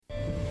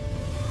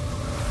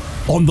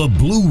on the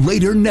Blue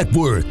Raider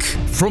Network.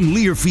 From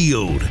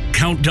Learfield,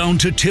 Countdown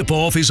to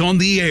Tip-Off is on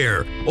the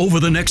air.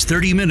 Over the next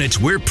 30 minutes,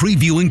 we're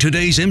previewing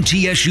today's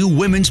MTSU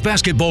women's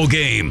basketball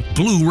game.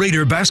 Blue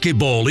Raider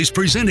basketball is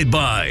presented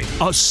by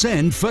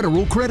Ascend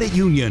Federal Credit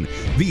Union,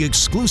 the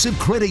exclusive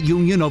credit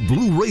union of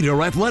Blue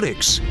Raider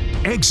Athletics.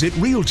 Exit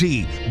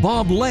Realty,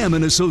 Bob Lamb &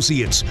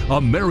 Associates,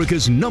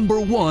 America's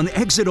 #1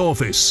 exit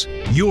office.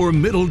 Your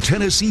Middle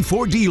Tennessee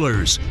Ford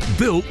dealers,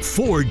 built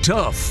Ford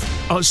tough.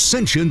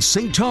 Ascension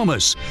St.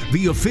 Thomas,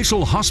 the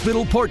official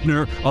hospital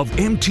partner of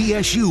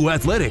MTSU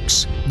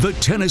Athletics. The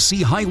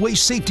Tennessee Highway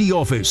Safety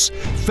Office,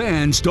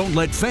 fans don't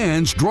let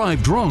fans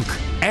drive drunk.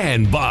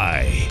 And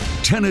by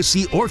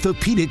Tennessee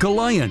Orthopedic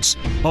Alliance,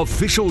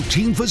 official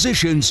team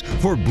physicians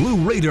for Blue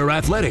Raider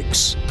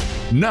Athletics.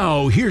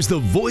 Now, here's the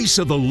voice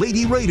of the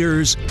Lady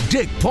Raiders,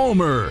 Dick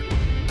Palmer.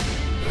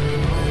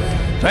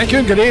 Thank you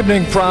and good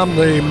evening from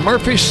the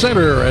Murphy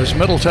Center as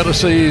Middle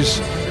Tennessee's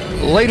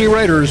Lady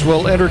Raiders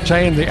will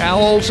entertain the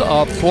Owls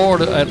of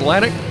Florida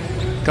Atlantic.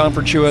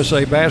 Conference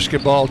USA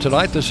basketball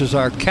tonight. This is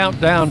our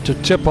countdown to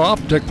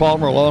tip-off. Dick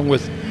Palmer along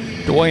with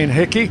Dwayne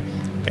Hickey,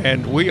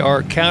 and we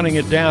are counting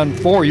it down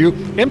for you.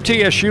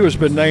 MTSU has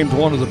been named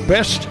one of the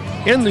best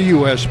in the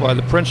U.S. by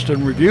the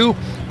Princeton Review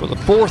for the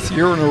 4th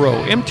year in a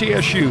row.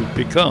 MTSU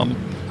become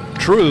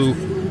true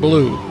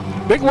blue.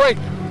 Big week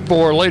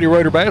for Lady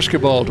Raider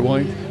basketball,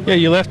 Dwayne. Yeah,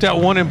 you left out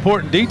one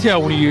important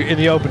detail when you in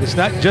the open. It's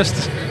not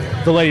just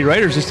the Lady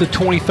Raiders, it's the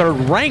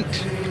 23rd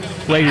ranked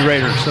Lady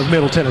Raiders of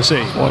Middle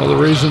Tennessee. One of the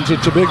reasons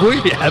it's a big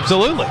week. Yeah,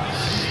 absolutely.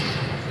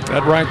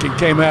 That ranking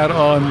came out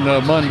on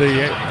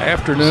Monday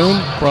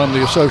afternoon from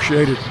the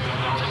Associated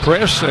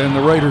Press, and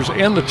the Raiders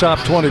in the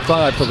top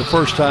 25 for the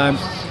first time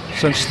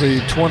since the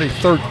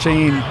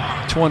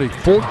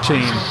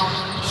 2013-2014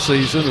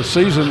 season, a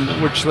season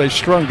which they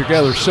strung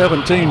together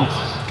 17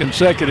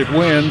 consecutive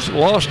wins,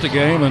 lost a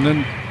game, and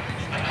then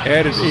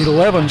added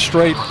 11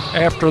 straight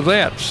after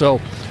that. So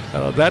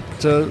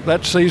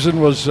that season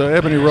was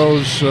Ebony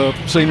Rowe's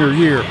senior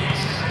year,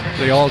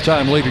 the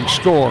all-time leading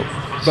scorer.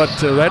 But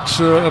that's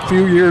a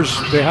few years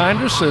behind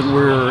us, and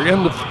we're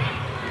in the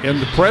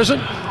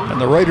present,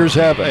 and the Raiders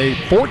have a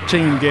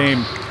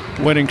 14-game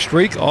winning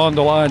streak on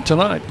the line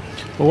tonight.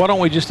 Well, why don't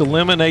we just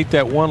eliminate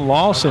that one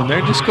loss in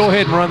there? Just go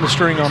ahead and run the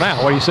string on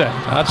out. What do you say?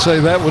 I'd say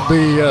that would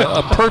be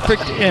a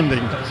perfect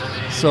ending.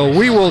 So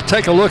we will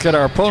take a look at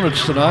our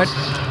opponents tonight,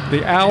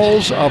 the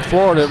Owls of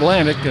Florida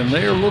Atlantic, and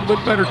they're a little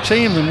bit better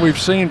team than we've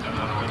seen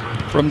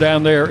from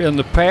down there in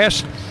the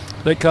past.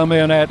 They come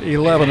in at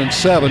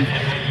 11-7.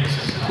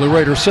 Blue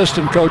Raider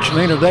assistant coach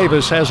Nina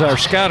Davis has our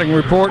scouting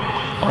report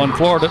on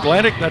Florida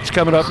Atlantic. That's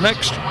coming up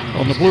next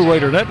on the Blue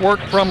Raider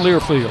Network from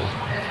Learfield.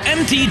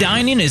 MT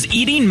Dining is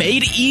eating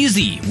made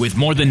easy. With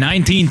more than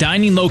 19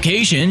 dining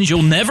locations,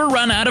 you'll never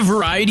run out of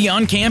variety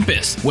on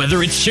campus.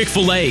 Whether it's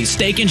Chick-fil-A,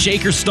 Steak and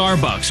Shake, or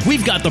Starbucks,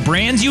 we've got the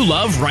brands you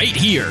love right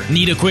here.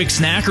 Need a quick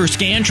snack or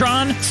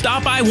Scantron?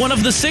 Stop by one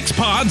of the 6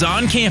 pods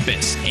on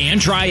campus and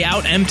try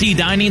out MT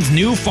Dining's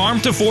new Farm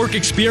to Fork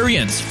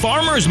experience.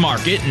 Farmers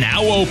Market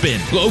now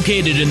open.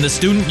 Located in the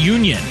Student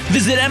Union.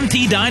 Visit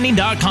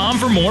mtdining.com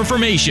for more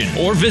information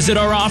or visit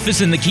our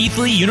office in the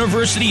Keithley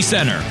University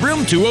Center,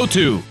 room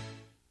 202.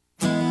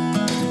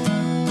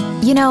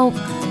 You know,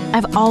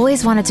 I've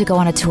always wanted to go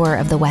on a tour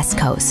of the West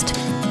Coast.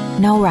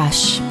 No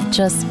rush,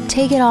 just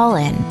take it all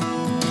in,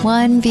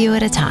 one view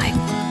at a time.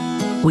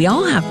 We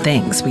all have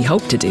things we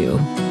hope to do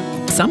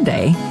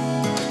someday.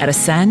 At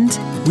Ascend,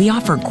 we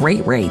offer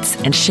great rates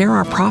and share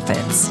our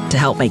profits to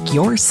help make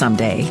your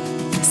someday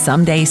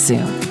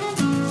soon.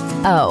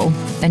 Oh,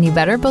 and you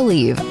better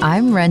believe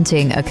I'm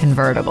renting a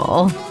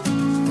convertible.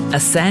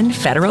 Ascend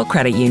Federal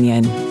Credit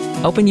Union.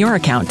 Open your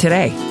account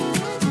today.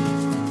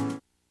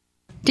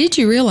 Did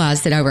you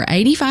realize that over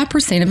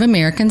 85% of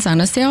Americans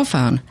own a cell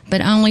phone,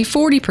 but only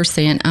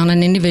 40% own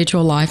an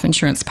individual life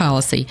insurance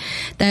policy?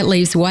 That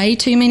leaves way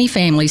too many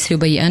families who'll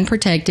be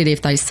unprotected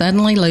if they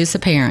suddenly lose a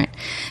parent.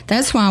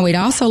 That's why we'd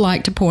also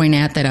like to point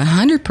out that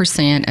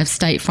 100% of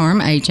State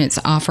Farm agents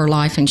offer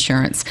life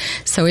insurance.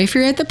 So if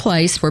you're at the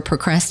place where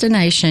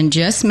procrastination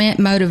just met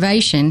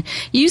motivation,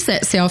 use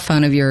that cell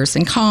phone of yours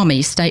and call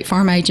me, State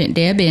Farm agent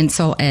Deb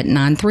Insel, at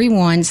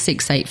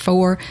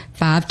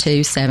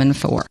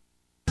 931-684-5274.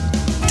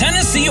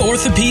 Tennessee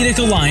Orthopedic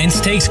Alliance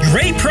takes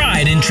great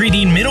pride in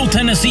treating Middle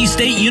Tennessee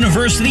State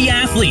University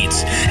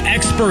athletes.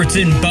 Experts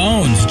in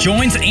bones,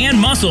 joints, and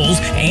muscles,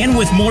 and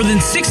with more than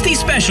 60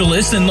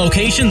 specialists in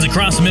locations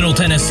across Middle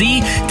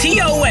Tennessee,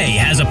 TOA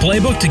has a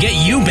playbook to get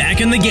you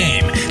back in the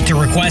game. To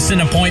request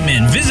an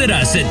appointment, visit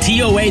us at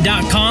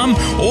TOA.com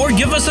or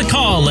give us a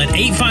call at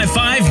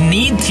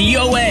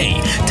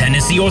 855-NEED-TOA.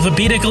 Tennessee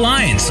Orthopedic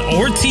Alliance,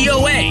 or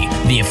TOA,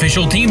 the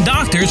official team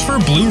doctors for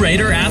Blue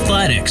Raider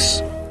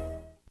Athletics.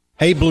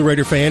 Hey, Blue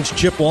Raider fans,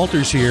 Chip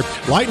Walters here.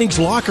 Lightning's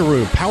Locker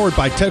Room, powered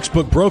by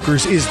Textbook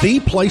Brokers, is the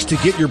place to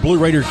get your Blue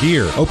Raider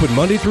gear. Open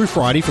Monday through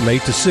Friday from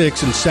 8 to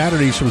 6 and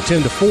Saturdays from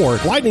 10 to 4.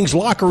 Lightning's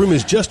Locker Room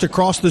is just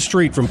across the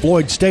street from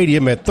Floyd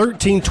Stadium at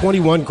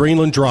 1321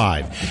 Greenland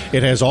Drive.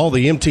 It has all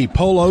the MT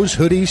polos,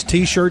 hoodies,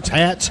 t-shirts,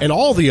 hats, and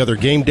all the other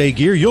game day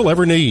gear you'll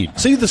ever need.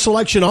 See the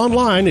selection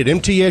online at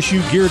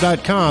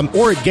mtsugear.com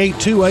or at Gate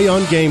 2A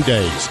on game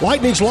days.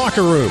 Lightning's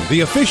Locker Room, the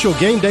official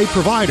game day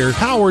provider,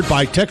 powered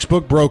by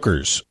Textbook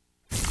Brokers.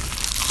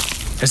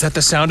 Is that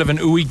the sound of an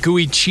ooey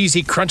gooey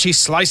cheesy crunchy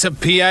slice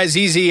of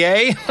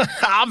P-I-Z-Z-A?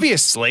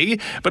 Obviously,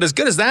 but as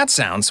good as that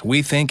sounds,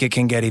 we think it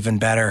can get even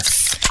better.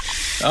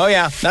 Oh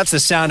yeah, that's the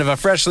sound of a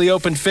freshly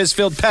opened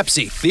fizz-filled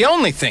Pepsi. The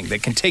only thing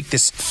that can take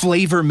this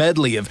flavor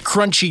medley of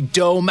crunchy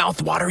dough,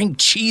 mouth-watering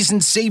cheese,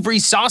 and savory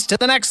sauce to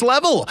the next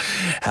level.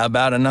 How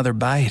about another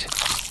bite?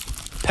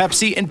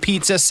 Pepsi and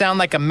pizza sound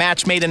like a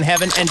match made in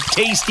heaven and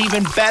taste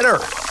even better.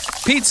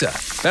 Pizza,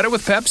 better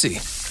with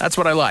Pepsi. That's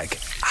what I like.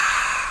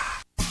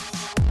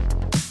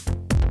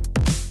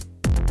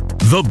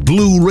 The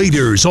Blue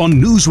Raiders on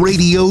News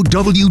Radio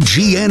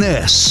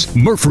WGNS,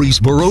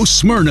 Murfreesboro,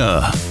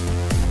 Smyrna.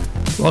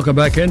 Welcome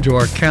back into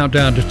our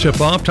countdown to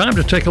tip-off. Time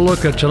to take a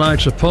look at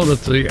tonight's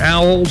opponent, the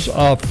Owls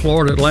of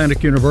Florida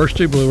Atlantic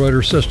University. Blue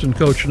Raider assistant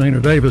coach Nina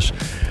Davis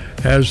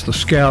has the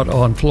scout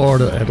on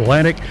Florida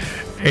Atlantic,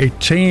 a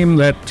team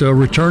that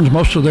returns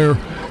most of their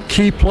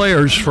key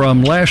players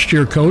from last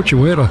year, Coach.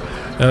 We had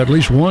at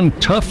least one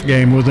tough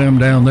game with them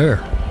down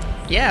there.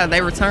 Yeah,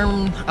 they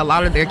returned a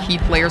lot of their key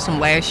players from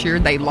last year.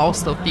 They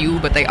lost a few,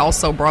 but they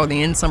also brought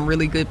in some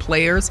really good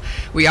players.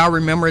 We all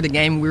remember the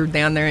game we were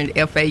down there in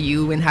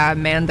FAU and how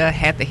Amanda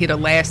had to hit a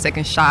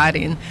last-second shot,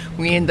 and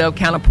we ended up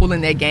kind of pulling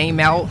that game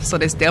out. So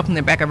that's definitely in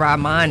the back of our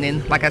mind.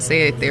 And like I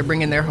said, they're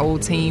bringing their whole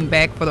team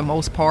back for the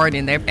most part,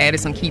 and they've added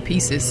some key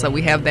pieces. So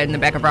we have that in the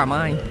back of our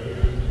mind.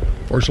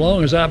 For as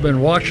long as I've been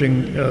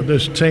watching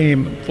this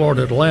team,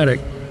 Florida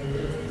Atlantic,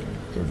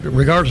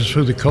 regardless of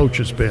who the coach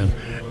has been,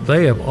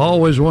 they have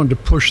always wanted to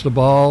push the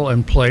ball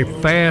and play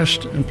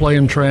fast and play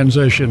in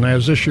transition.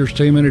 Is this year's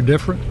team any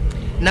different?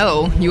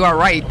 No, you are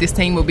right. This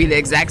team will be the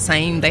exact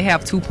same. They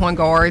have 2 point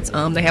guards.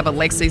 They have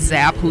Alexis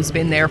Zapp, who's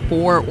been there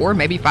 4 or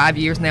maybe 5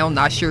 years now.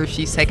 Not sure if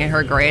she's taking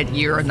her grad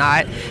year or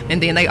not. And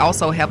then they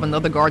also have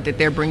another guard that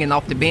they're bringing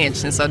off the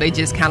bench. And so they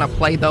just kind of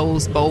play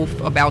those both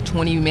about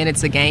 20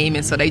 minutes a game.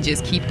 And so they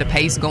just keep the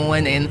pace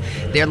going, and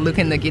they're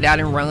looking to get out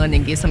and run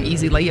and get some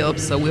easy layups.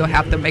 So we'll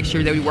have to make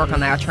sure that we work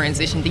on our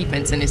transition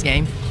defense in this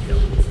game.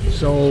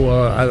 So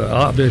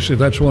obviously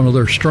that's one of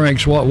their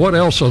strengths. What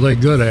else are they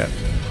good at?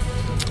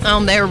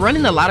 They're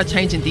running a lot of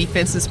changing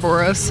defenses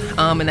for us.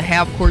 In the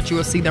half court, you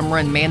will see them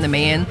run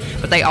man-to-man,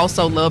 but they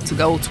also love to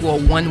go to a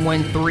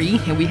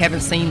 1-1-3, and we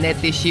haven't seen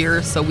that this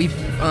year. So we've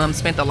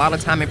spent a lot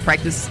of time in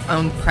practice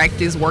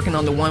working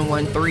on the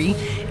 1-1-3,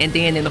 and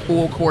then in the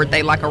full court,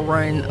 they like a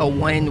run a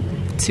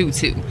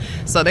 1-2-2.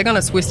 So they're going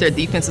to switch their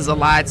defenses a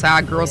lot. So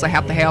our girls will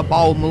have to have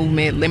ball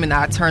movement, limit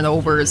our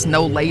turnovers,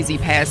 no lazy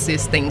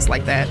passes, things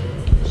like that.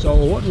 So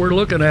what we're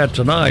looking at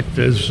tonight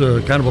is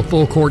kind of a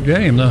full court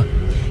game, though.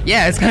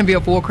 Yeah, it's going to be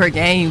a full-court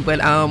game, but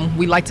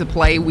we like to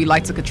play. We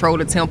like to control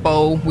the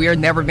tempo. We've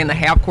never been a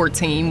half-court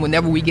team.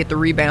 Whenever we get the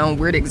rebound,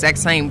 we're the exact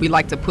same. We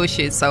like to push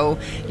it. So,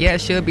 yeah, it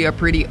should be a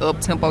pretty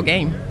up-tempo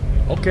game.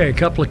 Okay, a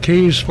couple of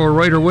keys for a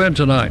Raider win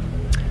tonight.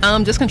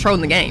 Just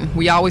controlling the game.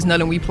 We always know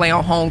that we play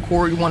on home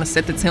court. We want to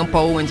set the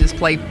tempo and just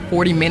play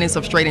 40 minutes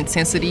of straight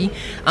intensity.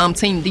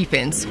 Team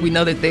defense. We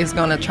know that they're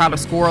going to try to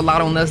score a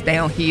lot on us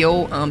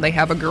downhill. They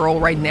have a girl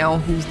right now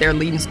who's their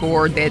leading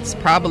scorer that's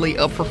probably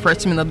up for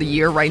Freshman of the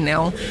Year right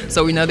now.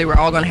 So we know that we're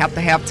all going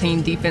to have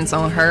team defense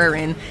on her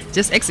and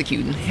just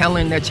executing,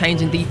 handling their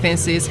changing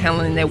defenses,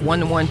 handling that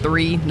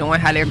 1-1-3,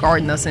 knowing how they're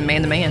guarding us in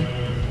man-to-man.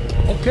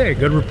 Okay,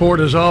 good report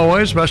as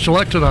always. Best of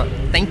luck tonight.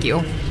 Thank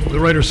you. The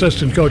Raider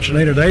assistant coach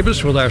Nina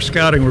Davis with our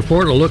scouting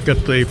report. A look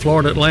at the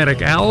Florida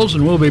Atlantic Owls,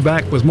 and we'll be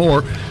back with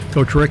more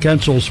Coach Rick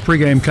Ensel's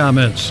pregame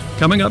comments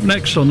coming up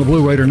next on the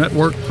Blue Raider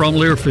Network from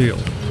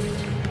Learfield.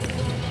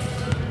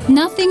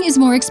 Nothing is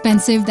more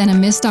expensive than a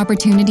missed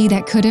opportunity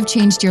that could have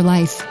changed your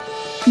life.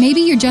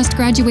 Maybe you're just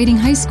graduating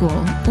high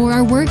school or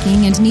are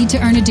working and need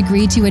to earn a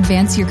degree to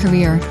advance your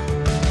career.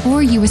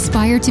 Or you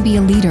aspire to be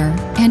a leader,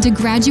 and a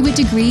graduate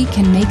degree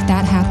can make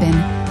that happen.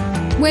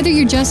 Whether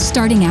you're just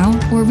starting out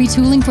or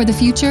retooling for the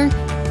future,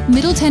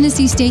 Middle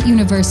Tennessee State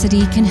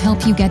University can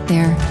help you get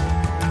there.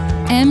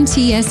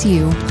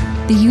 MTSU,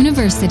 the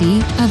University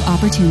of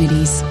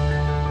Opportunities.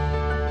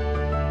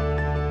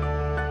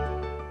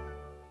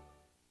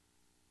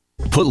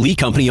 Put Lee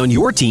Company on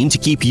your team to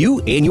keep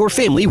you and your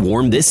family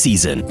warm this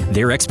season.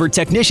 Their expert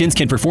technicians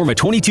can perform a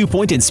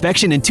 22-point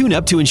inspection and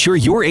tune-up to ensure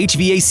your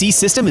HVAC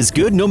system is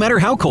good no matter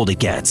how cold it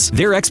gets.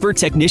 Their expert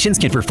technicians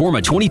can perform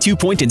a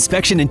 22-point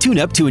inspection and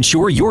tune-up to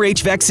ensure your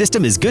HVAC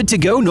system is good to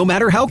go no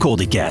matter how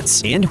cold it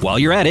gets. And while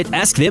you're at it,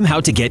 ask them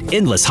how to get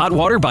endless hot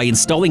water by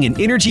installing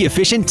an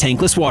energy-efficient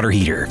tankless water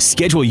heater.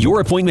 Schedule your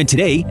appointment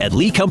today at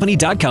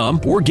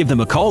leecompany.com or give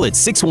them a call at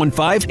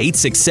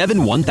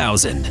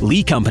 615-867-1000.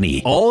 Lee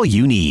Company, all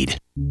you need.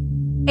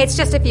 It's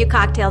just a few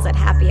cocktails at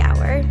happy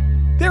hour.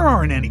 There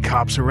aren't any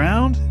cops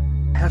around.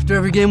 After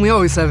every game, we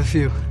always have a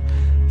few.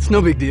 It's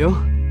no big deal.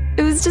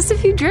 It was just a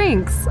few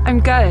drinks. I'm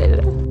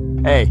good.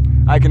 Hey,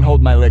 I can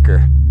hold my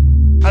liquor.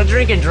 I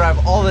drink and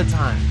drive all the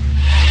time.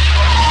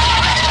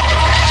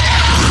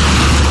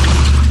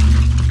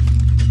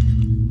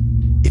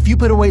 If you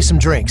put away some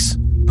drinks,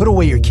 put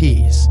away your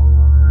keys.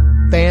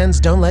 Fans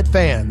don't let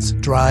fans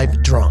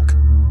drive drunk.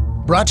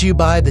 Brought to you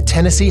by the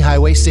Tennessee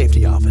Highway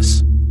Safety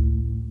Office.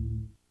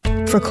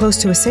 For close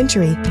to a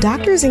century,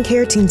 doctors and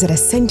care teams at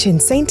Ascension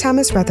St.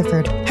 Thomas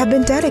Rutherford have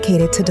been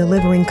dedicated to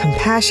delivering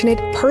compassionate,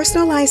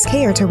 personalized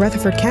care to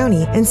Rutherford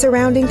County and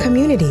surrounding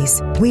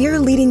communities. We are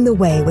leading the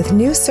way with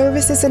new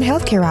services and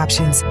healthcare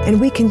options, and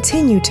we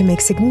continue to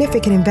make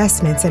significant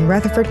investments in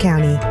Rutherford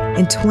County.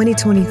 In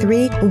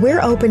 2023,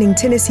 we're opening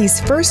Tennessee's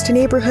first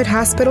neighborhood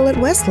hospital at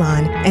West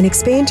Lawn, and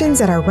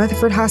expansions at our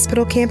Rutherford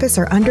Hospital campus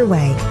are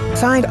underway.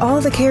 Find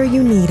all the care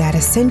you need at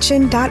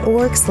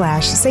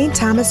ascension.org/St.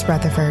 Thomas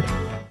Rutherford.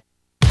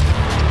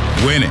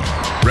 Winning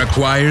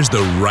requires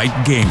the right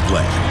game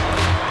plan.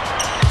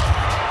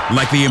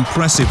 Like the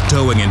impressive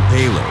towing and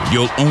payload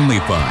you'll only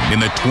find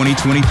in the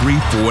 2023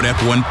 Ford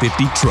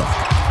F-150 truck.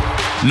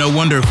 No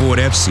wonder Ford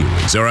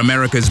F-Series are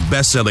America's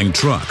best-selling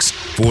trucks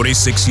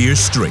 46 years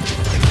straight.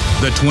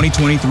 The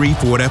 2023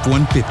 Ford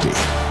F-150.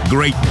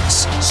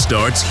 Greatness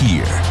starts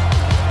here.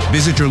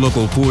 Visit your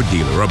local Ford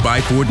dealer or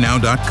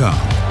buyfordnow.com.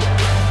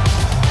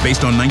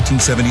 Based on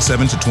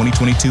 1977 to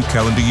 2022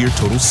 calendar year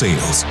total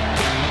sales.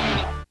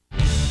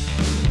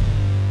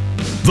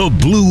 The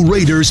Blue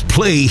Raiders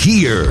play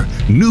here.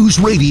 News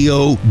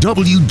Radio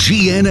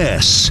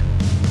WGNS.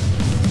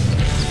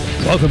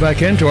 Welcome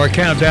back into our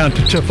countdown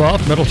to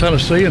tip-off. Middle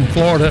Tennessee and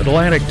Florida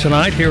Atlantic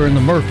tonight here in the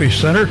Murphy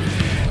Center.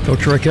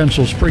 Coach Rick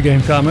Ensel's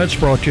pregame comments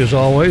brought to you as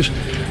always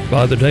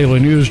by the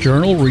Daily News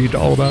Journal. Read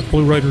all about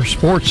Blue Raider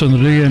sports in the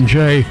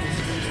DNJ.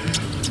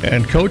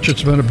 And Coach,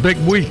 it's been a big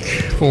week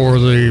for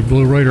the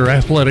Blue Raider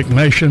Athletic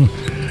Nation.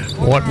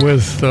 What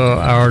with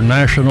our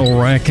national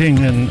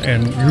ranking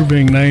and you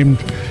being named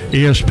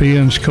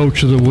ESPN's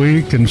Coach of the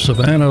Week, and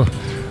Savannah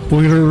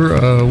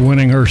Wheeler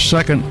winning her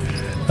second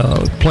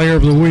Player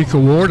of the Week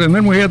award. And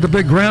then we had the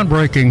big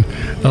groundbreaking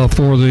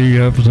for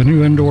the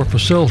new indoor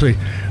facility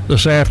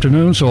this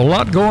afternoon. So a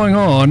lot going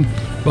on,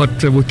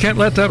 but we can't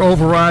let that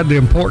override the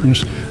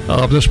importance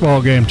of this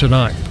ball game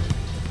tonight.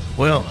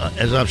 Well,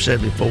 as I've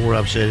said before,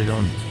 I've said it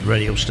on the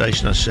radio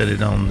station, I said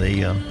it on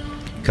the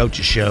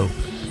coaches show.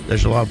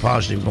 There's a lot of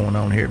positive going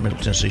on here at Middle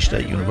Tennessee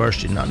State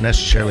University, not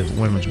necessarily for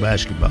women's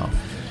basketball,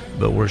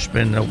 but we're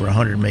spending over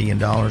 $100 million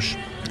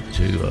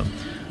to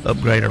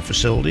upgrade our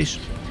facilities,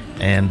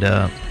 and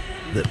that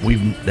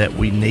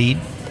we need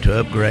to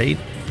upgrade.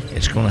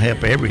 It's going to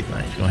help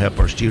everything. It's going to help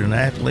our student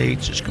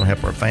athletes. It's going to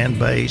help our fan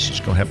base. It's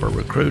going to help our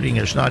recruiting.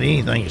 There's not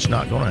anything it's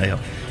not going to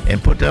help.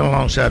 And put that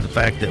alongside the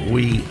fact that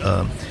we,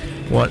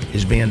 what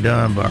is being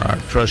done by our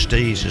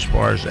trustees as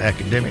far as the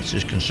academics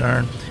is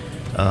concerned,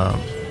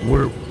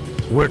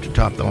 we're at the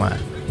top of the line.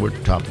 We're at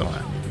the top of the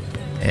line.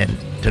 And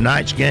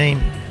tonight's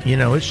game, you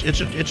know, it's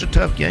a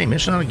tough game.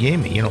 It's not a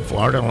gimme. You know,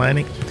 Florida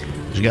Atlantic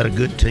has got a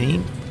good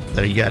team.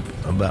 They got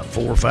about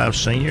 4 or 5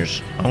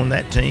 seniors on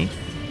that team.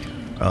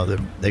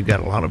 They've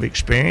got a lot of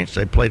experience.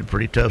 They played a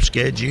pretty tough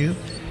schedule.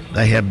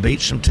 They have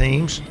beat some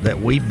teams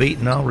that we've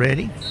beaten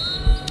already,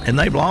 and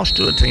they've lost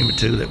to a team or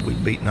two that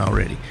we've beaten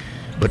already.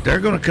 But they're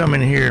going to come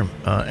in here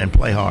and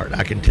play hard.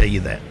 I can tell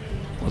you that.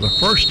 Well, the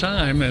first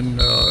time, and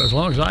as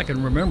long as I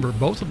can remember,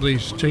 both of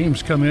these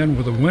teams come in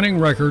with a winning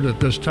record at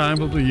this time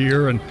of the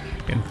year. And,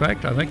 in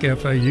fact, I think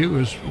FAU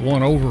is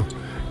one over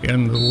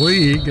in the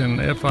league, and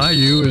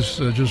FIU is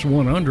just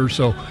one under.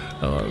 So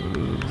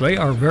they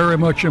are very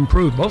much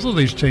improved. Both of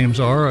these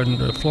teams are,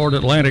 and Florida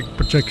Atlantic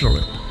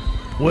particularly.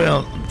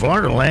 Well,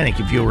 Florida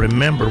Atlantic, if you'll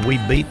remember, we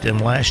beat them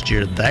last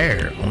year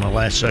there on the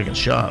last-second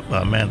shot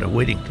by Amanda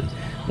Whittington.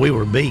 We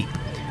were beat.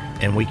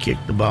 And we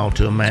kicked the ball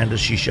to Amanda.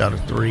 She shot a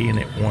 3, and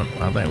it won.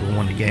 I think we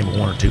won the game by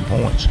 1 or 2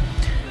 points.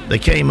 They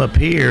came up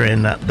here,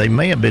 and they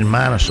may have been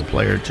minus a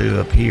player or two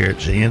up here at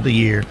the end of the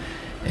year,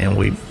 and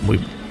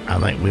I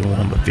think we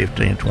won by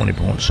 15, 20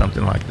 points,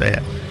 something like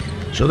that.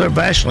 So they're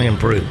vastly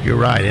improved. You're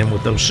right. And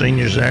with those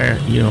seniors there,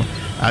 you know,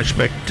 I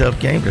expect a tough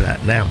game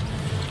tonight. Now,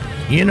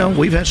 you know,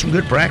 we've had some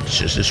good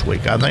practices this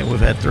week. I think we've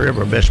had 3 of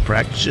our best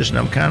practices, and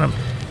I'm kind of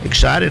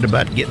excited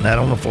about getting that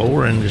on the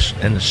floor and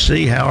to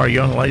see how our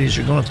young ladies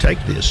are going to take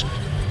this.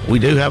 We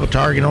do have a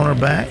target on our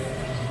back.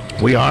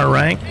 We are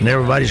ranked, and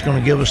everybody's going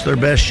to give us their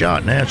best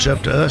shot. Now it's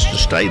up to us to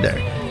stay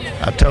there.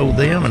 I told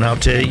them, and I'll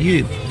tell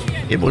you,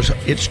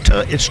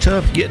 it's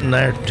tough getting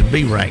there to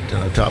be ranked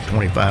in the top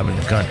 25 in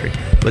the country,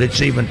 but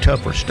it's even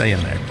tougher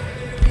staying there.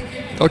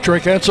 Coach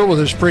Rick Ensel with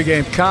his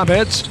pregame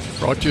comments,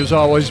 brought to you as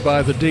always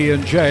by the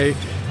DNJ.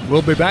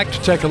 We'll be back to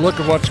take a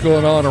look at what's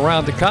going on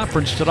around the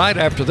conference tonight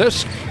after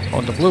this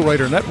on the Blue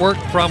Raider Network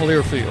from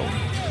Learfield.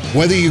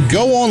 Whether you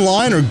go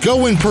online or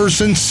go in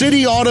person,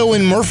 City Auto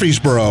in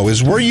Murfreesboro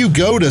is where you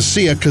go to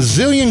see a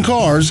gazillion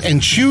cars and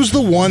choose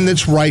the one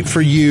that's right for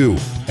you.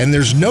 And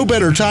there's no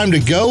better time to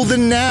go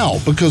than now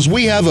because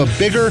we have a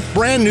bigger,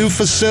 brand new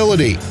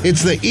facility.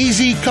 It's the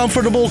easy,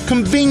 comfortable,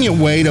 convenient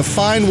way to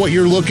find what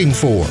you're looking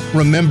for.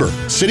 Remember,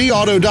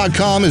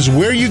 cityauto.com is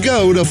where you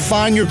go to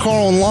find your car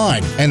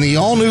online. And the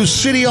all-new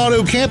City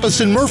Auto campus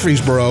in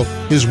Murfreesboro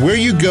is where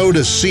you go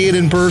to see it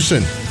in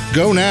person.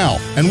 Go now,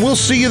 and we'll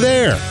see you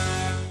there.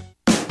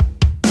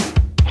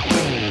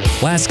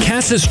 Las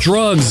Casas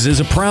Drugs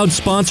is a proud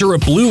sponsor of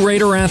Blue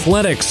Raider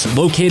Athletics,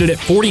 located at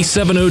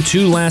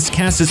 4702 Las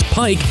Casas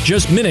Pike,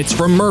 just minutes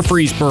from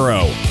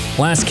Murfreesboro.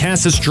 Las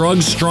Casas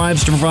Drugs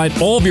strives to provide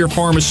all of your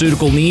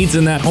pharmaceutical needs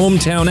in that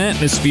hometown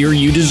atmosphere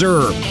you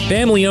deserve.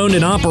 Family-owned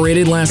and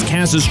operated, Las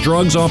Casas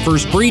Drugs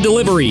offers free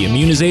delivery,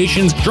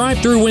 immunizations,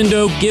 drive-through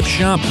window, gift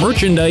shop,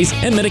 merchandise,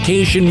 and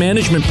medication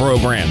management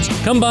programs.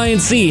 Come by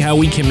and see how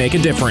we can make a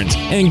difference.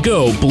 And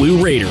go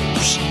Blue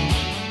Raiders.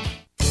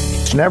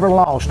 It's never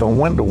lost on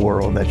Window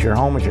World that your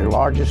home is your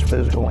largest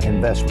physical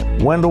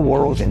investment. Window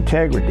World's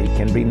integrity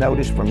can be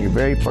noticed from your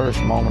very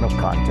first moment of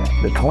contact.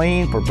 The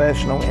clean,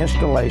 professional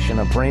installation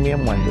of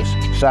premium windows,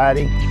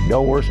 siding,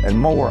 doors, and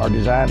more are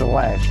designed to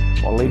last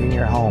while leaving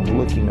your home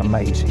looking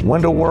amazing.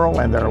 Window World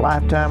and their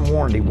lifetime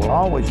warranty will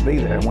always be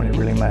there when it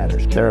really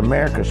matters. They're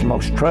America's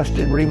most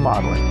trusted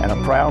remodeling and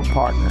a proud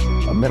partner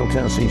of Middle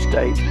Tennessee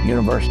State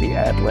University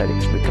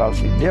Athletics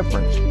because the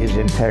difference is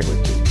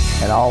integrity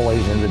and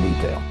always in the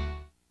detail.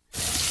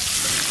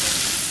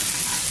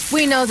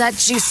 We know that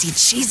juicy,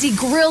 cheesy,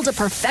 grilled to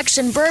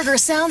perfection burger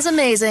sounds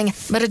amazing,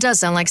 but it does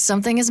sound like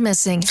something is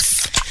missing.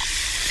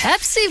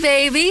 Pepsi,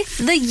 baby!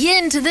 The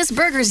yin to this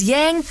burger's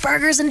yang.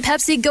 Burgers and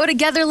Pepsi go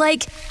together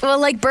like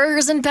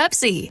burgers and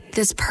Pepsi.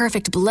 This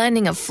perfect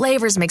blending of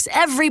flavors makes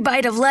every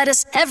bite of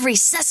lettuce, every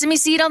sesame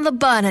seed on the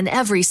bun, and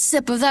every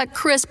sip of that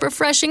crisp,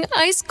 refreshing,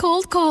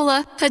 ice-cold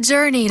cola a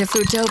journey to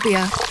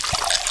Foodtopia.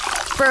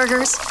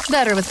 Burgers,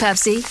 better with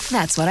Pepsi.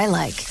 That's what I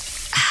like.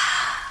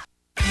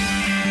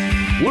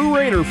 Blue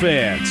Raider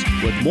fans,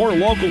 with more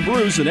local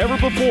brews than ever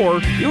before,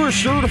 you are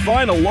sure to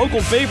find a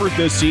local favorite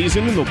this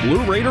season in the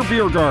Blue Raider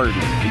Beer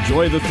Garden.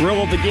 Enjoy the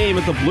thrill of the game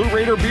at the Blue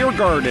Raider Beer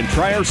Garden and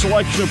try our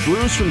selection of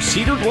brews from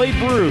Cedar Glade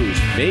Brews,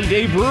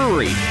 Mayday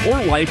Brewery,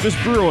 or Life is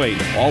Brewing.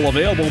 All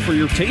available for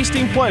your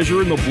tasting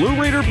pleasure in the Blue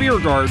Raider Beer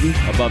Garden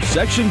above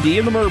Section D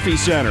in the Murphy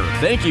Center.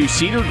 Thank you,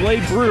 Cedar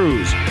Glade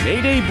Brews,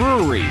 Mayday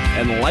Brewery,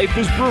 and Life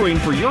is Brewing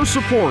for your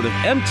support of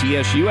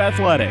MTSU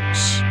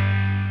Athletics.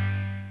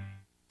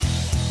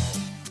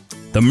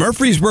 The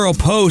Murfreesboro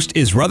Post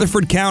is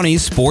Rutherford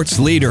County's sports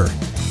leader.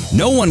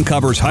 No one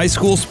covers high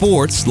school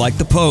sports like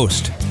the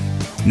Post.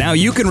 Now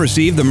you can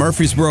receive the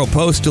Murfreesboro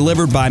Post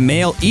delivered by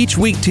mail each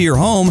week to your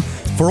home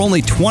for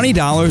only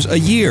 $20 a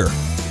year.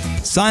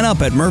 Sign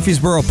up at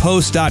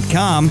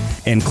murfreesboropost.com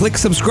and click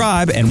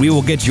subscribe, and we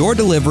will get your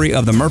delivery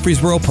of the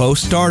Murfreesboro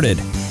Post started.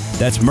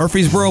 That's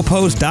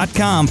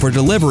murfreesboropost.com for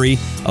delivery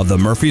of the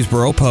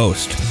Murfreesboro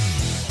Post.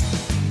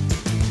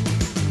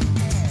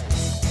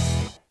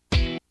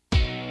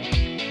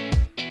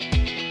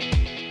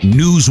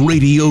 News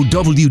Radio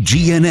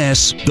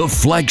WGNS, the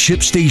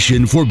flagship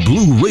station for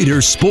Blue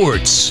Raider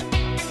sports.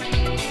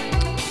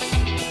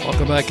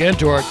 Welcome back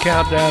into our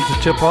countdown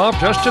to tip-off,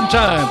 just in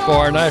time for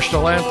our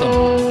national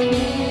anthem.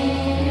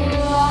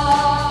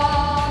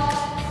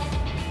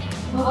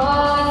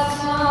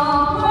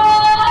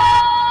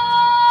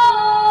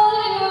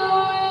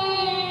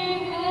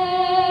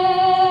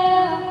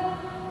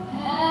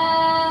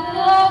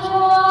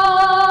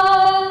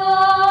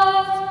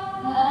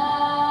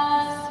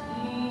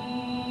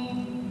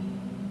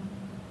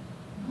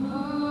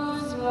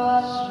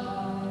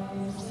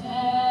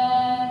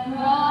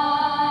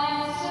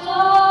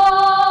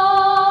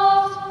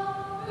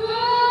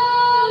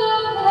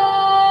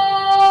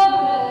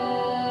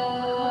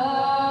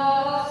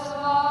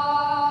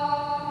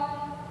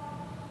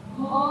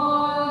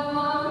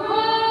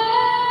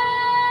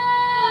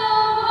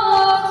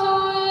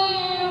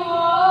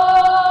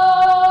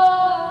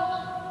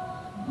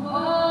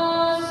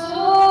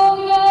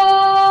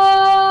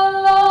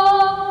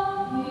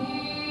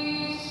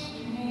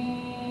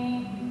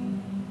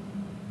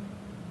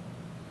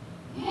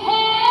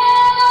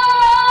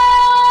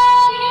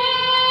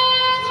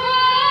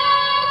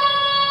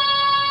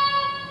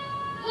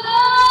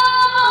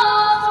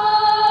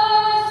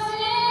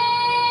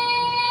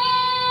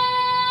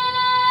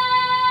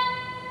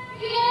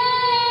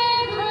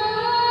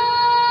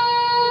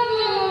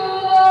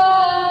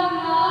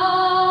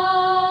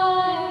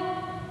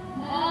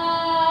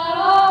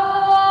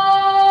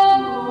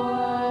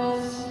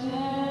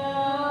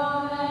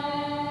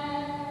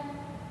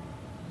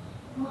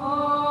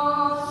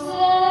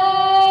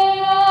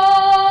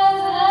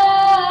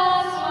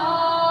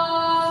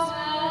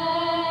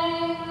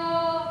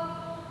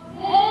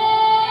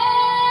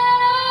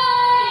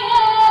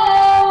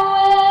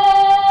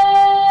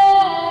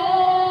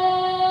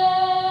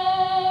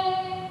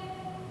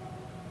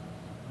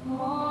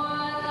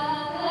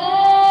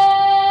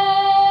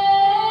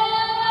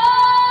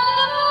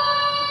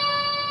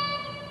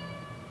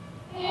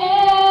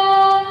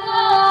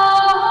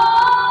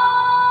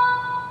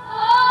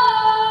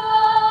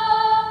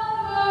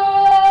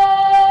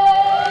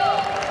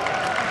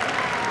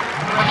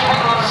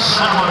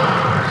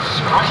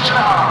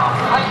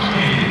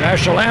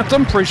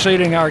 anthem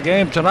preceding our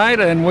game tonight,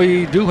 and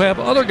we do have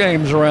other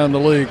games around the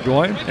league,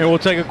 Dwayne. And we'll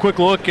take a quick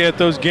look at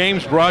those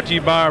games brought to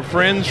you by our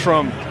friends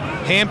from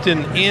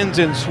Hampton Inns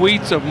and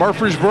Suites of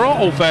Murfreesboro,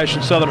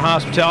 old-fashioned Southern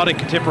hospitality and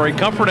contemporary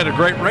comfort at a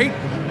great rate.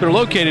 They're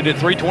located at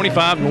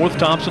 325 North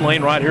Thompson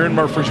Lane right here in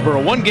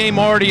Murfreesboro. One game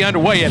already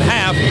underway at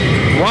half.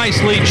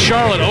 Rice leads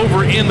Charlotte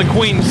over in the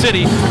Queen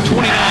City, 29-26.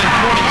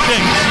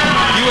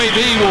 UAB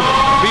will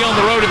be on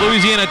the road at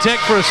Louisiana Tech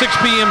for a 6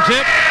 p.m.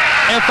 tip.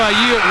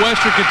 FIU at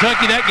Western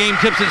Kentucky. That game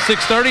tips at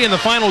 6:30. And the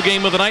final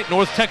game of the night,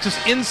 North Texas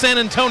in San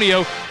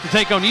Antonio to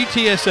take on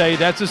UTSA.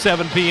 That's a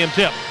 7 p.m.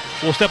 tip.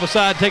 We'll step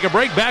aside, take a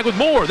break, back with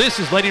more. This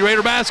is Lady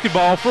Raider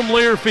basketball from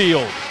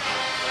Learfield.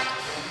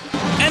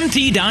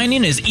 MT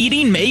Dining is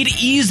eating made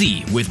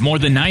easy. With more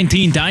than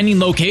 19 dining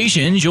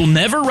locations, you'll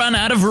never run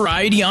out of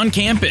variety on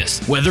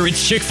campus. Whether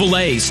it's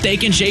Chick-fil-A,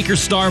 Steak and Shake, or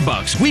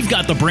Starbucks, we've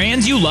got the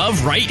brands you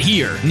love right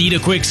here. Need a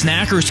quick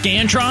snack or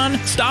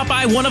Scantron? Stop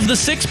by one of the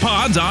 6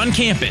 pods on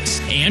campus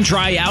and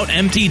try out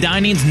MT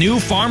Dining's new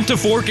Farm to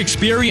Fork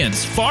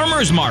experience.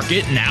 Farmers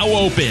Market now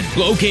open.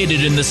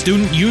 Located in the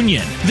Student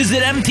Union.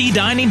 Visit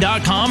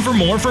mtdining.com for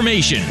more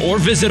information or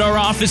visit our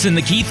office in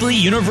the Keithley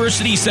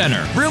University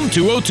Center, room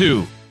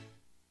 202.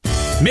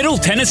 Middle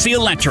Tennessee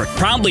Electric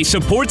proudly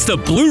supports the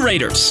Blue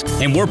Raiders,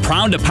 and we're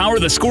proud to power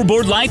the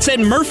scoreboard lights at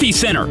Murphy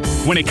Center.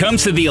 When it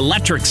comes to the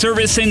electric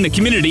service in the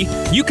community,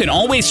 you can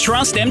always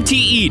trust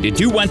MTE to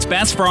do what's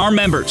best for our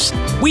members.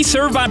 We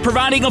serve by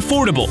providing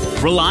affordable,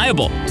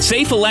 reliable,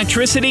 safe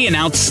electricity and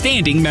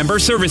outstanding member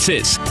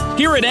services.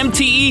 Here at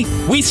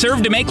MTE, we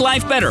serve to make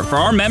life better for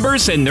our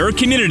members and their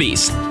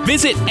communities.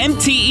 Visit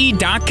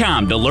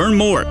MTE.com to learn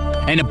more.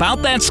 And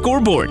about that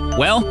scoreboard,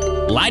 well,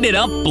 light it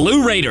up,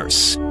 Blue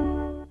Raiders.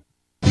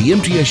 The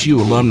MTSU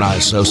Alumni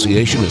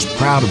Association is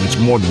proud of its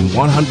more than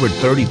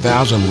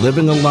 130,000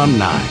 living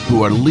alumni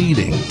who are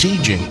leading,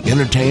 teaching,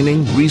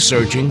 entertaining,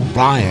 researching,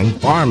 flying,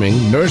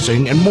 farming,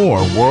 nursing, and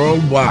more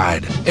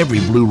worldwide. Every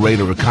Blue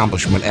Raider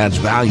accomplishment adds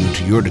value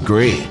to your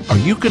degree. Are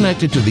you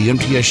connected to the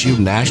MTSU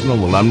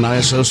National Alumni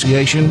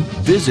Association?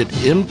 Visit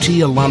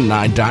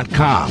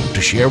mtalumni.com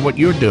to share what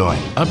you're doing,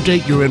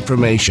 update your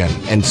information,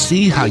 and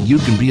see how you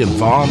can be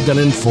involved and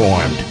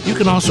informed. You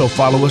can also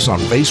follow us on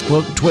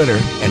Facebook, Twitter,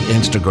 and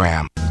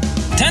Instagram.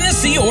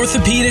 Tennessee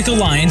Orthopedic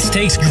Alliance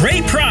takes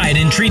great pride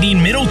in treating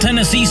Middle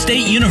Tennessee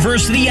State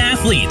University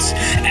athletes.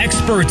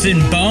 Experts in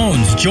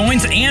bones,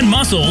 joints, and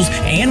muscles,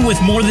 and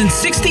with more than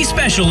 60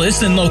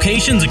 specialists in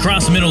locations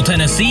across Middle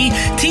Tennessee,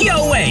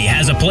 TOA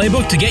has a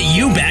playbook to get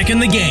you back in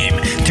the game.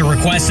 To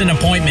request an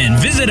appointment,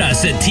 visit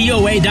us at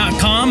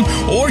TOA.com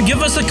or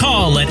give us a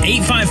call at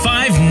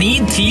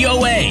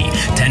 855-NEED-TOA.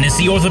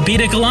 Tennessee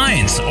Orthopedic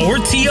Alliance, or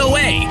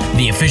TOA,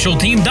 the official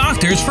team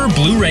doctors for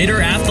Blue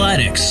Raider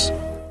Athletics.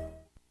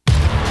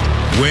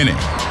 Winning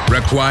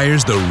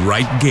requires the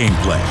right game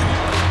plan.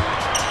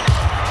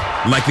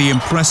 Like the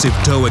impressive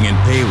towing and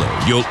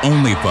payload you'll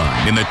only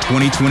find in the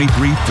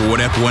 2023 Ford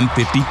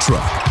F-150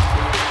 truck.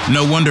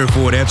 No wonder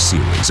Ford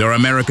F-Series are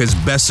America's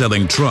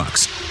best-selling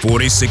trucks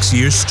 46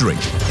 years straight.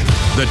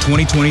 The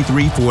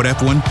 2023 Ford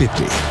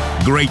F-150.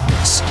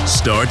 Greatness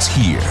starts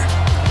here.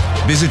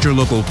 Visit your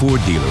local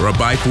Ford dealer or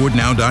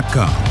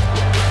buyfordnow.com.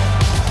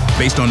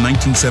 Based on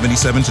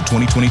 1977 to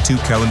 2022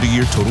 calendar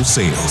year total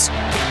sales.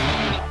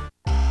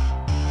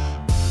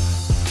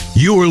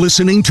 You're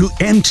listening to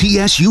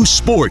MTSU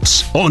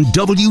Sports on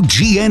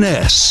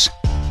WGNS.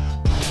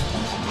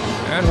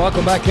 And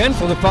welcome back in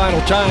for the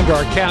final time to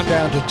our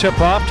countdown to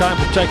tip-off. Time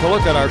to take a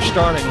look at our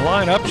starting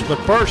lineups.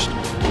 But first,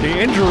 the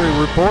injury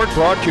report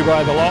brought to you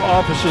by the law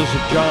offices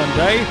of John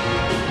Day,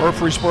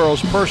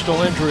 Murfreesboro's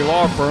personal injury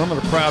law firm, and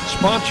a proud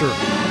sponsor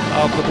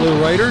of the Blue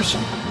Raiders.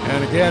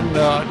 And again,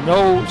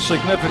 no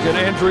significant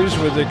injuries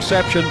with the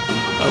exception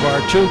of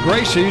our 2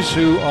 Gracies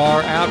who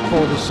are out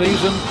for the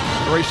season.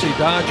 Gracie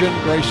Dodgen,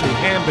 Gracie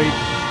Hamby,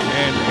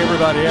 and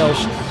everybody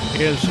else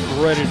is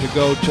ready to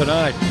go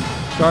tonight.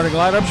 Starting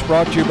lineups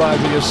brought to you by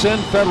the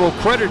Ascend Federal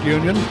Credit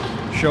Union.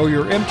 Show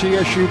your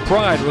MTSU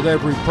pride with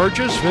every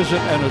purchase. Visit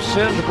an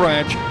Ascend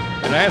branch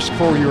and ask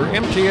for your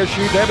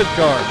MTSU debit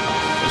card.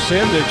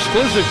 Ascend, the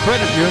exclusive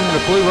credit union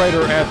of Blue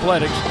Raider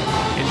Athletics,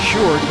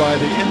 insured by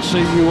the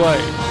NCUA.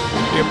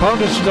 The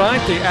opponents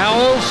tonight, the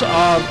Owls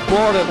of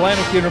Florida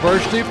Atlantic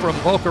University from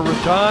Boca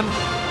Raton.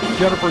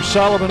 Jennifer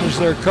Sullivan is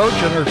their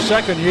coach in her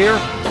second year.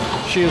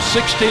 She is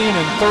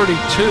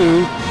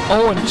 16-32,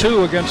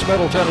 0-2 against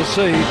Middle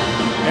Tennessee.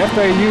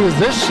 FAU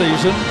this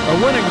season, a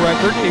winning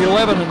record,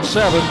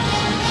 11-7.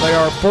 They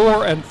are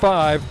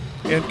 4-5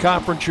 in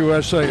Conference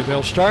USA.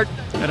 They'll start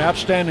an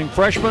outstanding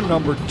freshman.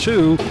 Number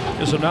 2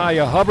 is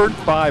Anaya Hubbard,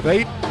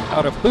 5'8",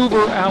 out of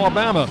Hoover,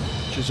 Alabama.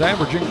 She's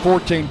averaging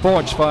 14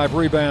 points, 5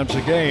 rebounds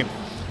a game.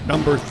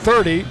 Number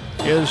 30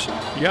 is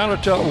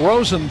Janita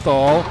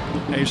Rosenthal,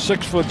 a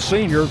 6-foot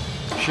senior.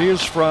 She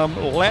is from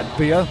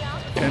Latvia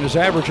and is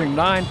averaging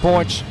 9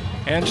 points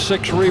and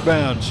 6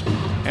 rebounds.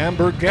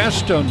 Amber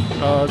Gaston,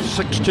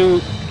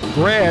 6'2"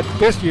 grad,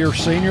 5th-year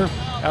senior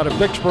out of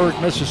Vicksburg,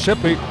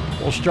 Mississippi,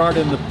 will start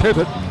in the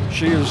pivot.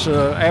 She is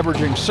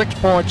averaging 6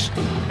 points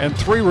and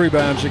 3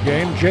 rebounds a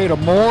game. Jada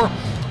Moore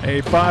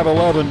a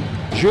 5'11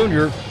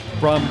 junior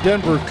from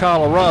Denver,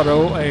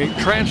 Colorado, a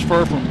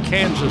transfer from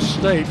Kansas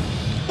State,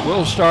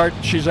 will start.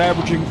 She's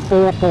averaging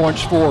 4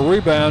 points, 4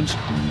 rebounds.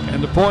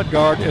 And the point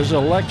guard is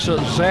Alexa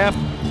Zaff,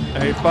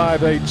 a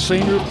 5'8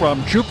 senior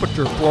from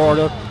Jupiter,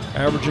 Florida,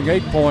 averaging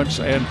 8 points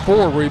and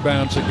 4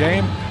 rebounds a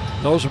game.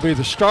 Those will be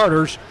the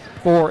starters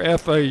for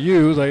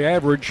FAU. They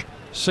average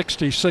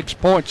 66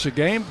 points a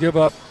game, give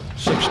up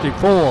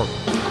 64.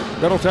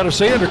 Middle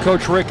Tennessee under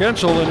Coach Rick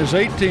Insell in his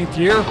 18th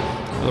year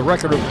with a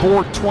record of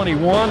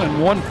 421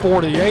 and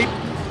 148.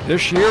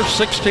 This year,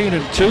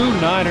 16-2,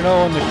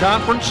 9-0 in the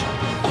conference,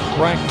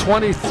 ranked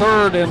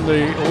 23rd in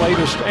the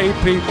latest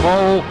AP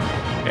poll,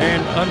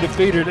 and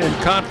undefeated in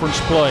conference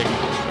play.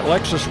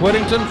 Alexis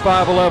Whittington,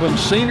 5'11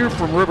 senior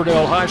from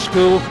Riverdale High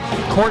School.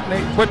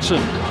 Courtney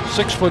Whitson,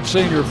 6'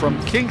 senior from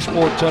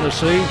Kingsport,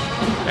 Tennessee,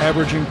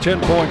 averaging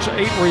 10 points,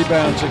 8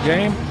 rebounds a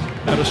game.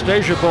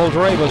 Anastasia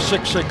Boldreva,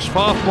 6'6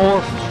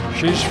 sophomore.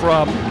 She's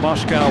from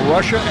Moscow,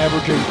 Russia,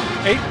 averaging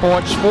 8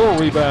 points, 4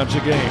 rebounds a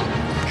game.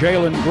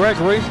 Jalen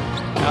Gregory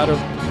out of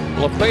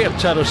Lafayette,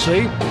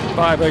 Tennessee,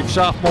 5'8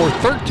 sophomore,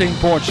 13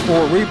 points,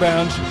 4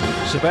 rebounds.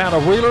 Savannah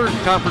Wheeler,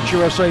 Conference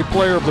USA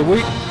Player of the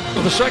Week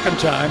for the second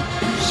time,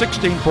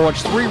 16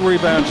 points, 3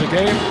 rebounds a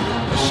game.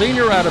 A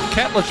senior out of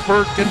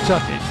Catlettsburg,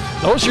 Kentucky.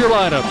 Those are your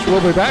lineups.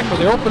 We'll be back with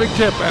the opening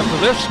tip after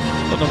this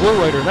on the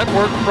Blue Raider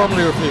Network from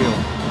Learfield.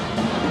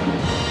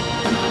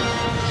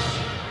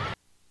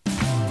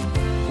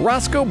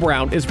 Roscoe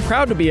Brown is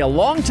proud to be a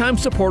longtime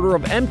supporter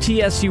of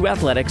MTSU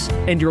Athletics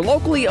and your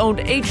locally owned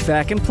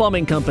HVAC and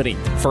plumbing company.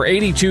 For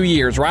 82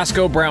 years,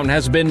 Roscoe Brown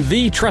has been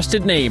the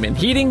trusted name in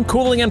heating,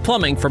 cooling, and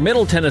plumbing for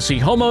Middle Tennessee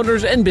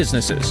homeowners and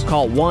businesses.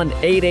 Call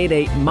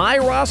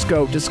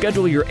 1-888-MY-ROSCOE to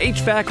schedule your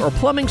HVAC or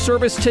plumbing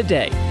service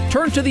today.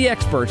 Turn to the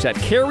experts at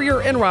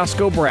Carrier and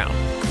Roscoe Brown.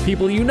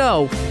 People you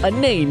know, a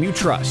name you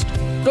trust.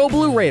 Go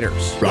Blue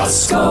Raiders.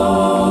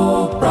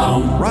 Roscoe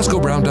Brown.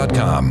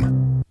 RoscoeBrown.com.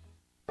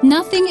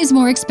 Nothing is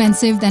more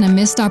expensive than a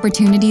missed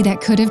opportunity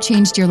that could have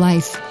changed your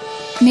life.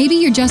 Maybe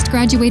you're just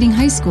graduating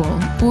high school,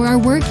 or are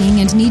working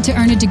and need to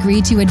earn a degree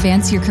to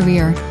advance your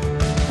career.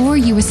 Or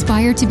you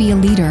aspire to be a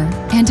leader,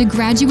 and a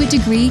graduate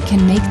degree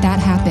can make that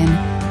happen.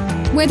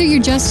 Whether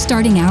you're just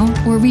starting out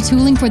or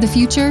retooling for the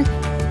future,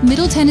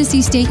 Middle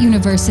Tennessee State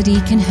University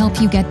can help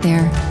you get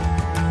there.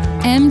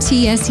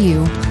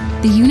 MTSU,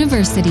 the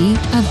University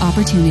of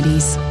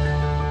Opportunities.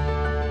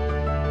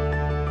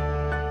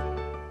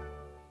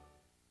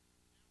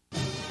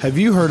 Have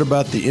you heard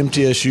about the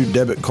MTSU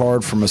debit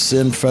card from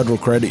Ascend Federal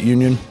Credit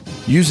Union?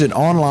 Use it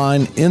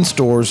online, in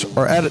stores,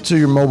 or add it to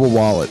your mobile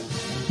wallet.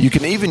 You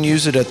can even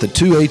use it at the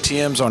 2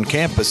 ATMs on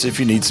campus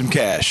if you need some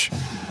cash.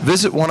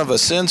 Visit one of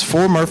Ascend's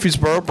 4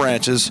 Murfreesboro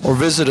branches or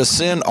visit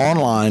Ascend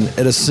online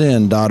at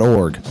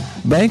ascend.org.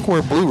 Bank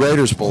where Blue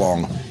Raiders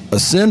belong.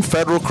 Ascend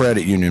Federal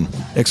Credit Union,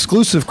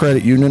 exclusive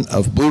credit union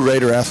of Blue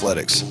Raider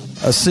Athletics.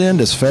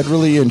 Ascend is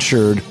federally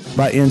insured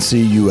by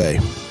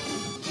NCUA.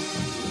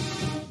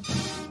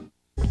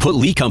 Put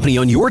Lee Company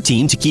on your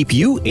team to keep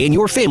you and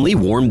your family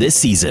warm this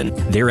season.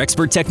 Their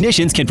expert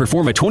technicians can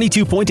perform a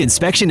 22-point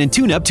inspection and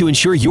tune-up to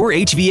ensure your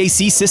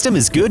HVAC system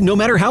is good no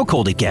matter how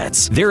cold it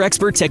gets. Their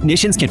expert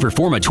technicians can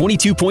perform a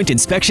 22-point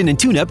inspection and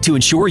tune-up to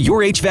ensure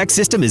your HVAC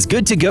system is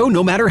good to go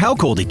no matter how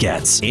cold it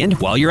gets. And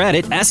while you're at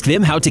it, ask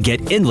them how to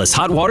get endless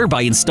hot water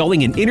by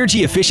installing an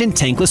energy-efficient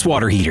tankless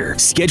water heater.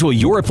 Schedule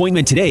your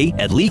appointment today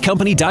at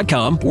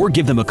leecompany.com or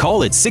give them a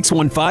call at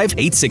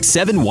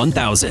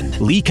 615-867-1000.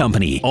 Lee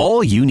Company,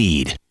 all you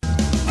need.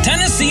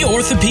 Tennessee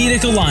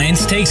Orthopedic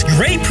Alliance takes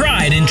great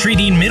pride in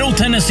treating Middle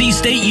Tennessee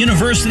State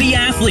University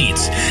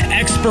athletes.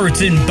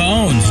 Experts in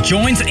bones,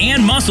 joints,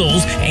 and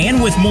muscles,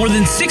 and with more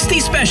than 60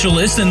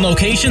 specialists in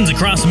locations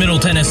across Middle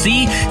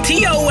Tennessee,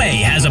 TOA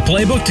has a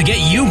playbook to get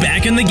you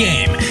back in the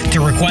game.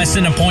 To request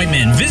an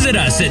appointment, visit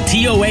us at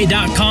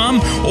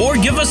TOA.com or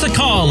give us a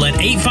call at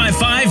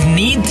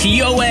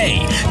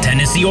 855-NEED-TOA.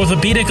 Tennessee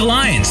Orthopedic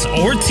Alliance,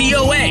 or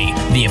TOA,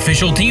 the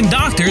official team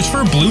doctors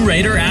for Blue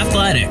Raider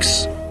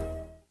Athletics.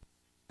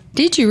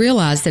 Did you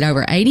realize that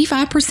over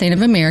 85%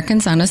 of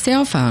Americans own a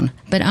cell phone,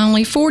 but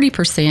only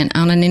 40%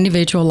 own an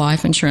individual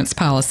life insurance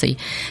policy?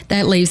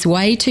 That leaves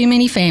way too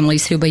many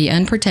families who'll be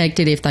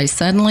unprotected if they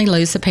suddenly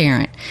lose a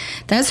parent.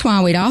 That's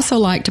why we'd also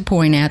like to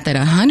point out that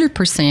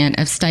 100%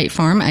 of State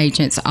Farm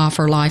agents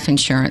offer life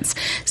insurance.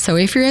 So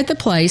if you're at the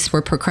place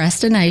where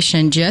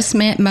procrastination just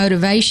met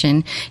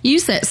motivation,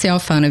 use that cell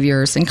phone of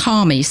yours and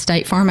call me,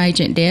 State Farm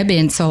agent Deb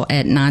Insell,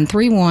 at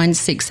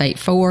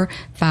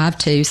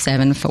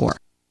 931-684-5274.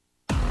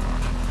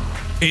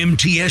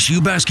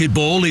 MTSU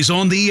Basketball is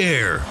on the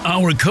air.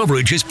 Our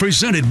coverage is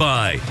presented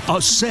by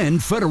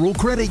Ascend Federal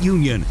Credit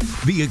Union,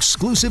 the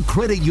exclusive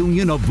credit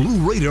union of Blue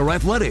Raider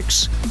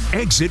Athletics.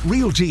 Exit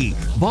Realty,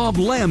 Bob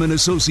Lamb &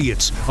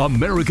 Associates,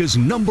 America's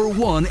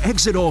 #1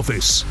 exit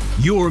office.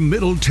 Your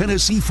Middle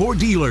Tennessee Ford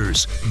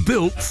dealers,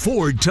 built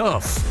Ford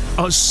tough.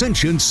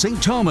 Ascension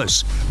St.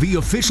 Thomas, the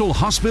official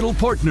hospital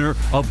partner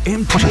of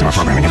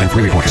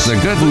MTSU. The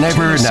Good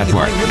Neighbor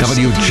Network,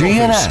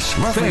 WGNS.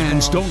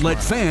 Fans don't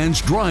let fans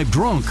drive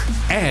drunk.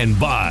 And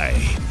by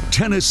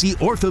Tennessee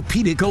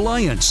Orthopedic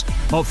Alliance,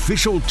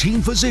 official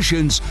team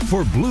physicians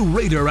for Blue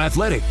Raider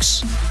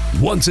Athletics.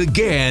 Once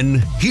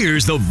again,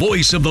 here's the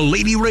voice of the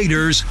Lady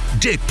Raiders,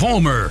 Dick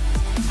Palmer.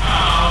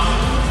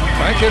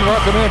 Thank you and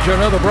welcome into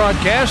another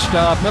broadcast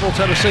of Middle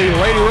Tennessee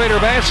Lady Raider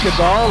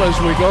basketball as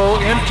we go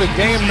into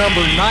game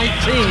number 19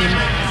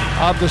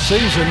 of the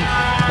season.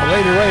 The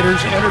Lady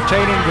Raiders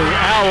entertaining the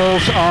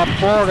Owls of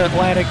Florida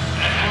Atlantic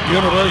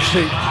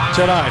University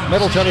tonight.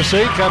 Middle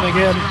Tennessee coming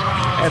in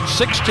at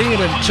 16-2,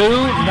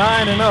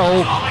 9-0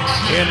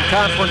 in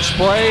conference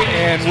play,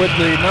 and with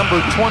the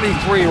number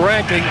 23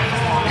 ranking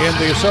in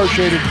the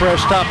Associated Press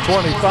Top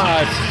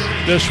 25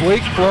 this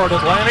week. Florida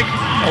Atlantic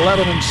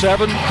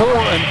 11-7,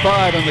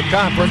 4-5 in the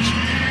conference.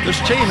 This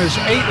team is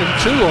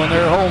 8-2 on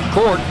their home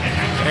court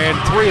and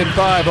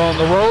 3-5 on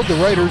the road. The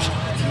Raiders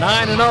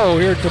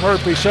 9-0 here at the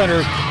Murphy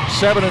Center,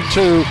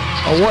 7-2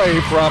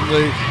 away from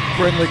the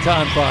friendly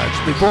confines.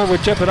 Before we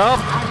tip it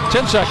off,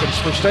 10 seconds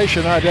for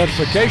station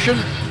identification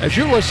as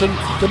you listen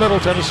to Middle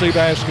Tennessee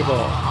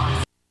basketball.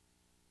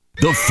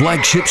 The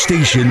flagship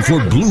station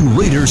for Blue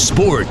Raider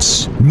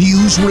sports.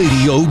 News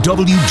Radio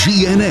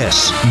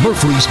WGNS,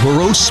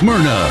 Murfreesboro,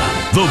 Smyrna.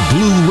 The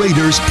Blue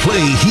Raiders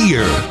play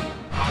here.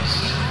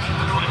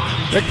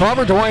 Dick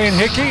Palmer, Dwayne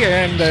Hickey,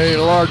 and a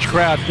large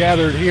crowd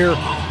gathered here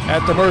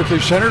at the Murphy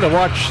Center to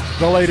watch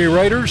the Lady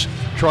Raiders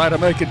try to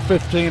make it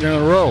 15 in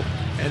a row.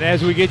 And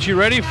as we get you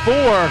ready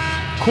for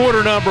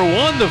quarter number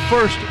one, the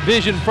First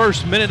Vision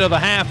first minute of the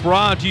half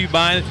brought to you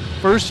by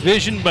First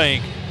Vision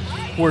Bank,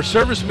 where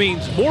service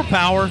means more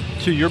power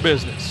to your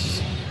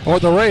business. For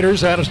the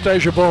Raiders,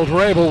 Anastasia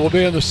Boltreva will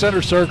be in the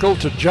center circle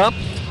to jump,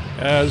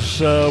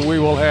 as we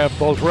will have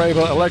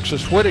Boltreva,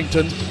 Alexis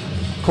Whittington,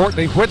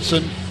 Courtney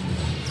Whitson,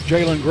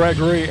 Jalen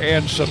Gregory,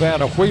 and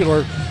Savannah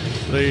Wheeler,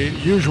 the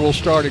usual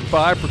starting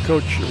five for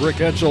Coach Rick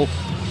Edsel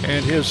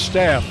and his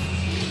staff.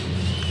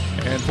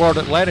 And Florida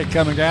Atlantic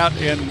coming out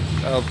in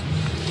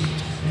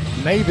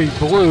navy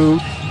blue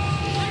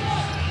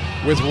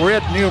with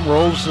red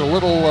numerals, a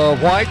little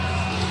white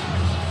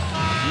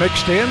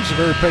mixed in, some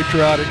very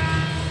patriotic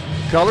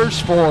colors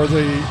for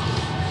the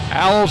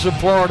Owls of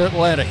Florida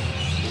Atlantic.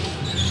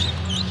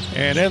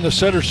 And in the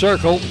center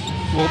circle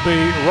will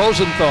be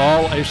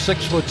Rosenthal, a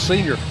 6-foot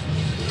senior.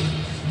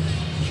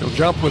 She'll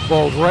jump with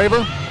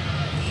Boltreva,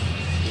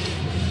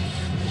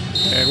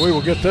 and we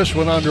will get this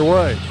one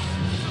underway.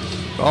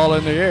 Ball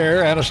in the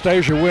air.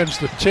 Anastasia wins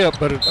the tip,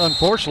 but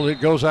unfortunately it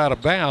goes out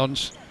of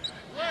bounds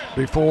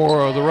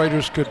before the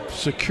Raiders could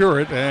secure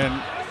it,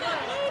 and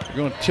they're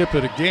going to tip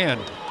it again.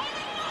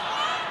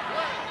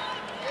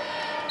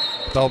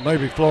 Thought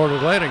maybe Florida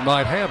Atlantic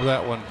might have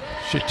that one.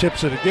 She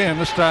tips it again,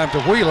 this time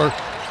to Wheeler,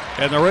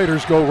 and the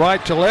Raiders go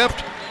right to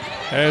left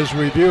as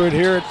we view it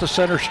here at the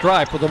center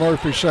stripe of the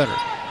Murphy Center.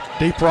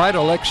 Deep right,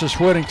 Alexis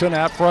Whittington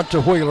out front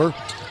to Wheeler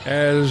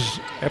as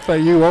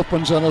FAU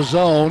opens on a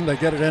zone. They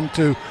get it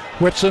into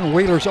Whitson.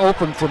 Wheeler's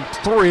open from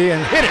three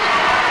and hit it.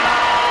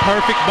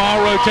 Perfect ball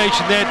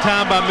rotation that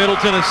time by Middle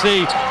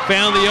Tennessee.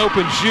 Found the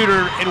open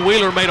shooter, and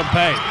Wheeler made them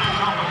pay.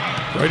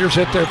 Raiders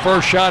hit their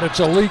first shot. It's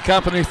a Lee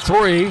Company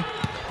three.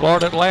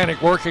 Florida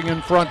Atlantic working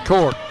in front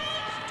court.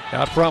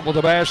 Out front with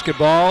the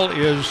basketball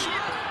is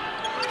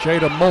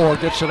Jada Moore.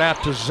 Gets it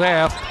out to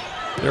Zaff,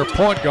 their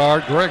point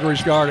guard.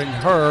 Gregory's guarding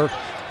her.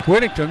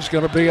 Whittington's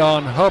going to be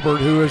on Hubbard,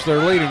 who is their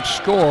leading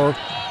scorer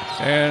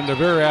and a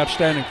very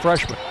outstanding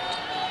freshman.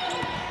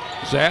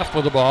 Zaff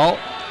with the ball,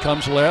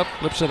 comes left,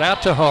 flips it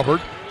out to Hubbard,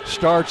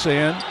 starts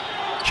in,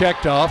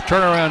 checked off,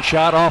 turnaround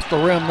shot off the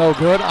rim, no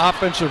good.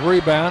 Offensive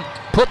rebound,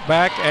 put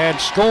back, and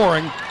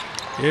scoring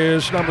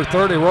is number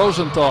 30,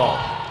 Rosenthal.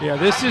 Yeah,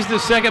 this is the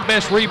second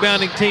best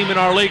rebounding team in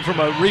our league from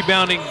a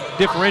rebounding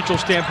differential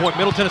standpoint.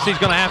 Middle Tennessee's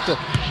going to have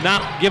to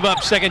not give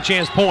up second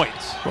chance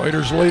points.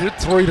 Raiders lead it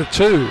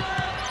 3-2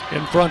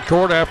 in front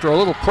court after a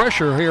little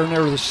pressure here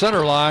near the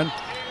center line.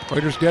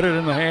 Raiders get it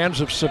in the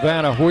hands of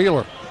Savannah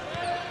Wheeler.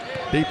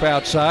 Deep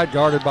outside,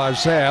 guarded by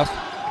Zaff.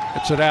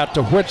 It's it out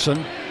to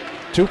Whitson.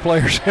 Two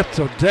players hit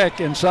the deck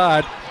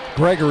inside.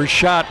 Gregory's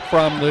shot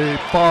from the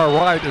far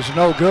right is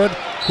no good.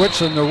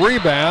 Whitson the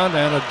rebound,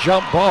 and a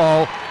jump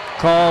ball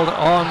called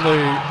on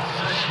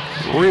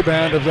the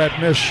rebound of that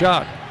missed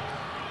shot.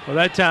 Well,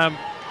 that time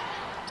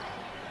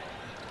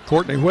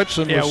Courtney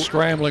Whitson was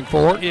scrambling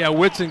for it. Yeah,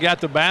 Whitson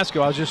got the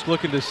basket. I was just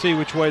looking to see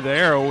which way the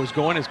arrow was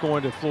going. It's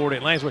going to Florida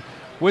Atlantic.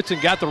 Whitson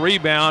got the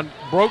rebound,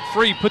 broke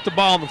free, put the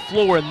ball on the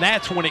floor, and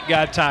that's when it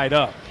got tied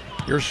up.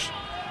 Here's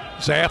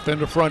Zaff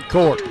into front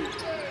court.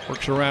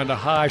 Works around a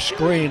high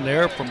screen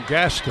there from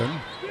Gaston.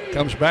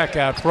 Comes back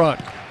out front.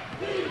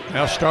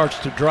 Now starts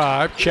to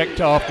drive.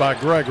 Checked off by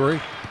Gregory.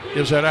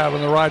 Gives that out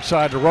on the right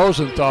side to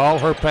Rosenthal.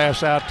 Her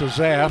pass out to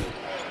Zaff.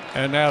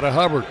 And now to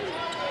Hubbard.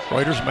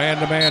 Raiders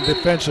man-to-man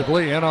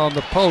defensively in on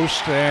the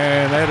post,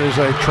 and that is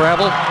a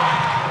travel.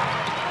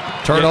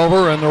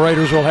 Turnover, and the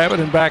Raiders will have it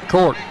in back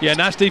court. Yeah,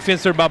 nice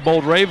defense there by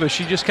Boltreva.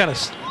 She just kind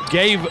of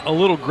gave a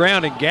little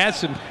ground, and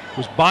Gaston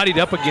was bodied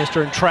up against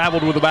her and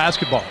traveled with the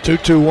basketball.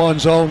 2-2-1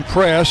 zone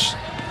press.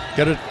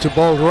 Get it to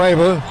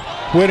Boltreva.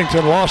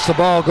 Whittington lost the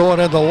ball going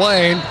in the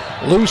lane.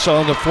 loose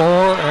on the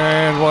floor,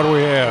 and what do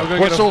we have?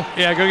 Whistle?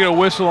 Go get a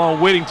whistle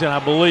on Whittington, I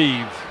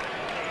believe.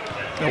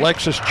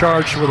 Alexis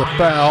charged with a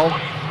foul.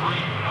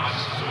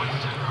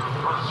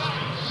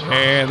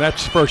 And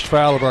that's the first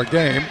foul of our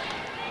game.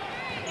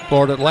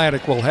 Florida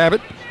Atlantic will have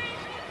it.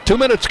 2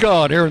 minutes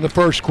gone here in the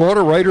first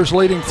quarter. Raiders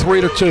leading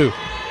 3-2.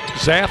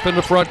 Zapp in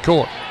the front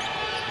court.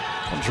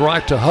 Comes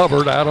right to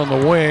Hubbard out on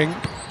the wing.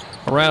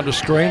 Around the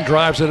screen,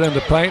 drives it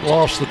into paint,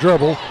 lost the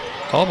dribble.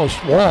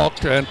 Almost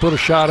walked and put a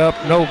shot up,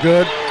 no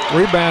good.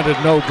 Rebounded,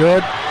 no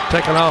good.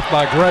 Taken off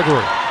by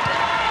Gregory.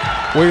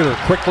 Wheeler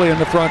quickly in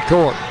the front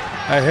court.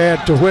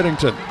 Ahead to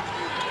Whittington.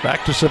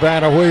 Back to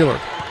Savannah Wheeler.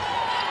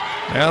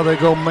 Now they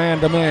go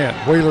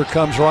man-to-man. Wheeler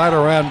comes right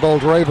around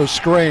Boldrava's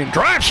screen.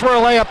 Drives for a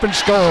layup and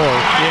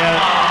scores.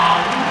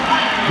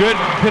 Yeah, good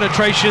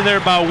penetration there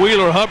by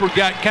Wheeler. Hubbard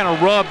got kind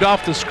of rubbed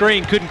off the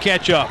screen, couldn't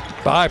catch up.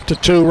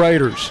 5-2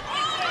 Raiders.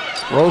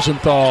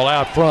 Rosenthal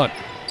out front.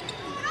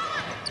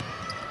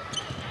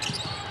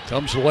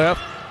 Comes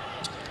left.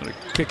 Gonna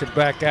kick it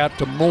back out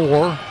to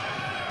Moore.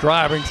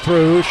 Driving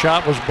through.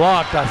 Shot was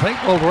blocked. I think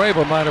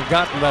Boldrava might have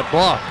gotten that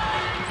block.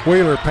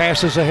 Wheeler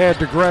passes ahead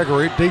to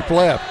Gregory. Deep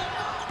left.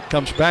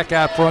 Comes back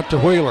out front to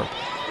Wheeler.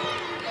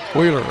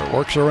 Wheeler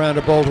works around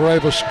a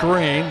Boldrava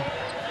screen.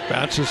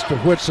 Bounces to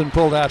Whitson,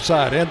 pulled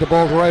outside. Into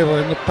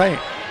Boldrava in the paint.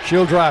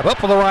 She'll drive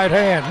up with the right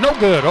hand. No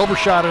good.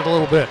 Overshot it a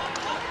little bit.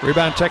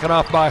 Rebound taken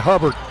off by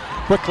Hubbard.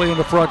 Quickly in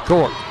the front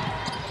court.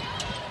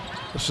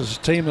 This is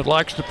a team that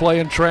likes to play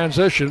in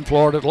transition,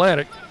 Florida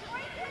Atlantic.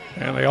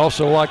 And they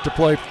also like to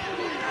play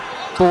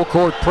full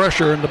court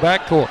pressure in the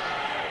backcourt.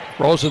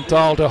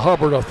 Rosenthal to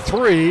Hubbard. A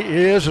three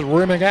is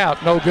rimming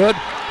out. No good.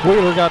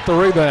 Wheeler got the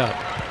rebound.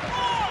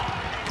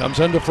 Comes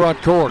into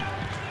front court.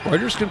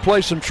 Raiders can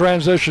play some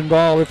transition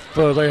ball if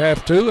they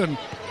have to, and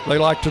they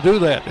like to do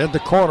that. In the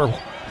corner,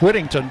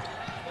 Whittington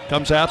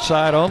comes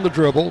outside on the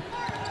dribble.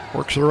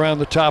 Works it around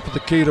the top of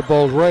the key to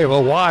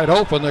Boldrava. Wide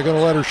open. They're going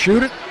to let her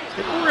shoot it.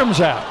 It rims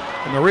out.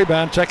 And the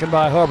rebound taken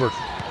by Hubbard.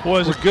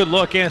 Boy, it was a good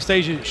look.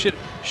 Anastasia should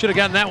have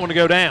gotten that one to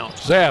go down.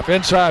 Zapp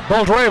inside.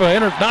 Boldrava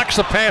knocks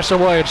the pass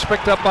away. It's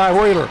picked up by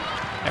Wheeler.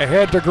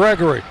 Ahead to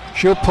Gregory.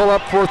 She'll pull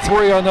up for a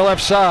three on the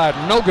left side.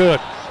 No good.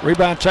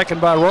 Rebound taken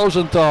by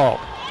Rosenthal.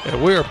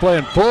 And we are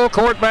playing full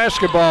court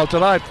basketball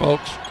tonight,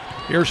 folks.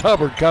 Here's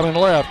Hubbard coming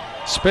left.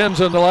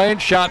 Spins in the lane.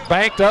 Shot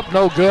banked up.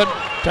 No good.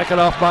 Taken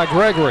off by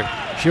Gregory.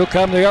 She'll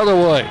come the other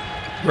way.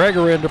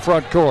 Gregory in the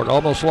front court.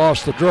 Almost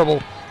lost the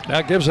dribble.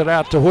 Now gives it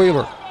out to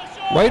Wheeler.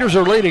 Raiders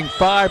are leading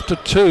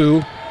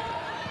 5-2.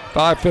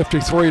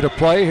 5:53 to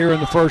play here in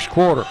the first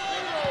quarter.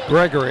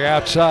 Gregory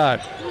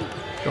outside.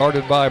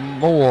 Guarded by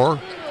Moore.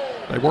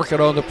 They work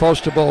it on the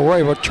post to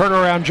Boldrava.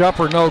 Turnaround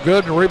jumper, no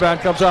good. And rebound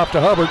comes off to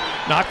Hubbard.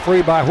 Knocked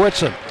free by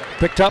Whitson.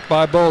 Picked up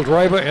by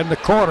Boldrava in the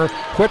corner.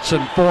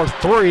 Whitson for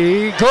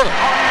three. Good.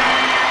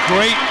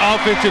 Great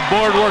offensive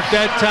board work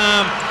that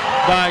time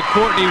by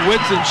Courtney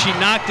Whitson. She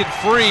knocked it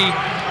free,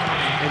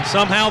 and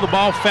somehow the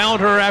ball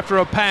found her after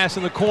a pass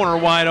in the corner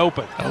wide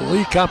open. A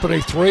Lee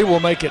Company three will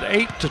make it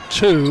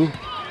 8-2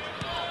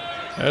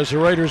 as the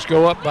Raiders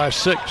go up by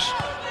 6.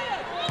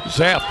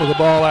 Zapp with the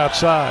ball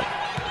outside.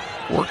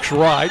 Works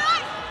right.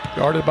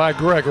 Guarded by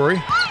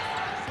Gregory.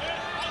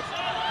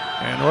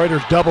 And the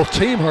Raiders double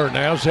team her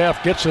now.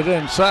 Zapp gets it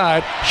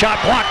inside.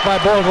 Shot blocked by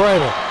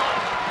Boldrava.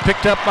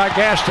 Picked up by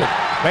Gaston.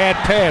 Bad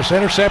pass.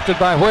 Intercepted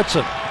by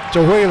Whitson.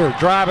 To Wheeler.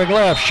 Driving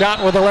left.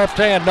 Shot with the left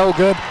hand. No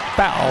good.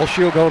 Foul.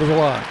 She'll go to the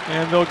line.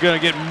 And they're going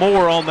to get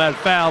Moore on that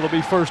foul. They'll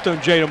be first on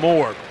Jada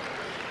Moore.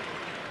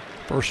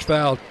 First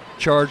foul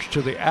charged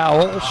to the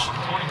Owls.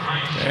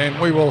 And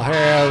we will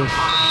have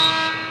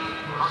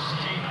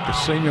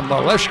Ksenia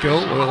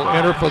Maleshko will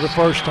enter for the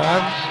first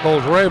time.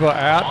 Boldrava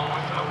out.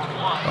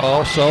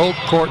 Also,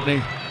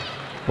 Courtney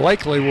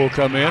Blakely will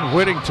come in.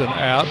 Whittington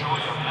out.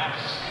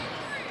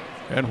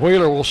 And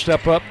Wheeler will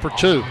step up for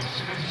 2.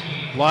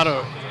 A lot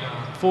of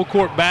full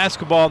court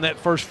basketball in that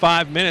first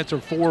 5 minutes, or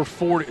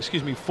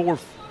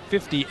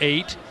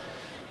 4:58.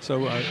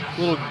 So a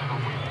little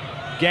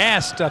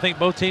gassed. I think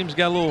both teams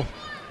got a little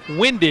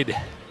winded.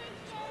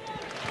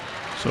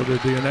 So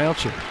did the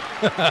announcer.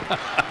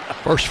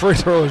 First free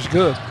throw is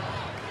good.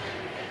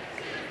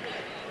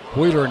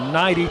 Wheeler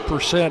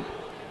 90%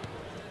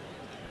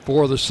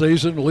 for the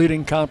season,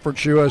 leading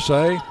Conference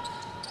USA.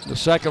 The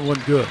second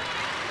one good.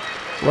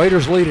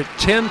 Raiders lead at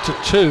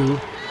 10-2.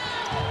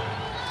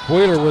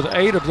 Wheeler with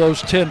 8 of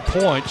those 10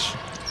 points.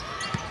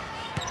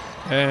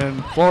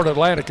 And Florida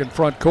Atlantic in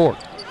front court.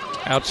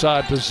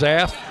 Outside to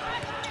Zapp.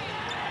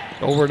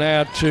 Over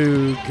now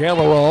to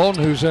Galleron,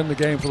 who's in the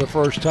game for the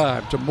first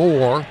time. To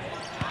Moore.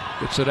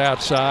 Gets it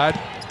outside.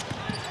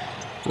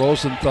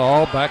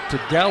 Rosenthal back to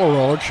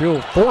Galleron.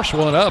 She'll force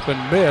one up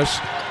and miss.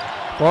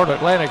 Florida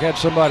Atlantic had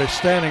somebody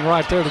standing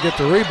right there to get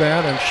the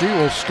rebound, and she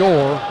will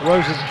score.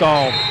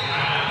 Rosenthal.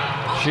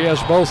 She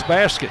has both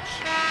baskets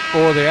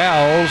for the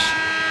Owls.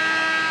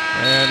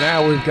 And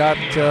now we've got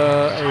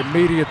a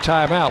media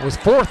timeout with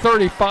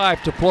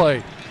 4:35 to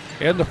play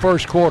in the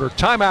first quarter.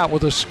 Timeout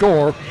with a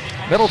score.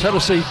 Middle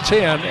Tennessee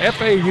 10,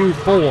 FAU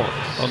 4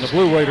 on the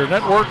Blue Raider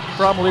Network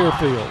from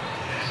Learfield.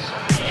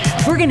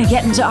 We're going to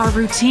get into our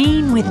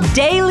routine with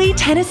Daily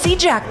Tennessee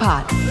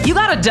Jackpot. You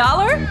got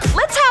 $1?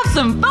 Let's have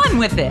some fun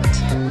with it.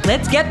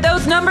 Let's get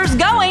those numbers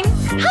going.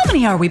 How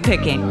many are we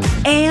picking?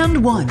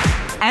 And 1,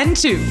 and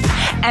 2,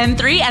 and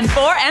 3, and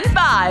 4, and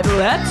 5.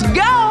 Let's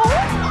go.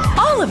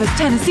 All of us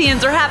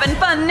Tennesseans are having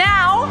fun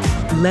now.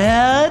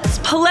 Let's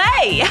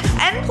play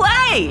and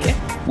play.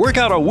 Work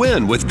out a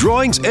win with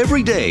drawings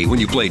every day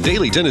when you play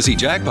Daily Tennessee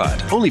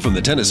Jackpot. Only from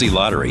the Tennessee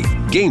Lottery.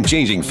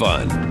 Game-changing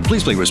fun.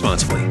 Please play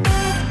responsibly.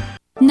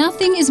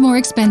 Nothing is more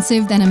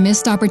expensive than a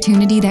missed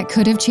opportunity that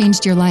could have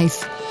changed your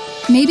life.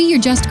 Maybe you're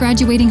just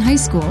graduating high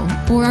school,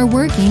 or are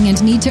working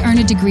and need to earn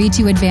a degree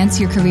to advance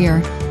your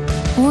career.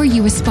 Or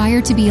you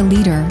aspire to be a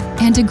leader,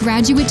 and a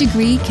graduate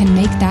degree can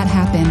make that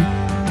happen.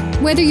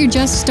 Whether you're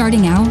just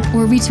starting out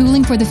or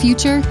retooling for the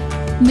future,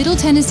 Middle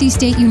Tennessee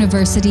State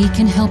University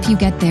can help you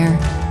get there.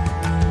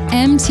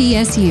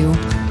 MTSU,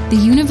 the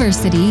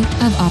University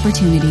of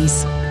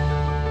Opportunities.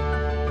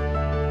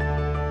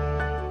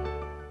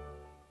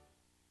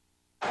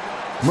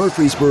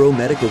 Murfreesboro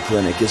Medical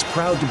Clinic is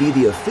proud to be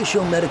the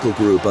official medical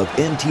group of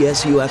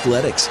MTSU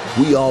Athletics.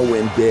 We all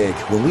win big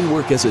when we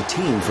work as a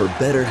team for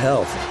better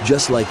health.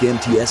 Just like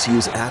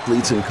MTSU's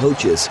athletes and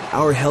coaches,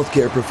 our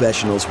healthcare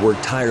professionals work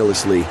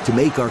tirelessly to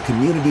make our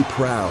community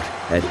proud.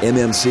 At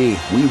MMC,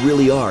 we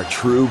really are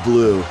true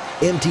blue.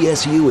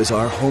 MTSU is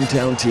our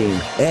hometown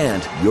team,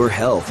 and your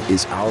health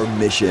is our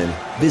mission.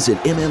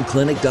 Visit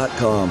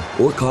mmclinic.com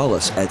or call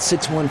us at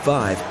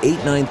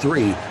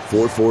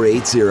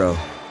 615-893-4480.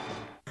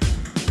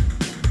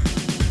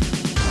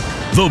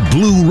 The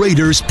Blue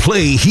Raiders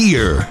play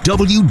here.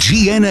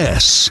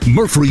 WGNS,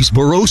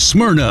 Murfreesboro,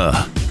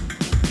 Smyrna.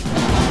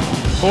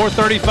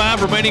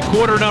 4:35 remaining,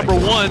 quarter number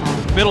 1.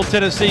 Middle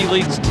Tennessee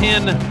leads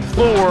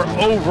 10-4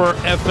 over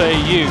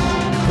FAU.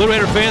 Blue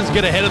Raider fans,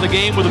 get ahead of the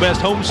game with the best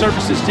home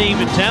services team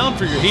in town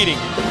for your heating,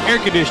 air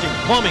conditioning,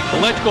 plumbing,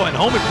 electrical, and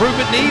home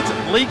improvement needs.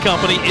 Lee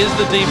Company is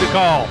the team to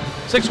call.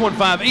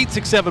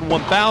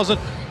 615-867-1000.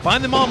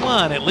 Find them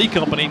online at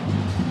leecompany.com.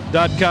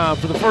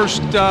 For the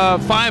first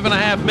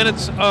 5.5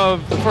 minutes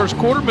of the first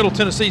quarter, Middle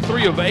Tennessee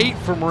 3 of 8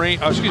 from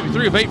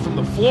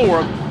the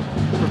floor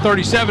for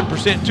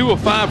 37%, 2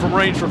 of 5 from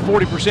range for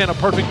 40%, a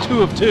perfect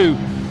 2 of 2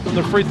 from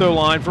the free throw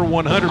line for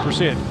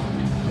 100%.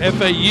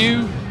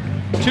 FAU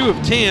 2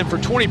 of 10 for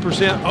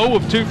 20%, 0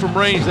 of 2 from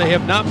range. They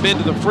have not been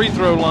to the free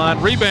throw line.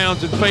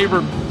 Rebounds in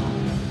favor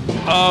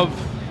of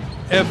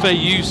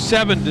FAU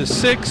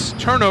 7-6.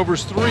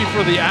 Turnovers 3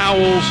 for the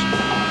Owls,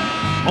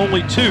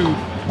 only 2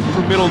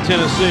 for Middle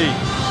Tennessee.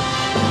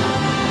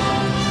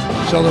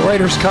 So the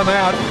Raiders come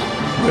out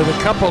with a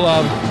couple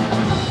of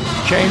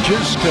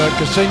changes to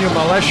Ksenia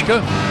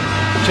Maleshka,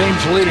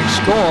 team's leading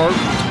scorer,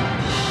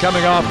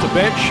 coming off the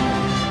bench.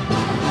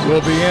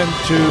 Will be in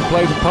to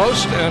play the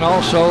post, and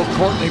also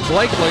Courtney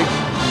Blakely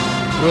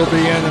will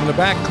be in the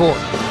backcourt.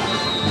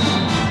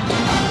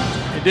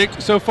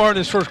 So far in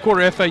this first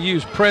quarter,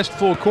 FAU's pressed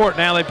full court.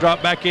 Now they've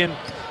dropped back in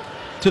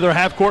to their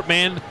half-court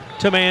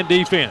man-to-man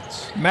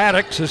defense.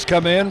 Maddox has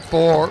come in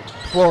for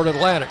Florida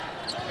Atlantic.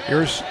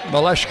 Here's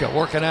Maleshka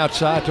working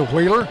outside to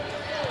Wheeler.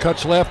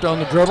 Cuts left on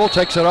the dribble,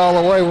 takes it all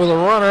the way with a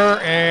runner,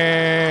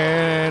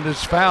 and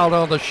is fouled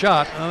on the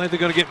shot. I think they're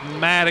going to get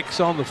Maddox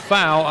on the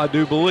foul, I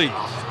do believe.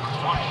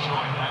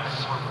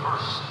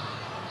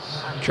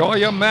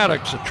 Joya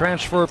Maddox, a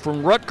transfer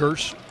from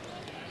Rutgers.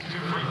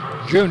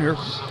 Junior,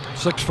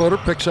 6-footer,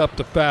 picks up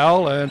the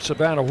foul, and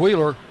Savannah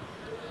Wheeler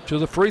to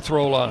the free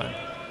throw line.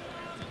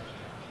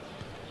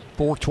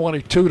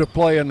 4:22 to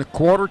play in the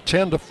quarter,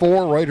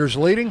 10-4, Raiders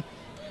leading.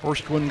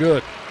 First one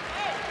good.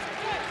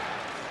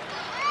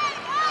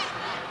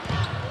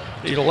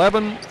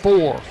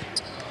 11-4.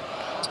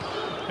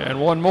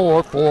 And one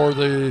more for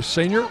the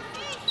senior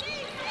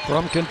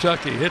from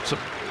Kentucky. Hits them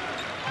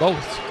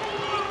both.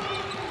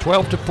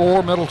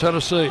 12-4, Middle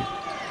Tennessee.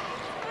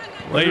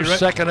 Raiders'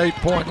 second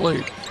 8-point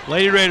lead.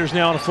 Lady Raiders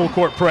now on a full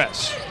court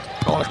press.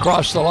 Going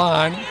across the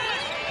line.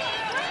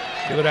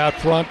 Give it out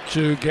front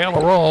to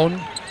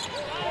Gallerone.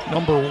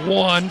 Number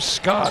 1,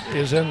 Scott,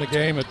 is in the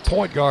game at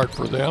point guard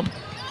for them.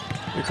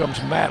 Here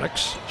comes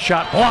Maddox.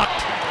 Shot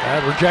blocked.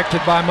 And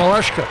rejected by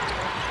Maleshka.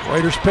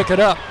 Raiders pick it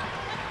up.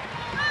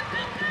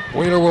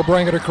 Wheeler will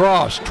bring it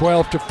across.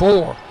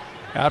 12-4.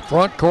 Out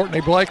front,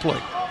 Courtney Blakely.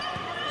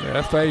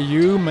 The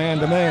FAU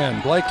man-to-man.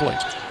 Blakely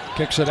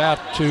kicks it out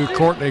to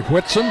Courtney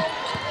Whitson.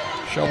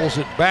 Shovels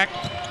it back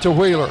to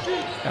Wheeler.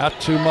 Out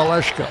to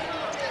Maleshka.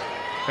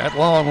 At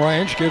long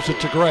range, gives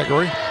it to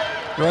Gregory.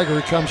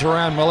 Gregory comes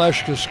around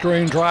Maleshka's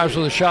screen, drives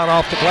with a shot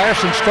off the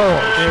glass, and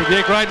scores. Yeah,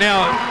 Dick, right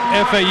now,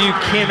 FAU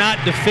cannot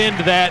defend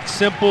that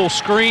simple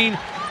screen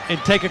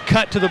and take a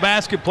cut to the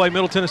basket play.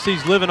 Middle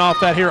Tennessee's living off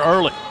that here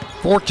early.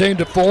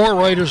 14-4,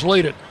 Raiders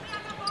lead it.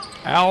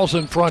 Owls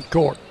in front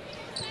court.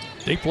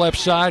 Deep left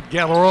side,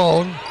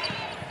 Gallerone.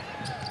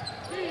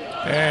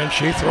 And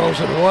she throws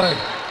it away.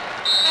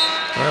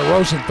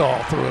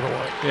 Rosenthal threw it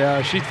away.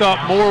 Yeah, she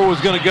thought Moore was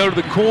going to go to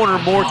the corner.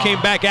 Moore came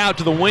back out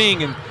to the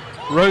wing, and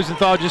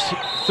Rosenthal just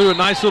threw a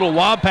nice little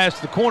lob pass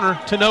to the corner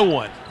to no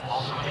one.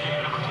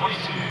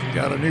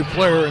 Got a new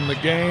player in the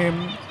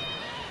game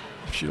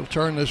she'll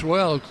turn this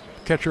well,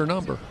 catch her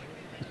number.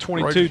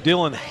 22,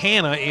 Dylan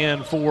Hanna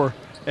in for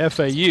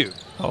FAU.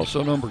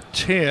 Also number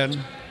 10,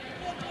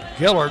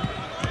 Gillard,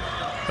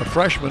 a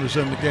freshman, is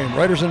in the game.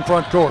 Raiders in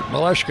front court.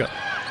 Maleshka,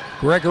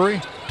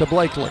 Gregory to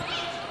Blakely.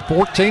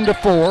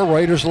 14-4,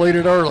 Raiders lead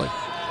it early.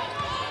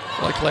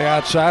 Blakely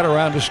outside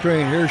around the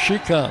screen. Here she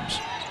comes.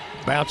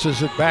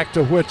 Bounces it back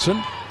to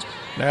Whitson.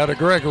 Now to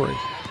Gregory.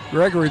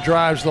 Gregory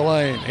drives the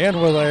lane.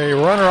 In with a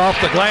runner off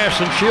the glass,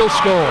 and she'll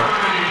score.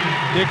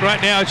 Dick,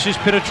 right now it's just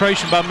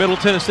penetration by Middle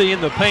Tennessee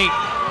in the paint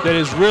that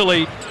is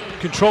really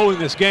controlling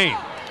this game.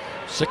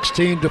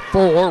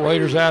 16-4,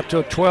 Raiders out to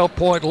a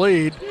 12-point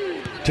lead.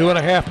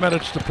 2.5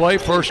 minutes to play,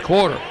 first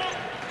quarter.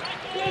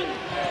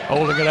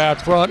 Holding it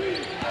out front.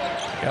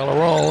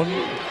 Gallerone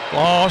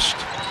lost.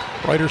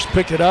 Raiders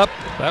pick it up.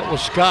 That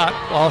was Scott,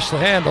 lost the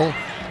handle.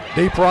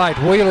 Deep right,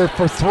 Wheeler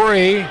for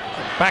three.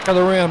 Back of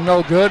the rim,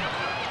 no good.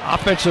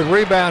 Offensive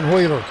rebound,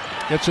 Wheeler.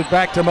 Gets it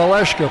back to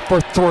Maleshka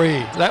for three.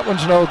 That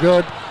one's no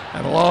good.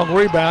 And a long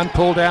rebound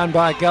pulled down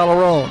by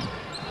Gallerone.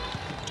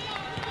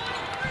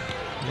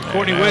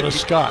 Courtney Whitson.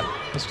 Scott.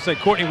 I was going to say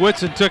Courtney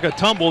Whitson took a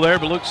tumble there,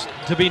 but looks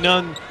to be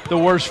none the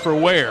worse for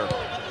wear.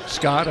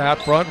 Scott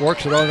out front,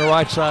 works it on the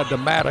right side to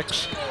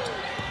Maddox.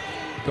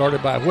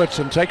 Guarded by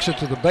Whitson, takes it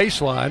to the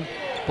baseline,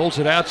 pulls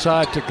it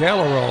outside to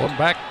Gallerone,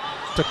 back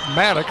to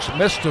Maddox,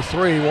 missed a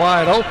three,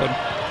 wide open,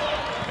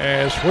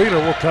 as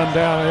Wheeler will come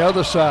down the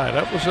other side.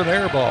 That was an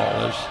air ball,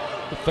 as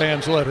the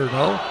fans let her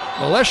know.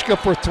 Maleshka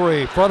for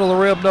three, front of the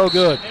rim, no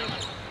good.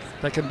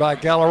 Taken by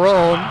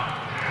Gallerone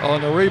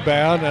on the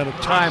rebound, and a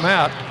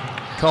timeout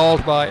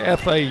called by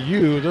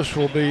FAU. This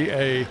will be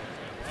a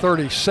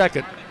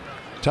 30-second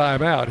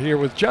timeout here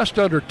with just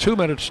under 2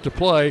 minutes to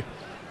play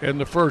in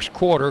the first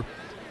quarter.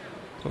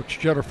 Coach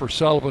Jennifer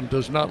Sullivan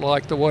does not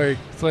like the way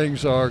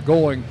things are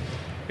going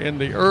in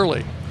the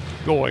early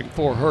going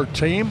for her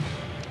team.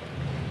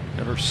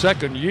 In her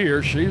second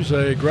year, she's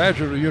a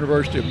graduate of the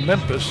University of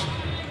Memphis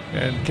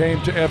and came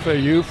to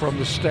FAU from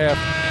the staff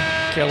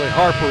Kelly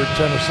Harper in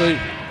Tennessee.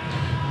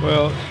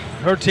 Well,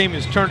 her team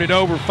has turned it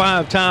over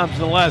 5 times in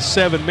the last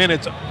 7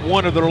 minutes,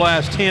 one of their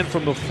last 10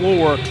 from the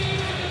floor,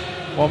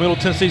 while Middle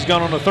Tennessee's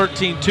gone on a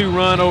 13-2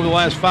 run over the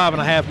last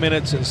 5.5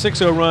 minutes and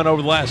 6-0 run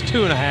over the last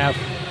 2.5.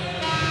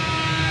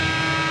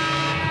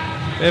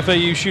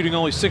 FAU shooting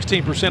only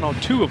 16% on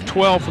 2 of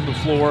 12 from the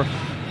floor,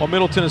 while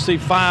Middle Tennessee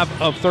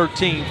 5 of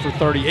 13 for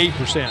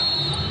 38%.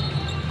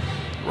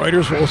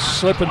 Raiders will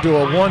slip into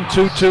a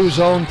 1-2-2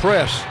 zone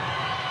press.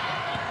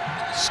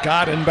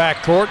 Scott in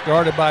backcourt,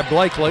 guarded by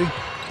Blakely.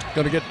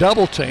 Going to get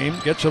double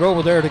teamed. Gets it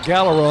over there to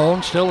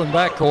Gallerone, still in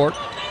backcourt.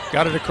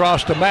 Got it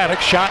across to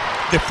Maddox. Shot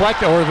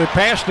deflected, or the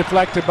pass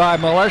deflected by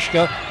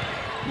Maleshka.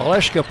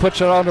 Maleshka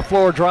puts it on the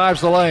floor, drives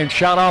the lane.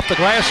 Shot off the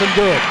glass and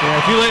good. Yeah,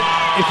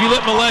 if you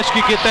let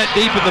Maleshka get that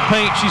deep in the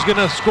paint, she's going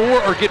to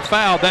score or get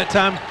fouled. That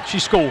time she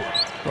scored.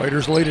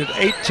 Raiders lead it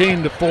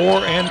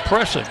 18-4 and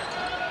pressing.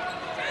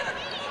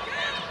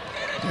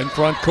 In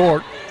front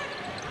court,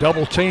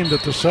 double teamed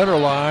at the center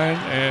line,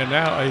 and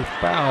now a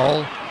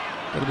foul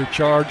going to be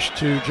charged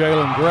to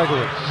Jalen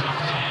Gregory.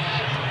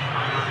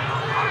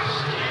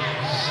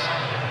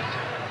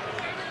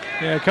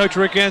 Yeah, Coach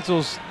Rick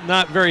Ensel's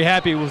not very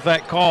happy with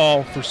that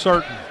call for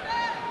certain.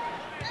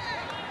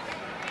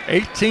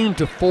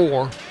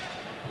 18-4.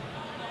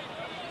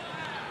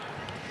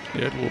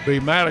 It will be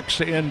Maddox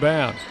to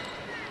inbound.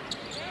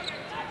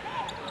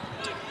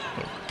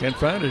 Can't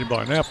find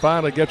anybody. Now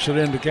finally gets it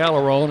into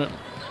Gallerone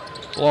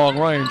at long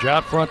range.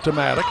 Out front to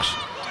Maddox.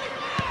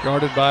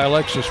 Guarded by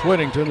Alexis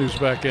Whittington, who's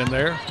back in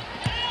there.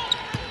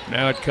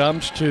 Now it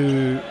comes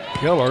to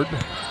Gillard.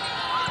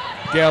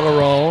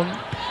 Gallerone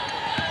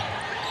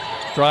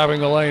driving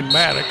the lane,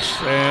 Maddox,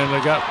 and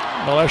they got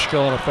Maleshka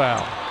on a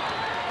foul.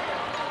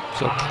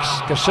 So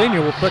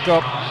Ksenia will pick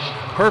up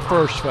her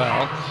first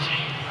foul.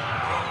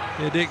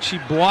 Yeah, Dick, she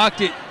blocked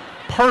it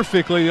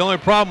perfectly. The only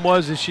problem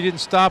was that she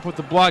didn't stop with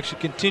the block. She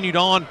continued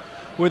on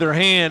with her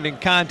hand and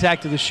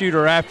contacted the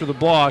shooter after the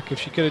block. If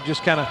she could have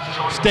just kind of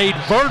stayed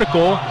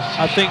vertical,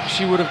 I think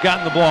she would have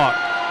gotten the block.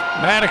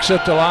 Maddox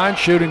at the line,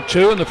 shooting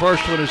 2, and the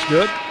first one is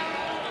good.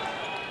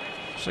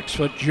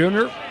 6-foot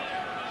junior.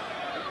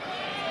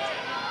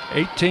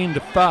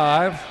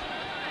 18-5.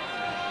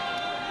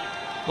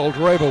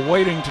 Boldreva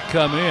waiting to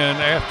come in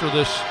after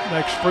this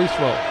next free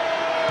throw.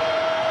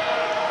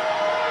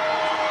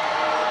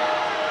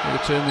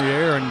 It's in the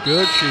air and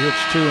good. She hits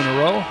 2 in a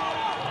row.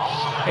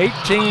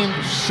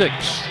 18-6.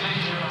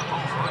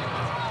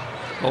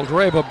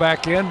 Boldreva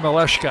back in,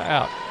 Maleshka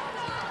out.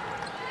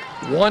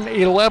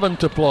 1:11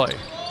 to play.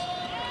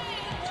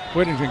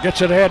 Whittington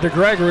gets it ahead to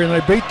Gregory, and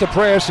they beat the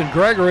press, and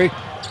Gregory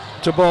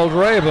to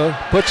Boldreva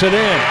puts it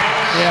in.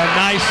 Yeah,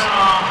 nice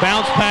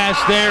bounce pass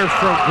there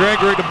from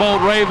Gregory to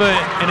Boldreva,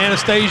 and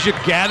Anastasia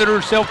gathered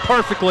herself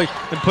perfectly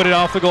and put it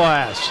off the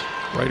glass.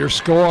 Raiders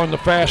score on the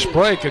fast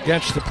break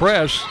against the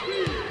press.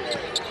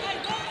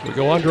 We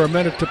go under a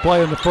minute to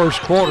play in the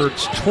first quarter.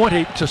 It's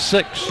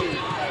 20-6.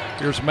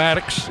 Here's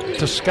Maddox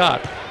to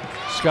Scott.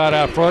 Scott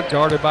out front,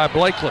 guarded by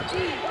Blakely.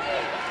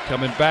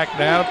 Coming back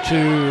now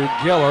to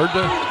Gillard.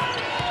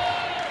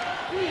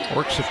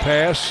 Works the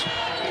pass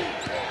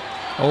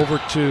over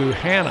to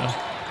Hannah.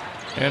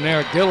 And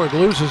now Gillard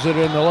loses it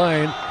in the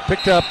lane.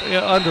 Picked up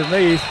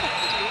underneath.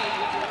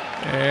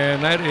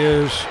 And that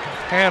is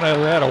Hannah,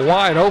 who had a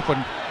wide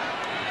open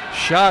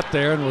shot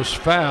there and was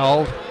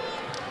fouled.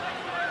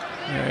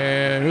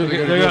 And who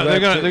they're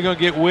going to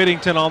get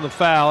Whittington on the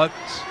foul.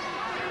 It's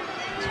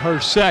her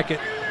second.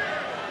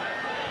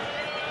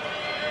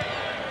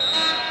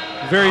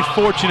 Very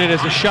fortunate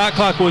as the shot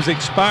clock was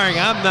expiring.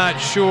 I'm not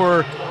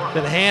sure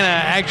that Hannah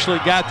actually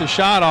got the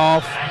shot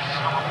off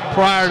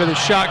prior to the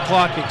shot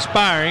clock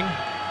expiring.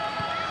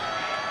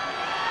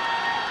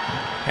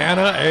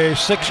 Hannah, a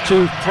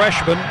 6'2"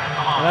 freshman.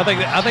 And I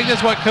think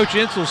that's what Coach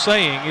Insel's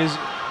saying is,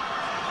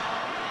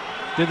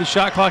 did the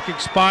shot clock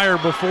expire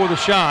before the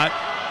shot?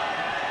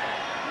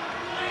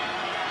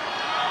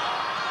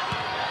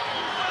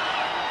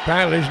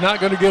 Apparently he's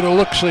not going to get a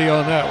look-see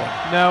on that one.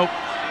 No.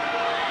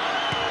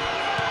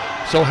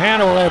 So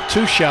Hannah will have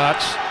 2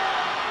 shots.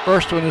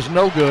 First one is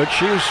no good.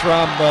 She was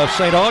from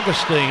St.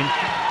 Augustine.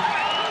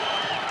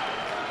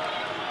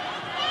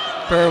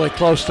 Fairly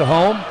close to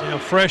home. Yeah,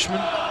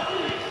 freshman.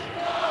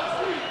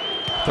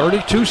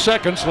 32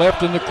 seconds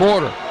left in the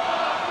quarter.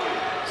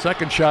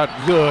 Second shot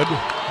good.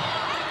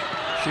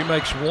 She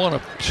makes 1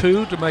 of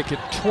 2 to make it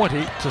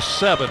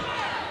 20-7.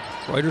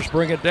 Raiders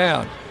bring it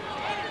down.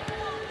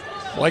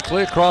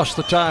 Blakely across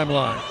the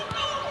timeline.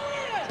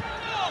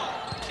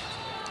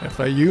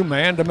 FAU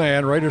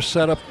man-to-man. Raiders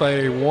set up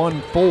a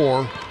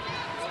 1-4.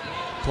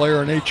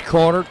 Player in each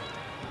corner.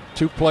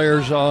 2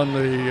 players on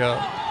the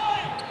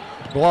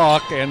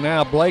block, and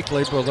now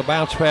Blakely with a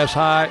bounce pass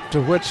high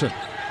to Whitson.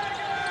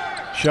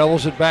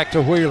 Shovels it back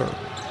to Wheeler.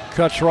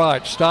 Cuts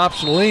right,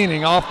 stops,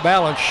 leaning,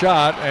 off-balance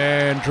shot,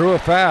 and drew a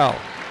foul.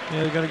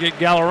 Yeah, they're going to get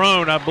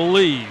Gallerone, I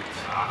believe.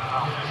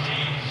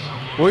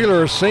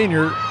 Wheeler, a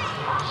senior,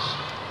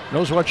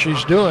 knows what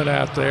she's doing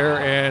out there,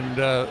 and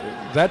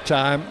that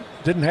time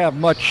didn't have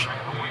much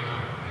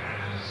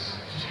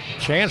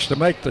chance to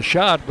make the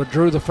shot, but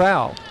drew the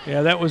foul.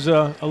 Yeah, that was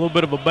a little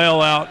bit of a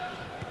bailout.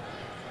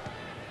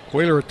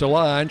 Wheeler at the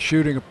line,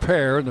 shooting a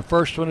pair, and the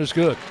first one is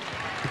good.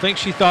 I think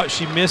she thought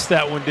she missed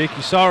that one, Dick.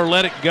 You saw her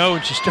let it go,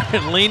 and she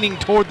started leaning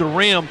toward the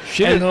rim.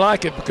 She didn't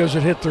like it because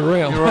it hit the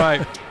rim. You're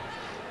right.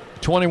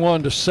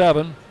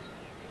 21-7.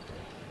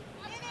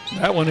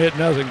 That one hit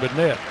nothing but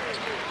net.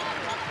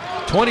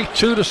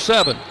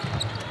 22-7.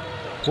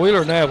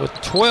 Wheeler now with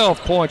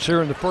 12 points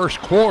here in the first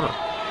quarter.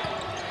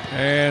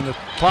 And the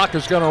clock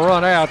is going to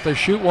run out. They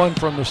shoot one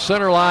from the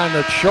center line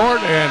that's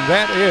short, and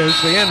that is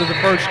the end of the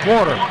first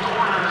quarter.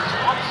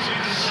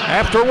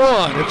 After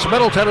one, it's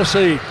Middle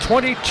Tennessee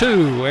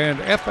 22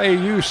 and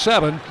FAU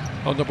 7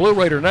 on the Blue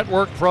Raider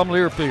Network from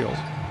Learfield.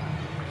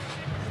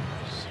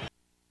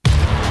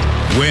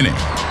 Winning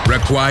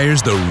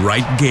requires the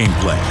right game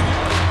plan.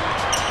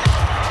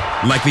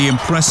 Like the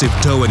impressive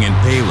towing and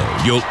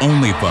payload you'll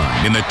only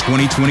find in the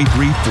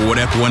 2023 Ford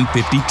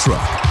F-150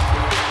 truck.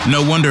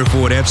 No wonder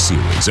Ford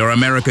F-Series are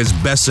America's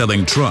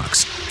best-selling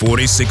trucks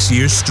 46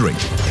 years straight.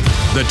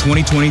 The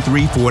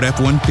 2023 Ford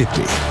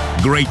F-150.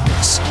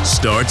 Greatness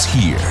starts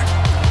here.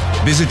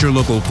 Visit your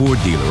local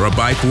Ford dealer or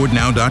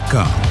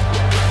buyfordnow.com.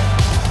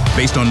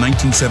 Based on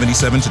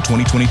 1977 to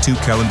 2022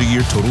 calendar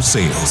year total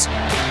sales.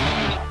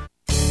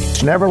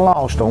 It's never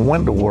lost on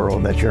Window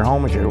World that your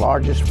home is your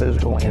largest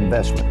physical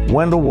investment.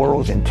 Window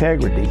World's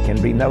integrity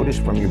can be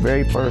noticed from your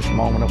very first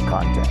moment of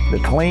contact. The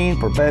clean,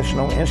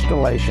 professional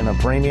installation of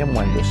premium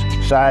windows,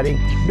 siding,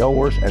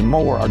 doors, and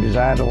more are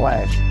designed to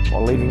last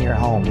while leaving your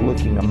home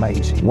looking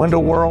amazing. Window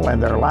World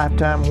and their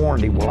lifetime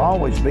warranty will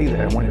always be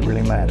there when it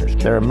really matters.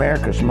 They're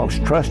America's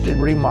most trusted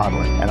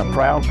remodeler and a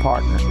proud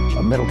partner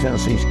of Middle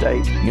Tennessee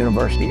State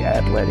University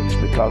Athletics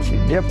because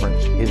the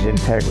difference is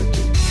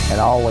integrity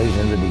and always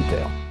in the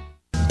detail.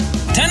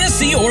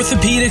 Tennessee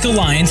Orthopedic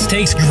Alliance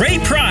takes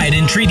great pride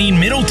in treating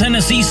Middle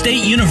Tennessee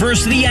State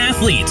University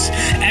athletes.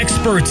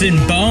 Experts in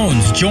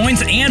bones,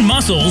 joints, and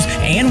muscles,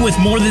 and with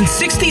more than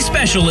 60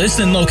 specialists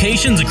in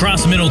locations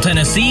across Middle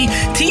Tennessee,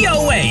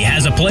 TOA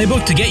has a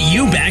playbook to get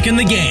you back in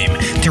the game.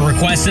 To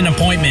request an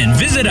appointment,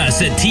 visit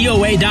us at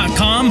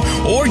TOA.com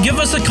or give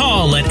us a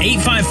call at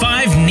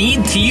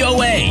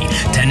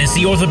 855-NEED-TOA.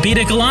 Tennessee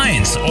Orthopedic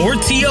Alliance, or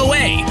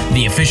TOA,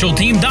 the official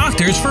team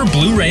doctors for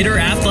Blue Raider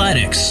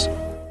Athletics.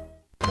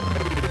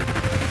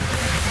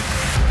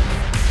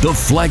 The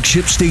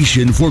flagship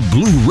station for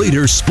Blue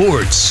Raider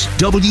sports,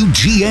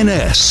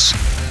 WGNS.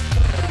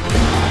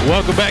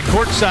 Welcome back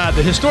courtside.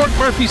 The historic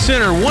Murphy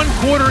Center, 1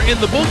 quarter in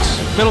the books.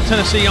 Middle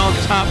Tennessee on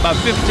top by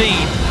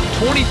 15,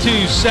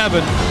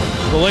 22-7.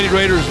 The Lady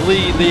Raiders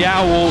lead the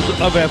Owls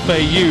of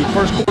FAU.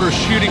 First quarter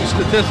shooting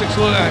statistics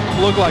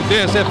look like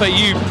this.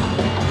 FAU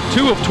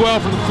 2 of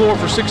 12 from the floor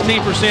for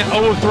 16%,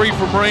 0 of 3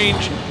 from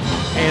range,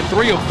 and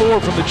 3 of 4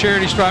 from the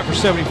charity stripe for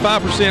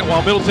 75%,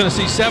 while Middle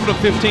Tennessee 7 of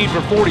 15 for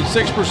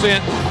 46%,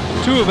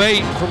 2 of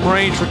 8 from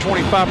range for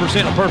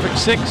 25%, a perfect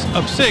 6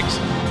 of 6,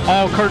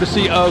 all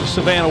courtesy of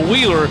Savannah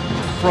Wheeler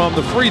from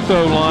the free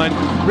throw line.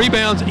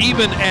 Rebounds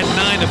even at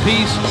 9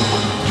 apiece.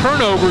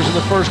 Turnovers in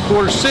the first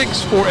quarter,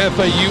 6 for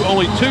FAU,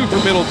 only 2 for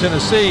Middle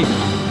Tennessee.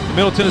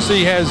 Middle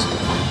Tennessee has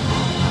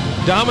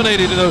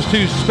dominated in those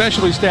two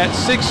specialty stats,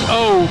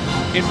 6-0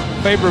 in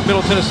favor of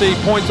Middle Tennessee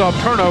points off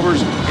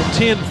turnovers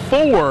and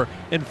 10-4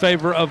 in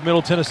favor of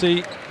Middle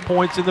Tennessee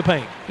points in the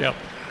paint. Yep.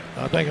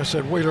 I think I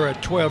said Wheeler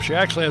had 12. She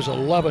actually has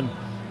 11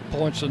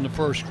 points in the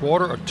first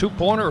quarter, a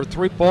 2-pointer, a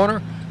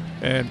 3-pointer,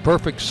 and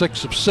perfect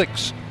 6 of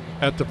 6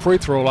 at the free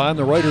throw line.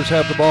 The Raiders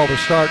have the ball to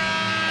start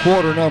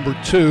quarter number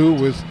 2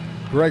 with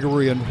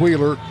Gregory and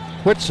Wheeler,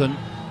 Whitson,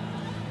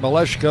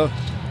 Maleshka,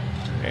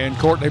 and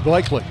Courtney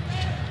Blakely.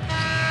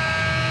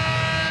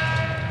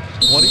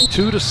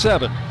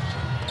 22-7.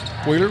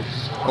 Wheeler,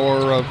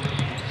 or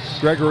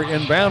Gregory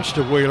inbounds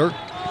to Wheeler.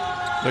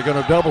 They're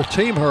going to double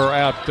team her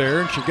out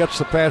there, and she gets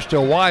the pass to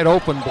a wide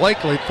open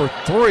Blakely for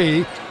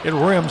 3. It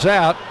rims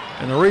out,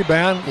 and the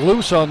rebound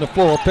loose on the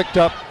floor, picked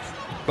up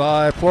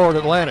by Florida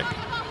Atlantic.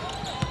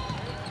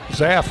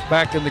 Zaff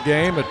back in the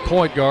game at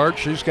point guard.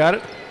 She's got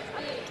it.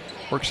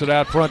 Works it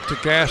out front to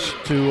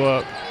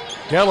Gallerone,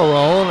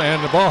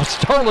 and the ball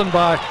stolen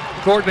by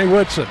Courtney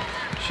Whitson.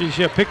 She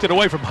picked it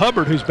away from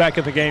Hubbard, who's back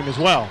in the game as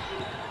well.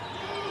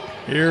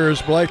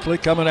 Here's Blakely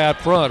coming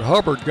out front.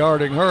 Hubbard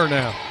guarding her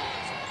now.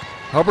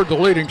 Hubbard, the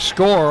leading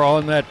scorer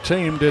on that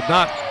team, did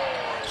not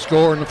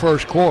score in the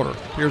first quarter.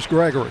 Here's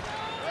Gregory.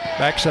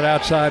 Backs it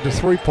outside the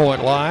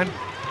three-point line.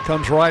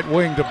 Comes right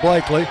wing to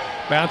Blakely.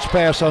 Bounce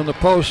pass on the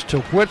post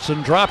to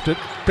Whitson. Dropped it.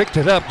 Picked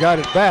it up. Got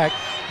it back.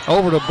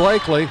 Over to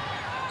Blakely.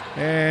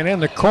 And in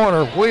the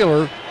corner,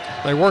 Wheeler.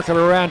 They work it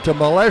around to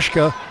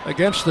Maleshka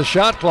against the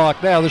shot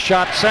clock now. The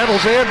shot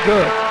settles in.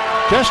 Good.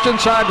 Just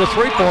inside the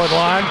three-point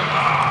line,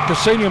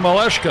 Ksenia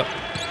Maleshka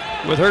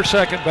with her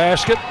second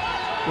basket.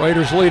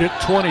 Raiders lead it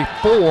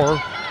 24-7.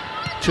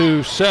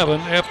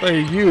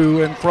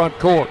 FAU in front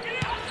court.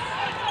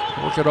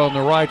 Work it on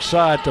the right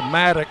side to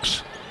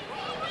Maddox.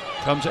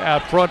 Comes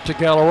out front to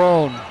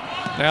Gallerone.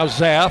 Now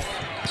Zaff.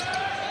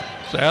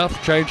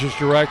 Zaff changes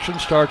direction,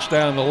 starts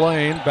down the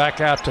lane,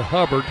 back out to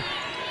Hubbard.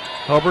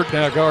 Hubbard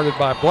now guarded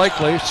by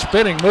Blakely.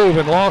 Spinning move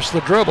and lost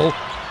the dribble.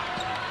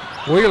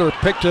 Wheeler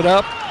picked it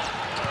up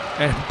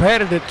and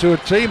batted it to a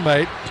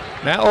teammate.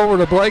 Now over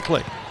to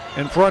Blakely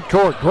in front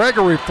court.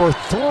 Gregory for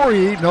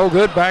 3, no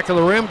good, back of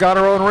the rim, got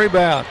her own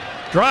rebound.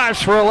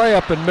 Drives for a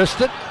layup and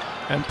missed it,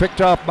 and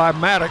picked off by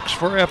Maddox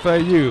for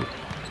FAU.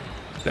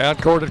 Down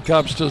court it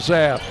comes to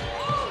Zaff.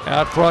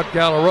 Out front,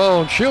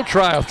 Gallerone, she'll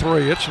try a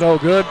 3, it's no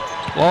good.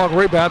 Long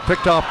rebound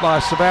picked off by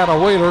Savannah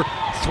Wheeler.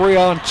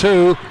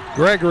 3-on-2,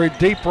 Gregory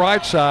deep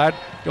right side,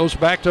 goes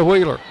back to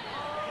Wheeler.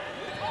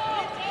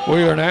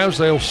 Wheeler now as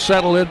they'll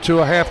settle into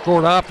a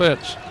half-court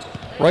offense.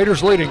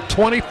 Raiders leading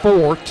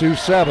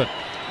 24-7.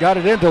 Got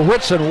it into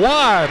Whitson,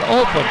 wide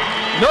open.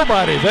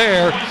 Nobody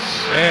there,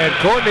 and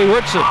Courtney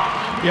Whitson.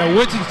 Yeah,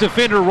 Whitson's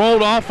defender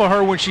rolled off of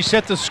her when she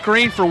set the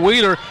screen for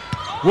Wheeler.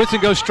 Whitson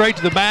goes straight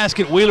to the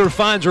basket. Wheeler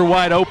finds her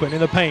wide open in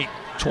the paint.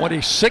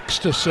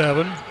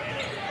 26-7.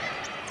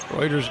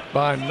 Raiders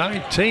by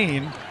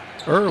 19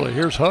 early.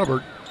 Here's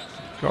Hubbard,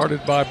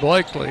 guarded by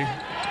Blakely.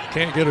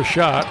 Can't get a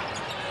shot.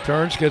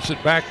 Turns, gets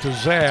it back to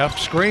Zaff.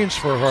 Screens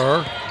for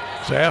her.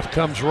 Zaff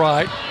comes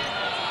right.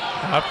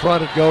 Out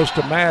front it goes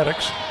to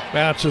Maddox.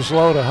 Bounces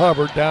low to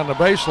Hubbard down the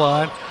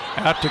baseline.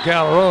 Out to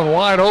Gallerone.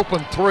 Wide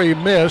open 3,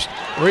 missed.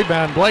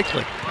 Rebound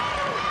Blakely.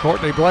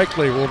 Courtney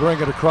Blakely will bring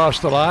it across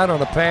the line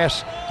on a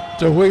pass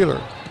to Wheeler.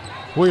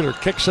 Wheeler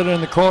kicks it in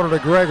the corner to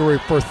Gregory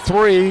for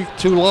 3,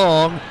 too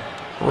long.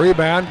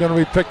 Rebound going to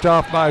be picked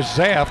off by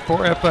Zaff for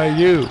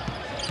FAU.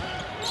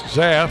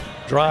 Zaff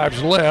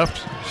drives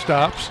left,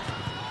 stops,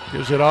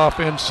 gives it off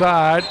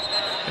inside,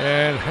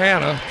 and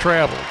Hannah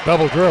traveled,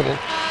 double dribble.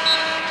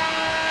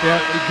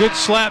 Yeah, good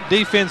slap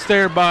defense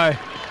there by,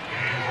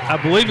 I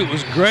believe it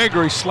was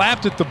Gregory,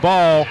 slapped at the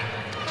ball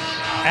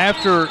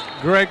after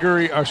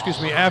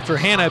after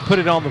Hannah put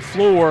it on the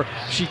floor.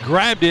 She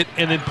grabbed it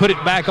and then put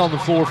it back on the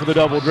floor for the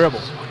double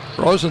dribble.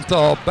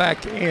 Rosenthal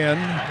back in,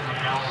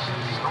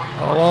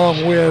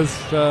 along with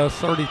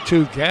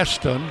 32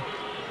 Gaston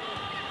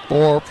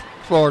for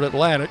Florida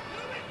Atlantic.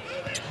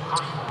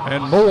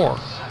 And Moore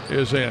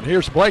is in.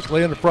 Here's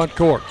Blakely in the front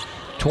court.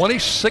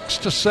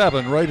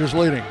 26-7, Raiders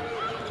leading.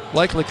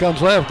 Blakely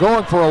comes left,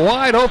 going for a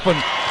wide open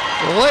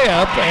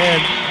layup,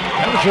 and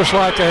that was just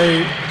like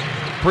a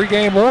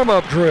pregame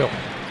warm-up drill.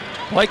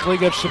 Blakely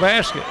gets the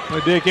basket.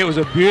 Well, Dick, it was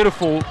a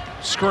beautiful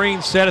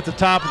screen set at the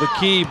top of the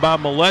key by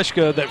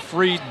Maleshka that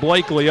freed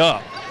Blakely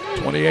up.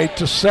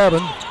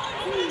 28-7.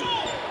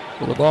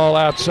 With the ball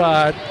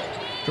outside,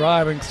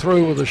 driving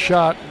through with a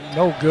shot,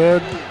 no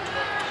good.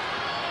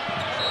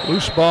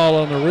 Loose ball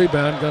on the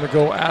rebound, going to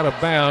go out of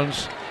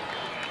bounds.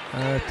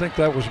 I think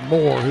that was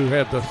Moore who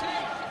had the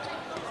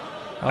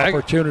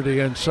opportunity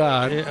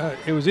inside.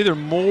 It was either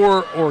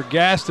Moore or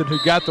Gaston who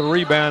got the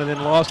rebound and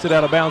then lost it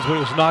out of bounds when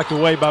it was knocked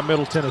away by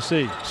Middle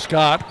Tennessee.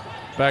 Scott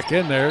back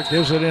in there,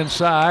 gives it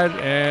inside,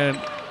 and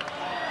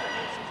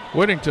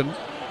Whittington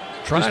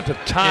trying to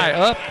tie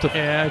up.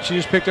 And she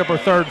just picked up her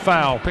third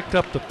foul. Picked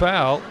up the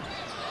foul.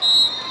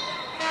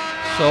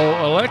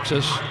 So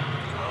Alexis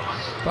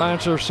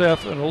finds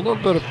herself in a little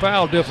bit of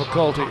foul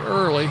difficulty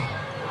early.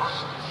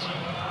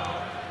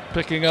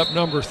 picking up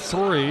number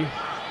 3.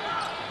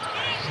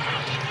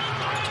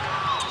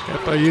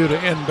 FAU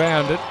to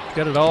inbound it,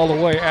 get it all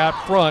the way out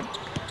front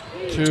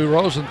to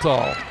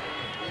Rosenthal.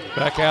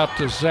 Back out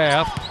to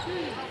Zaft.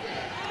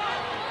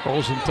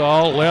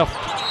 Rosenthal left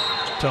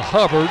to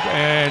Hubbard,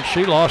 and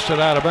she lost it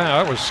out of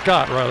bounds. That was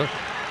Scott, rather.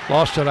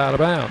 Lost it out of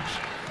bounds.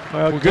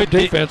 Well, good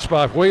defense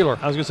by Wheeler.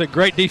 I was going to say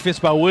great defense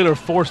by Wheeler,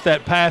 forced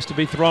that pass to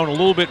be thrown a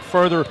little bit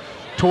further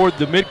toward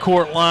the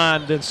midcourt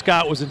line than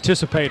Scott was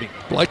anticipating.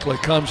 Blakely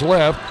comes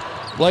left.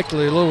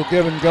 Blakely a little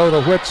give and go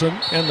to Whitson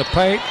in the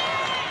paint,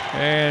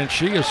 and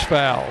she is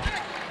fouled.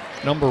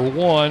 Number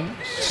 1,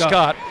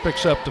 Scott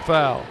picks up the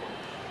foul.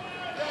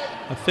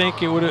 I think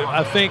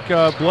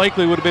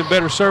Blakely would have been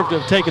better served to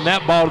have taken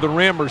that ball to the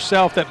rim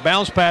herself. That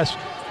bounce pass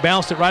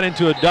bounced it right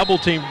into a double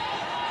team.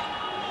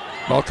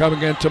 Ball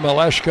coming into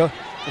Maleshka.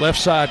 Left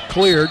side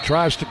cleared,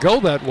 tries to go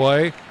that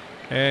way,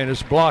 and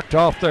is blocked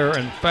off there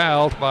and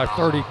fouled by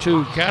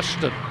 32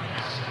 Gaston.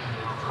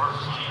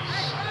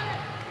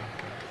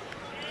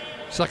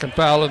 Second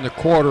foul in the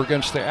quarter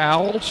against the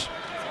Owls.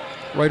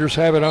 Raiders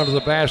have it under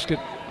the basket.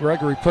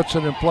 Gregory puts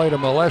it in play to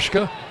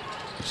Maleshka.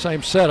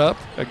 Same setup.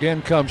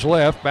 Again comes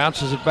left,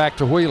 bounces it back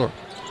to Wheeler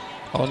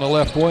on the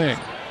left wing.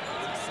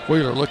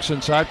 Wheeler looks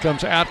inside,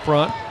 comes out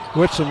front.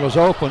 Whitson was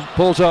open,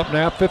 pulls up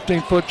now,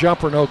 15-foot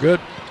jumper, no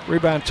good.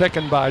 Rebound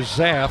taken by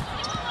Zaff.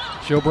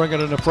 She'll bring it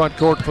in the front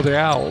court for the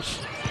Owls.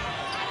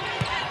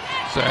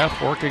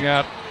 Zaff working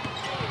out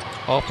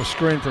off the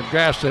screen from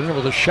Gaston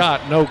with a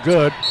shot, no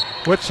good.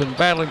 Whitson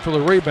battling for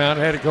the rebound,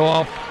 had to go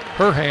off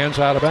her hands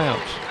out of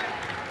bounds.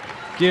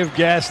 Give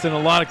Gaston a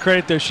lot of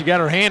credit there. She got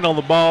her hand on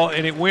the ball,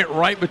 and it went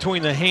right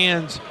between the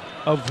hands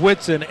of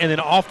Whitson and then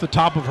off the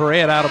top of her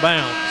head out of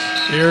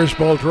bounds. Here's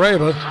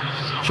Boldreva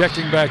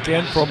checking back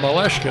in from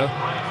Maleshka,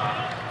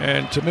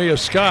 and Tamia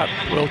Scott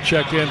will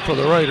check in for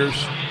the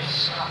Raiders.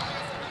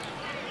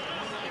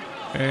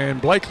 And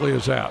Blakely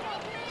is out.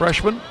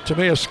 Freshman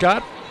Tamia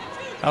Scott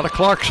out of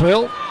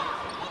Clarksville.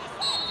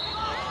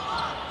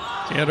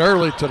 And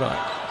early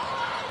tonight.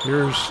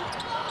 Here's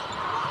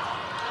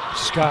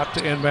Scott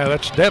to inbound.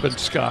 That's Devin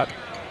Scott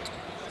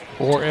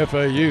for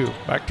FAU.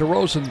 Back to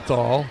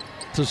Rosenthal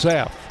to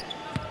Zaff.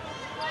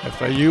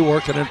 FAU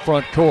working in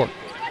front court.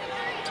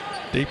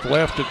 Deep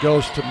left, it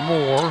goes to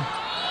Moore.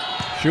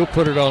 She'll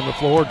put it on the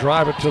floor,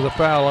 drive it to the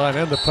foul line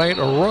in the paint.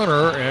 A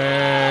runner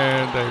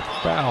and a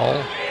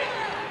foul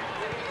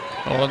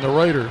on the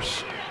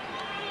Raiders.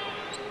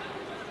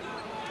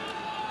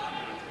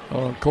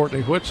 On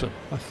Courtney Whitson.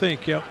 I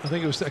think it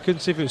was. I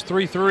couldn't see if it was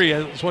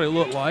 3-3. That's what it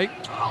looked like.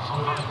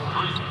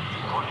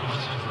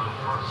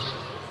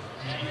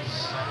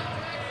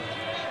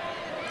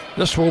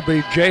 This will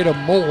be Jada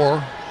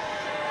Moore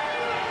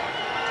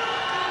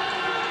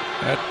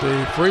at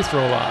the free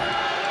throw line.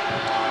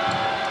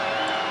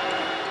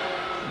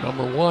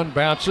 Number 1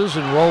 bounces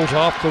and rolls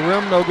off the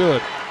rim, no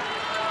good.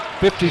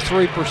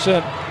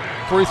 53%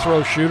 free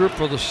throw shooter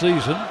for the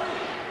season.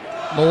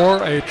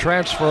 Moore, a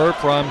transfer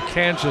from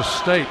Kansas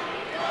State.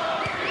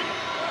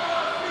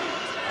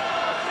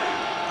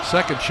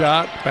 Second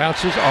shot,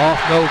 bounces off,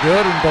 no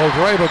good, and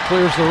Boldreva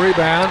clears the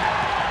rebound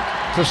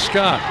to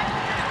Scott.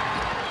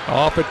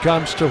 Off it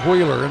comes to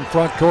Wheeler in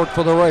front court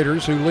for the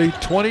Raiders, who lead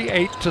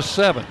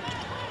 28-7.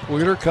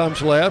 Wheeler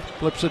comes left,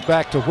 flips it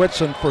back to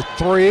Whitson for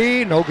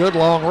 3, no good,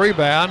 long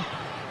rebound.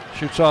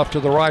 Shoots off to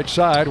the right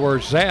side where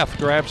Zaff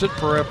grabs it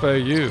for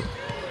FAU.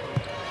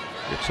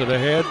 Gets it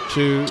ahead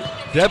to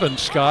Devin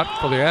Scott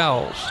for the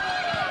Owls.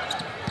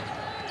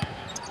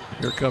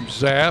 Here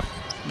comes Zaff.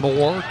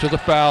 Moore to the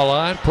foul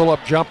line.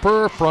 Pull-up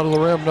jumper, front of the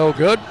rim, no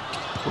good.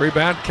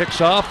 Rebound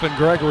kicks off, and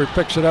Gregory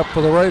picks it up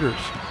for the Raiders.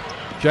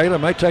 Jayla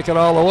may take it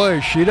all the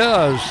way. She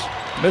does.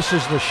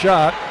 Misses the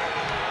shot.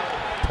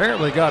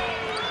 Apparently got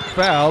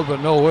fouled,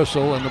 but no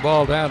whistle, and the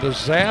ball down to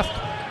Zaff.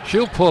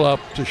 She'll pull up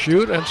to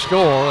shoot and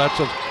score. That's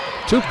a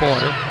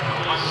 2-pointer.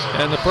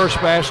 And the first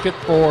basket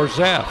for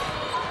Zaff.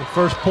 The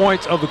first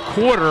points of the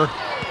quarter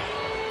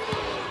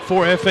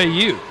for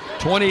FAU.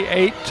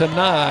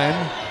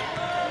 28-9.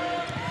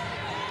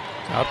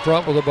 Out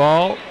front with the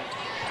ball.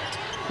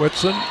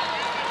 Whitson.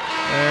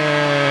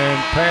 And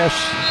pass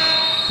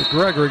to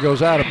Gregory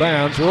goes out of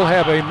bounds. We'll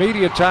have a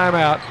media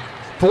timeout.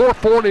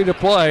 4:40 to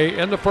play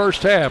in the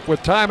first half.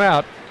 With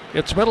timeout,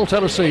 it's Middle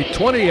Tennessee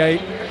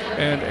 28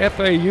 and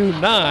FAU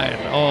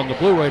 9 on the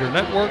Blue Raider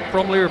Network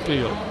from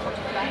Learfield.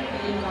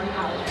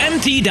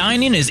 MT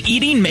Dining is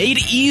eating made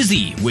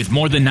easy. With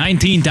more than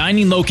 19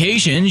 dining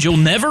locations, you'll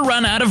never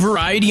run out of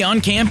variety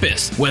on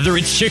campus. Whether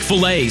it's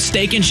Chick-fil-A,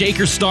 Steak and Shake,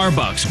 or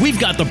Starbucks, we've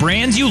got the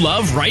brands you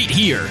love right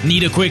here.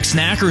 Need a quick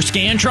snack or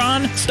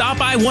Scantron? Stop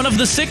by one of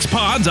the 6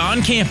 pods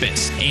on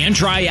campus and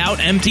try out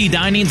MT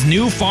Dining's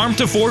new Farm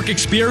to Fork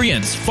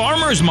experience.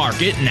 Farmers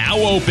Market now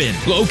open.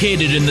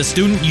 Located in the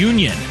Student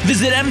Union.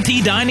 Visit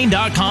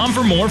mtdining.com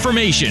for more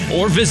information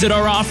or visit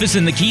our office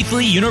in the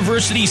Keithley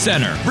University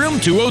Center, room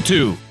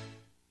 202.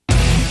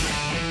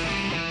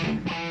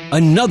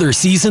 Another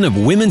season of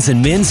women's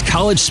and men's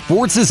college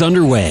sports is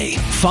underway.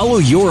 Follow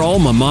your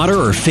alma mater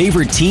or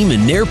favorite team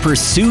in their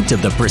pursuit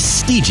of the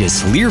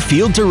prestigious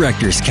Learfield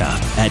Directors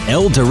Cup at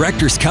L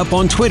Directors Cup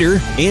on Twitter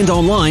and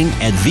online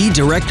at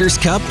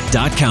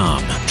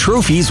thedirectorscup.com.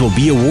 Trophies will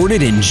be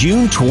awarded in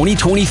June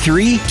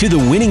 2023 to the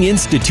winning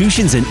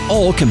institutions in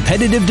all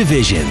competitive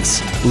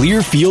divisions.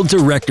 Learfield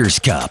Directors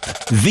Cup,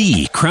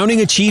 the crowning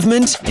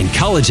achievement in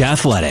college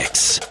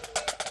athletics.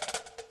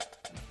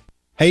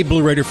 Hey,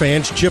 Blue Raider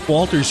fans, Chip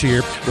Walters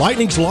here.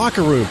 Lightning's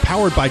Locker Room,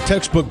 powered by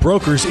Textbook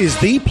Brokers, is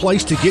the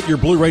place to get your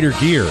Blue Raider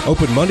gear.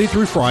 Open Monday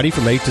through Friday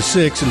from 8 to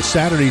 6 and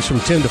Saturdays from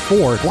 10 to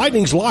 4.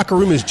 Lightning's Locker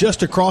Room is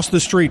just across the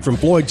street from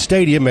Floyd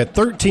Stadium at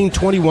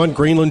 1321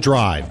 Greenland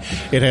Drive.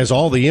 It has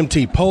all the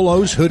MT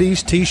polos,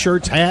 hoodies,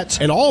 t-shirts, hats,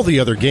 and all the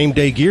other game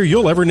day gear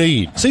you'll ever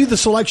need. See the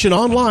selection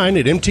online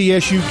at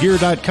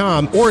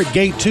mtsugear.com or at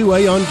Gate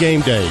 2A on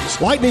game days.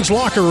 Lightning's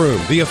Locker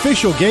Room, the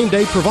official game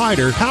day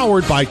provider,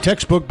 powered by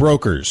Textbook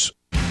Brokers.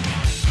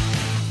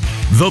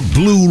 The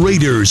Blue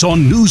Raiders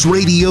on News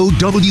Radio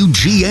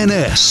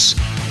WGNS.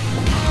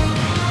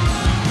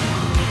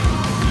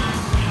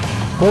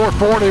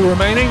 4:40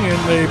 remaining in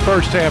the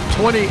first half,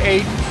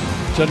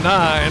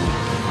 28-9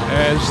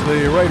 as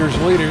the Raiders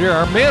lead it here.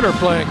 Our men are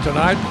playing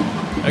tonight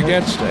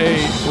against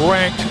a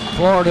ranked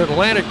Florida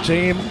Atlantic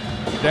team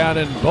down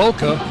in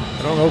Boca.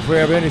 I don't know if we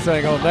have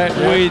anything on that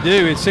yet. We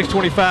do. It's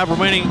 6:25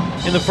 remaining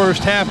in the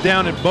first half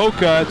down in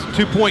Boca. It's a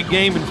 2-point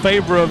game in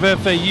favor of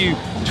FAU,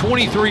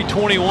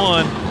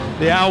 23-21.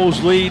 The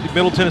Owls lead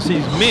Middle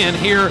Tennessee's men.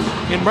 Here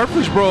in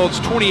Murfreesboro, it's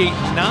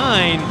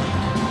 28-9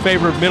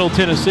 favor of Middle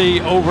Tennessee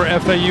over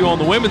FAU on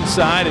the women's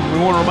side. And we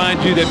want to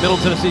remind you that Middle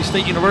Tennessee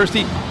State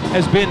University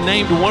has been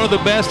named one of the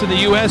best in the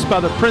U.S. by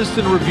the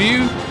Princeton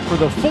Review for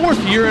the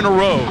 4th year in a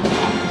row.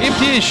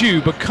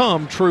 MTSU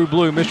become true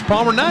blue. Mr.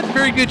 Palmer, not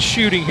very good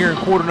shooting here in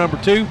quarter number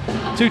 2.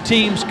 Two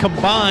teams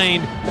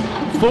combined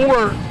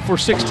 4 for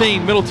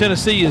 16. Middle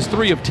Tennessee is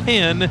 3 of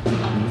 10.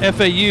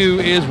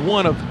 FAU is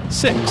 1 of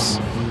 6.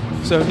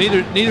 So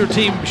neither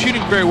team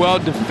shooting very well.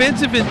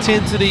 Defensive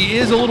intensity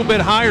is a little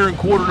bit higher in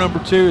quarter number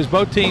 2 as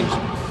both teams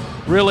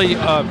really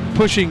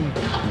pushing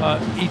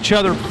each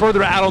other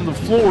further out on the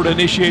floor to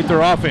initiate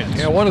their offense.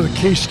 Yeah, one of the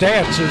key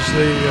stats is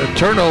the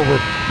turnover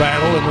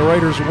battle, and the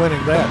Raiders are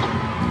winning that.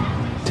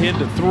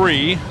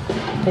 10-3.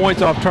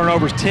 Points off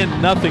turnovers,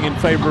 10-0 in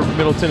favor of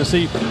Middle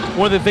Tennessee.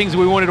 One of the things that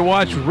we wanted to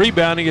watch with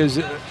rebounding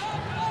is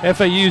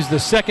FAU's the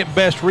second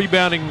best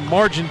rebounding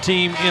margin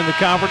team in the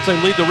conference.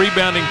 They lead the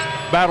rebounding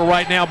battle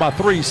right now by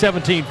 3,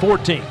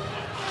 17-14.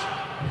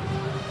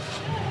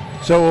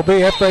 So it will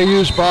be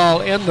FAU's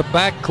ball in the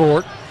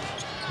backcourt.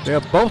 They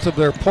have both of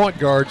their point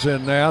guards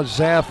in now,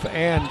 Zaff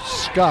and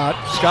Scott.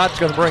 Scott's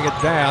going to bring it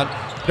down.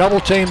 Double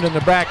teamed in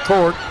the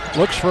backcourt.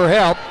 Looks for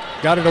help.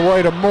 Got it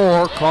away to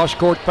Moore.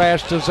 Cross-court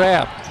pass to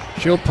Zaff.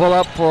 She'll pull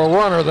up for a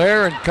runner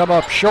there and come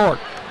up short.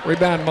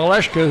 Rebound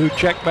Maleshka, who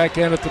checked back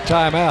in at the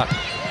timeout.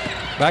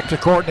 Back to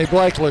Courtney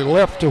Blakely,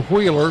 left to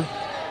Wheeler.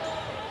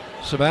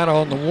 Savannah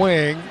on the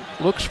wing,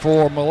 looks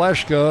for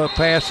Maleshka.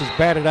 Pass is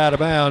batted out of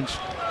bounds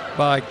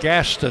by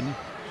Gaston.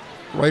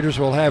 Raiders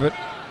will have it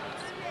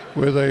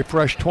with a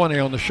fresh 20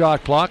 on the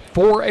shot clock.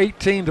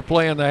 4:18 to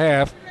play in the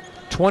half,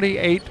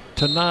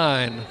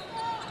 28-9.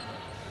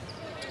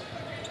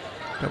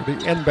 Going to be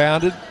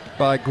inbounded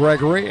by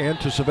Gregory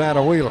into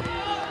Savannah Wheeler.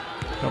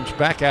 Comes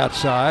back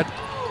outside,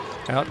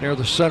 out near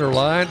the center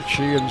line.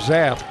 She and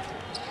Zaff.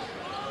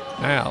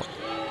 Now,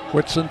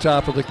 Whitson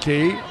top of the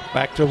key,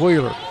 back to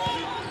Wheeler.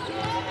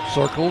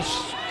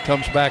 Circles,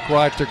 comes back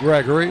right to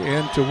Gregory,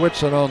 into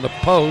Whitson on the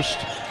post,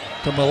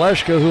 to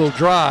Maleshka, who'll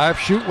drive,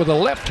 shoot with a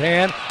left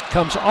hand,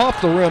 comes off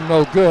the rim,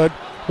 no good.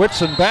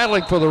 Whitson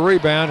battling for the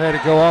rebound, had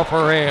to go off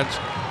her hands,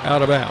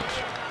 out of bounds.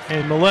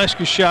 And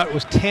Maleshka's shot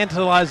was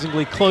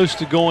tantalizingly close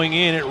to going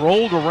in. It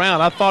rolled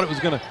around. I thought it was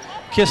going to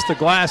kiss the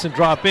glass and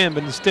drop in,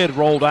 but instead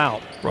rolled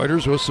out.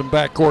 Raiders with some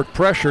backcourt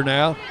pressure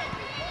now.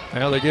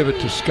 Now they give it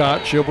to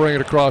Scott. She'll bring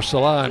it across the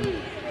line.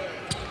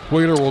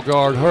 Wheeler will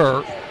guard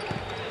her.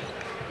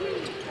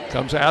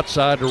 Comes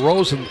outside to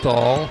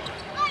Rosenthal.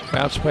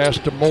 Bounce pass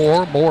to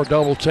Moore. Moore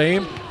double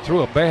team.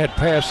 Threw a bad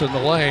pass in the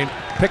lane.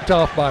 Picked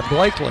off by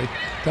Blakely.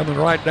 Coming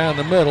right down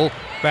the middle.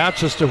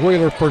 Bounces to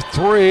Wheeler for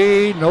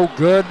 3. No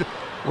good.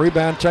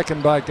 Rebound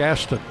taken by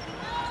Gaston.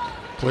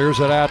 Clears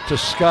it out to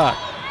Scott.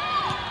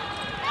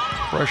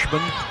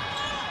 Freshman,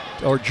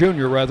 or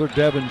junior rather,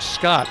 Devin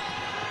Scott.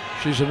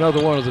 She's another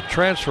one of the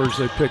transfers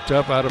they picked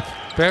up out of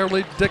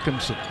Fairleigh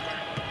Dickinson.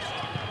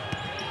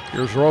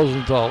 Here's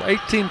Rosenthal,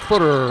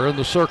 18-footer in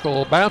the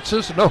circle,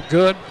 bounces, no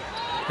good.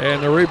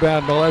 And the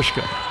rebound,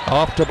 Maleshka,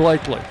 off to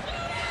Blakely.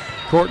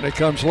 Courtney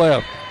comes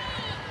left,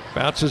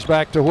 bounces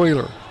back to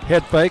Wheeler.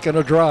 Head fake and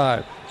a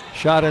drive.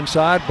 Shot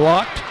inside,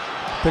 blocked,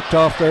 picked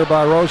off there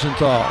by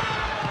Rosenthal.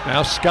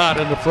 Now Scott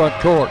in the front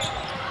court.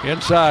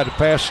 Inside, a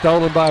pass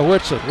stolen by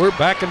Whitson. We're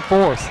back and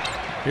forth.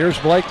 Here's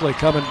Blakely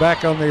coming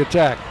back on the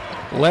attack.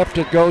 Left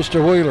it goes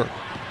to Wheeler.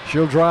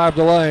 She'll drive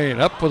the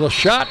lane. Up with a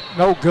shot,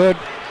 no good.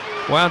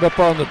 Wound up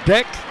on the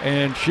deck,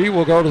 and she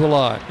will go to the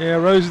line. Yeah,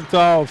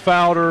 Rosenthal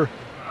fouled her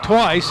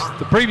twice.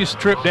 The previous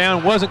trip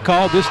down wasn't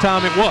called. This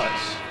time it was.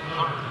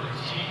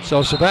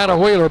 So Savannah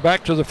Wheeler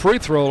back to the free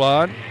throw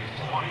line.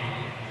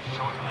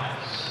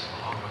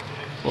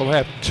 We'll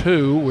have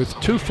 2 with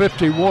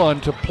 2:51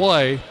 to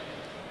play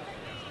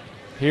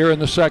here in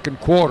the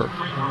second quarter.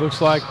 It looks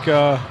like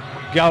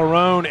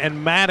Gallerone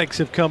and Maddox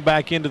have come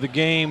back into the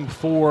game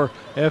for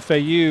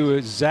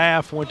FAU.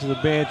 Zaff went to the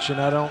bench,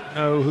 and I don't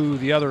know who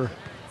the other.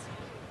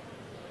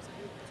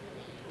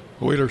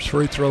 Wheeler's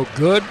free throw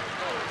good.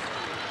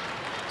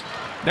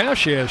 Now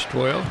she has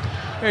 12.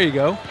 There you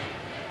go.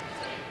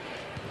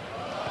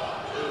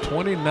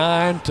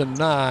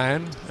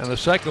 29-9, and the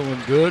second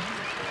one good.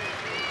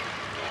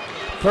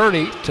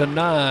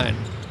 30-9.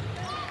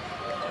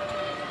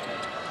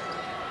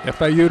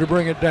 FAU to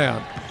bring it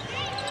down.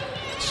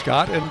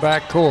 Scott in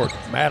backcourt.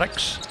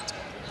 Maddox.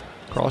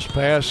 Cross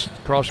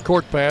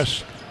court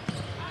pass.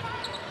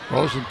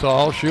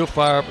 Rosenthal, she'll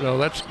fire up. No,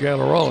 that's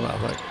Gallerone, I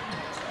think.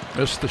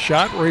 Missed the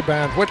shot.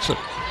 Rebound, Whitson.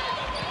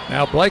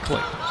 Now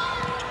Blakely.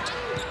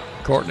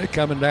 Courtney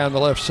coming down the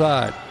left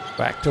side.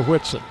 Back to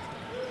Whitson.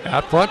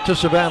 Out front to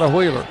Savannah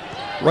Wheeler.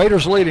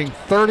 Raiders leading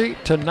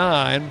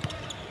 30-9.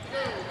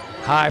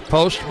 High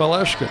post,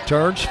 Maleshka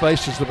turns,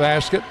 faces the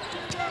basket.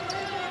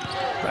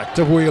 Back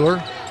to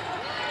Wheeler.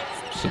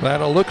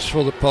 Savannah looks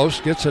for the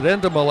post, gets it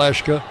into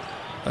Maleshka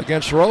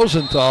against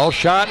Rosenthal.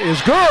 Shot is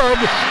good,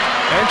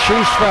 and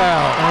she's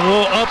fouled. A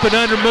little up and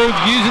under move,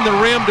 using the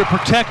rim to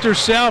protect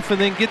herself, and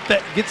then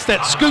gets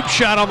that scoop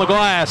shot on the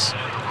glass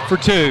for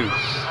 2.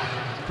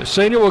 The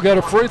senior will get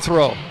a free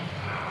throw.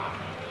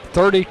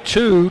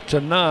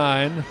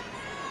 32-9.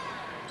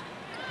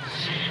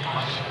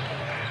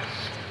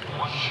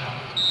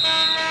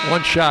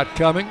 One shot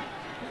coming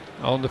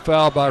on the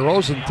foul by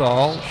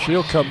Rosenthal.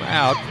 She'll come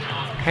out.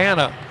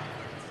 Hannah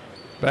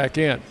back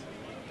in.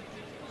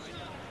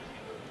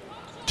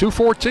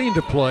 2:14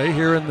 to play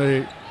here in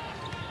the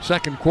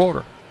second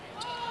quarter.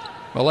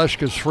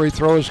 Maleshka's free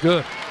throw is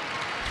good.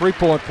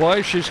 3-point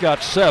play. She's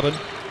got 7.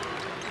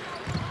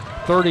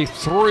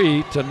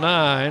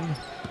 33-9.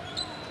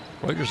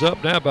 Raiders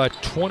up now by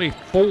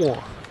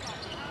 24.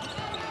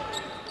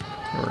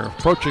 We're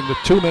approaching the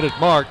 2-minute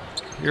mark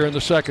here in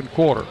the second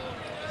quarter.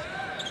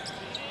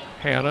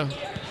 Hannah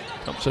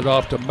dumps it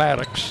off to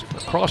Maddox. A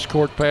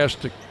cross-court pass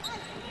to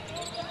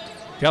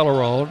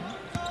Gallerone.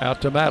 Out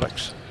to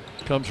Maddox.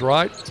 Comes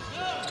right.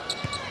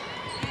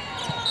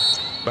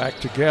 Back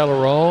to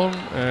Gallerone,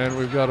 and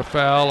we've got a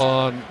foul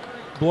on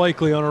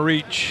Blakely on a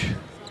reach.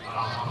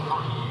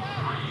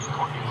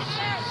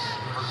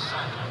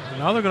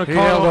 Now they're going to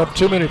call. He held up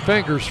too many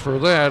fingers for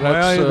that.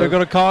 Well, they're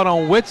going to call it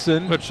on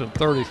Whitson. Whitson,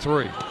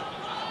 33.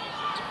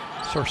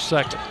 It's her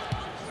second.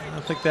 I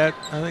think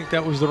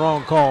that was the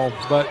wrong call,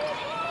 but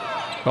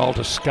ball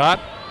to Scott.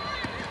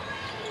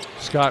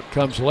 Scott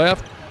comes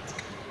left.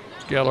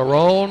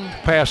 Gallerone,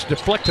 pass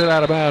deflected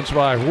out of bounds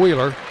by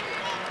Wheeler.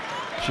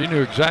 She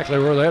knew exactly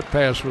where that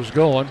pass was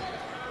going.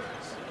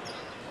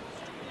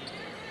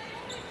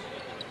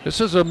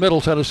 This is a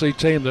Middle Tennessee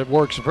team that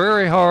works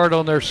very hard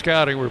on their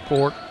scouting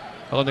report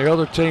on the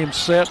other team's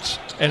sets.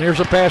 And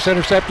here's a pass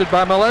intercepted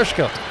by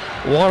Maleshka.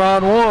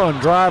 One-on-one,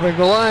 driving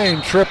the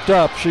lane, tripped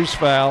up. She's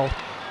fouled.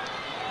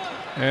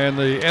 And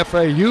the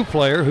FAU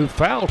player who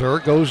fouled her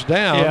goes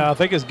down. Yeah, I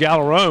think it's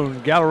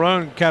Gallerone.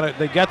 Gallerone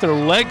they got their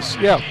legs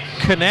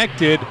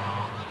connected,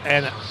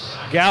 and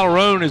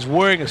Gallerone is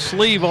wearing a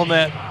sleeve on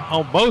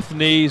both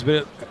knees,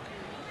 but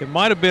it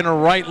might have been her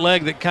right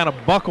leg that kind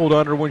of buckled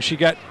under when she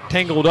got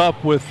tangled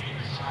up with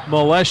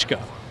Maleshka.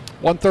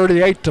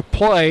 1:38 to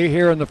play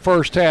here in the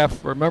first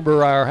half.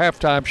 Remember, our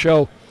halftime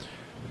show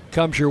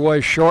comes your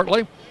way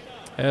shortly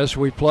as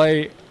we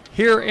play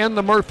here in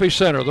the Murphy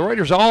Center. The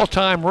Raiders'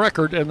 all-time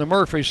record in the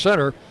Murphy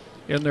Center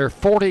in their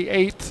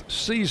 48th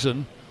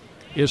season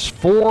is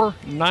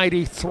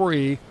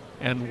 493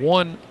 and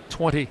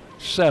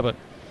 127.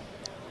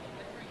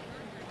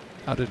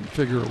 I didn't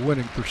figure a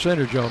winning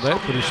percentage on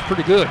that, but it's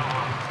pretty good.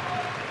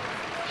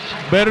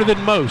 Better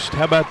than most.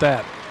 How about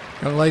that?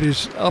 Young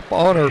lady's up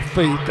on her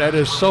feet. That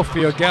is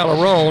Sophia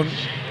Gallerone.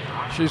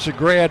 She's a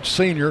grad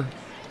senior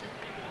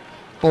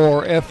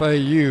for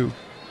FAU.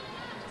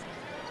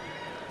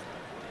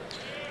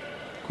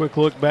 Quick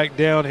look back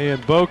down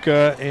in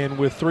Boca, and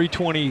with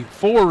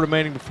 3:24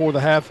 remaining before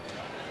the half,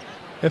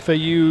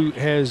 FAU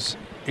has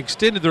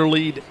extended their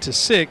lead to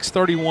 6,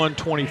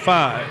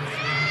 31-25.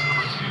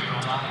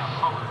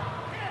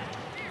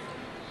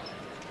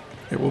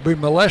 It will be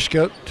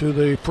Maleshka to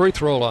the free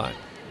throw line.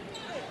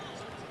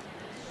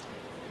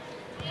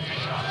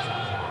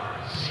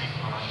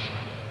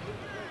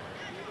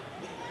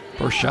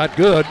 First shot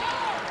good.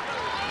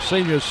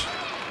 Seniors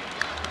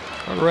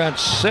around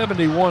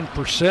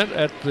 71%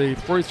 at the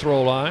free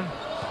throw line.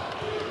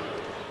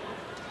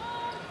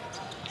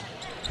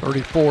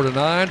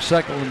 34-9,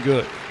 second one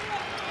good.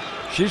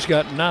 She's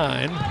got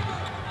 9.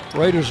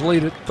 Raiders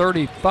lead at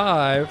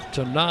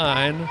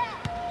 35-9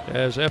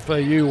 as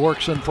FAU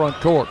works in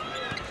front court.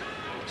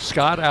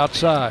 Scott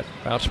outside,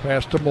 bounce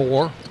pass to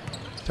Moore.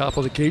 Top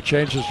of the key,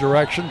 changes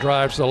direction,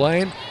 drives the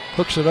lane,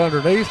 hooks it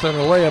underneath, and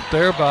a layup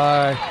there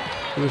by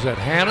Who was that,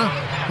 Hannah?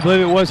 I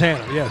believe it was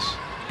Hannah, yes.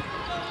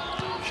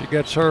 She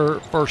gets her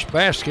first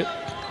basket.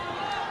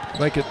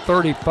 Make it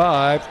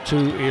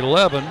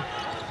 35-11.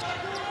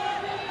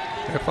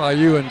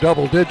 FIU in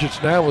double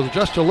digits now with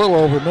just a little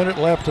over a minute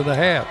left in the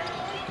half.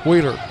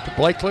 Wheeler to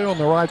Blakely on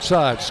the right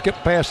side. Skip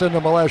pass into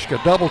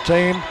Maleshka. Double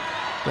team.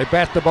 They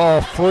bat the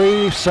ball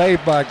free.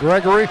 Saved by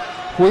Gregory.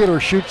 Wheeler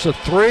shoots a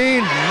three.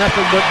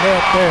 Nothing but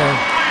net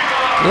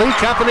there. Lee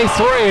Company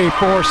 3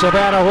 for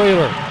Savannah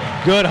Wheeler.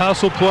 Good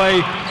hustle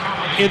play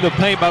in the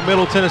paint by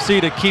Middle Tennessee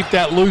to keep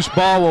that loose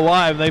ball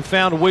alive. They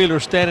found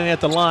Wheeler standing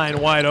at the line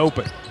wide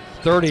open.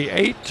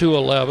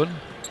 38-11.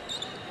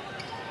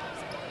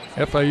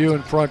 FIU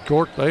in front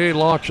court. They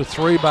launch a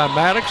three by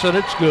Maddox, and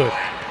it's good.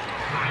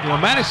 You know,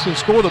 Maddox can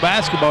score the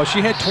basketball.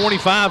 She had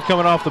 25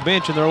 coming off the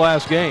bench in their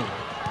last game.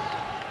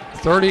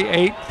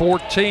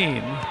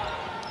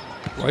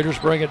 38-14. Raiders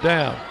bring it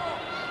down.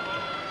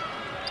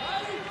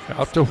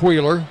 Out to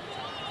Wheeler.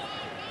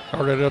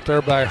 Started up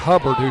there by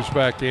Hubbard, who's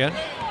back in.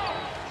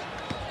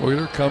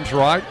 Wheeler comes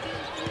right.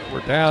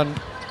 We're down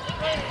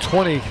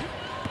 20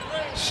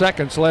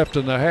 seconds left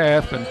in the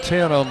half and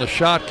 10 on the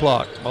shot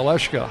clock.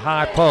 Maleshka,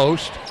 high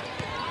post.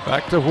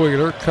 Back to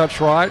Wheeler,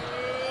 cuts right,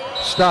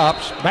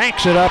 stops,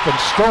 banks it up and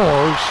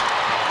scores.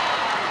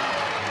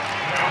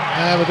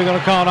 But they're going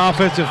to call an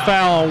offensive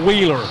foul on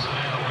Wheeler.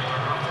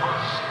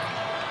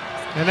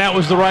 And that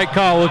was the right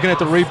call looking at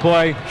the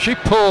replay. She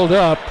pulled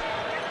up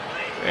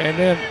and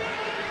then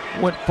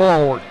went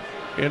forward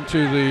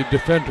into the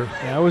defender.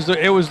 Yeah,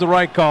 it was the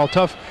right call.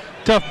 Tough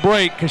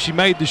break because she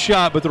made the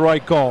shot, but the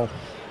right call.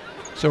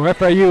 So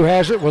FAU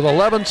has it with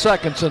 11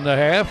 seconds in the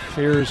half.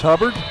 Here's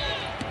Hubbard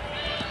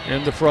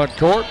in the front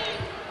court.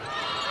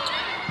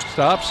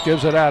 Stops,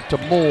 gives it out to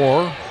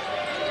Moore.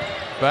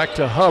 Back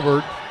to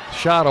Hubbard.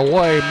 Shot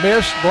away,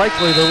 missed.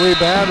 Blakely the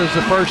rebound as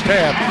the first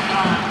half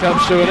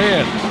comes to an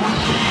end.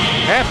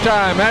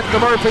 Halftime at the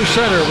Murphy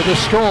Center with the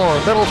score.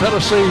 Middle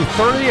Tennessee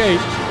 38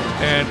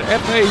 and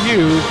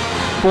FAU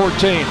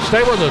 14.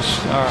 Stay with us.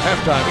 Our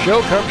halftime show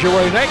comes your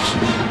way next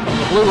on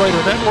the Blue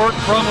Raider Network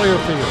from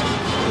Learfield.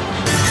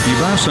 You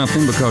buy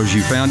something because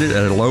you found it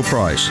at a low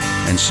price,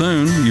 and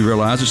soon you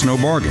realize it's no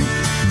bargain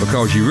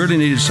because you really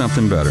needed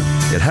something better.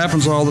 It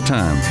happens all the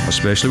time,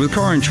 especially with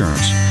car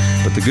insurance.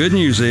 But the good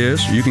news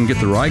is you can get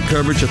the right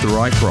coverage at the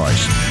right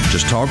price.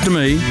 Just talk to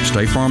me,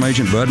 State Farm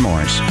Agent Bud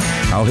Morris.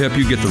 I'll help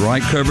you get the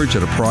right coverage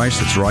at a price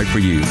that's right for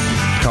you.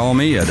 Call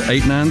me at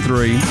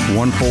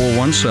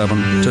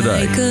 893-1417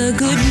 today. Like a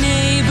good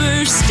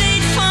neighbor,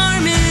 State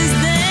Farm is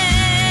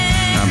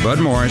there. I'm Bud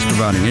Morris,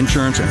 providing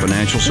insurance and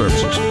financial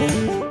services.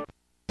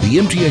 The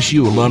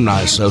MTSU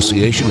Alumni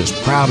Association is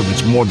proud of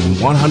its more than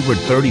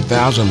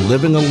 130,000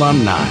 living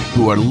alumni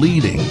who are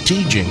leading,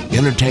 teaching,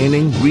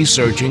 entertaining,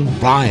 researching,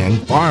 flying,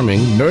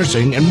 farming,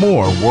 nursing, and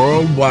more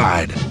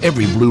worldwide.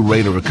 Every Blue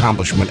Raider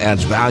accomplishment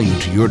adds value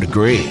to your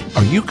degree.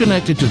 Are you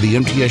connected to the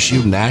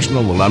MTSU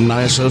National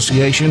Alumni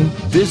Association?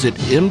 Visit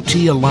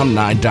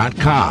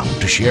mtalumni.com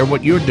to share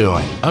what you're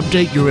doing,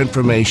 update your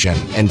information,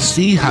 and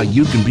see how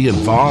you can be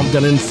involved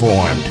and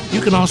informed.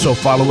 You can also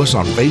follow us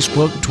on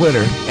Facebook,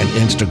 Twitter, and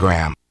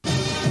Instagram.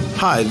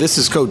 Hi, this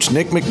is Coach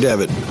Nick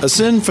McDevitt.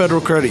 Ascend Federal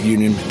Credit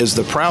Union is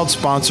the proud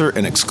sponsor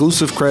and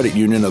exclusive credit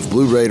union of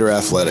Blue Raider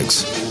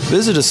Athletics.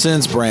 Visit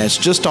Ascend's branch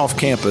just off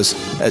campus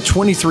at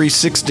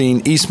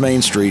 2316 East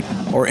Main Street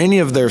or any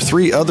of their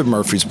 3 other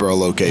Murfreesboro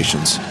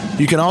locations.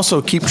 You can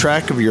also keep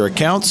track of your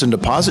accounts and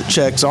deposit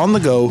checks on the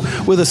go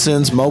with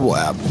Ascend's mobile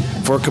app.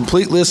 For a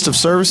complete list of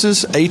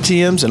services,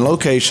 ATMs, and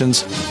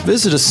locations,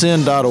 visit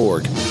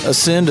ascend.org.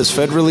 Ascend is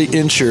federally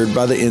insured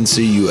by the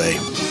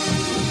NCUA.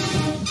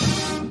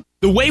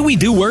 The way we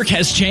do work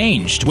has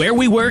changed. Where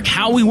we work,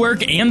 how we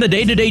work, and the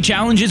day-to-day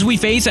challenges we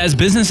face as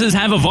businesses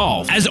have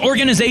evolved. As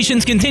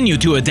organizations continue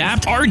to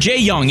adapt, RJ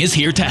Young is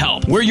here to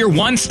help. We're your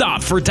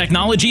one-stop for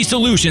technology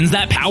solutions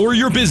that power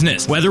your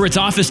business. Whether it's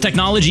office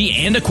technology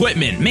and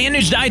equipment,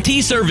 managed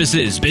IT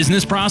services,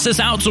 business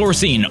process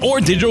outsourcing, or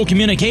digital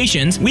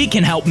communications, we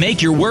can help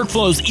make your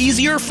workflows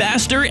easier,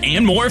 faster,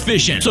 and more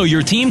efficient so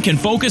your team can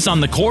focus on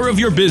the core of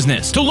your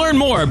business. To learn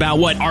more about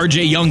what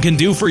RJ Young can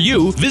do for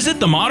you, visit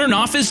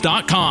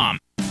themodernoffice.com.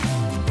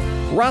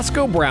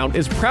 Roscoe Brown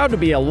is proud to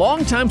be a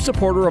longtime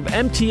supporter of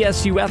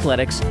MTSU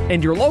Athletics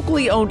and your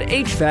locally owned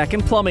HVAC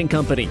and plumbing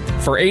company.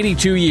 For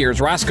 82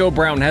 years, Roscoe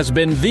Brown has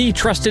been the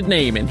trusted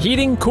name in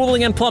heating,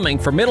 cooling, and plumbing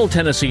for Middle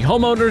Tennessee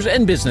homeowners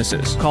and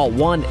businesses. Call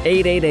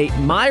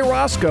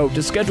 1-888-MY-ROSCOE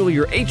to schedule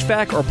your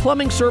HVAC or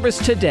plumbing service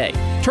today.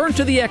 Turn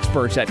to the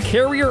experts at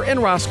Carrier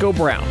and Roscoe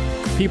Brown.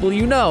 People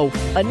you know,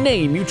 a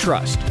name you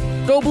trust.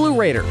 Go Blue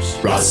Raiders.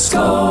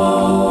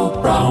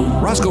 Roscoe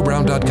Brown.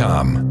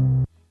 RoscoeBrown.com.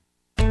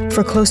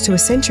 For close to a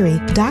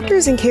century,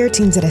 doctors and care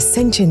teams at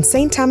Ascension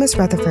St. Thomas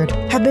Rutherford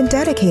have been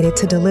dedicated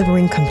to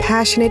delivering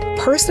compassionate,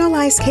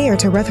 personalized care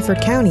to Rutherford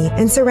County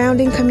and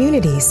surrounding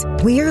communities.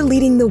 We are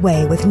leading the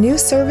way with new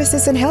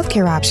services and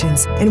healthcare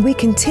options, and we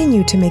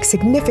continue to make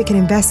significant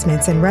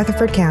investments in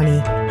Rutherford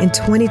County. In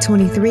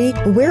 2023,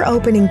 we're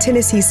opening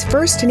Tennessee's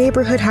first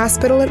neighborhood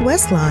hospital at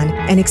Westlawn,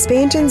 and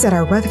expansions at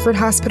our Rutherford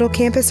Hospital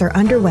campus are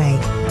underway.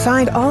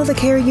 Find all the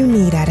care you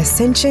need at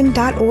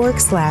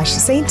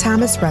ascension.org/St.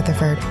 Thomas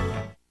Rutherford.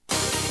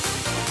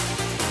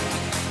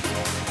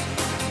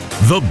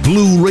 The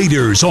Blue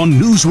Raiders on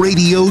News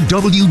Radio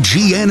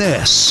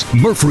WGNS,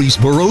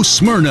 Murfreesboro,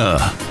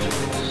 Smyrna.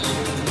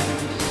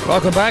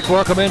 Welcome back.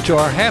 Welcome into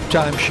our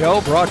halftime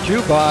show, brought to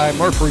you by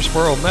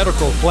Murfreesboro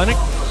Medical Clinic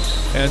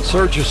and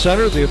Surgery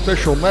Center, the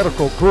official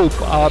medical group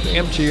of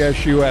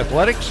MTSU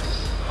Athletics,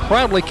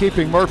 proudly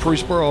keeping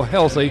Murfreesboro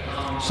healthy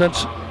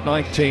since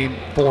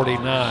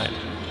 1949.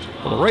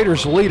 Well, the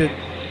Raiders lead it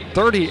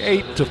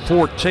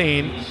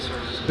 38-14.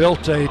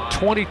 Built a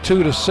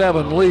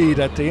 22-7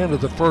 lead at the end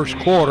of the first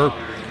quarter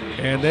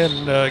and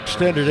then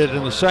extended it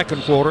in the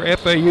second quarter.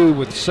 FAU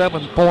with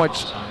 7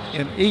 points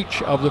in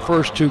each of the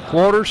first two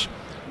quarters.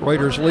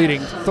 Raiders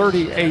leading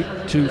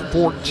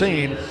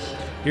 38-14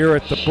 here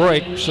at the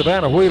break.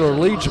 Savannah Wheeler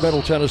leads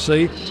Middle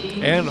Tennessee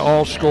and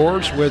all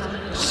scores with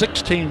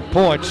 16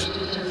 points.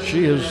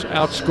 She has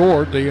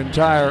outscored the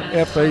entire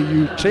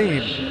FAU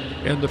team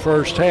in the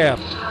first half.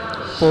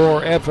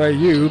 For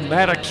FAU,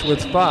 Maddox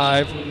with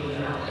 5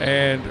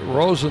 and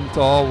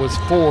Rosenthal with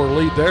 4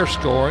 lead their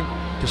scoring.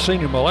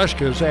 Ksenia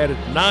Maleska has added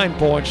 9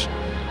 points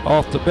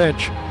off the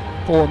bench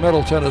for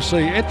Middle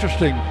Tennessee.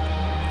 Interesting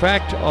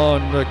fact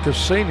on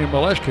Ksenia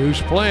Maleska,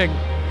 who's playing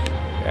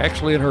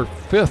actually in her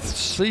 5th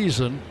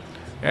season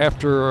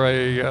after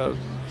a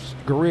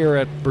career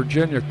at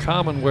Virginia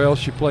Commonwealth.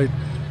 She played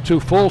 2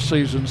 full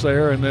seasons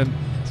there and then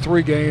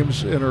 3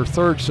 games in her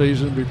 3rd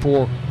season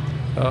before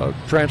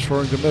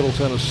transferring to Middle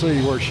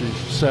Tennessee, where she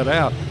set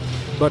out.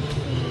 But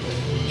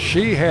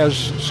she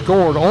has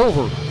scored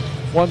over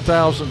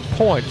 1,000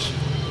 points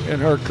in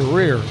her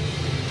career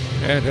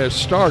and has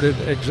started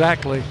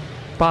exactly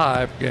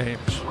 5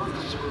 games.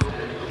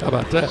 How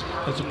about that?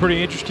 That's a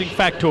pretty interesting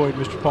factoid,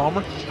 Mr.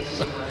 Palmer.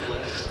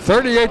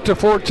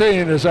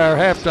 38-14 is our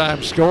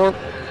halftime score.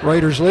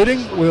 Raiders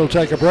leading. We'll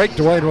take a break.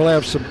 Dwayne will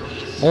have some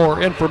more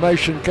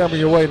information coming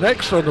your way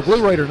next on the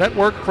Blue Raider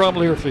Network from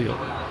Learfield.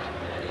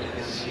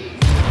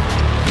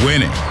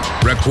 Winning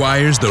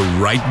requires the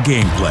right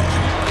game plan.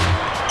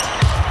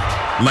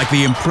 Like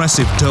the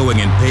impressive towing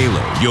and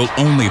payload you'll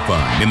only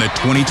find in the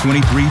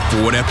 2023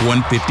 Ford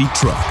F-150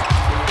 truck.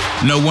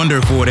 No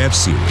wonder Ford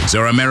F-Series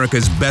are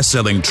America's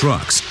best-selling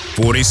trucks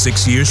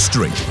 46 years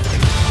straight.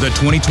 The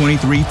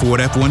 2023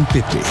 Ford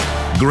F-150.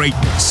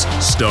 Greatness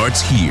starts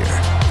here.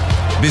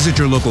 Visit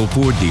your local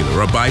Ford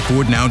dealer or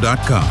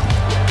buyfordnow.com.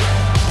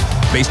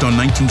 Based on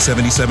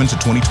 1977 to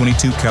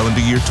 2022 calendar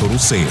year total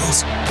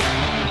sales.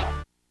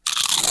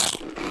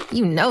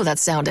 You know that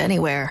sound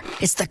anywhere.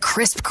 It's the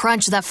crisp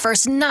crunch of that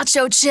first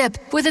nacho chip.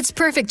 With its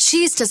perfect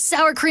cheese to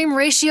sour cream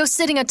ratio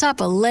sitting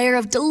atop a layer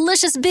of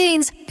delicious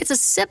beans, it's a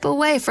sip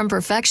away from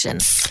perfection.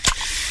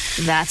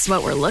 That's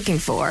what we're looking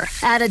for.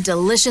 Add a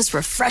delicious,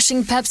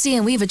 refreshing Pepsi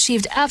and we've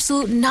achieved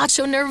absolute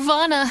nacho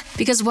nirvana.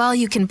 Because while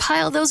you can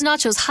pile those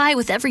nachos high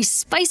with every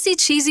spicy,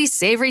 cheesy,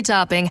 savory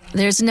topping,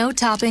 there's no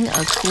topping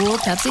a cool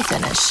Pepsi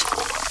finish.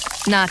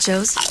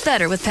 Nachos,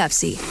 better with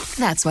Pepsi.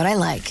 That's what I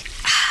like.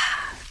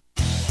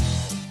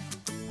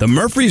 The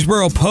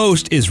Murfreesboro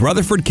Post is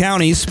Rutherford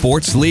County's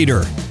sports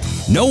leader.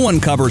 No one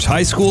covers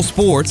high school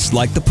sports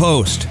like the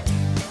Post.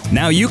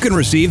 Now you can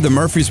receive the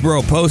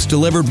Murfreesboro Post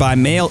delivered by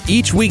mail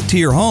each week to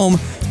your home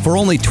for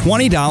only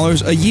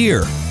 $20 a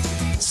year.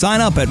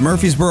 Sign up at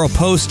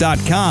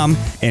murfreesboropost.com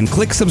and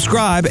click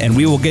subscribe and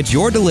we will get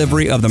your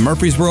delivery of the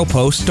Murfreesboro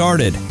Post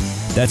started.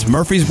 That's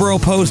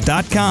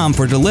murfreesboropost.com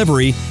for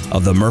delivery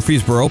of the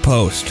Murfreesboro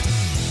Post.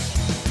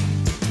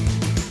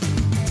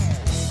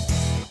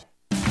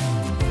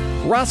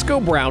 Roscoe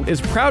Brown is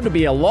proud to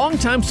be a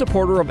longtime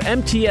supporter of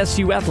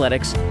MTSU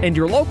Athletics and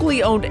your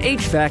locally owned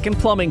HVAC and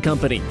plumbing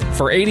company.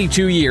 For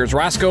 82 years,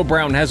 Roscoe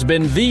Brown has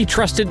been the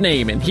trusted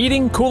name in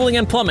heating, cooling,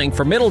 and plumbing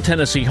for Middle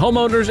Tennessee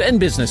homeowners and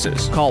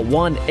businesses. Call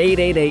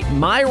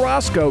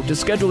 1-888-MY-ROSCOE to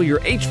schedule your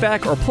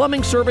HVAC or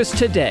plumbing service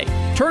today.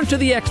 Turn to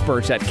the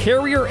experts at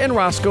Carrier and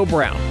Roscoe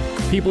Brown.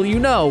 People you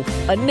know,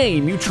 a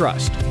name you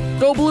trust.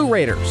 Go Blue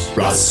Raiders.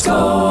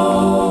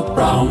 Roscoe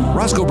Brown.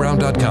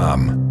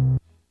 RoscoeBrown.com.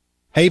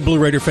 Hey, Blue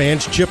Raider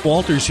fans, Chip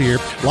Walters here.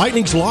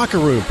 Lightning's Locker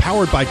Room,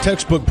 powered by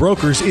Textbook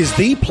Brokers, is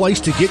the place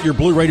to get your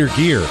Blue Raider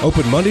gear.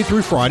 Open Monday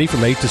through Friday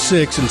from 8 to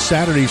 6 and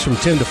Saturdays from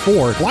 10 to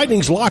 4.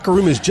 Lightning's Locker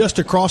Room is just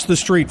across the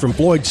street from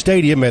Floyd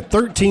Stadium at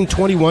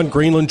 1321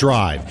 Greenland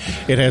Drive.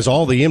 It has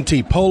all the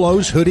MT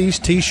polos, hoodies,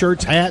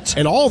 t-shirts, hats,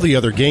 and all the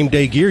other game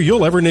day gear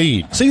you'll ever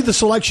need. See the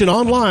selection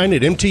online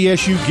at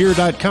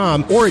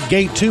mtsugear.com or at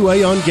Gate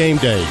 2A on game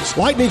days.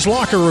 Lightning's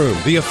Locker Room,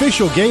 the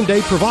official game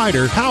day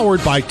provider,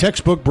 powered by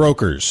Textbook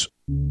Brokers.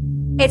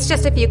 It's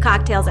just a few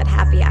cocktails at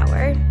happy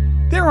hour.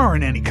 There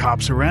aren't any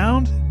cops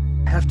around.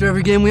 After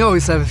every game, we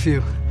always have a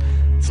few.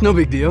 It's no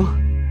big deal.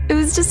 It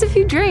was just a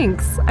few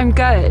drinks. I'm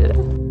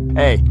good.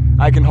 Hey,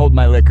 I can hold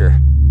my liquor.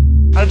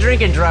 I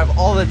drink and drive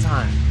all the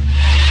time.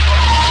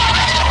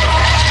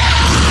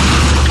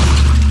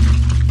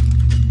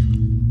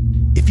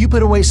 If you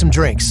put away some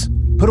drinks,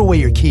 put away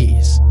your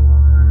keys.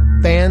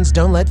 Fans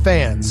don't let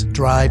fans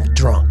drive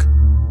drunk.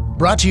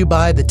 Brought to you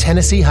by the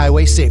Tennessee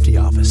Highway Safety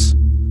Office.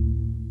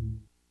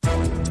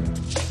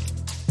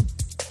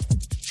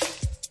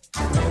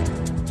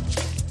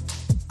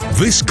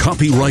 This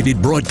copyrighted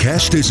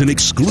broadcast is an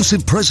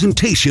exclusive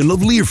presentation of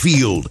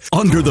Learfield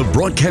under the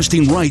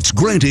broadcasting rights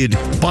granted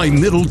by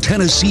Middle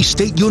Tennessee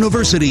State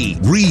University.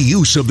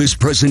 Reuse of this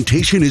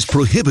presentation is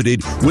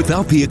prohibited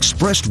without the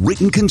expressed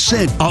written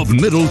consent of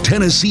Middle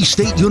Tennessee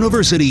State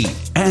University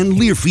and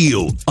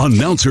Learfield.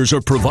 Announcers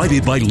are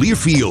provided by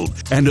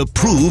Learfield and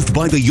approved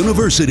by the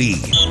university.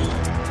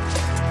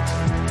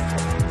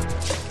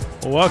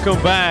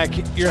 Welcome back.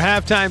 Your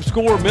halftime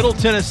score, Middle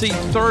Tennessee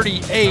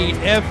 38,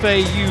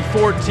 FAU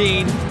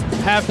 14.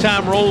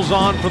 Halftime rolls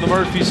on for the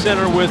Murphy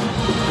Center with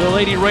the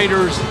Lady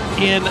Raiders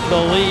in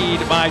the lead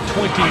by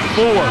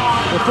 24.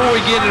 Before we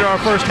get into our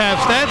first half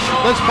stats,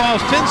 let's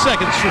pause 10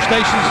 seconds for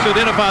stations to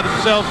identify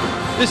themselves.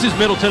 This is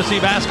Middle Tennessee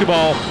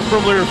basketball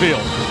from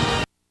Learfield.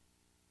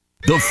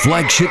 The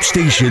flagship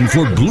station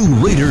for Blue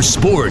Raider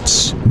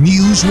sports.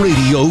 News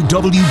Radio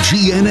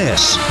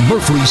WGNS,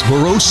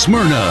 Murfreesboro,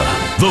 Smyrna.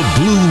 The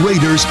Blue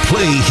Raiders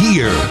play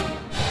here.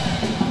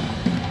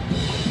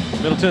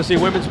 Middle Tennessee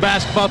women's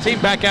basketball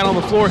team back out on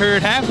the floor here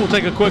at half. We'll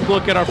take a quick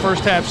look at our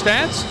first half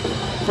stats.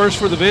 First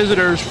for the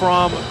visitors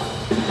from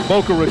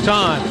Boca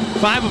Raton.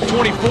 5 of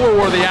 24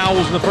 were the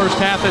Owls in the first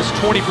half. That's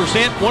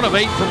 20%. 1 of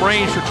 8 from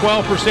range for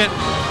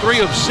 12%. 3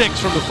 of 6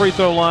 from the free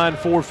throw line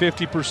for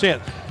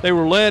 50%. They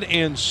were led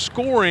in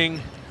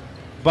scoring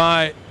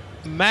by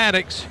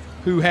Maddox,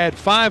 who had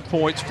 5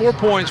 points, 4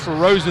 points for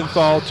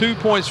Rosenthal, 2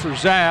 points for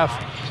Zaff,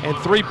 and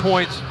 3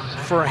 points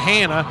for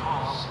Hannah.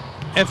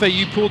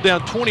 FAU pulled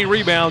down 20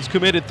 rebounds,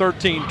 committed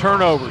 13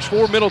 turnovers.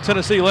 For Middle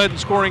Tennessee, led in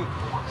scoring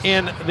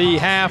in the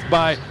half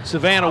by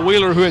Savannah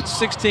Wheeler, who had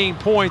 16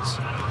 points,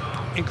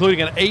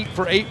 including an 8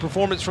 for 8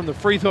 performance from the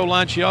free throw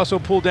line. She also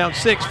pulled down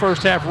 6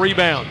 first half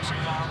rebounds.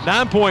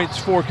 9 points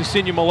for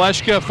Ksenia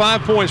Maleshka,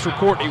 5 points for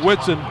Courtney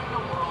Whitson,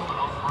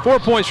 4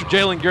 points for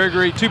Jalen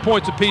Gregory, 2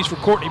 points apiece for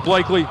Courtney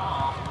Blakely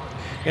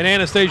and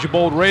Anastasia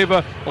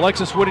Bold-Rava.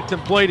 Alexis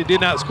Whittington played and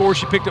did not score.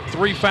 She picked up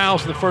 3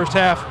 fouls in the first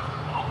half.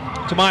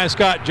 Tamaya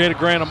Scott, Jada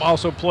Grantham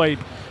also played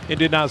and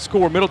did not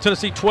score. Middle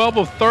Tennessee 12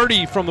 of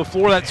 30 from the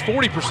floor, that's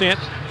 40%.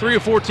 3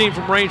 of 14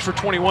 from range for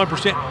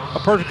 21%. A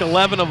perfect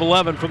 11 of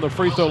 11 from the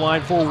free throw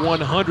line for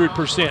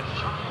 100%.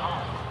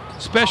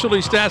 Specialty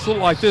stats look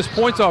like this.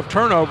 Points off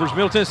turnovers.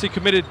 Middle Tennessee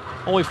committed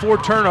only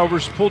 4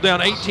 turnovers, pulled down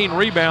 18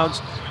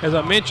 rebounds. As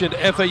I mentioned,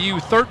 FAU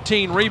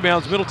 13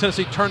 rebounds. Middle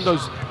Tennessee turned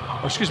those,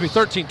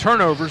 13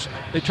 turnovers.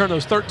 They turned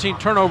those 13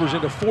 turnovers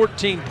into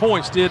 14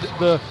 points, did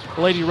the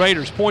Lady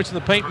Raiders. Points in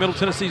the paint, Middle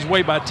Tennessee's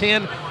way by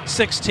 10,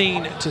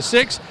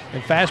 16-6.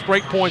 And fast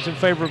break points in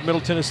favor of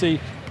Middle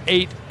Tennessee,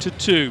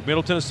 8-2.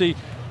 Middle Tennessee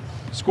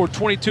scored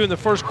 22 in the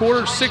first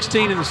quarter,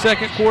 16 in the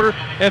second quarter.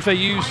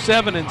 FAU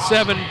 7 and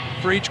 7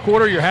 for each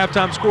quarter. Your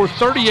halftime score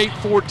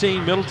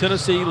 38-14. Middle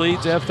Tennessee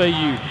leads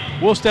FAU.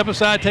 We'll step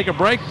aside, take a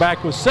break,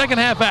 back with second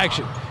half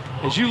action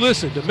as you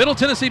listen to Middle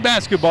Tennessee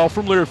basketball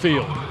from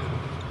Learfield.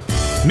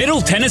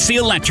 Middle Tennessee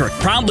Electric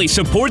proudly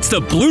supports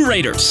the Blue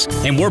Raiders,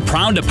 and we're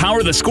proud to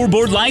power the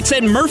scoreboard lights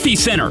at Murphy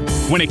Center.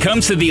 When it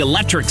comes to the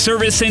electric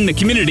service in the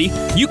community,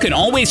 you can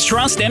always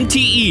trust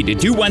MTE to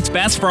do what's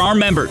best for our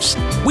members.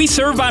 We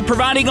serve by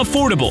providing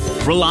affordable,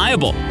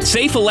 reliable,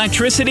 safe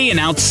electricity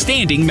and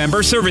outstanding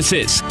member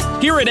services.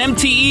 Here at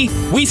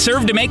MTE, we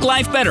serve to make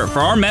life better for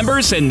our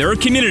members and their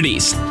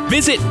communities.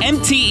 Visit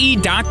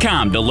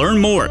MTE.com to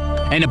learn more.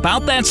 And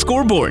about that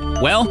scoreboard,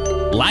 well,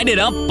 light it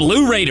up,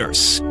 Blue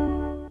Raiders.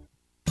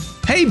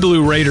 Hey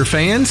Blue Raider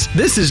fans,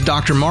 this is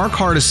Dr. Mark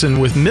Hardison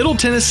with Middle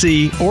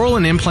Tennessee Oral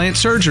and Implant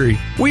Surgery.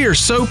 We are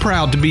so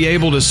proud to be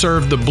able to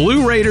serve the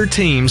Blue Raider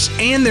teams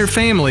and their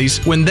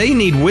families when they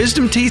need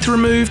wisdom teeth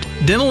removed,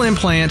 dental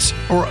implants,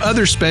 or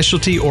other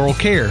specialty oral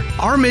care.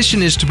 Our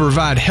mission is to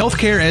provide health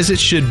care as it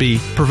should be,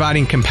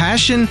 providing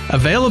compassion,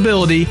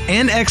 availability,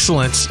 and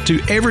excellence to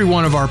every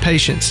one of our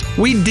patients.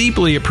 We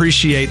deeply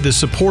appreciate the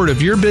support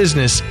of your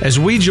business as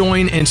we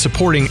join in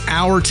supporting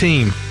our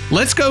team.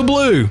 Let's go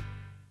Blue!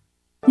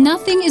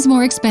 Nothing is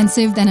more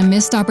expensive than a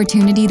missed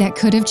opportunity that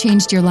could have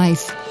changed your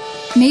life.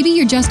 Maybe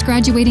you're just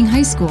graduating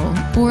high school,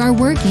 or are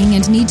working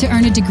and need to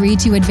earn a degree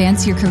to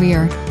advance your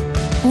career.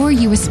 Or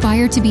you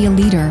aspire to be a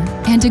leader,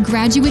 and a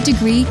graduate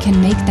degree can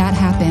make that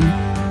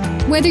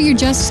happen. Whether you're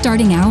just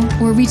starting out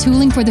or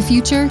retooling for the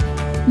future,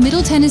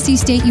 Middle Tennessee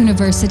State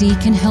University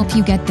can help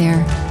you get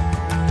there.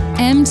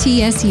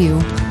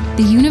 MTSU,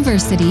 the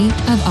University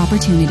of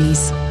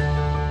Opportunities.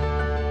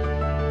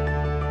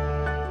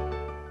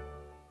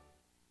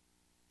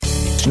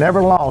 It's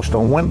never lost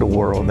on Window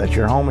World that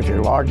your home is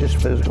your largest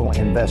physical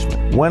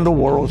investment. Window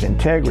World's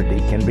integrity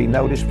can be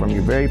noticed from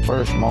your very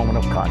first moment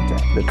of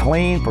contact. The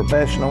clean,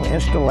 professional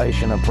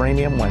installation of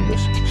premium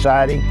windows,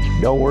 siding,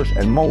 doors,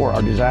 and more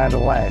are designed to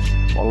last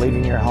while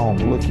leaving your home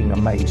looking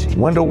amazing.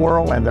 Window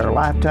World and their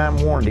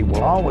lifetime warranty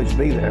will always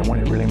be there when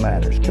it really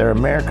matters. They're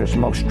America's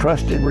most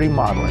trusted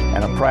remodeler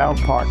and a proud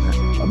partner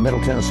of Middle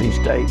Tennessee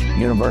State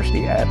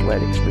University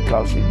Athletics,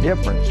 because the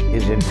difference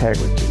is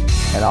integrity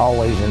and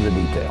always in the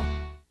detail.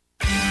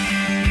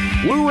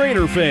 Blue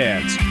Raider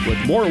fans, with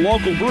more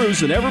local brews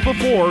than ever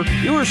before,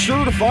 you are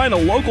sure to find a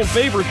local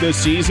favorite this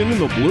season in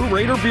the Blue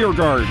Raider Beer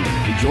Garden.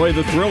 Enjoy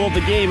the thrill of the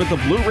game at the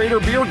Blue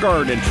Raider Beer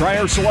Garden and try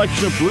our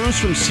selection of brews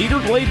from Cedar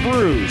Glade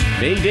Brews,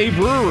 Mayday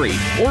Brewery,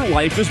 or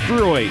Life is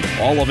Brewing.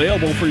 All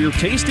available for your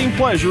tasting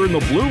pleasure in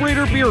the Blue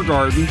Raider Beer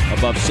Garden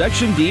above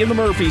Section D in the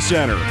Murphy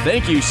Center.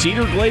 Thank you,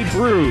 Cedar Glade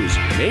Brews,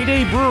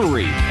 Mayday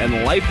Brewery,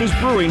 and Life is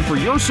Brewing for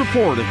your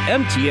support of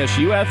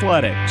MTSU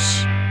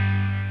Athletics.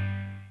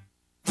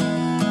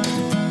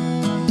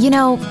 You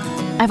know,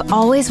 I've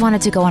always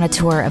wanted to go on a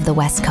tour of the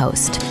West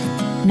Coast.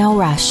 No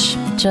rush,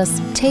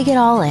 just take it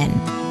all in,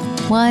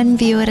 one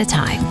view at a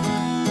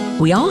time.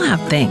 We all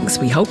have things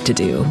we hope to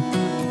do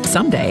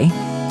someday.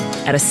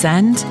 At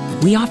Ascend,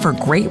 we offer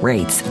great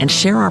rates and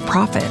share our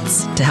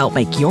profits to help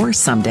make your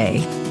someday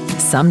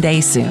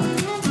soon.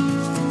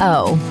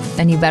 Oh,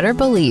 and you better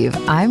believe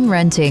I'm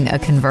renting a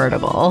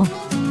convertible.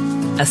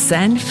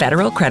 Ascend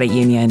Federal Credit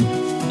Union.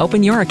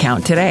 Open your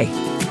account today.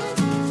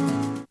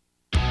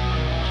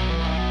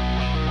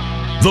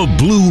 The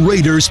Blue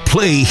Raiders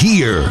play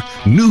here.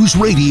 News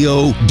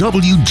Radio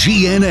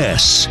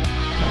WGNS.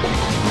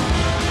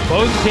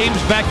 Both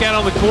teams back out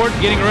on the court,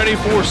 getting ready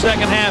for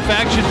second half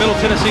action. Middle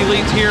Tennessee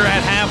leads here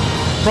at half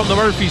from the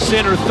Murphy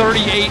Center,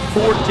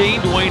 38-14.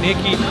 Dwayne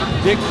Hickey,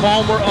 Dick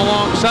Palmer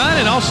alongside,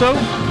 and also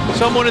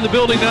someone in the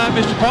building tonight,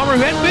 Mr. Palmer,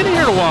 who hadn't been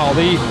here in a while.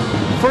 The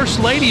First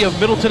Lady of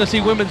Middle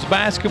Tennessee women's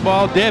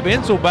basketball, Deb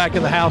Ensel, back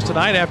in the house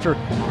tonight after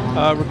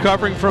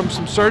recovering from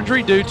some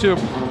surgery due to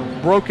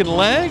broken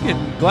leg,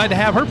 and glad to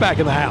have her back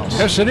in the house.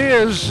 Yes, it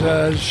is.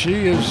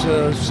 She is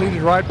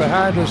seated right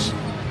behind us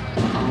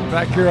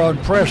back here on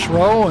press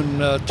row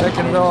and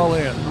taking it all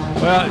in.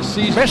 Well,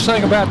 the best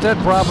thing about that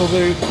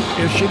probably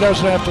is she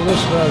doesn't have to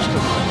listen to us.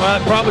 Well,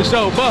 probably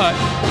so, but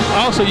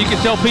also you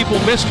can tell people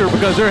missed her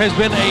because there has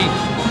been a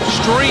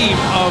stream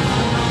of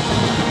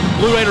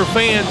Blue Raider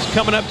fans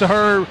coming up to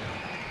her,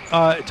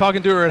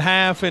 talking to her at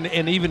half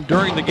and even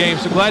during the game.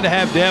 So glad to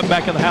have Deb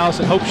back in the house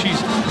and hope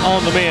she's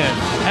on the mend.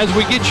 As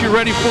we get you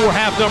ready for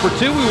half number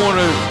 2, we want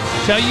to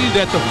tell you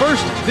that the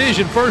First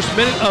Vision first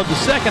minute of the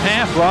second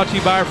half brought to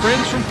you by our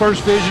friends from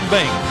First Vision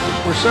Bank,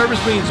 where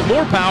service means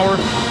more power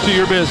to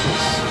your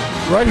business.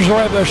 Raiders will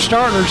have their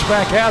starters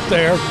back out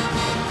there.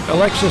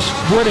 Alexis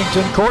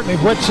Whittington, Courtney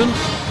Whitson,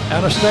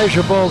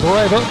 Anastasia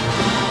Boldreva,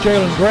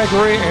 Jalen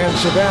Gregory, and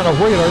Savannah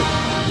Wheeler.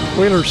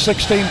 Wheeler's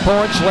 16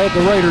 points led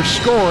the Raiders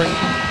scoring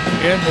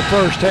in the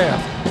first half.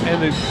 And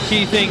the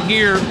key thing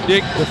here,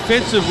 Dick,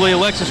 defensively,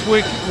 Alexis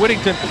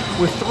Whittington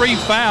with 3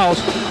 fouls,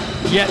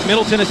 yet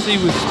Middle Tennessee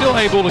was still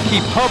able to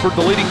keep Hubbard,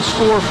 the leading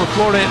scorer for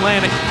Florida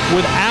Atlantic,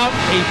 without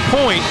a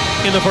point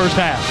in the first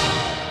half.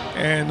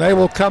 And they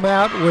will come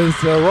out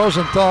with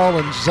Rosenthal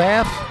and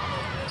Zaff,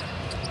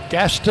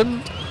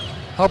 Gaston,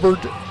 Hubbard,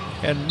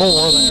 and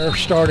Moore, their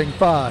starting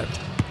 5.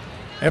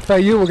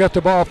 FAU will get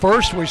the ball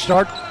first. We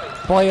start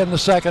playing the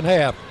second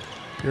half.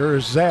 Here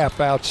is Zaff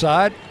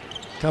outside.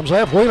 Comes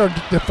left, Wheeler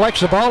deflects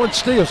the ball and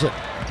steals it.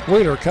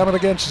 Wheeler coming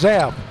against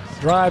Zaff.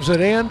 Drives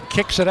it in,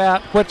 kicks it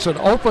out. Whitson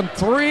open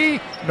 3,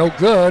 no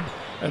good.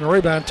 And the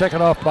rebound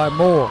taken off by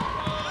Moore.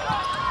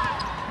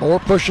 Moore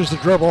pushes the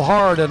dribble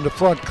hard into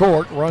front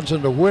court, runs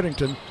into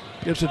Whittington,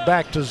 gives it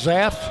back to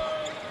Zaff.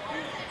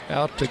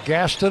 Out to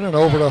Gaston and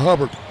over to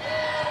Hubbard.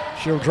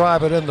 She'll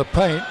drive it in the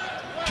paint.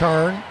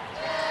 Turn,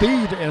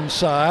 feed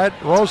inside.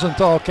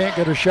 Rosenthal can't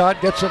get a shot,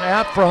 gets it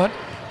out front.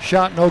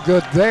 Shot no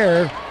good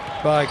there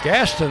by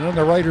Gaston, and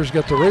the Raiders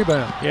get the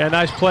rebound. Yeah,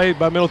 nice play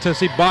by Middle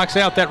Tennessee. Box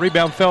out, that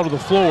rebound fell to the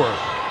floor.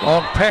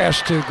 Long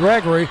pass to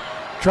Gregory.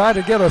 Tried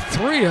to get a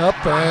 3 up,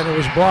 and it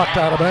was blocked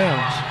out of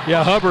bounds.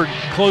 Yeah, Hubbard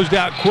closed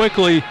out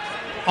quickly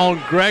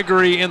on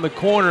Gregory in the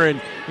corner, and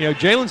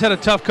Jalen's had a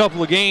tough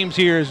couple of games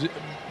here as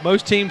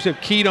most teams have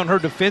keyed on her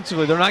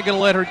defensively. They're not going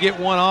to let her get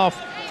one off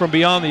from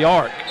beyond the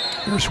arc.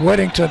 Here's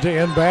Whittington to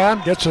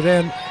inbound, gets it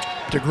in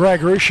to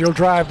Gregory. She'll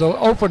drive the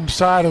open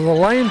side of the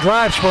lane,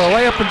 drives for a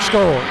layup and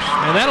scores.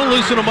 And that'll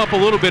loosen them up a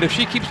little bit. If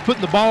she keeps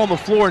putting the ball on the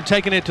floor and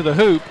taking it to the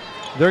hoop,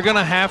 they're going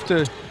to have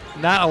to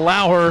not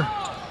allow her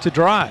to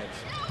drive.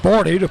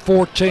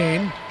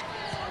 40-14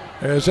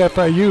 as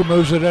FAU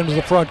moves it into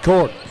the front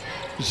court.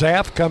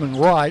 Zaff coming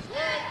right,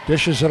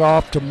 dishes it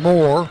off to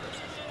Moore.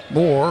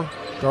 Moore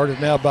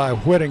guarded now by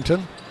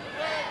Whittington.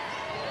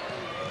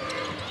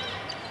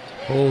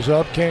 Pulls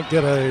up, can't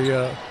get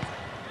a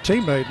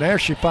teammate. There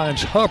she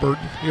finds Hubbard.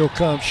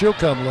 She'll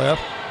come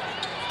left.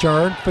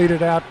 Turn, feed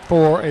it out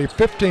for a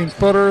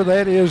 15-footer.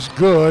 That is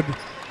good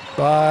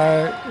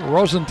by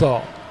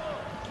Rosenthal.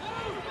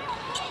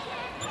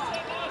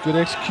 Good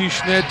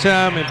execution that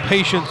time and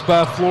patience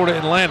by Florida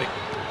Atlantic.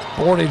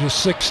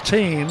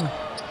 40-16.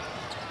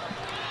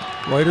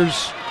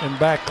 Raiders in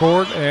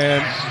backcourt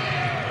and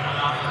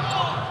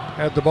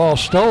had the ball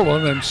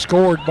stolen and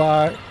scored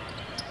by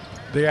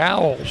the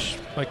Owls.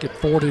 Make it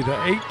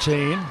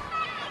 40-18.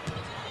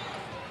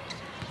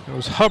 It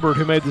was Hubbard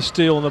who made the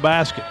steal in the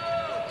basket.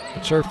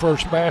 It's her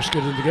first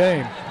basket in the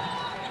game.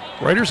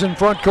 Raiders in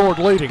front court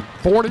leading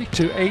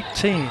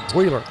 40-18.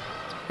 Wheeler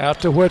out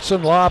to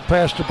Whitson, lob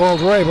pass to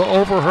Boldreva,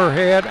 over her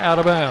head, out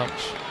of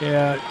bounds.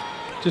 Yeah,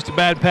 just a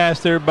bad pass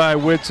there by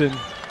Whitson.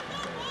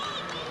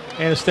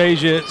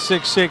 Anastasia at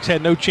 6'6"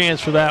 had no chance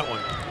for that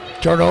one.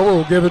 Turnover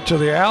will give it to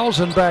the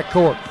Owls in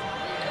backcourt.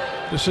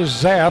 This is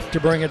Zaff to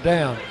bring it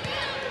down.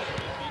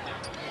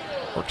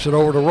 Works it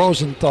over to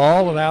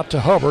Rosenthal and out to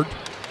Hubbard.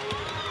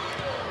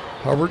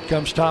 Hubbard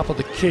comes top of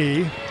the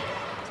key.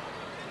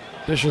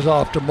 Dishes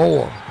off to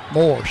Moore.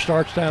 Moore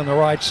starts down the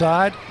right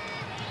side.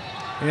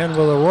 In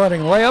with a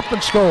running layup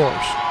and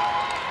scores.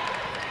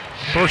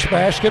 First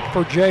basket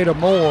for Jada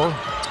Moore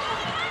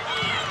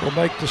will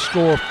make the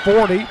score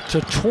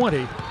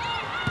 40-20.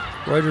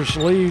 Raiders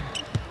lead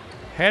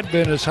had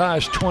been as high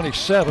as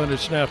 27.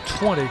 It's now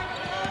 20.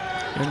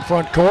 In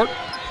front court,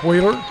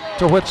 Wheeler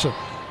to Whitson.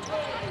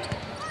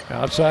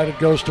 Outside it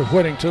goes to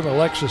Whittington.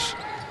 Alexis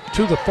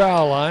to the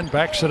foul line,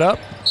 backs it up,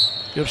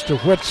 gives to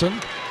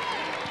Whitson.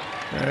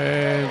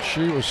 And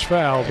she was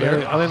fouled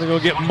there. I think they're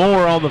going to get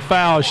Moore on the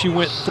foul. She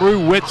went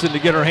through Whitson to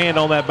get her hand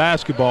on that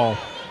basketball.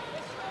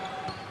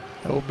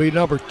 That will be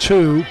number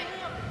 2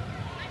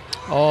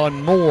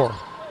 on Moore.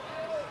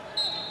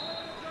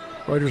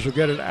 Raiders will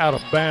get it out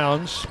of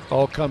bounds.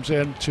 Ball comes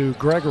in to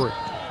Gregory.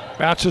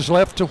 Bounces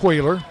left to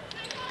Wheeler.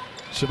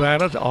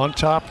 Savannah on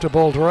top to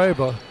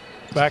Boldreva.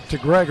 Back to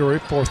Gregory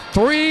for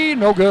 3.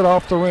 No good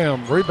off the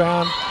rim.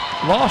 Rebound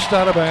lost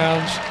out of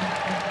bounds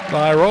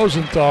by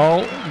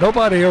Rosenthal.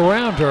 Nobody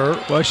around her.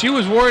 Well, she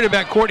was worried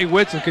about Courtney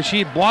Whitson because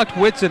she had blocked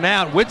Whitson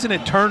out. Whitson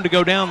had turned to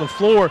go down the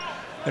floor,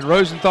 and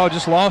Rosenthal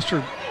just lost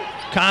her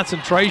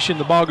concentration.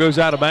 The ball goes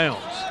out of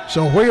bounds.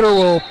 So Wheeler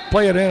will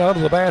play it in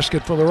under the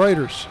basket for the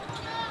Raiders.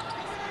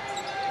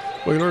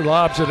 Wheeler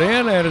lobs it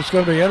in, and it's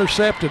going to be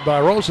intercepted by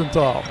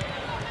Rosenthal.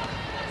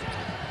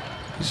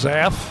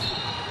 Zaff.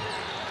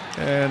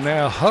 And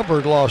now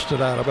Hubbard lost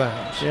it out of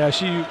bounds. Yeah,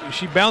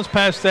 she bounced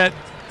past that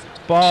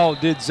ball,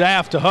 did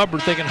Zaff to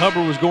Hubbard, thinking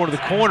Hubbard was going to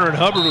the corner, and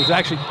Hubbard was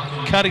actually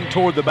cutting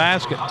toward the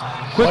basket.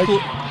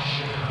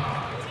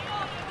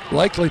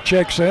 Blakely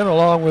checks in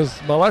along with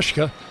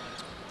Maleshka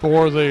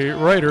for the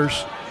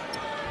Raiders.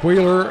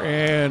 Wheeler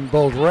and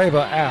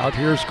Boldreva out.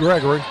 Here's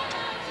Gregory.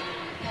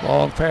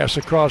 Long pass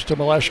across to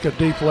Maleshka,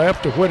 deep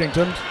left to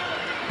Whittington.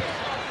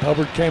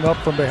 Hubbard came up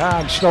from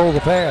behind, stole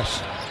the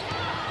pass.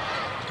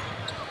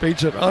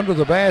 Feeds it under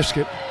the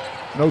basket.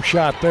 No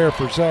shot there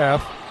for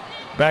Zaff.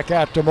 Back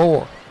out to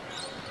Moore.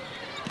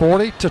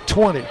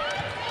 40-20.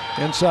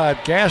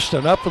 Inside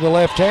Gaston, up with the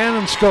left hand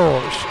and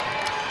scores.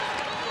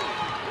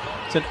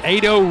 It's an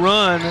 8-0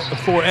 run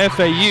for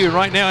FAU.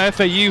 Right now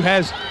FAU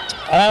has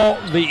all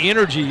the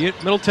energy.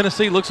 Middle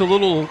Tennessee looks a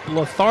little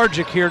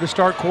lethargic here to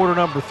start quarter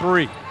number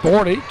 3.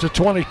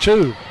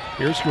 40-22.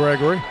 Here's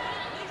Gregory.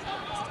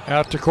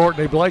 Out to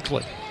Courtney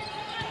Blakely.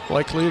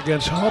 Blakely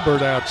against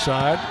Hubbard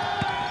outside.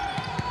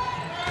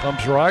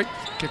 Comes right,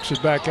 kicks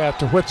it back out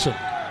to Whitson.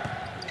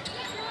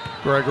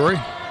 Gregory.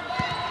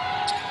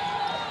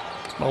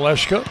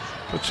 Maleshka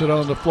puts it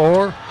on the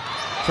floor.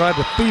 Tried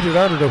to feed it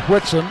under to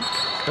Whitson.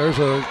 There's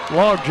a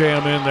log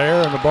jam in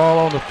there and the ball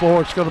on the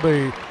floor. It's going to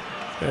be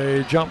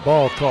a jump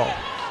ball call.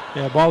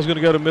 Yeah, ball's going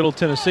to go to Middle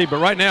Tennessee.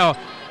 But right now,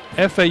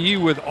 FAU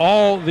with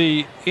all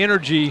the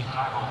energy,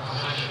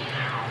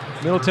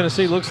 Middle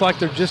Tennessee looks like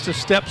they're just a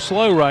step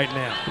slow right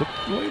now.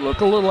 They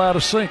look a little out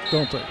of sync,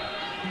 don't they?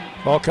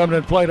 Ball coming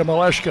in play to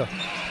Maleshka.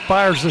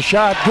 Fires the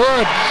shot.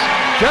 Good.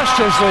 Just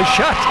as the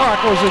shot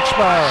clock was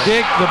expiring.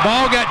 Dick, the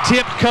ball got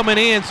tipped coming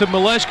in, so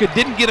Maleshka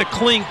didn't get a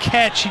clean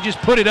catch. She just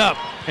put it up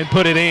and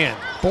put it in.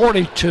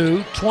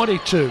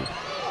 42-22.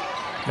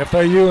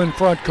 FAU in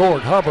front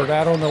court. Hubbard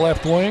out on the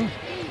left wing.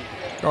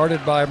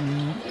 Guarded by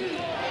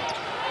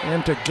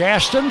into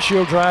Gaston.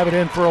 She'll drive it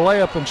in for a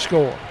layup and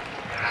score.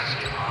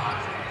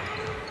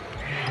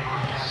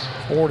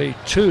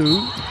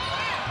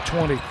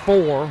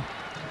 42-24.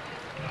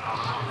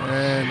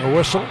 And a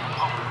whistle.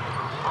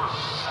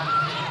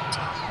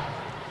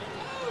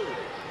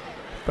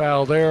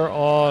 Foul there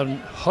on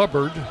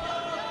Hubbard.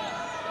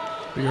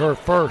 Be her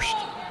first.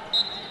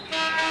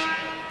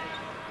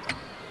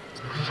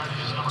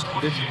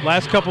 This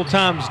last couple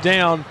times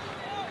down,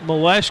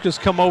 Maleshka's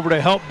come over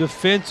to help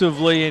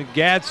defensively, and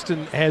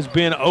Gadsden has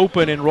been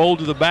open and rolled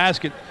to the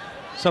basket.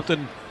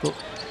 Something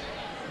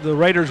the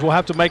Raiders will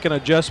have to make an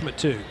adjustment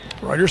to.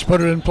 Raiders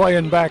put it in play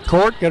in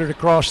backcourt, get it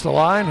across the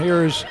line.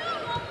 Here's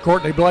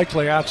Courtney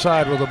Blakely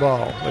outside with the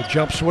ball. A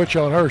jump switch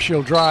on her.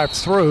 She'll drive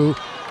through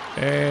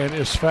and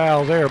is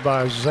fouled there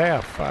by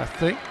Zaff, I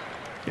think.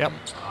 Yep.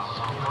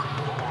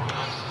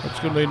 It's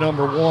going to be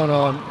number 1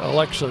 on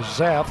Alexa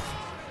Zaff.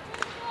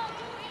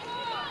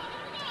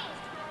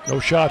 No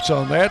shots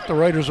on that. The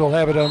Raiders will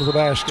have it under the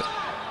basket.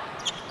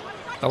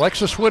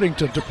 Alexis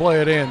Whittington to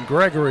play it in.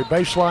 Gregory,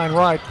 baseline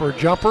right for a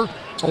jumper.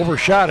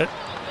 Overshot it.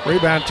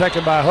 Rebound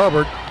taken by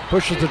Hubbard.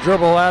 Pushes the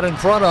dribble out in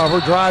front of her.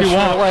 Drives for the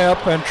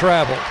layup and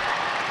traveled.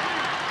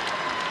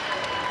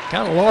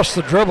 Kind of lost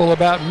the dribble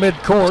about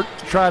mid-court.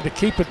 Tried to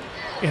keep it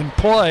in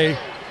play.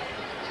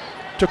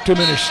 Took too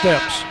many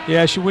steps.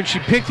 Yeah, when she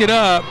picked it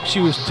up, she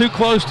was too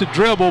close to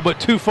dribble but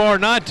too far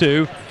not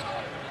to.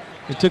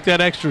 It took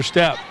that extra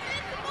step.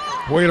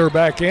 Wheeler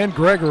back in.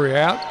 Gregory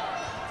out.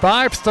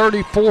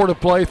 5:34 to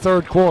play,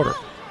 third quarter.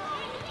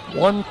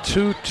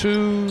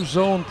 1-2-2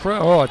 zone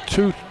press. Oh, a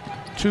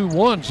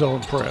 2-2-1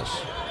 zone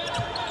press.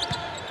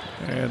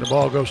 And the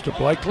ball goes to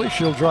Blakely.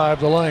 She'll drive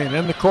the lane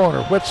in the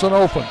corner. Whitson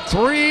open.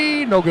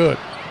 Three, no good.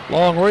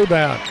 Long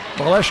rebound.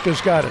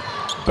 Maleshka's got it.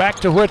 Back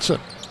to Whitson.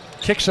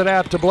 Kicks it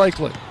out to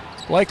Blakely.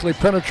 Blakely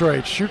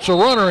penetrates. Shoots a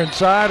runner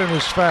inside and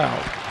is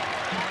fouled.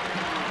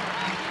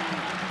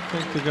 I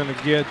think they're going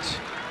to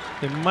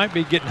they might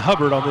be getting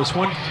Hubbard on this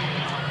one.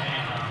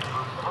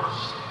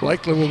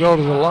 Blakely will go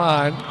to the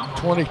line.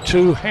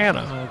 22,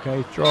 Hannah.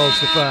 Okay. Draws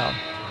the foul.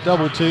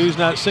 Double twos,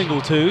 not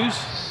single twos.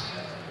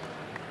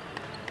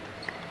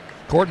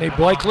 Courtney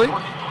Blakely,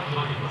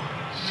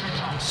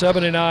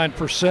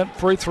 79%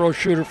 free throw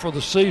shooter for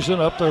the season,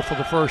 up there for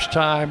the first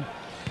time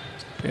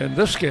in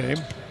this game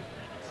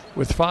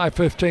with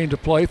 5:15 to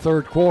play,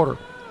 third quarter.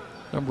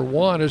 Number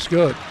one is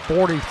good,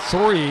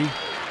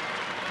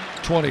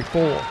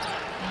 43-24.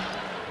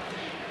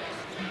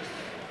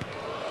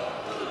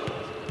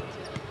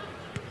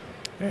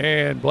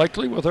 And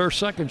Blakely with her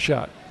second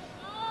shot.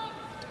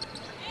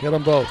 Hit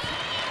them both.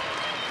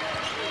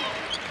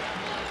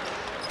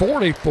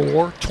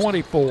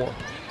 44-24.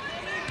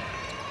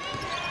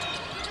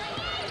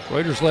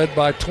 Raiders led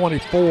by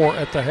 24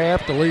 at the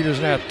half. The lead is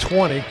now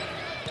 20.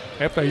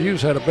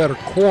 FAU's had a better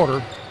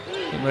quarter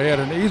than they had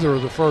in either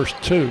of the first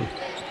two.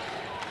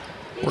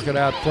 Work it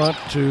out front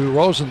to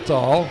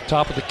Rosenthal,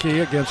 top of the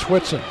key against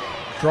Whitson.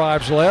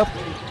 Drives left,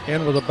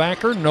 in with a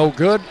banker, no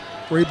good.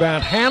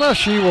 Rebound Hannah,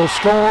 she will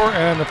score,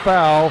 and the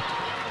foul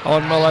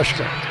on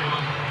Maleshka.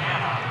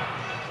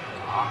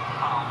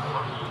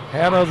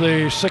 Hannah,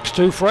 the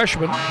 6'2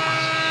 freshman,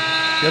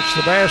 gets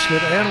the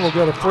basket and will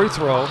get a free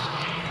throw.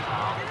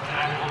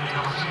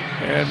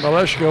 And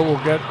Maleshka will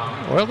get,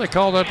 well, they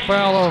call that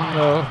foul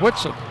on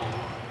Whitson.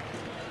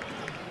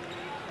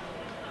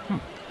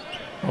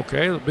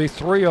 Okay, it'll be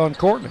 3 on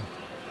Courtney.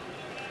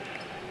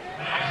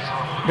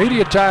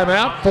 Media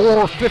timeout,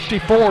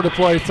 4:54 to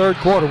play, third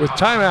quarter. With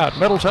timeout,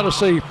 Middle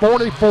Tennessee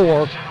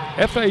 44,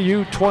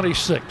 FAU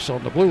 26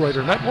 on the Blue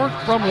Raider Network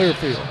from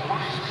Learfield.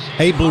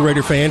 Hey, Blue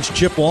Raider fans,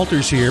 Chip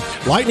Walters here.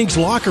 Lightning's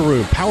Locker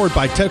Room, powered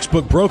by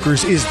Textbook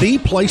Brokers, is the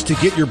place to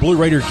get your Blue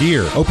Raider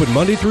gear. Open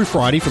Monday through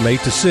Friday from 8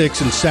 to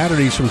 6 and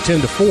Saturdays from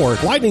 10 to 4.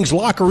 Lightning's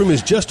Locker Room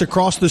is just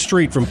across the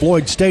street from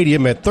Floyd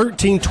Stadium at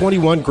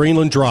 1321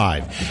 Greenland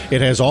Drive.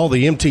 It has all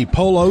the MT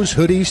polos,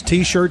 hoodies,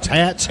 t-shirts,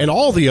 hats, and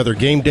all the other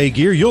game day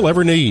gear you'll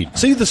ever need.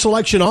 See the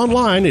selection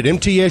online at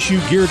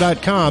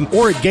mtsugear.com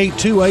or at Gate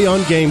 2A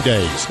on game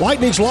days.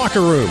 Lightning's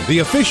Locker Room, the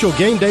official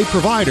game day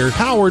provider,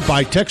 powered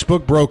by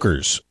Textbook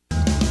Brokers.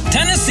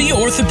 Tennessee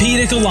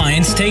Orthopedic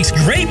Alliance takes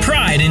great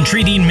pride in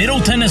treating Middle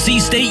Tennessee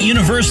State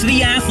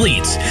University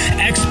athletes.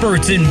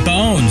 Experts in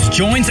bones,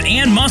 joints,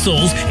 and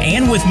muscles,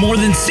 and with more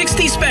than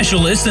 60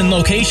 specialists in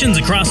locations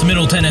across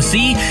Middle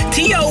Tennessee,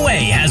 TOA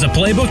has a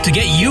playbook to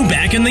get you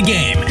back in the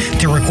game.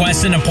 To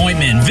request an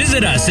appointment,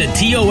 visit us at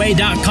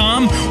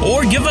TOA.com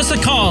or give us a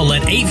call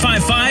at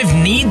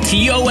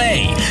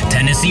 855-NEED-TOA.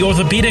 Tennessee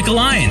Orthopedic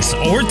Alliance,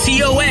 or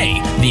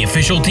TOA, the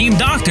official team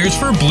doctors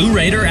for Blue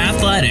Raider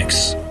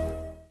Athletics.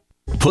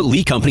 Put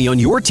Lee Company on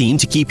your team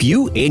to keep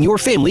you and your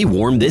family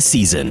warm this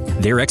season.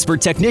 Their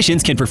expert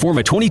technicians can perform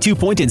a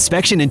 22-point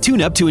inspection and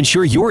tune-up to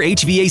ensure your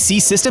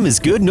HVAC system is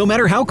good no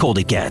matter how cold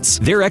it gets.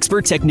 Their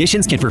expert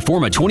technicians can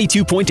perform a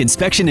 22-point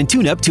inspection and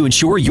tune-up to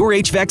ensure your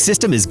HVAC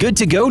system is good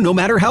to go no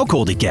matter how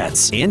cold it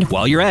gets. And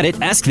while you're at it,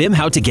 ask them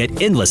how to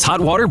get endless hot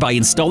water by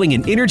installing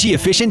an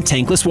energy-efficient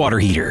tankless water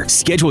heater.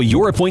 Schedule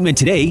your appointment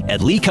today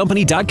at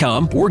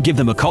leecompany.com or give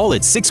them a call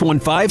at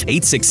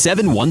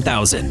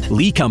 615-867-1000.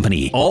 Lee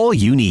Company, all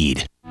you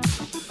need.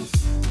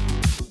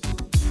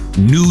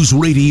 News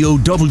Radio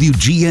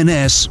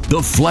WGNS,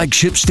 the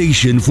flagship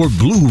station for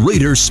Blue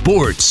Raider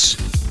sports.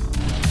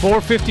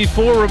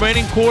 4:54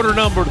 remaining, quarter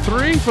number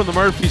 3 from the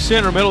Murphy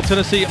Center. Middle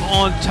Tennessee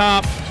on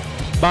top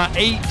by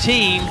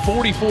 18,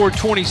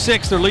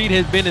 44-26. Their lead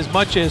has been as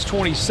much as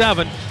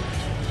 27,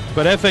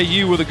 but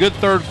FAU with a good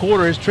third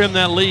quarter has trimmed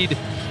that lead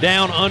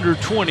down under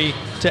 20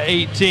 to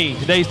 18.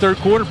 Today's third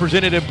quarter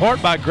presented in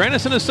part by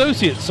Grannis &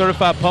 Associates,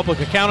 certified public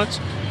accountants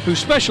who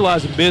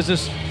specialize in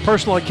business,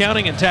 personal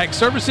accounting, and tax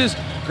services.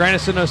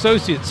 Grannis &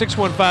 Associates,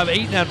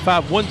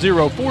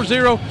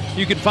 615-895-1040.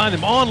 You can find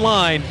them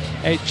online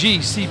at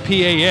gcpas.com.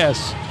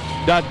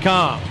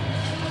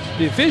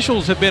 The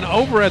officials have been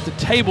over at the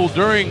table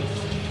during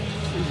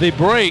the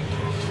break,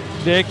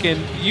 Dick,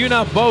 and you and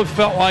I both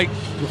felt like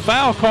the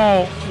foul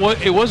call,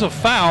 it was a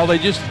foul. They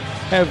just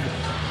have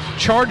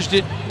charged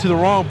it to the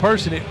wrong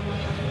person. It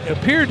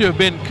appeared to have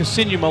been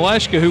Ksenia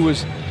Maleshka, who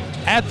was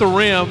at the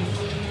rim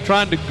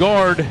trying to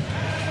guard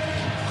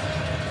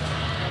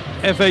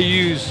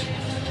FAU's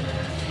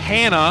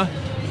Hannah,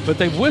 but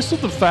they've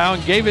whistled the foul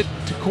and gave it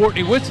to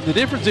Courtney Whitson. The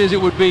difference is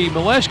it would be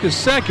Maleshka's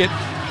second,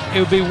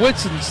 it would be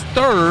Whitson's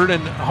third,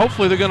 and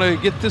hopefully they're going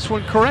to get this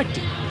one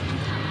corrected.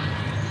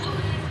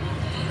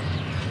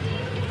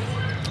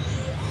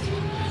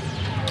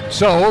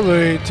 So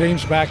the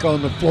teams back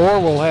on the floor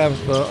will have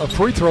a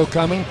free throw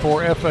coming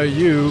for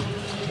FAU,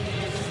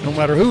 no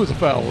matter who the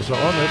foul was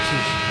on. This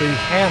is the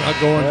Hannah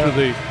going to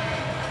the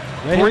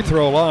free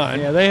throw line.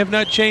 Yeah, they have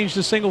not changed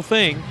a single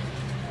thing.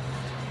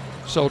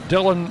 So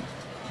Dylan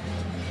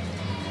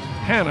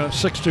Hannah,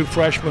 6'2"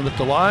 freshman at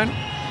the line.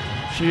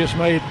 She has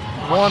made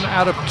 1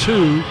 out of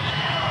 2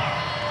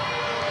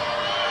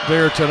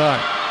 there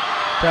tonight.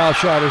 Foul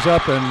shot is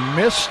up and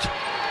missed.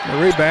 The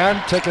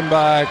rebound taken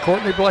by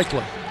Courtney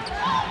Blakely.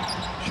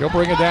 She'll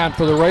bring it down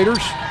for the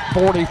Raiders,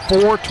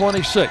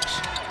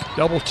 44-26.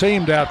 Double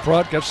teamed out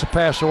front, gets the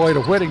pass away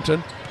to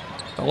Whittington.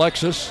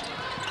 Alexis,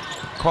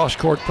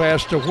 cross-court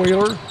pass to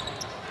Wheeler.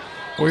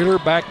 Wheeler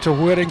back to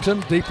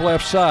Whittington, deep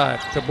left side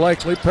to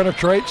Blakely,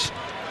 penetrates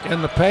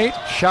in the paint.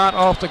 Shot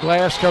off the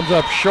glass, comes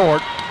up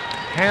short.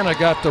 Hannah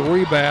got the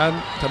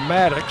rebound to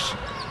Maddox,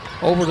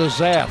 over to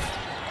Zaff.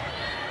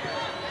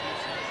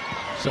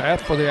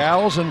 Zaff for the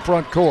Owls in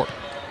front court.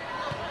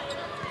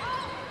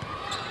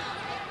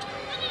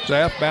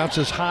 Zaff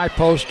bounces high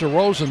post to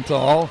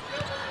Rosenthal.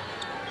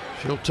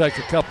 She'll take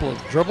a couple of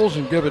dribbles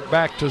and give it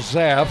back to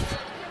Zaff.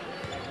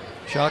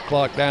 Shot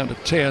clock down to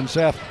 10.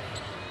 Zaff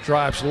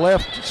drives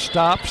left,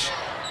 stops,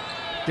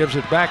 gives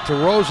it back to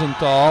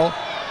Rosenthal.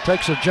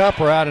 Takes a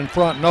jumper out in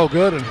front, no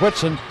good, and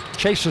Whitson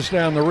chases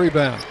down the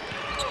rebound.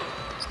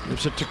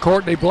 Gives it to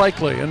Courtney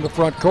Blakely in the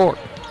front court.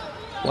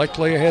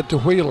 Blakely ahead to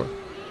Wheeler.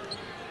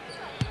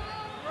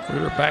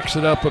 Wheeler backs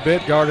it up a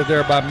bit, guarded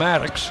there by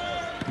Maddox.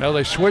 Now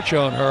they switch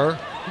on her.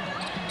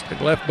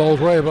 It left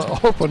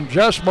Boldreva open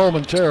just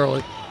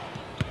momentarily.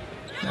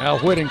 Now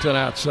Whittington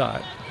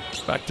outside.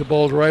 Back to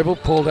Boldreva,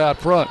 pulled out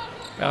front.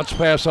 Bounce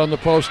pass on the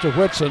post to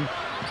Whitson.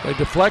 They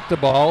deflect the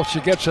ball.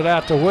 She gets it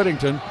out to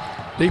Whittington.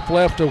 Deep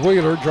left to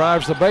Wheeler,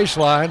 drives the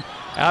baseline.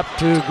 Out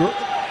to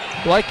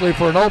Blakely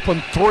for an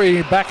open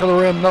three. Back of the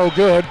rim, no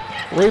good.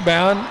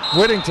 Rebound.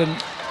 Whittington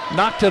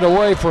knocked it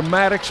away from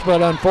Maddox,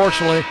 but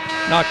unfortunately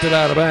knocked it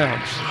out of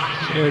bounds.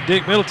 Yeah,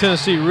 Dick, Middle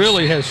Tennessee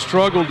really has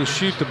struggled to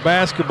shoot the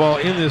basketball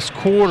in this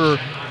quarter.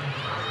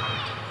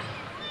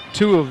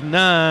 2 of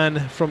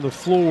 9 from the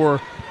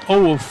floor,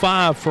 0 of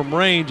 5 from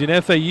range,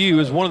 and FAU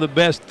is one of the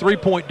best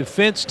three-point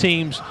defense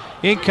teams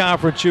in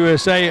Conference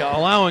USA,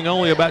 allowing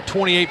only about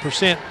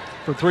 28%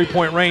 from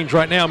three-point range.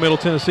 Right now, Middle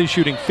Tennessee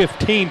shooting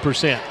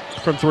 15%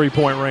 from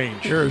three-point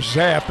range. Here's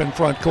Zapp in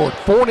front court,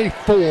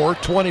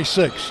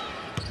 44-26.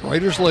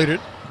 Raiders lead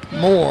it.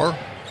 Moore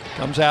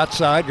comes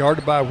outside,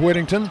 guarded by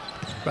Whittington.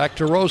 Back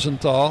to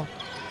Rosenthal.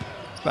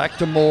 Back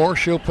to Moore.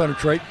 She'll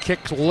penetrate.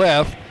 Kick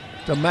left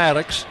to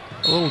Maddox.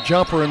 A little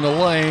jumper in the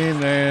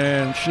lane,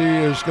 and she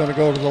is going to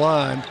go to the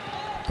line.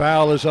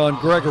 Foul is on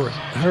Gregory.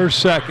 Her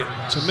second.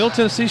 So Middle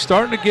Tennessee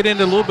starting to get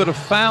into a little bit of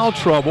foul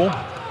trouble.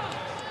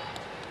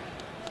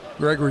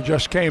 Gregory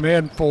just came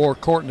in for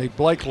Courtney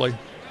Blakely.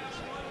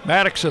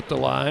 Maddox at the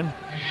line.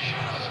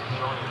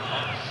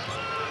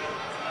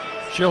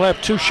 She'll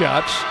have 2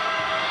 shots.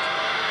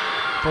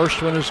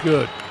 First one is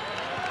good.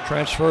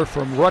 Transfer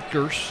from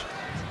Rutgers.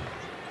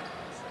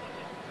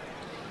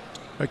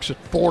 Makes it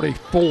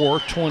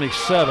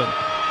 44-27.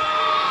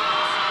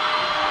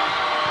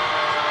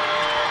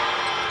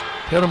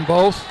 Hit them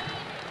both.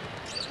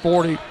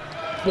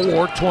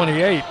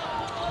 44-28.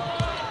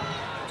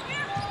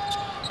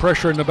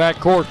 Pressure in the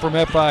backcourt from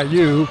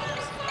FIU.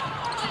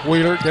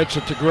 Wheeler gets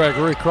it to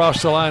Gregory.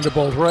 Across the line to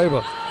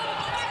Boldreva.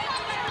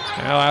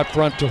 Now out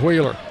front to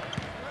Wheeler.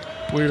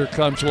 Wheeler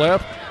comes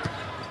left.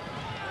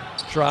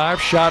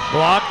 Drive, shot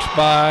blocked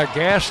by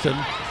Gaston.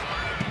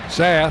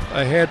 Zaff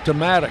ahead to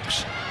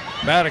Maddox.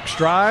 Maddox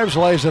drives,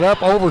 lays it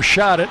up,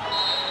 overshot it,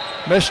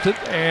 missed it,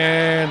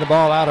 and the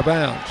ball out of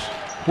bounds.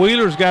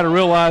 Wheeler's got to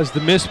realize the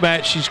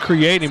mismatch she's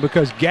creating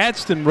because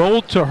Gadsden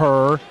rolled to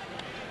her.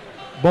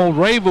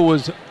 Boldreva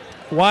was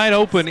wide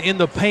open in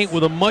the paint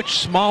with a much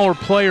smaller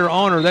player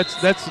on her.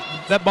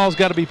 That ball's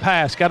got to be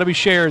passed, got to be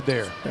shared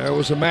there. There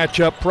was a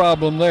matchup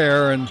problem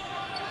there, and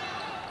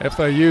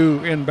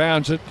FAU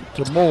inbounds it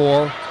to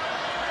Moore.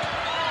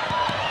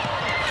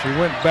 She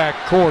went back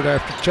court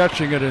after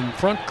touching it in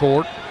front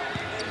court.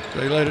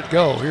 They let it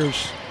go.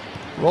 Here's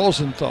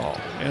Rosenthal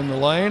in the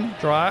lane,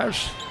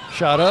 drives,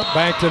 shot up,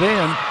 banked it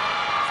in.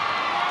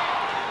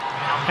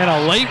 And a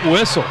late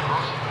whistle.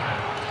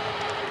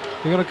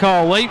 They're going to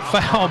call a late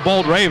foul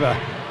Boldreva.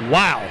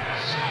 Wow.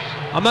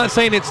 I'm not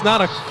saying it's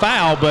not a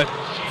foul, but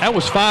that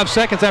was 5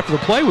 seconds after the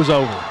play was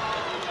over.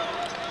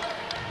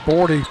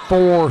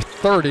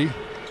 44-30.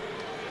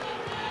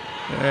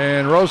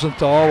 And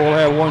Rosenthal will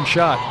have 1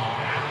 shot.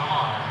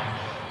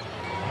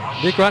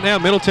 Dick, right now,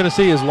 Middle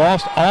Tennessee has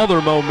lost all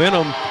their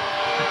momentum,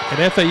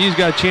 and FAU's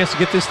got a chance to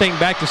get this thing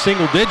back to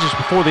single digits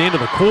before the end of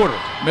the quarter.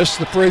 Missed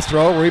the free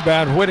throw,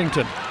 rebound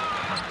Whittington.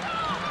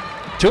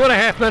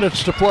 2.5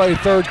 minutes to play,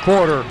 third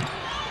quarter.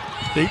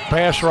 Deep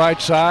pass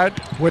right side.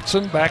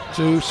 Whitson back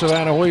to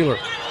Savannah Wheeler.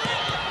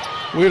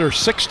 Wheeler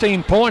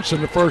 16 points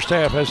in the first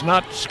half, has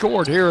not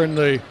scored here in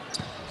the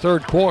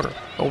third quarter.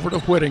 Over to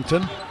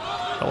Whittington.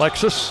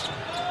 Alexis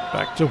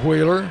back to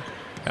Wheeler.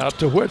 Out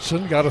to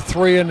Whitson. Got a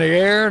three in the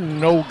air.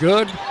 No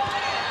good.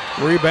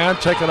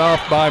 Rebound taken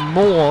off by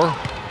Moore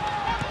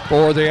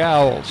for the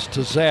Owls.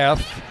 To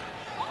Zaff.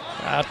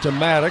 Out to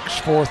Maddox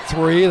for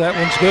three. That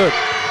one's good.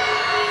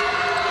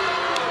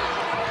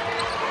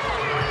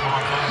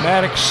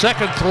 Maddox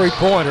second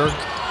three-pointer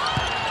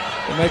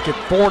to make it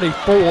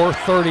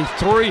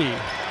 44-33.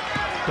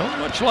 Don't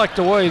much like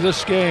the way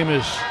this game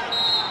is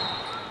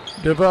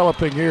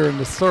developing here in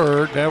the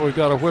third. Now we've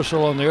got a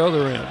whistle on the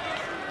other end.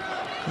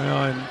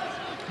 Well, and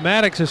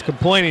Maddox is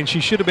complaining she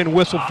should have been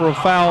whistled for a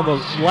foul the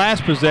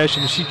last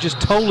possession. She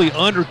just totally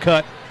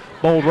undercut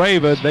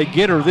Boldreva. They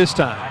get her this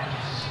time.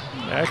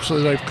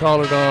 Actually, they've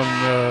called it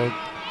on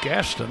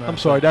Gaston. I'm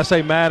sorry, did I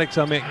say Maddox?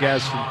 I meant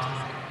Gaston.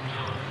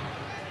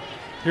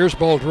 Here's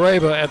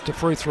Boldreva at the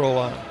free throw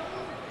line.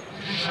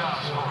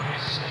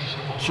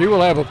 She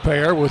will have a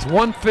pair with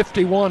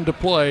 1:51 to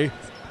play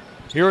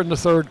here in the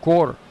third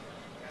quarter.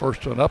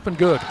 First one up and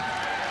good.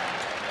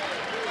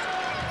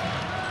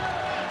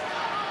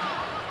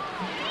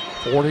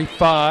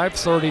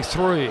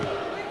 45-33.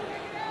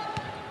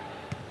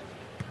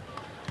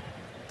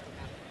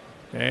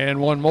 And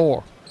one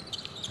more.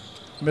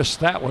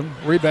 Missed that one.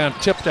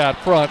 Rebound tipped out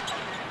front.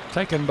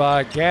 Taken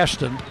by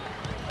Gaston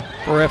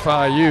for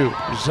FIU.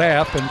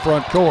 Zapp in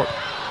front court.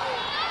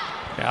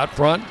 Out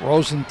front,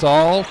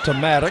 Rosenthal to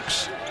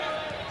Maddox.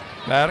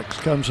 Maddox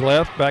comes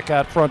left, back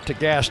out front to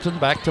Gaston,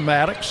 back to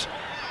Maddox.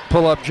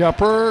 Pull-up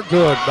jumper,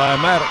 good by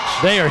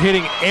Maddox. They are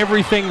hitting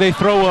everything they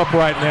throw up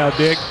right now,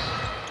 Dick.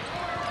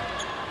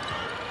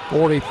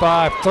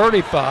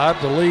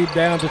 45-35, the lead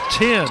down to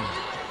 10.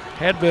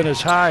 Had been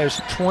as high as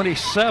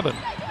 27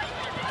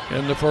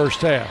 in the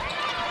first half.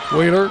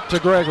 Wheeler to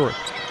Gregory.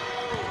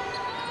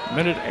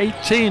 Minute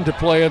 18 to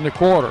play in the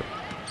quarter.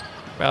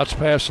 Bounce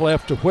pass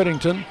left to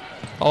Whittington.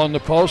 On the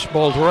post,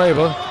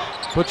 Boldreva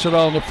puts it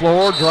on the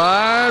floor.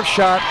 Drive,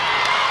 shot,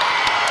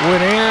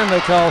 went in.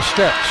 They call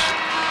steps.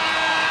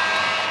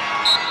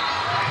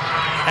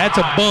 That's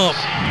a bump.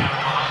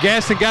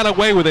 Gaston got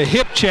away with a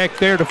hip check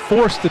there to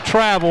force the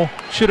travel.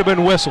 Should have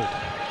been whistled.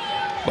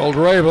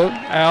 Boldreva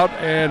out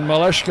and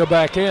Maleshka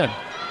back in.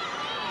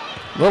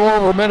 Little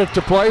over a minute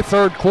to play,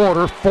 third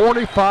quarter,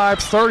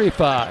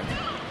 45-35.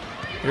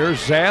 Here's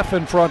Zaff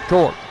in front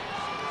court.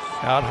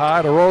 Out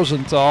high to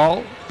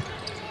Rosenthal.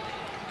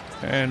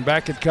 And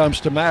back it comes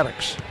to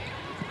Maddox.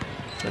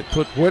 They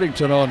put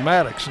Whittington on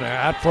Maddox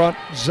now. Out front,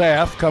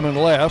 Zaff coming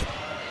left.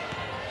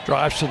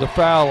 Drives to the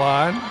foul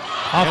line.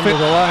 Into the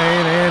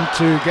lane and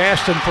to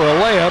Gaston for a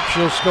layup.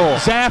 She'll score.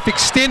 Zaff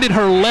extended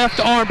her left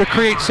arm to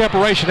create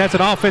separation. That's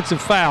an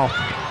offensive foul.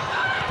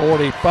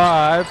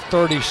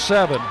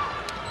 45-37.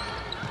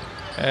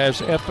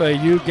 As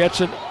FAU gets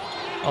it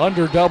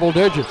under double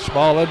digits.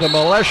 Ball into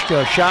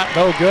Maleshka. Shot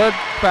no good.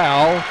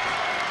 Foul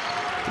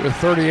with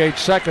 38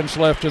 seconds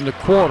left in the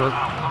quarter.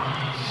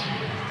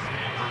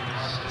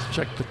 Let's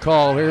check the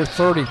call here.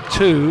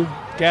 32.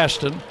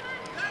 Gaston.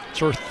 It's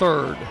her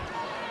third.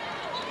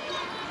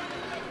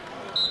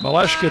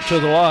 Maleshka to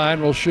the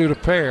line will shoot a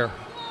pair.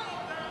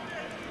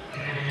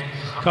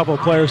 A couple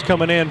of players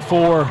coming in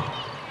for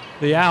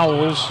the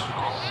Owls.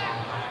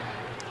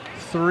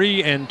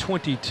 3 and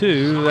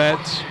 22.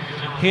 That's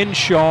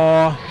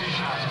Henshaw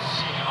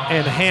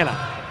and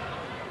Hannah.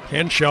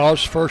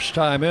 Henshaw's first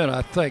time in,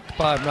 I think,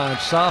 5'9"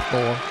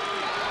 sophomore.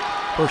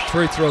 First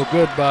free throw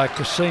good by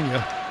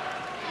Ksenia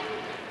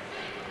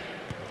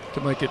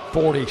to make it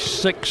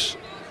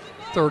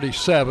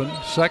 46-37.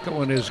 Second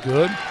one is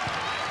good.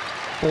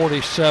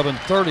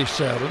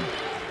 47-37.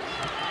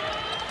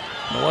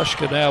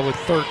 Maleshka now with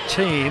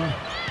 13,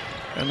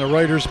 and the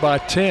Raiders by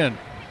 10.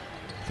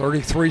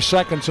 33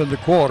 seconds in the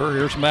quarter.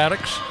 Here's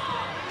Maddox.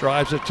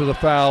 Drives it to the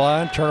foul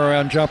line.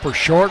 Turnaround jumper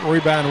short.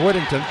 Rebound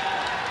Whittington.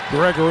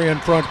 Gregory in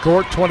front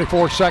court.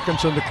 24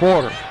 seconds in the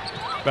quarter.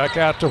 Back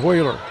out to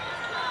Wheeler.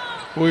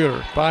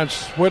 Wheeler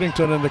finds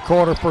Whittington in the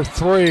corner for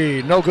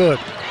three. No good.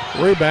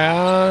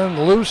 Rebound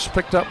loose.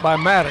 Picked up by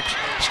Maddox.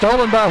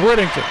 Stolen by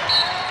Whittington.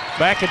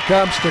 Back it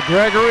comes to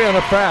Gregory and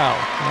a foul.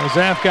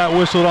 Zaff got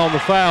whistled on the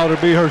foul to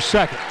be her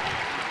second.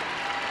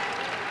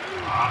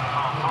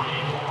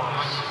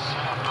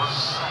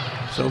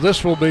 So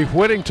this will be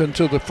Whittington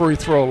to the free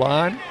throw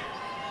line.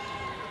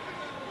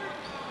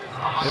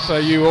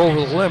 FAU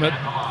over the limit.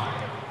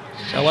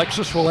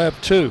 Alexis will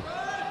have two.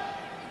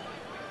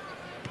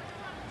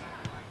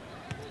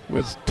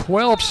 With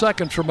 12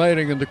 seconds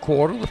remaining in the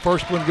quarter, the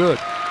first one good.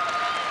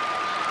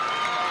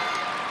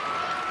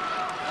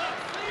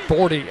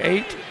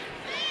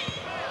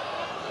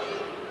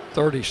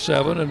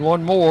 48-37, and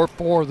one more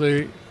for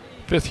the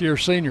fifth-year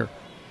senior.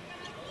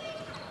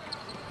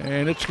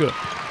 And it's good.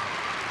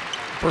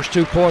 First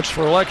 2 points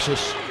for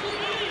Alexis.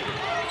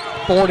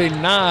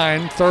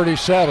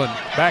 49-37.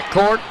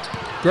 Backcourt.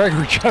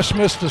 Gregory just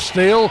missed the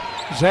steal.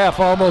 Zaff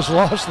almost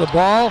lost the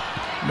ball.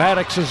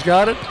 Maddox has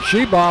got it.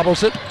 She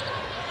bobbles it.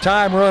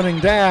 time running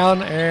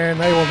down, and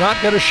they will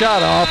not get a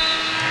shot off.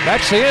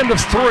 That's the end of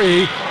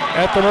 3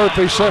 at the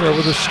Murphy Center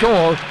with the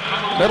score,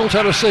 Middle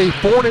Tennessee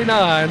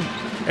 49,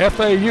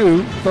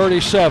 FAU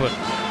 37.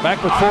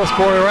 Back with fourth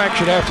quarter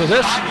action after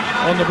this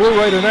on the Blue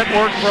Raider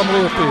Network from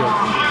Learfield.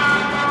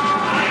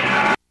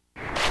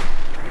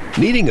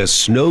 Needing a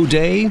snow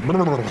day?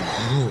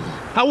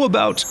 How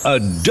about a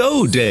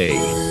dough day?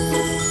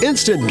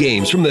 Instant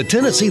games from the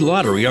Tennessee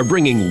Lottery are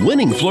bringing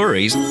winning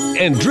flurries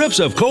and drips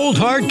of cold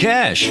hard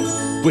cash.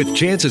 With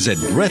chances at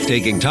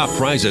breathtaking top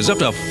prizes up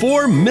to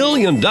 $4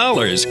 million.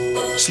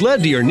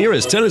 Sled to your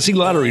nearest Tennessee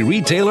Lottery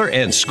retailer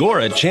and score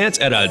a chance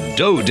at a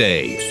dough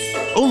day.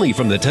 Only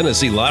from the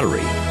Tennessee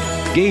Lottery.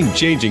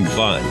 Game-changing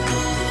fun.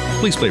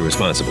 Please play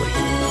responsibly.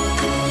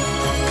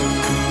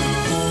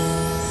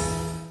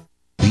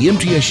 The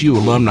MTSU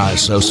Alumni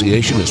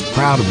Association is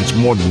proud of its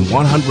more than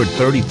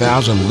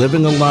 130,000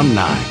 living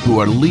alumni who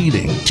are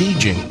leading,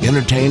 teaching,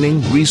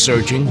 entertaining,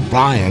 researching,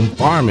 flying,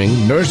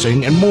 farming,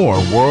 nursing, and more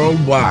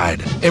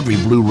worldwide. Every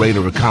Blue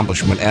Raider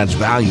accomplishment adds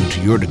value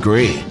to your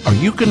degree. Are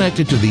you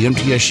connected to the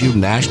MTSU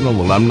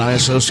National Alumni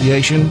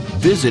Association?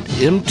 Visit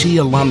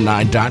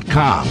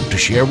mtalumni.com to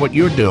share what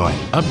you're doing,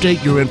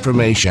 update your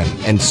information,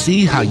 and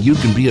see how you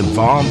can be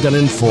involved and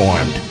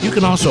informed. You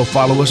can also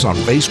follow us on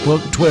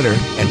Facebook, Twitter,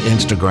 and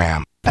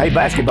Instagram. Hey,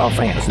 basketball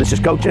fans, this is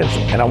Coach Insel,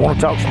 and I want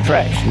to talk some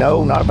trash.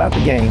 No, not about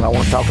the game. I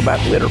want to talk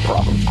about litter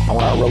problems on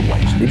our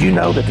roadways. Did you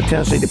know that the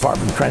Tennessee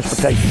Department of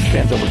Transportation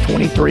spends over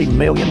 $23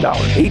 million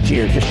each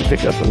year just to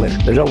pick up the litter?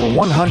 There's over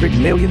 100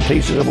 million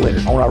pieces of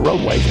litter on our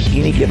roadways at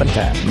any given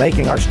time,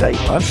 making our state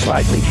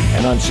unsightly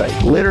and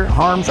unsafe. Litter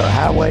harms our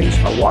highways,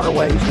 our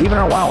waterways, even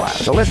our wildlife.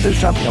 So let's do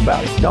something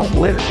about it. Don't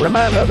litter.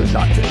 Remind others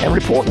not to. And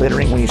report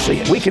littering when you see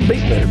it. We can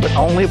beat litter, but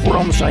only if we're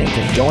on the same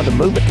team. Join the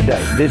movement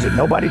today. Visit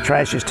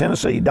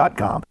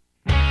NobodyTrashesTennessee.com.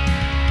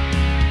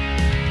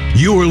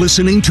 You're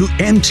listening to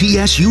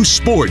MTSU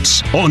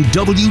Sports on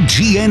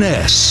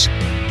WGNS.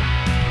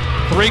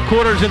 3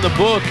 quarters in the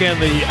book, and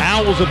the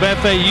Owls of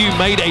FAU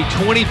made a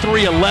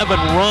 23-11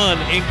 run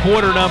in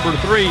quarter number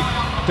 3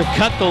 to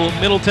cut the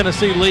Middle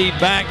Tennessee lead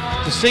back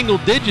to single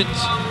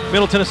digits.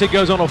 Middle Tennessee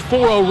goes on a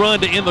 4-0 run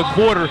to end the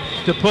quarter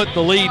to put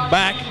the lead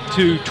back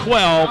to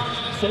 12,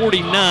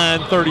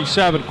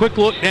 49-37. Quick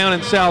look down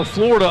in South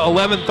Florida,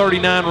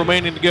 11:39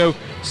 remaining to go.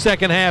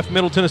 Second half,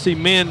 Middle Tennessee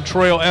men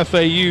trail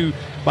FAU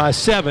by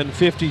 7,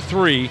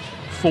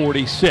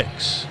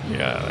 53-46.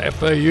 Yeah,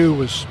 FAU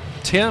was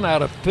 10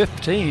 out of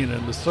 15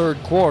 in the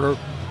third quarter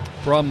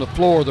from the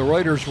floor. The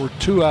Raiders were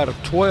 2 out of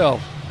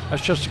 12.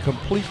 That's just a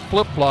complete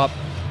flip-flop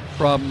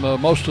from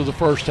most of the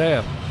first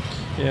half.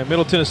 Yeah,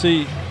 Middle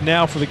Tennessee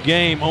now for the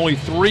game, only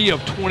 3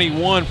 of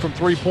 21 from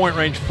three-point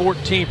range,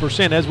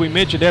 14%. As we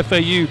mentioned,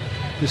 FAU,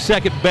 the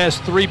second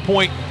best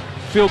three-point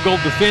field goal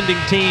defending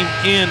team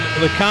in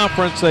the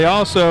conference. They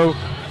also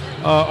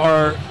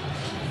are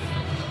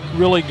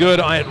really good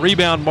at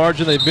rebound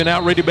margin. They've been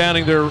out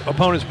rebounding their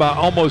opponents by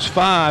almost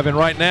 5, and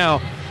right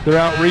now they're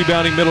out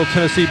rebounding Middle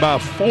Tennessee by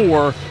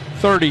 4,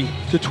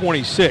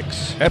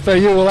 30-26.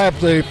 FAU will have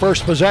the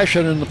first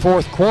possession in the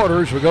fourth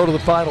quarter as we go to the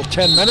final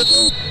 10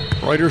 minutes.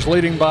 Raiders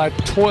leading by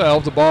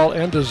 12. The ball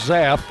into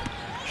Zaff.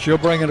 She'll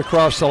bring it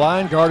across the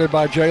line, guarded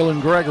by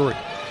Jalen Gregory.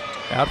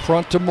 Out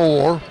front to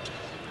Moore,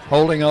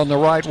 holding on the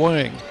right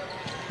wing.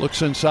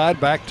 Looks inside,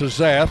 back to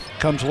Zaff.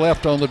 Comes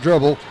left on the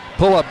dribble.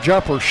 Pull-up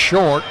jumper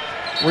short.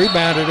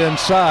 Rebounded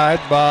inside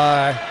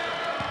by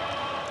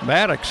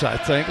Maddox, I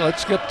think.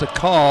 Let's get the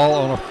call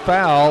on a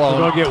foul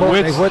on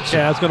Courtney Whitson.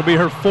 Yeah, it's going to be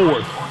her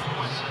 4th.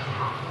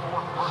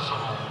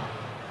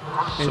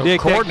 So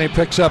Courtney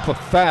picks up a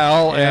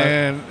foul,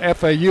 and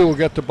FAU will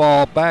get the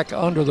ball back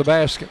under the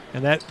basket.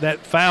 And that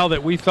foul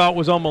that we thought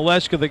was on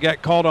Maleshka that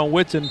got called on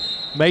Whitson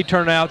may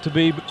turn out to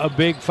be a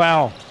big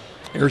foul.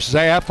 Here's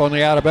Zaff on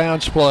the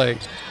out-of-bounds play.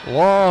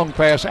 Long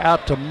pass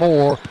out to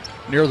Moore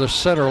near the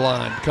center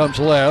line. Comes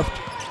left.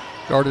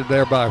 Guarded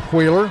there by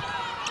Wheeler.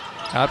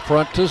 Out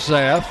front to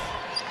Zaff.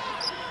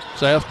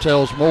 Zaff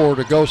tells Moore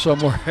to go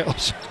somewhere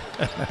else.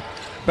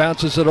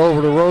 Bounces it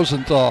over to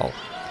Rosenthal.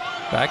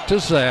 Back to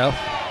Zaff.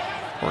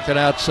 Working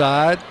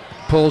outside.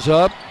 Pulls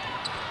up.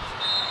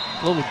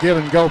 A little give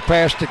and go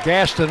pass to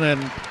Gaston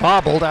and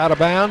bobbled out of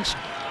bounds.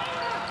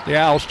 The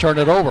Owls turn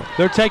it over.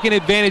 They're taking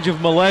advantage of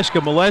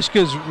Maleshka.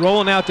 Maleshka's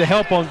rolling out to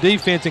help on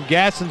defense, and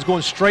Gaston's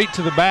going straight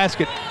to the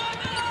basket.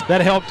 That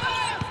helped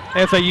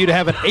FAU to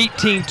have an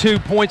 18-2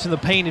 points in the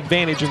paint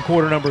advantage in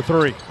quarter number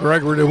 3.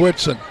 Gregory to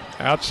Whitson.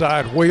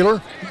 Outside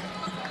Wheeler.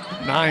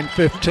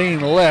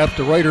 9:15 left.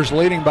 The Raiders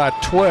leading by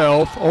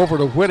 12 over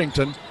to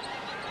Whittington.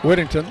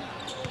 Whittington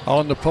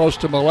on the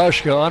post to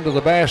Maleshka under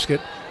the basket.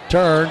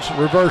 Turns,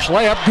 reverse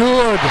layup,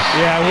 good.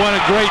 Yeah, what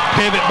a great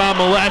pivot by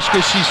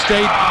Maleshka. She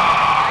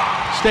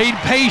stayed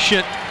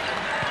patient.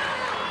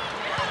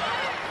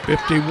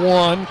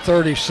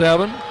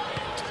 51-37.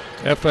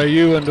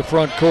 FAU in the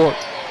front court.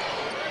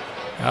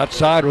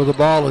 Outside with the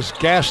ball is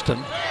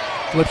Gaston.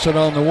 Flips it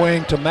on the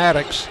wing to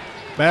Maddox.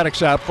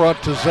 Maddox out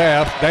front to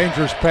Zaff.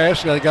 Dangerous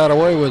pass. They got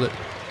away with it.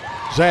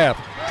 Zaff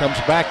comes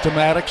back to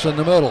Maddox in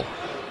the middle.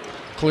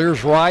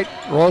 Clears right.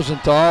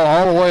 Rosenthal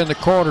all the way in the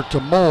corner to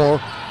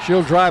Moore.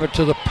 She'll drive it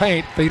to the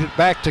paint, feed it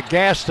back to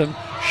Gaston.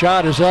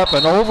 Shot is up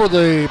and over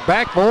the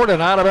backboard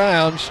and out of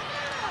bounds.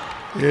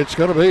 It's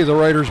going to be the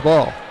Raiders'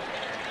 ball.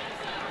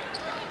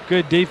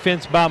 Good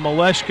defense by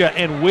Maleshka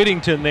and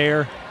Whittington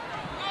there.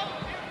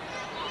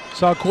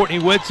 Saw Courtney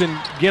Whitson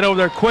get over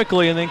there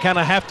quickly and then kind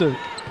of have to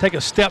take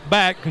a step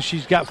back because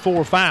she's got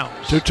 4 fouls.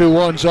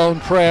 2-2-1 zone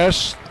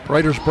press.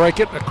 Raiders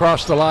break it.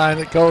 Across the line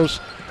it goes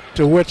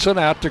to Whitson,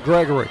 out to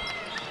Gregory.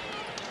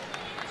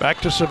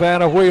 Back to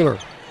Savannah Wheeler.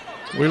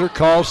 Wheeler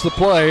calls the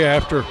play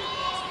after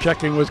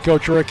checking with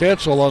Coach Rick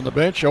Edsel on the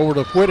bench. Over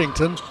to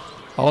Whittington.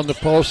 On the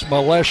post,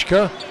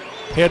 Maleshka.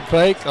 Head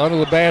fake, under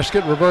the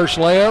basket, reverse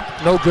layup.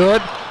 No good.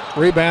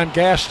 Rebound,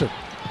 Gaston.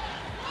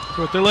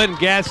 But they're letting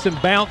Gaston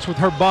bounce with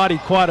her body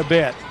quite a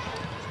bit.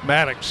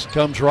 Maddox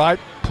comes right,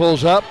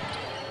 pulls up,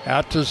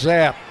 out to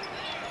Zaff.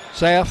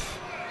 Zaff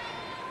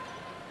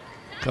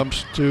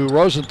comes to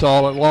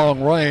Rosenthal at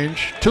long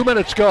range. 2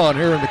 minutes gone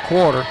here in the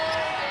quarter.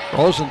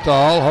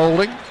 Rosenthal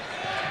holding,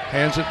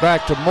 hands it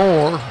back to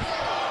Moore.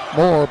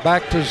 Moore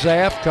back to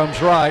Zaff,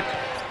 comes right.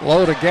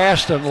 Low to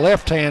Gaston,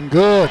 left hand,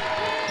 good.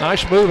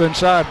 Nice move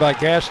inside by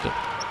Gaston.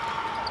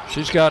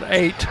 She's got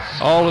 8,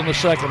 all in the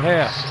second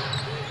half.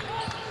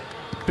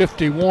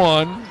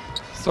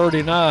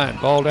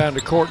 51-39. Ball down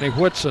to Courtney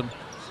Whitson.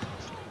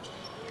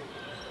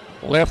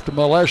 Left to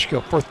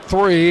Maleshka for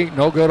 3.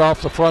 No good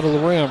off the front of the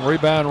rim.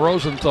 Rebound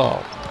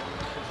Rosenthal.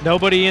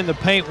 Nobody in the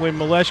paint when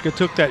Maleshka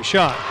took that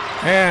shot.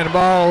 And the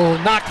ball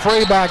knocked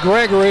free by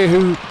Gregory,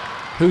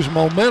 whose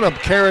momentum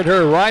carried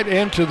her right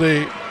into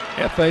the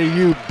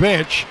FAU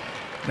bench.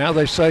 Now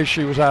they say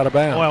she was out of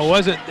bounds. Well,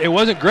 it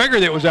wasn't Gregory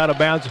that was out of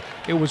bounds.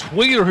 It was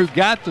Wheeler who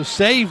got the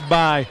save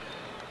by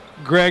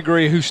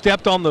Gregory, who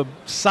stepped on the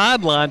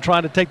sideline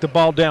trying to take the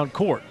ball down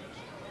court.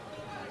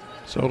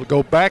 So to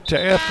go back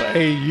to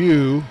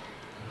FAU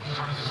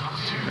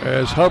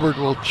as Hubbard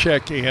will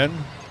check in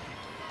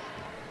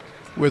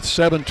with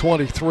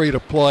 7:23 to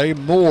play.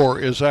 Moore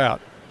is out.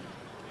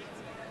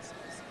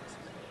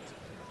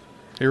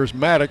 Here's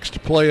Maddox to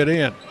play it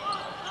in.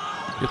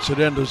 Gets it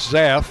into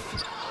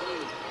Zaff.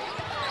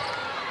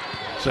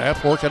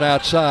 Zaff working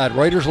outside.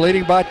 Raiders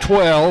leading by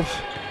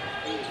 12.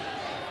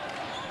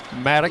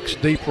 Maddox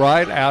deep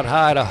right, out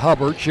high to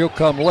Hubbard. She'll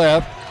come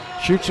left.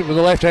 Shoots it with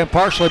the left hand,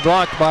 partially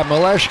blocked by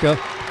Maleshka.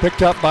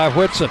 Picked up by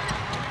Whitson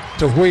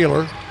to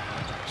Wheeler.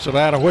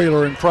 Savannah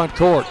Wheeler in front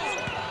court.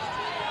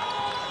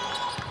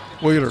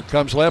 Wheeler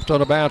comes left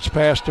on a bounce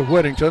pass to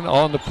Whittington.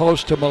 On the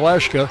post to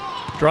Maleshka.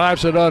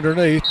 Drives it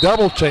underneath.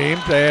 Double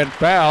teamed and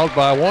fouled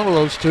by one of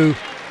those two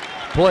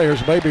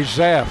players, maybe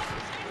Zaff.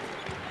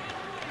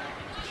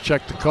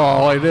 Check the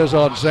call. It is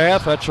on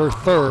Zaff. That's her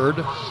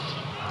third.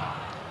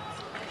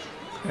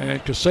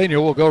 And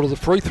Ksenia will go to the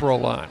free throw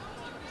line.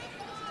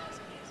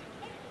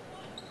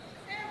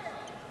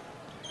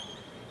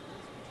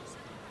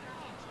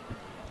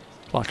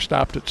 Clock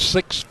stopped at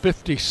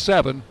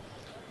 6:57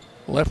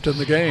 left in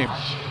the game.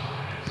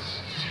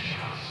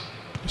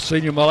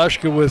 Ksenia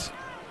Maleshka with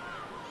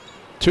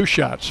 2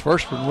 shots.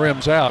 First one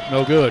rims out,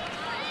 no good.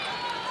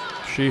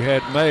 She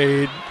had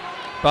made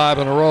 5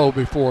 in a row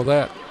before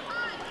that.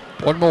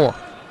 One more.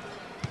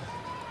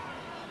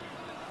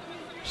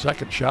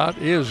 Second shot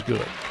is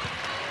good.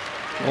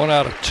 1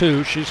 out of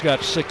 2. She's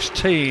got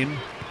 16.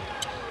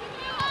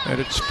 And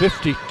it's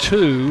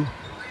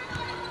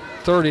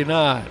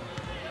 52-39.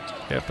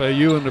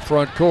 FAU in the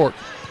front court.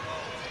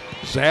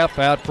 Zaff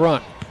out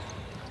front.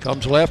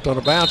 Comes left on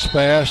a bounce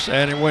pass,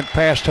 and it went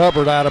past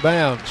Hubbard out of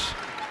bounds.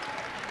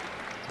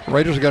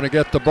 Raiders are going to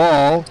get the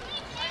ball.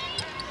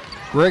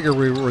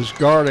 Gregory was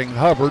guarding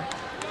Hubbard.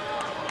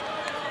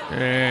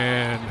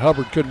 And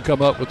Hubbard couldn't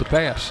come up with the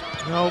pass.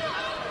 Nope.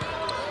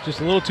 Just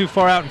a little too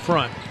far out in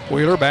front.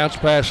 Wheeler bounce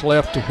pass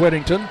left to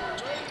Whittington.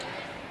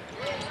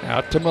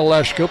 Out to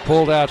Maleshka,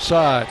 pulled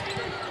outside.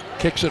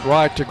 Kicks it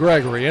right to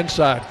Gregory.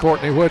 Inside,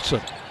 Courtney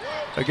Whitson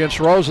against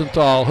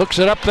Rosenthal. Hooks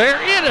it up there,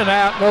 in and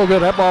out. No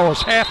good. That ball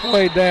was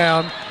halfway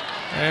down.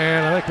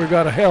 And I think we've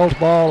got a held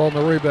ball on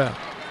the rebound.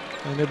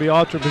 And it'll be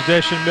alternate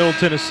possession, Middle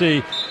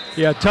Tennessee.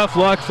 Yeah, tough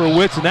luck for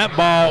Whitson. That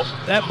ball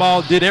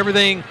did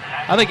everything.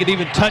 I think it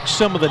even touched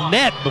some of the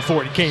net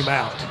before it came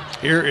out.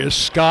 Here is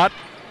Scott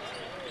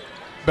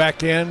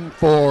back in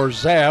for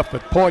Zaff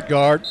at point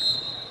guard.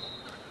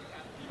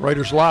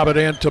 Raiders lob it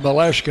in to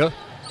Maleshka.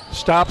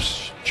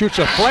 Stops, shoots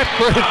a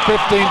flat-footed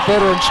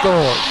 15-footer and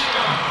scores.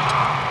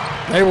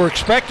 They were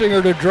expecting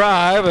her to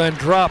drive and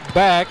drop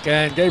back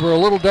and gave her a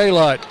little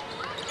daylight.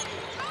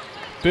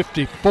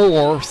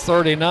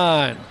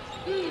 54-39.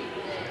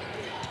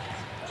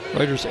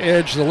 Raiders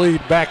edge the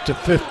lead back to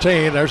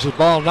 15. There's the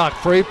ball knocked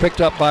free,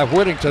 picked up by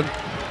Whittington.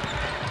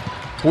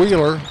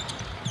 Wheeler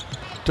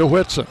to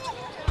Whitson.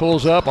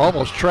 Pulls up,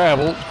 almost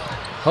traveled.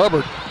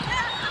 Hubbard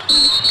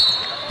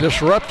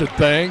disrupted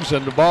things,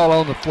 and the ball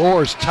on the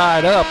floor is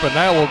tied up, and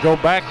now we'll go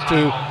back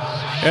to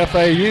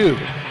FAU.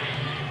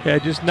 Yeah,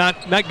 just not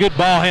good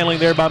ball handling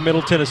there by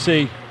Middle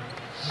Tennessee.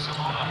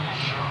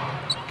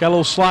 Got a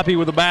little sloppy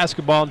with the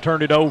basketball and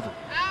turned it over.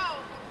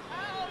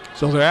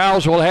 So the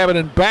Owls will have it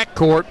in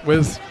backcourt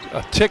with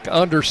a tick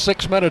under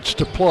 6 minutes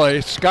to play.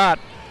 Scott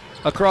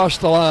across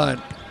the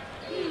line.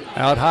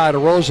 Out high to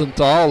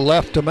Rosenthal,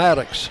 left to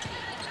Maddox.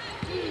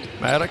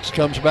 Maddox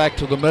comes back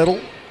to the middle.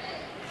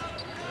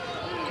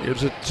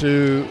 Gives it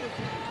to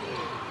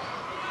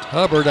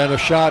Hubbard, and a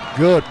shot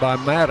good by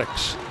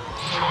Maddox.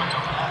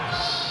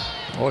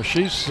 Well,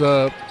 she's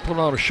put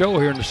on a show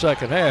here in the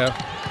second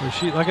half.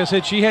 She, like I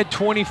said, she had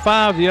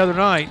 25 the other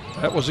night.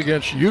 That was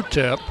against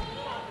UTEP.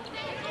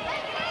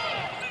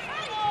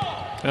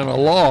 And a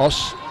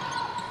loss,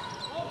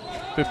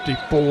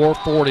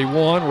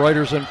 54-41.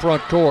 Raiders in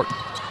front court.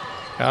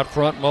 Out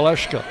front,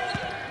 Maleshka.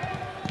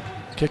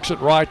 Kicks it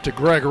right to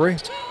Gregory.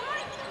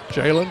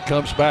 Jalen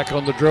comes back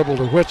on the dribble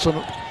to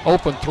Whitson.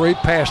 Open three,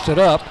 passed it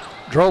up.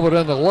 Drove it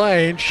in the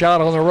lane.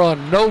 Shot on the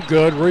run, no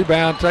good.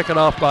 Rebound taken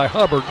off by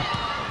Hubbard.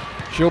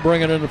 She'll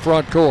bring it in the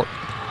front court.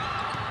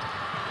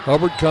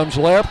 Hubbard comes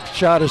left.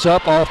 Shot is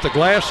up off the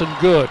glass and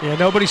good. Yeah,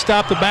 nobody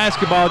stopped the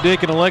basketball,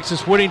 Dick, and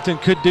Alexis Whittington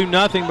could do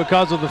nothing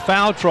because of the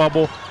foul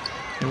trouble.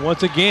 And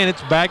once again,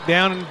 it's back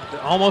down in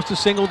almost to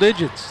single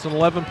digits. It's an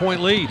 11-point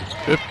lead.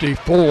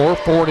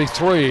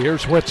 54-43.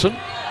 Here's Whitson.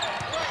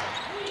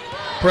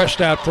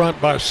 Pressed out front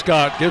by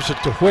Scott. Gives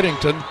it to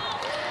Whittington.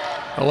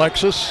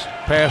 Alexis,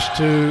 pass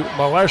to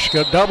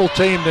Maleshka. Double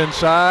teamed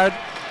inside.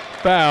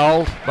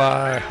 Fouled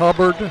by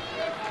Hubbard.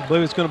 I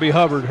believe it's going to be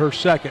Hubbard, her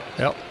second.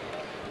 Yep.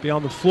 Be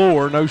on the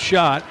floor, no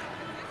shot.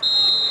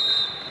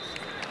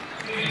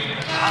 We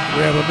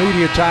have a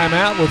media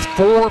timeout with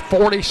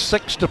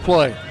 4:46 to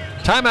play.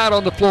 Timeout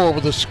on the floor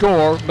with the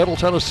score, Middle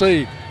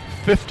Tennessee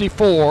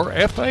 54,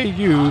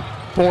 FAU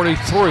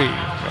 43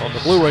 on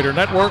the Blue Raider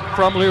Network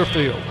from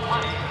Learfield.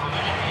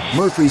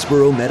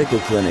 Murfreesboro Medical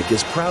Clinic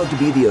is proud to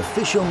be the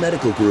official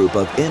medical group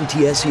of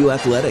MTSU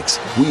Athletics.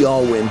 We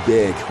all win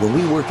big when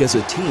we work as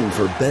a team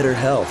for better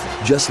health.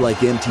 Just like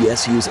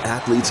MTSU's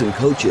athletes and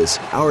coaches,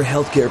 our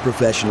healthcare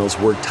professionals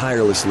work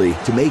tirelessly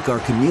to make our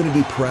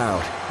community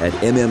proud. At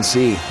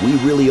MMC, we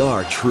really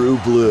are true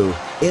blue.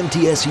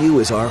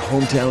 MTSU is our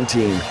hometown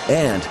team,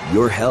 and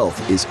your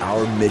health is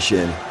our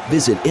mission.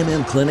 Visit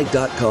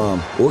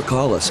mmclinic.com or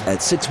call us at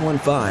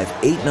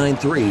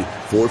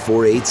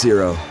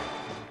 615-893-4480.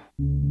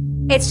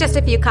 It's just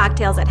a few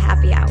cocktails at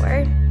happy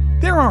hour.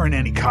 There aren't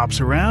any cops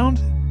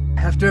around.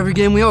 After every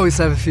game, we always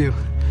have a few.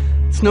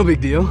 It's no big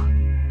deal.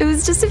 It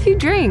was just a few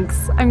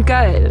drinks. I'm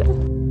good.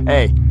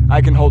 Hey, I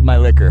can hold my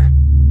liquor.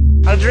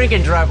 I drink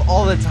and drive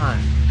all the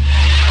time.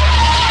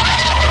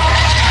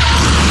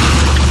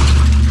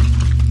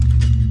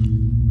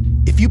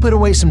 If you put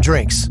away some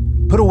drinks,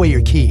 put away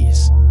your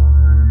keys.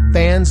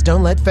 Fans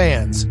don't let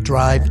fans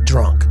drive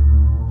drunk.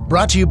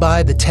 Brought to you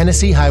by the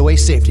Tennessee Highway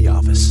Safety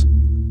Office.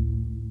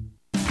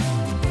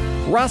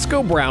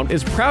 Roscoe Brown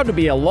is proud to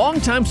be a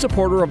longtime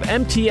supporter of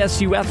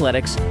MTSU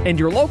Athletics and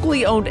your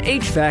locally owned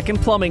HVAC and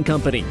plumbing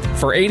company.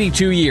 For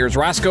 82 years,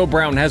 Roscoe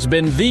Brown has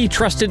been the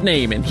trusted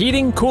name in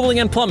heating, cooling,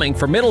 and plumbing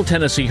for Middle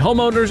Tennessee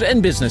homeowners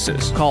and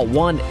businesses. Call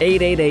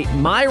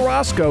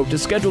 1-888-MY-ROSCOE to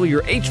schedule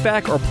your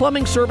HVAC or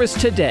plumbing service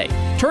today.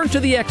 Turn to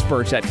the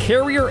experts at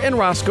Carrier and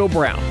Roscoe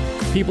Brown.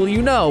 People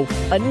you know,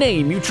 a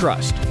name you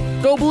trust.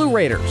 Go Blue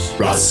Raiders.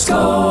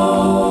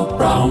 Roscoe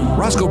Brown.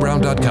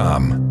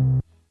 RoscoeBrown.com.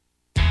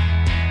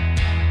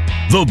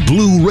 The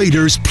Blue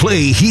Raiders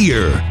play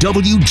here.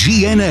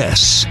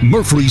 WGNS,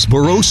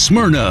 Murfreesboro,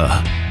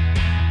 Smyrna.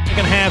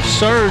 Second half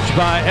surge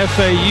by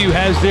FAU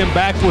has them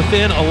back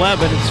within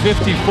 11. It's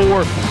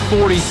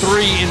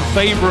 54-43 in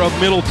favor of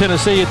Middle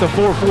Tennessee at the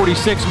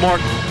 4:46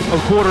 mark of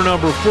quarter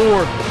number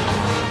 4.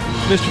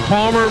 Mr.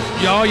 Palmer,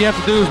 all you have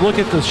to do is look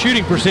at the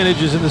shooting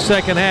percentages in the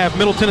second half.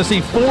 Middle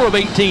Tennessee 4 of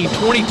 18,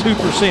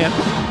 22%,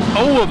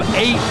 0 of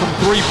 8 from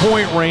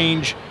three-point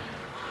range.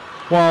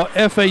 While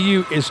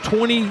FAU is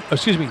 13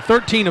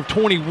 of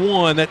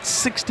 21, that's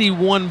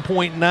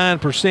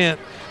 61.9%.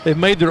 They've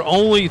made their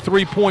only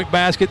three-point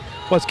basket.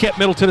 What's kept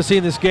Middle Tennessee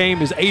in this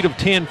game is 8 of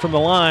 10 from the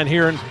line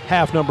here in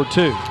half number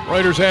 2.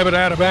 Raiders have it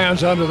out of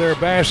bounds under their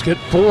basket,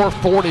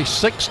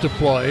 4:46 to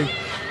play.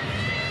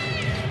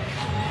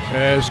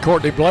 As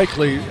Courtney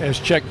Blakely has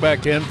checked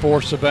back in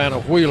for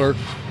Savannah Wheeler.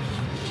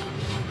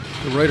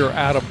 The Raider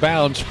out of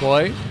bounds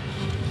play.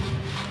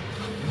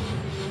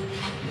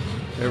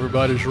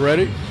 Everybody's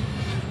ready.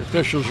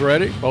 Officials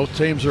ready. Both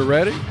teams are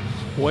ready.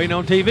 Waiting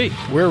on TV.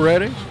 We're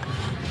ready.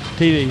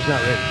 TV's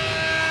not ready.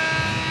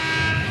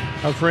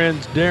 Our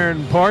friends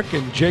Darren Park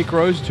and Jake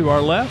Rose to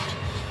our left,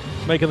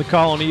 making the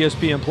call on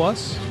ESPN+.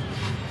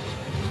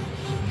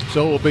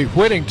 So it will be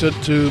Whittington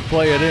to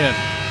play it in.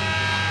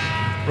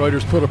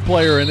 Raiders put a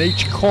player in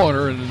each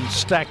corner and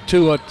stack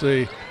two at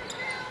the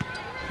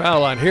foul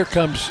line. Here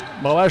comes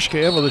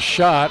Maleshka in with a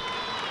shot.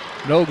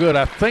 No good.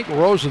 I think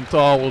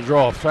Rosenthal will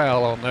draw a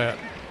foul on that.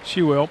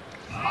 She will.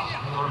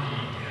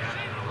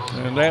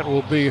 And that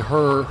will be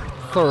her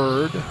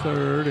third.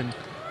 And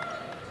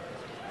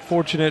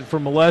fortunate for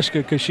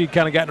Maleshka because she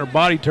kind of got her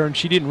body turned.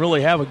 She didn't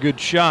really have a good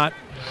shot.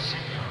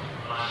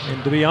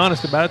 And to be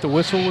honest about it, the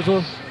whistle was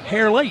a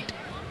hair late.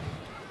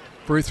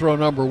 Free throw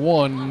number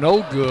 1,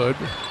 no good.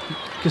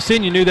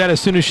 Ksenia knew that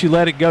as soon as she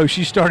let it go.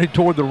 She started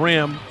toward the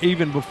rim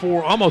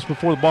almost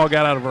before the ball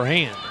got out of her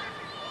hand.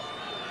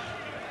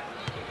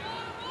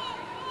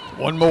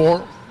 One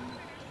more.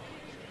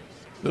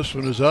 This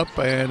one is up,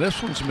 and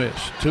this one's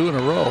missed. 2 in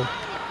a row.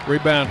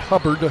 Rebound,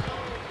 Hubbard.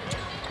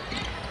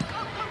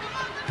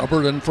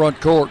 Hubbard in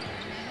front court.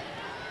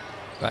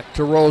 Back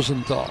to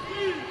Rosenthal.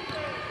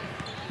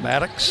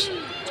 Maddox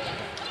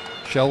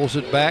shovels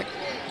it back.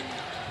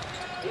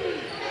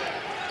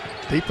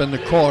 Deep in the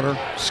corner.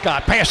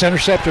 Scott, pass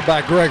intercepted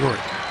by Gregory.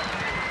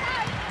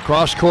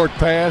 Cross-court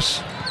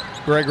pass.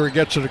 Gregory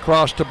gets it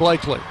across to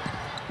Blakely.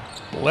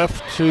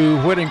 Left to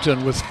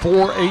Whittington with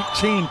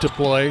 4:18 to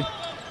play.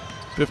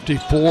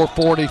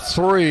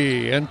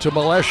 54-43 into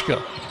Maleshka.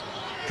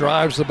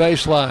 Drives the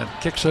baseline.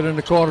 Kicks it in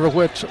the corner to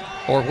Whitson.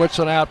 Or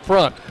Whitson out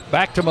front.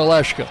 Back to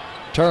Maleshka.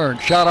 Turn.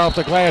 Shot off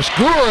the glass.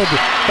 Good.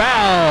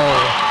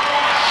 Foul.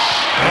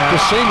 And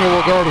Ksenia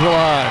will go to the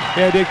line.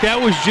 Yeah, Dick,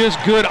 that was just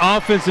good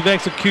offensive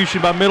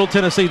execution by Middle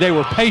Tennessee. They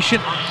were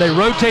patient. They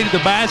rotated the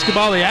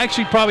basketball. They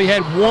actually probably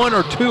had 1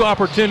 or 2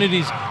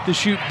 opportunities to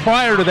shoot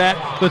prior to that,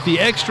 but the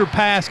extra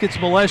pass gets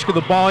Maleshka the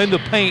ball in the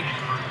paint,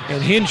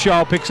 and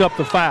Henshaw picks up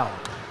the foul.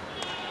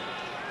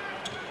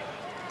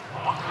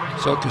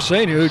 So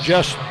Ksenia, who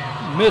just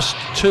missed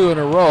 2 in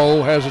a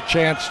row, has a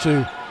chance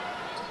to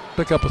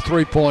pick up a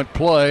 3-point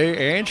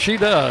play, and she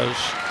does.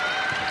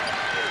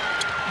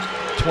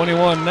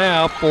 21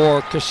 now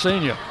for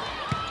Ksenia.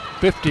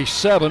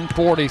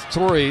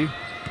 57-43.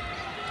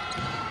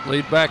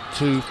 Lead back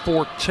to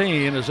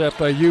 14 as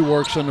FAU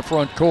works in the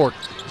front court.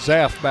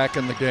 Zaff back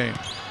in the game.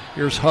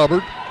 Here's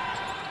Hubbard.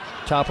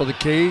 Top of the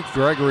key.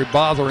 Gregory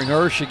bothering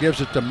her. She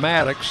gives it to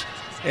Maddox.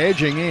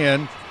 Edging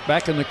in.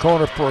 Back in the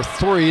corner for a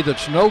 3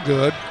 that's no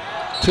good.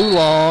 Too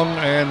long,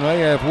 and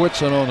they have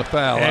Whitson on the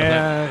foul.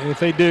 Yeah,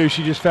 if they do,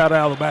 she just fouled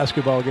out of the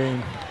basketball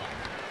game.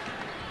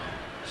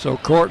 So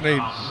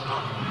Courtney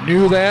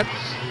knew that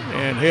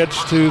and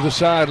heads to the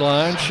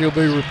sideline. She'll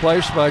be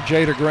replaced by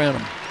Jada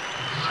Granum.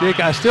 Dick,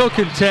 I still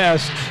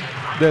contest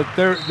that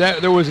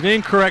there was an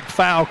incorrect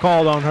foul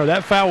called on her.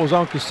 That foul was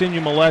on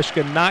Ksenia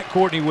Maleshka, not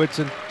Courtney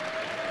Whitson.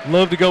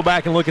 Love to go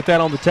back and look at that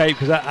on the tape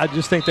because I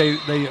just think they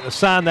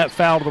assigned that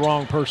foul to the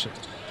wrong person.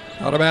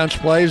 Out of bounds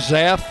play,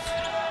 Zaff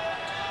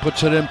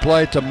puts it in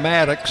play to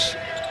Maddox.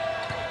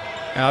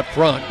 Out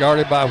front,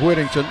 guarded by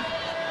Whittington.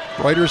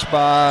 Raiders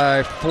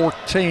by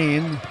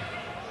 14.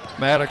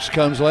 Maddox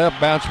comes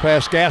left, bounce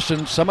past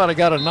Gaston. Somebody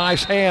got a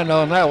nice hand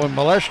on that one,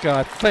 Maleshka,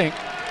 I think.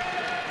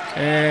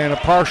 And a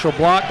partial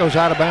block goes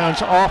out of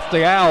bounds off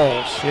the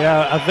Owls.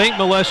 Yeah, I think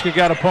Maleshka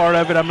got a part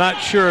of it. I'm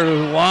not sure.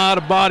 There's a lot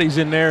of bodies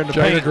in there in the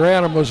paint. Jada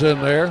Granum was in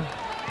there.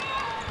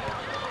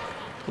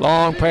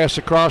 Long pass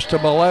across to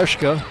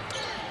Maleshka.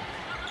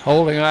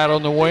 Holding out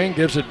on the wing,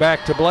 gives it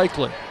back to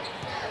Blakely.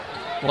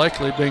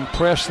 Blakely being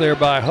pressed there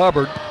by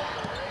Hubbard.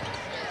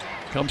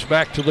 Comes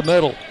back to the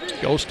middle.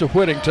 Goes to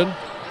Whittington.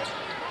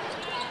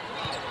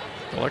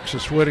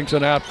 Alexis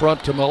Whittington out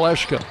front to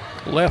Maleshka.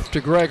 Left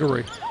to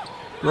Gregory.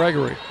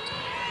 Gregory.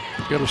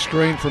 Get a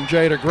screen from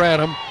Jada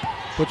Granum.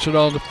 Puts it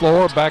on the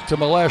floor. Back to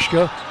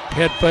Maleshka.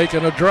 Head fake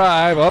and a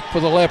drive. Up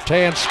for the left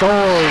hand.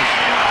 Scores.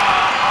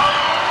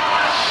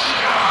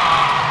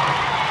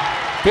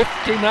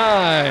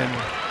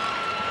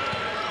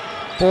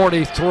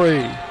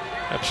 59-43.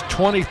 That's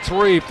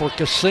 23 for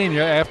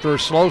Ksenia after a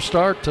slow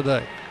start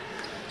today.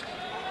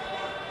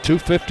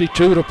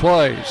 2:52 to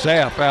play.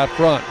 Zaff out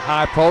front.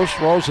 High post,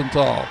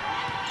 Rosenthal.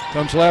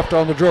 Comes left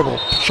on the dribble.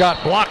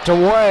 Shot blocked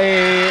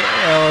away.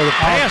 The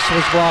pass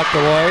was blocked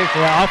away.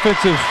 Yeah,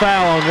 offensive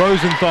foul on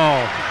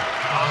Rosenthal.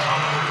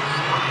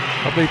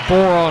 That'll be 4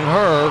 on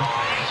her.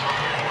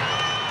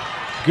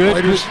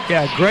 Good.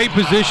 Great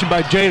position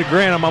by Jada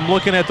Granum. I'm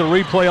looking at the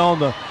replay on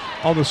the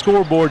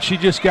scoreboard. She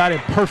just got in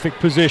perfect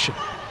position.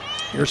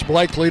 Here's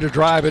Blakely to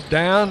drive it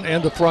down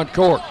in the front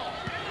court.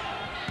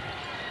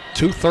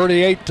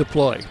 2:38 to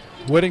play.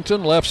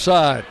 Whittington left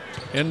side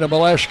into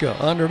Maleshka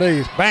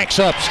underneath, backs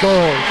up, scores.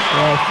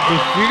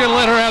 If you're going to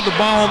let her have the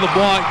ball on the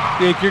block,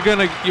 Dick, you're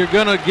going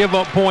to give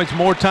up points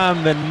more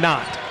time than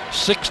not.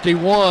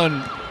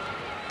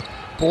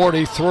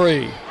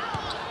 61-43.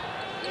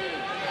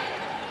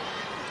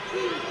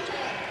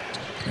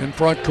 In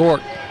front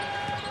court,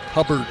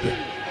 Hubbard.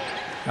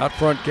 Out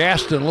front,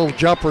 Gaston, a little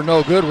jumper,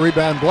 no good.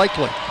 Rebound,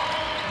 Blakely.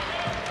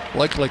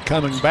 Blakely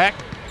coming back.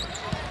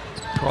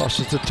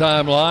 Crosses the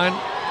timeline.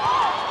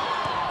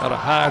 Got a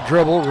high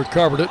dribble,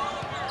 recovered it.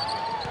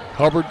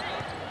 Hubbard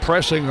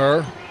pressing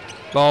her.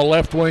 Ball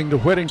left wing to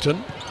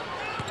Whittington.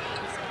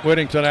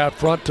 Whittington out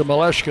front to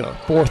Maleshka.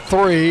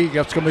 4-3,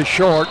 that's going to be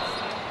short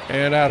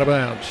and out of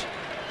bounds.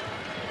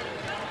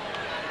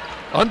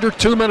 Under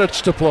 2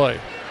 minutes to play.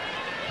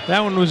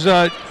 That one was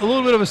a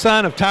little bit of a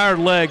sign of tired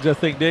legs, I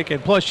think, Dick.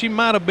 And plus, she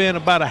might have been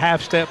about a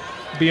half step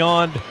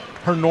beyond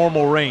her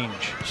normal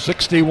range.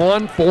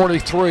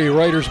 61-43,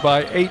 Raiders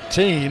by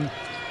 18.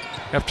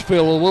 Have to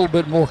feel a little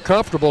bit more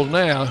comfortable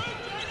now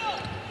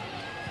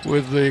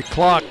with the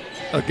clock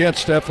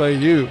against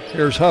FAU.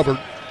 Here's Hubbard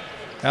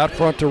out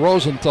front to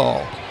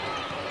Rosenthal.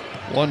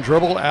 One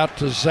dribble out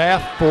to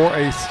Zaff for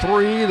a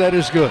three. That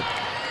is good.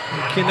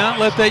 You cannot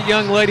let that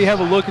young lady have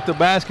a look at the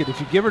basket. If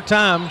you give her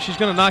time, she's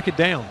going to knock it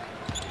down.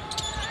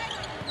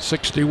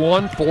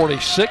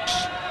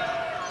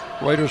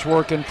 61-46. Raiders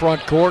work in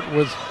front court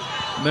with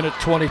minute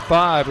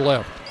 25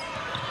 left.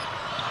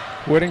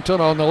 Whittington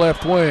on the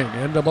left wing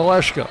into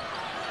Maleshka.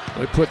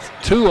 They put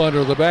two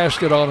under the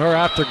basket on her,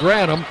 out to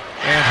Granum,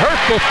 and her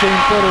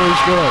 15-footer is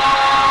good.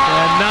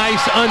 A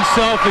nice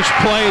unselfish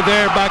play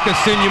there by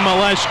Ksenia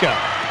Maleshka.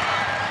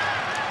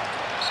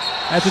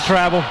 That's a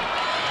travel.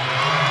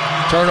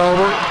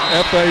 Turnover,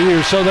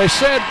 FAU. So they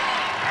said,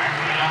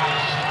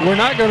 we're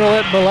not going to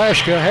let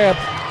Maleshka have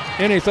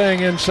anything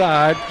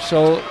inside,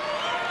 so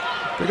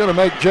they're going to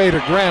make Jada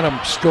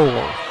Granum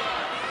score.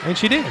 And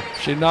she did.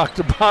 She knocked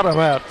the bottom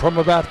out from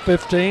about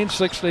 16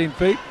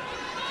 feet.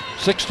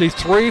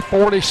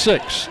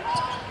 63-46.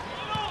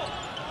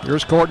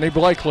 Here's Courtney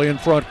Blakely in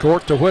front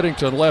court to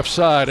Whittington, left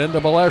side,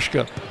 into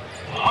Maleshka.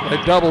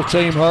 They double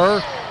team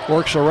her,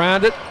 works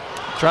around it,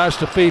 tries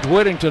to feed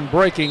Whittington,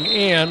 breaking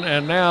in,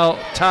 and now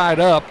tied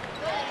up.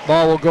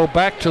 Ball will go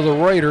back to the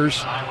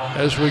Raiders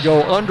as we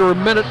go under a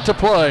minute to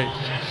play.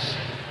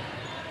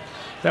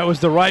 That was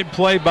the right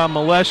play by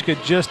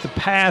Maleshka, just the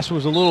pass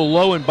was a little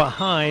low and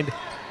behind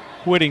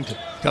Whittington.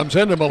 Comes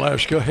into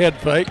Maleshka, head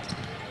fake,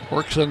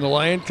 works in the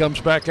lane,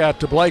 comes back out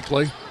to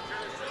Blakely.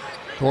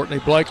 Courtney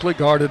Blakely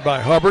guarded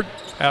by Hubbard,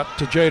 out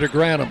to Jada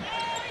Granum.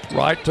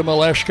 Right to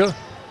Maleshka.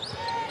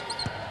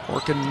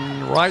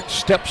 Working right,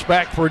 steps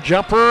back for a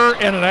jumper,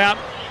 in and out.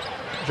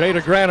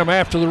 Jada Granum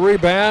after the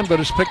rebound, but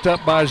is picked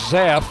up by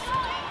Zaff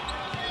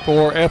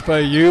for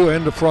FAU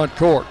into front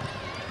court.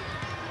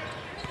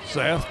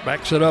 Zaff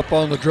backs it up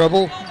on the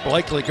dribble.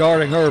 Blakely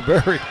guarding her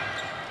very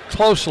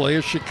closely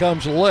as she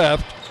comes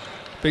left.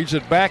 Feeds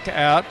it back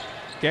out.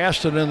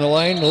 Gaston in the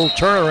lane, little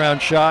turnaround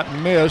shot,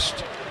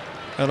 missed.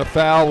 And a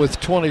foul with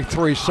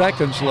 23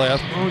 seconds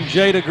left. On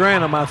Jada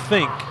Granum, I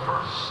think.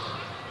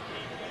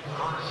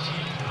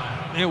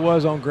 It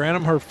was on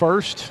Granum, her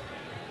first.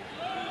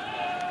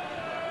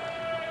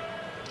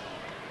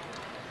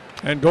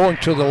 And going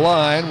to the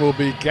line will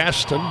be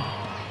Gaston.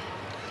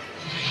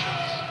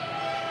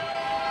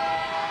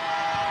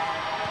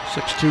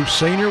 6'2"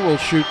 senior will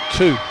shoot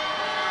two.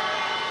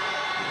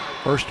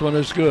 First one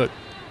is good.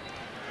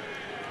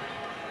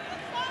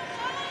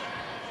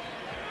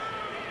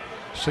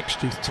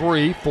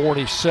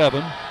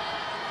 63-47.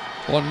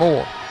 One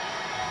more.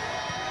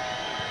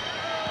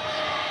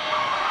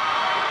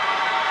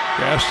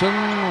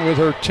 Gaston with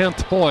her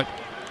 10th point.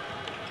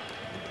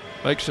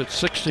 Makes it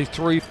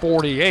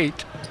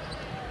 63-48.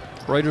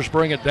 Raiders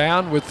bring it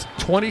down with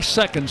 20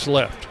 seconds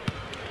left.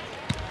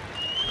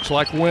 Looks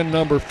like win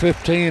number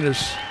 15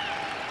 is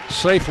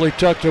safely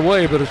tucked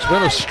away, but it's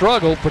been a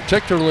struggle,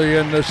 particularly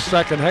in this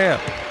second half,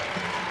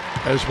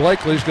 as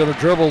Blakely's going to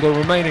dribble the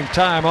remaining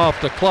time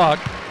off the clock.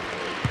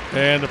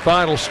 And the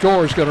final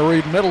score is going to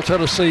read Middle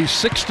Tennessee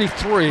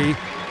 63,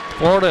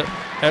 Florida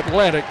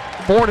Atlantic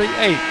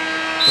 48.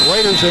 The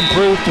Raiders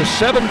improved to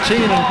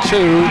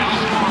 17-2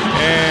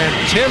 and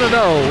 10-0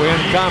 in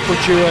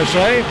Conference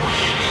USA.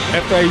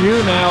 FAU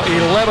now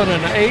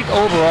 11-8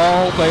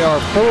 overall. They are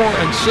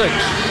 4-6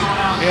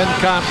 in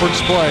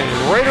conference play.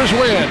 Raiders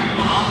win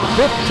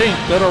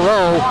 15th in a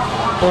row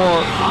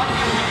for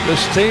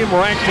this team,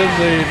 ranked in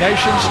the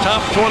nation's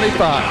top 25.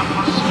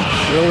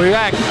 We'll be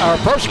back. Our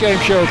post-game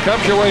show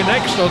comes your way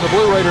next on the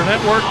Blue Raider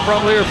Network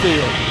from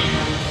Learfield.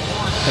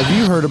 Have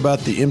you heard about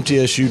the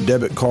MTSU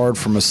debit card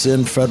from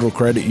Ascend Federal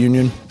Credit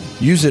Union?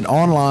 Use it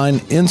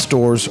online, in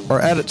stores,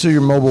 or add it to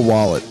your mobile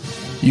wallet.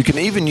 You can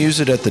even use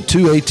it at the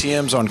 2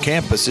 ATMs on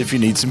campus if you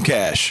need some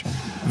cash.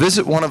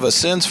 Visit one of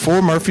Ascend's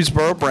 4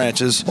 Murfreesboro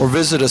branches or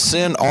visit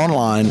Ascend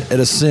online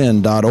at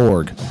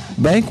ascend.org.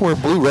 Bank where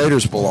Blue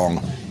Raiders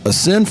belong.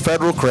 Ascend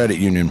Federal Credit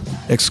Union,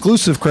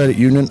 exclusive credit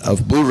union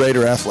of Blue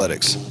Raider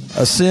Athletics.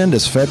 Ascend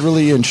is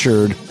federally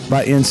insured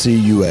by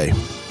NCUA.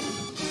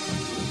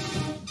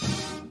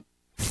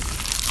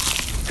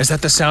 Is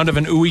that the sound of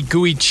an ooey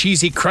gooey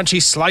cheesy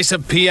crunchy slice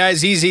of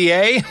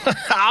P-I-Z-Z-A?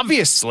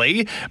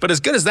 Obviously, but as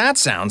good as that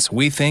sounds,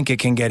 we think it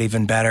can get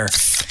even better.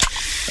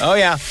 Oh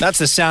yeah, that's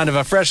the sound of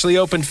a freshly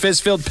opened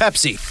fizz-filled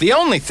Pepsi. The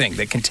only thing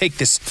that can take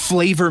this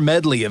flavor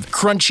medley of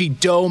crunchy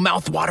dough,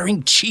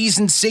 mouth-watering cheese,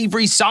 and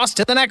savory sauce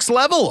to the next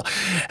level.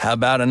 How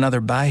about another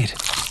bite?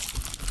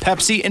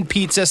 Pepsi and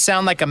pizza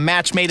sound like a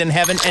match made in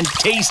heaven and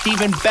taste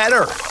even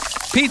better.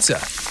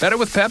 Pizza, better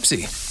with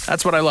Pepsi.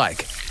 That's what I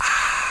like.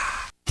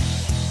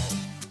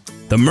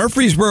 The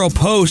Murfreesboro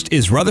Post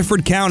is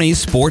Rutherford County's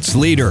sports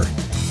leader.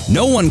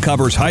 No one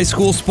covers high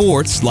school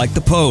sports like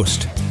the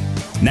Post.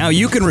 Now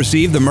you can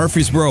receive the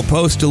Murfreesboro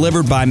Post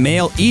delivered by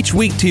mail each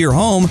week to your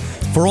home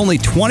for only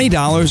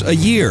 $20 a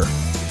year.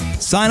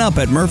 Sign up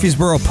at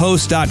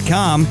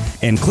murfreesboropost.com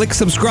and click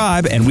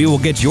subscribe, and we will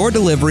get your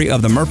delivery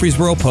of the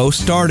Murfreesboro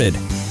Post started.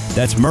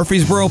 That's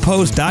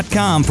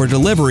murfreesboropost.com for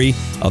delivery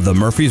of the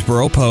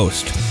Murfreesboro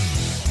Post.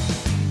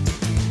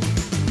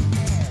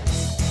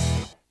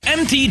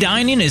 MT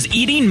Dining is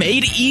eating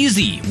made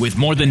easy. With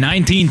more than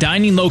 19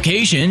 dining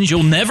locations,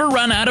 you'll never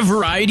run out of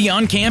variety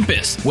on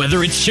campus.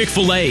 Whether it's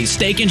Chick-fil-A,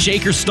 Steak and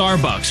Shake, or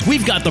Starbucks,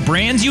 we've got the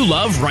brands you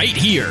love right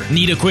here.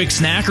 Need a quick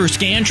snack or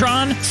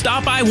Scantron?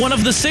 Stop by one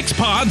of the 6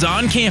 pods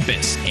on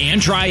campus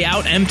and try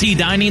out MT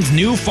Dining's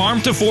new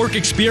Farm to Fork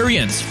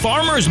experience.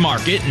 Farmers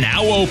Market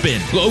now open.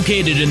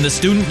 Located in the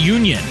Student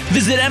Union.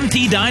 Visit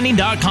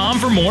mtdining.com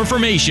for more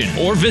information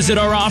or visit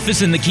our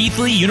office in the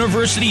Keithley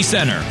University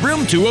Center,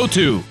 room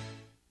 202.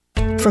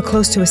 For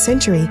close to a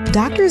century,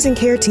 doctors and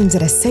care teams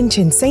at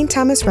Ascension St.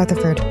 Thomas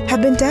Rutherford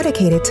have been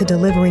dedicated to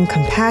delivering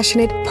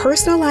compassionate,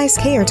 personalized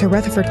care to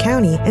Rutherford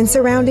County and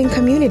surrounding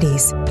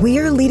communities. We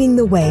are leading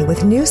the way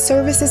with new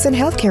services and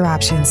healthcare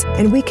options,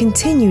 and we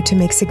continue to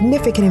make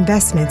significant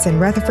investments in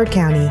Rutherford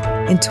County.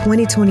 In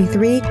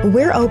 2023,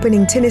 we're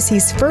opening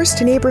Tennessee's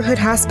first neighborhood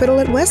hospital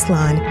at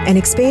Westlawn, and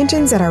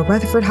expansions at our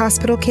Rutherford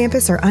Hospital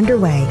campus are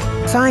underway.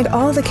 Find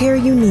all the care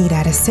you need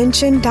at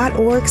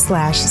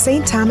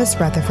ascension.org/St. Thomas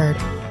Rutherford.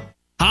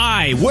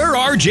 Hi, we're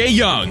RJ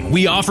Young.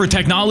 We offer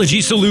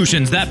technology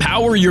solutions that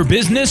power your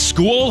business,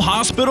 school,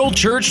 hospital,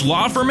 church,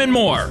 law firm, and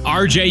more.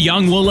 RJ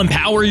Young will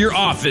empower your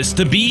office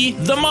to be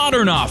the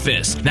modern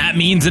office. That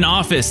means an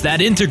office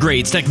that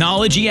integrates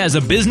technology as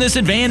a business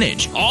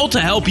advantage, all to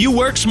help you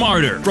work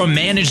smarter. From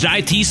managed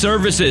IT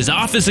services,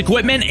 office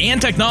equipment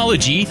and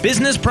technology,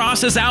 business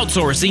process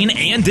outsourcing,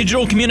 and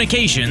digital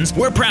communications,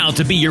 we're proud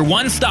to be your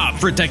one-stop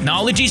for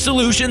technology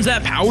solutions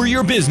that power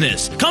your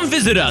business. Come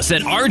visit us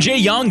at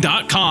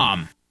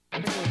rjyoung.com.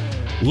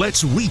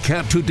 Let's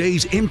recap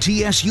today's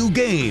MTSU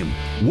game.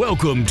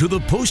 Welcome to the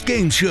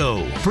post-game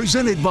show,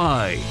 presented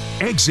by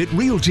Exit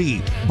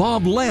Realty,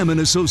 Bob Lamb &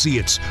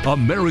 Associates,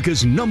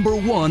 America's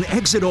 #1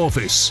 exit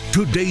office.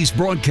 Today's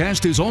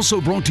broadcast is also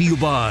brought to you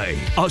by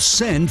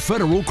Ascend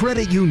Federal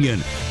Credit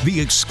Union,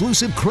 the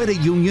exclusive credit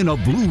union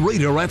of Blue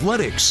Raider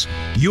Athletics.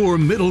 Your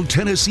Middle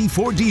Tennessee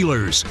Ford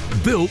dealers,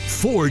 built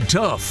Ford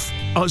tough.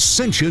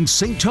 Ascension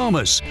St.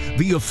 Thomas,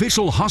 the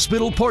official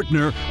hospital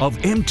partner of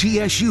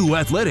MTSU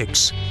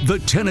Athletics. The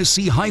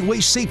Tennessee Highway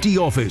Safety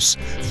Office.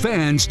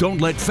 Fans don't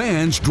let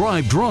fans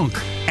drive drunk.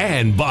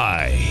 And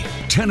by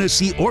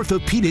Tennessee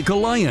Orthopedic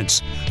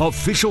Alliance,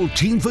 official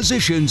team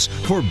physicians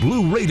for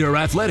Blue Raider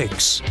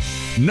Athletics.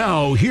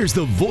 Now, here's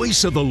the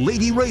voice of the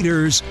Lady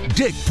Raiders,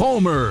 Dick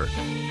Palmer.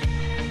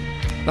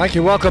 Thank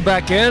you. Welcome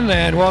back in,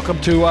 and welcome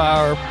to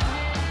our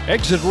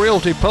Exit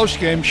Realty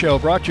postgame show,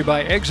 brought to you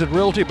by Exit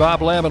Realty,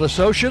 Bob Lamb &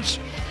 Associates,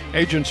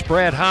 agents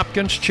Brad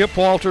Hopkins, Chip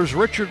Walters,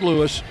 Richard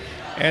Lewis,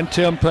 and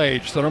Tim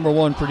Page, the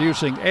 #1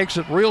 producing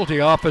Exit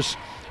Realty office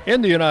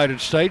in the United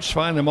States.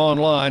 Find them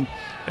online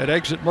at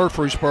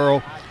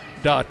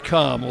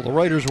exitmurfreesboro.com. Well, the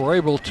Raiders were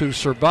able to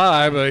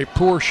survive a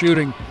poor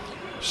shooting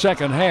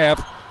second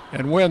half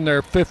and win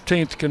their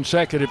 15th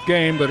consecutive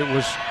game, but it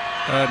was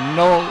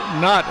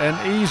not an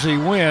easy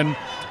win,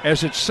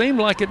 as it seemed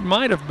like it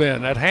might have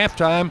been. At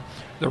halftime,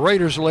 the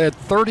Raiders led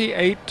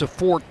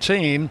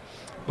 38-14,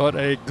 but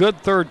a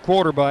good third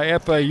quarter by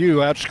FAU,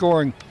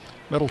 outscoring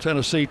Middle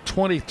Tennessee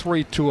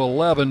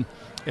 23-11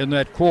 in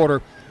that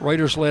quarter.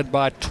 Raiders led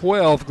by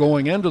 12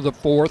 going into the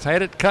fourth,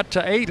 had it cut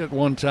to 8 at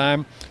one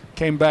time,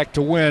 came back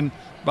to win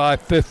by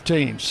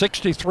 15.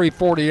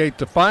 63-48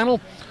 the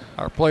final.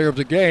 Our player of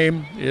the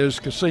game is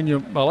Ksenia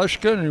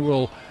Malishka, and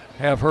we'll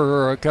have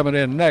her coming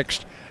in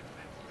next.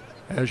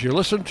 As you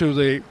listen to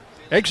the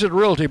Exit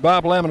Realty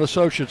Bob Lamb &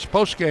 Associates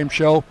postgame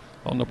show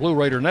on the Blue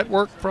Raider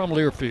Network from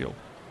Learfield.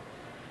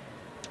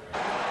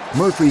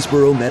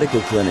 Murfreesboro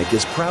Medical Clinic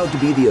is proud to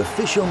be the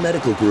official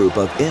medical group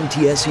of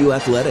MTSU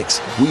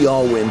Athletics. We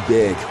all win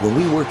big when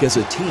we work as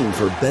a team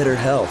for better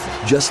health.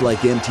 Just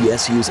like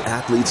MTSU's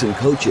athletes and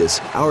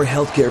coaches, our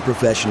healthcare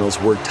professionals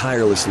work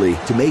tirelessly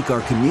to make our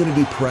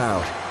community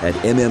proud. At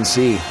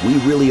MMC, we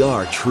really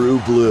are true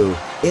blue.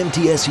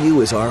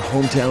 MTSU is our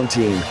hometown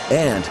team,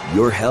 and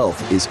your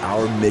health is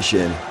our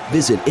mission.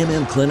 Visit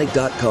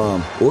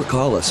mmclinic.com or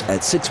call us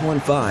at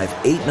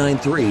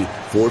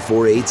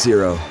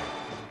 615-893-4480.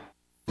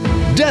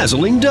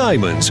 Dazzling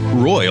diamonds,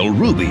 royal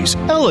rubies,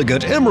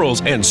 elegant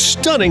emeralds, and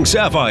stunning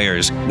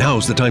sapphires.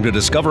 Now's the time to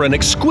discover an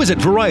exquisite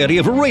variety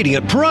of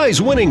radiant,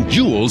 prize-winning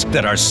jewels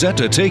that are set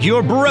to take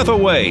your breath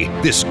away.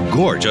 This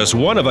gorgeous,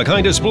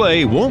 one-of-a-kind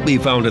display won't be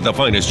found at the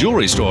finest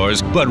jewelry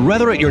stores, but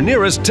rather at your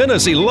nearest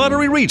Tennessee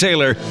Lottery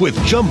retailer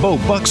with Jumbo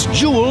Bucks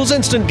Jewels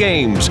Instant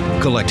Games.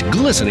 Collect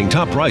glistening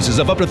top prizes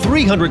of up to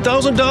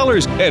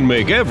 $300,000 and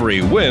make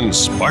every win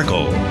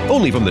sparkle.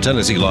 Only from the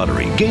Tennessee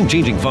Lottery.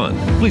 Game-changing fun.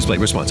 Please play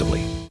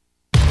responsibly.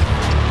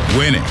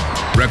 Winning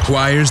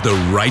requires the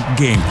right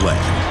game plan.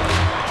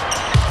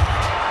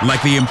 Like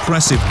the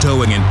impressive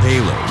towing and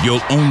payload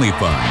you'll only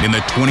find in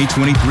the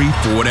 2023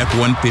 Ford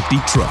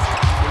F-150 truck.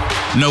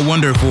 No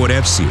wonder Ford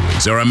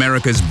F-Series are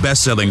America's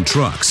best-selling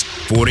trucks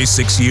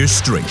 46 years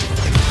straight.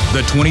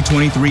 The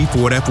 2023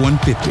 Ford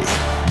F-150.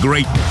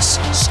 Greatness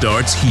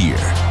starts here.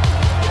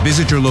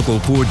 Visit your local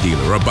Ford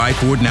dealer or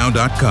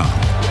buyfordnow.com.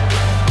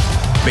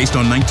 Based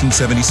on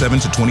 1977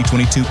 to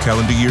 2022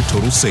 calendar year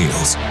total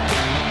sales.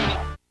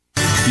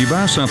 You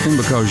buy something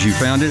because you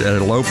found it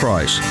at a low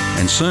price,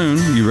 and soon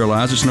you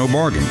realize it's no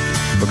bargain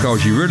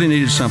because you really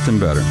needed something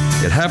better.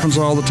 It happens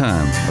all the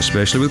time,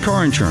 especially with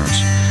car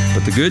insurance.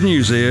 But the good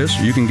news is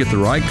you can get the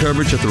right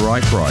coverage at the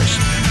right price.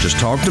 Just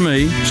talk to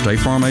me, State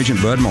Farm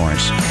Agent Bud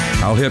Morris.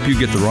 I'll help you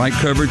get the right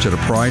coverage at a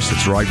price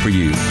that's right for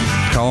you.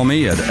 Call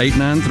me at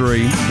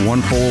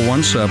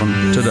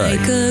 893-1417 today.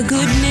 Like a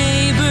good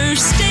neighbor,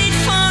 State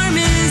Farm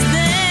is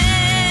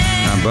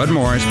there. I'm Bud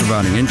Morris,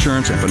 providing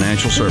insurance and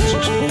financial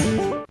services.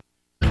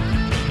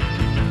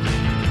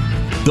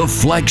 The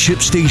flagship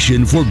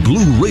station for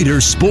Blue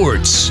Raider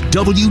sports,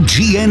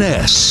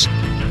 WGNS.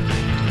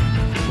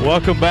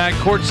 Welcome back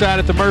courtside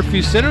at the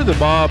Murphy Center, the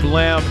Bob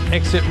Lamb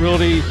Exit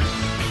Realty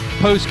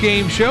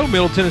post-game show.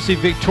 Middle Tennessee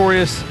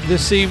victorious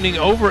this evening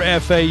over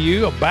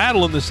FAU. A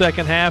battle in the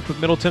second half, but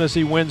Middle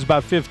Tennessee wins by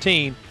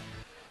 15,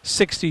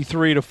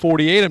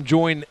 63-48. I'm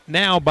joined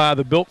now by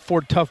the Built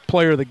Ford Tough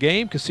player of the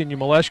game, Ksenia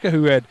Maleshka,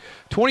 who had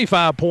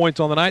 25 points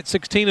on the night,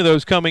 16 of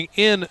those coming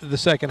in the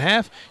second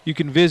half. You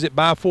can visit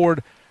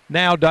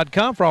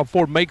buyfordnow.com for all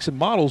Ford makes and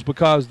models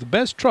because the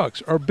best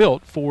trucks are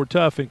built Ford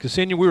Tough. And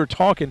Ksenia, we were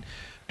talking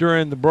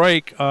during the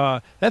break.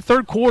 That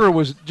third quarter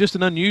was just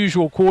an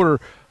unusual quarter.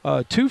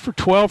 2 for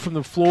 12 from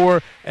the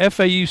floor.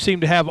 FAU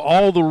seemed to have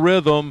all the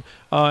rhythm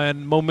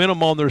and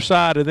momentum on their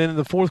side. And then in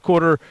the fourth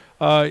quarter,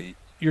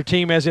 your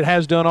team, as it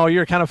has done all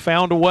year, kind of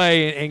found a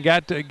way and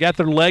got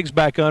their legs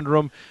back under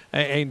them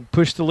and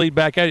pushed the lead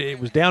back out. It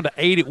was down to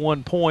 8 at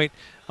one point,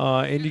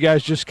 and you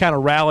guys just kind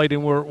of rallied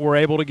and were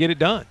able to get it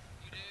done.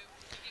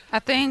 I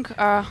think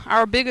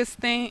our biggest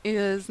thing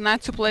is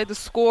not to play the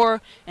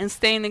score and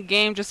stay in the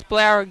game, just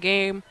play our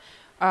game.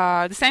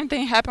 The same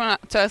thing happened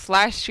to us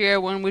last year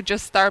when we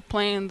just started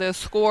playing the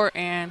score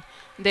and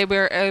they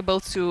were able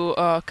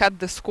to cut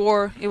the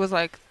score. It was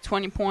like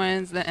 20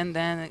 points, and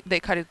then they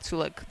cut it to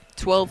like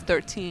 12,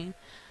 13.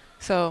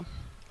 So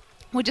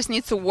we just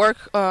need to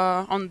work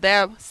on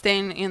that,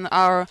 staying in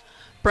our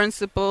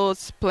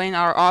principles, playing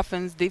our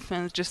offense,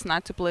 defense, just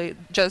not to play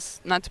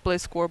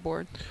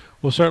scoreboard.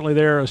 Well, certainly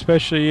there,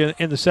 especially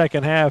in the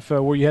second half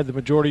where you had the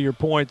majority of your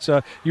points.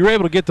 You were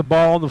able to get the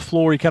ball on the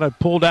floor. You kind of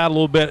pulled out a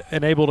little bit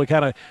and able to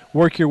kind of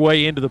work your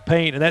way into the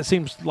paint. And that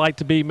seems like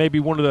to be maybe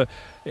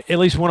at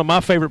least one of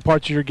my favorite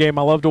parts of your game.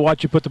 I love to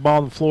watch you put the ball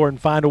on the floor and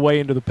find a way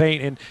into the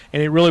paint.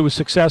 And it really was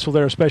successful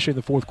there, especially in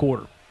the fourth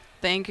quarter.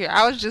 Thank you.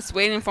 I was just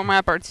waiting for my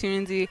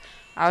opportunity.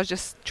 I was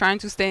just trying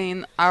to stay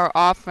in our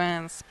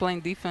offense,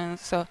 playing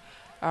defense. So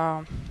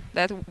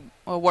that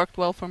worked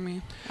well for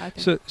me, I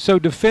think. So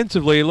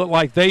defensively, it looked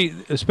like they,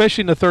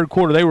 especially in the third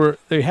quarter,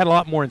 they had a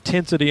lot more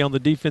intensity on the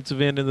defensive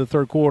end in the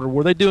third quarter.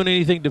 Were they doing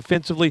anything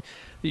defensively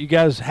that you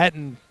guys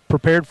hadn't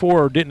prepared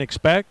for or didn't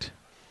expect?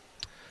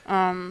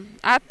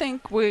 I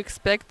think we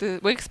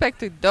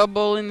expected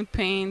double in the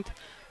paint.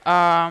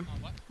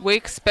 We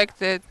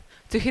expected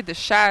to hit the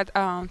shot.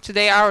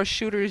 Today our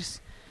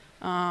shooters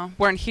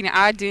weren't hitting.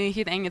 I didn't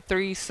hit any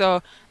threes,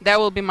 so that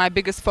will be my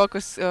biggest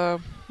focus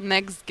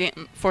next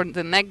game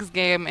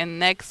and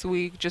next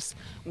week, just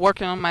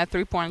working on my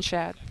three-point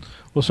shot.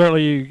 Well,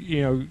 certainly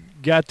you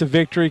got the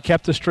victory,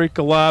 kept the streak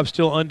alive,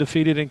 still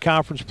undefeated in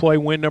conference play,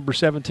 win number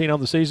 17 on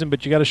the season,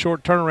 but you got a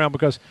short turnaround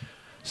because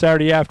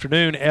Saturday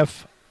afternoon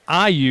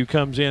FIU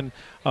comes in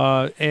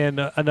and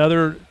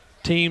another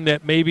team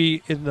that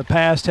maybe in the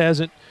past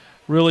hasn't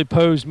really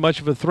posed much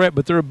of a threat,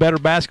 but they're a better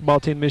basketball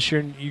team this year,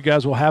 and you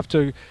guys will have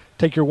to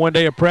take your one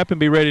day of prep and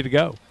be ready to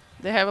go.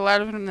 They have a lot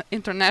of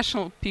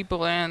international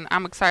people, and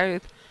I'm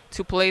excited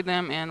to play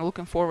them and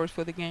looking forward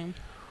for the game.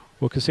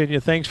 Well,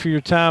 Ksenia, thanks for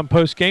your time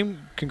post-game.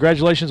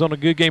 Congratulations on a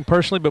good game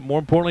personally, but more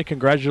importantly,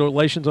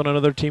 congratulations on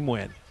another team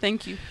win.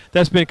 Thank you.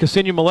 That's been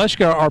Ksenia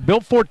Maleshka, our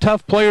Built Ford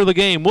Tough player of the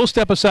game. We'll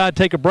step aside,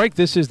 take a break.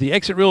 This is the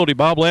Exit Realty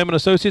Bob Lamb &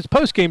 Associates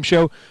post-game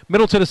show.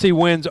 Middle Tennessee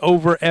wins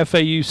over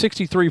FAU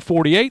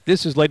 63-48.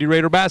 This is Lady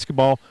Raider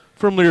basketball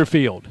from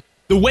Learfield.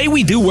 The way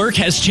we do work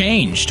has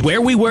changed.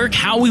 Where we work,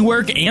 how we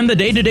work, and the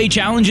day-to-day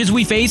challenges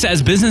we face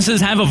as businesses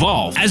have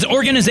evolved. As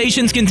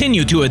organizations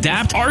continue to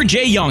adapt,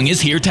 RJ Young is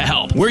here to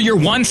help. We're your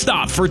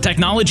one-stop for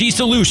technology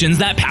solutions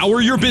that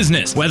power your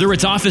business. Whether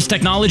it's office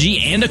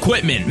technology and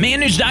equipment,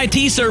 managed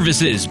IT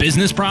services,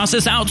 business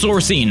process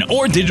outsourcing,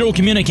 or digital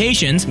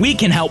communications, we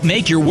can help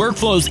make your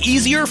workflows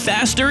easier,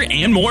 faster,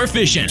 and more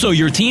efficient so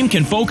your team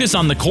can focus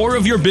on the core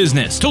of your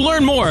business. To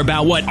learn more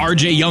about what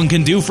RJ Young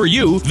can do for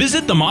you,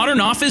 visit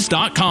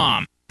themodernoffice.com.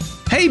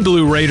 Hey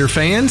Blue Raider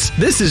fans,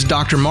 this is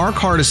Dr. Mark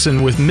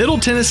Hardison with Middle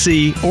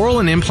Tennessee Oral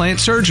and Implant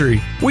Surgery.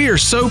 We are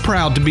so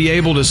proud to be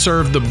able to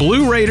serve the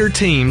Blue Raider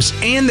teams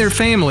and their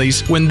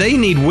families when they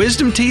need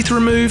wisdom teeth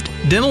removed,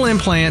 dental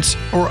implants,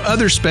 or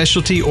other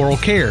specialty oral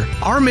care.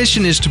 Our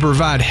mission is to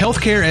provide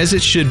health care as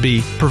it should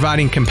be,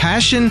 providing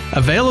compassion,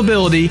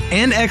 availability,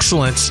 and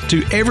excellence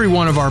to every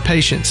one of our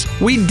patients.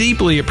 We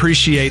deeply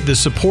appreciate the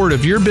support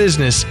of your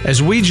business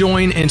as we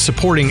join in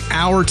supporting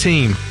our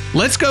team.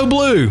 Let's go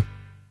Blue!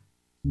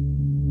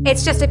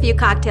 It's just a few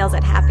cocktails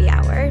at happy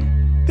hour.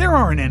 There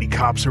aren't any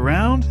cops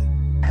around.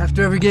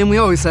 After every game, we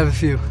always have a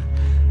few.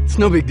 It's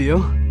no big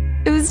deal.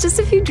 It was just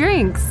a few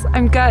drinks.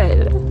 I'm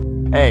good.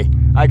 Hey,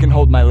 I can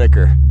hold my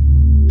liquor.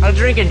 I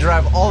drink and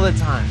drive all the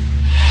time.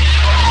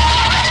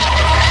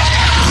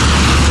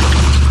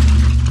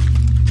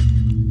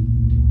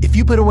 If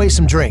you put away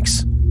some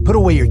drinks, put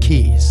away your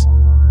keys.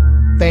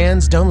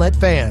 Fans don't let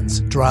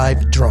fans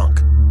drive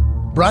drunk.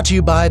 Brought to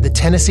you by the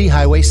Tennessee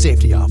Highway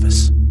Safety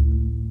Office.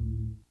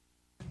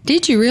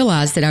 Did you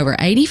realize that over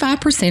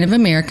 85% of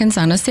Americans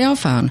own a cell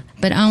phone,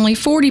 but only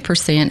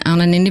 40%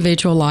 own an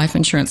individual life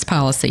insurance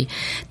policy?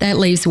 That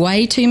leaves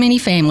way too many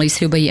families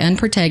who'll be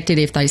unprotected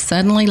if they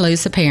suddenly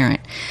lose a parent.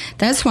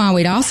 That's why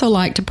we'd also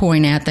like to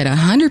point out that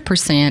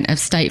 100% of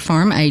State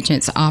Farm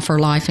agents offer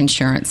life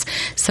insurance.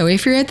 So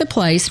if you're at the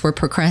place where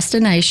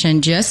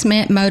procrastination just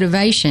met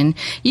motivation,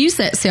 use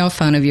that cell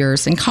phone of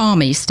yours and call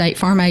me, State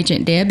Farm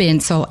agent Deb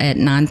Insel, at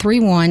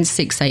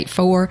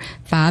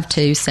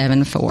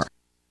 931-684-5274.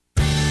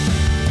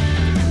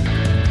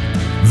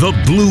 The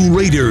Blue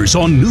Raiders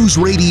on News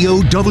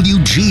Radio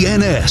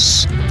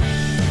WGNS.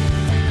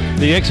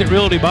 The Exit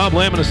Realty Bob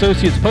Lamb &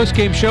 Associates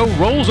postgame show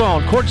rolls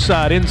on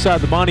courtside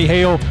inside the Bonnie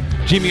Hale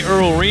Jimmy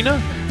Earl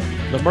Arena,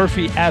 the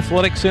Murphy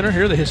Athletic Center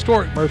here, the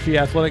historic Murphy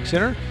Athletic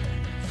Center.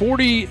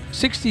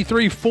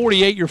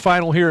 63-48 your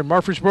final here in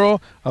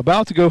Murfreesboro.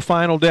 About to go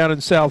final down in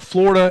South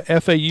Florida.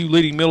 FAU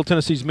leading Middle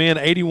Tennessee's men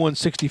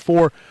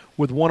 81-64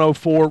 with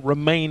 104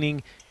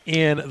 remaining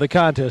in the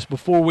contest.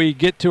 Before we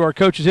get to our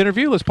coach's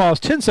interview, let's pause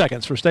 10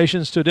 seconds for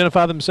stations to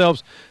identify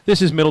themselves.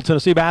 This is Middle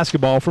Tennessee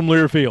basketball from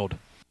Learfield.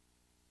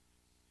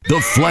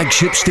 The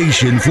flagship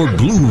station for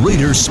Blue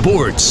Raider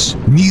sports.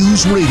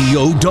 News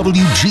Radio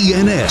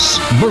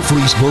WGNS,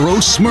 Murfreesboro,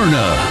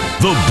 Smyrna.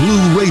 The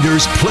Blue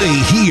Raiders play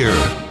here.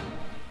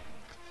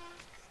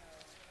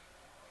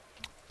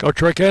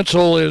 Coach Rick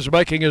Insel is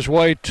making his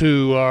way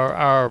to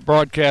our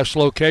broadcast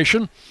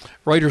location.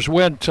 Raiders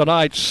win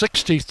tonight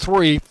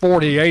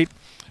 63-48.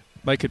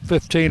 Make it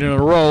 15 in a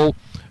row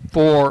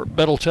for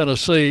Middle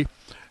Tennessee.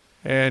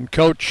 And,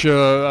 Coach,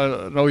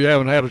 I know you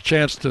haven't had a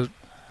chance to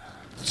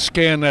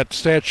scan that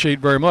stat sheet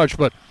very much,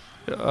 but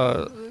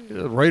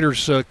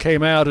Raiders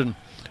came out of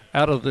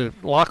the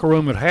locker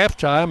room at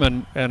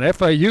halftime, and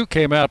FAU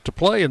came out to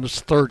play in this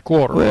third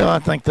quarter. Well, I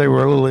think they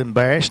were a little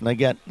embarrassed, and they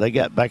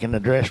got back in the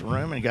dressing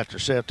room and got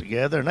themselves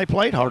together, and they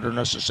played harder than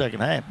us the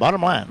second half.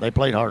 Bottom line, they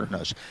played harder than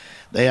us.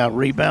 They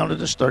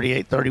out-rebounded us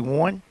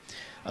 38-31.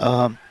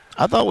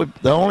 I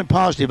thought the only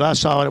positive I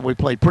saw that we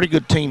played pretty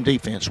good team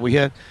defense. We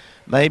had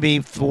maybe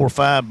 4 or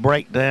 5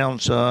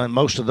 breakdowns, and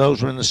most of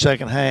those were in the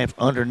second half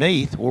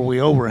underneath where we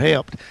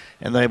overhelped,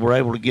 and they were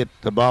able to get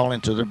the ball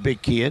into their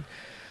big kid.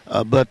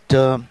 But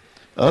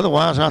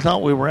otherwise, I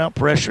thought we were out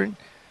pressuring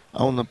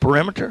on the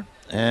perimeter,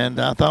 and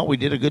I thought we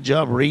did a good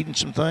job reading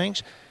some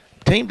things.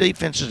 Team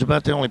defense is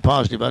about the only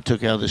positive I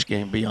took out of this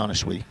game, to be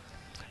honest with you.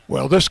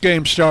 Well, this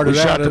game started we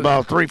out. shot the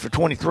ball 3 for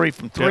 23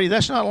 from 3. Yep.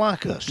 That's not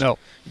like us. No.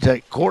 You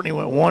take Courtney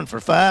went 1 for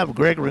 5.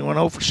 Gregory went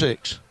 0 for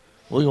 6.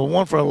 We go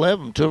 1 for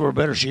 11. 2 of our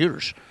better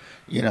shooters,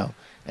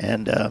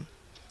 and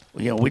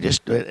we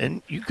just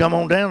and you come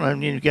on down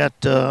and you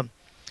got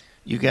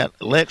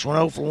Lex went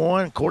 0 for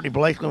 1. Courtney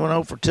Blakely went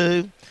 0 for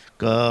 2.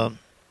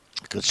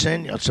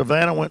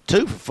 Savannah went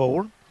 2 for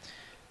 4,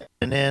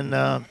 and then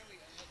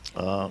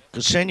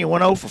Ksenia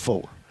went 0 for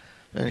 4.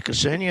 And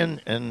Ksenia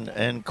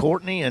and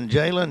Courtney and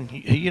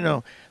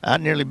Jalen, I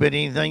nearly bet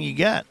anything you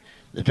got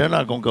that they're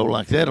not going to go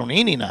like that on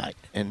any night.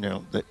 And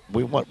that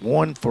we went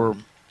 1 for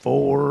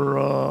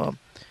 4,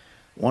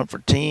 1 for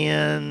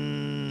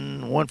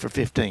 10, 1 for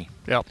 15.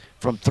 Yep.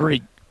 From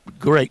 3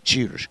 great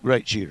shooters.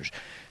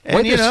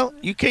 And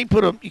you can't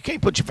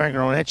put your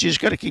finger on that. You just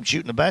got to keep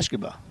shooting the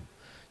basketball.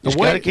 You just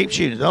got to keep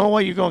shooting. The only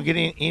way you're going to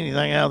get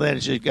anything out of that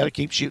is you got to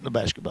keep shooting the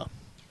basketball.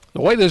 The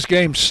way this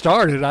game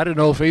started, I didn't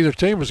know if either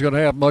team was going to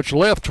have much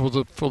left for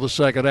the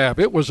second half.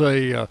 It was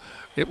a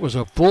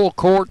full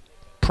court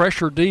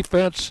pressure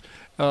defense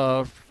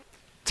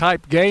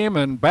type game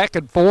and back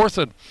and forth.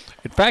 And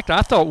in fact,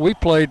 I thought we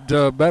played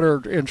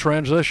better in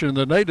transition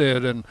than they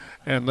did, and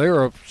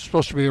they're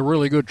supposed to be a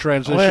really good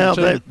transition team.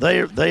 Well,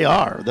 they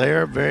are. They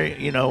are very.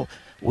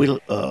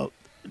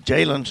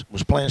 Jalen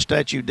was playing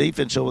statue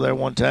defense over there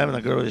one time, and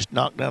the girl just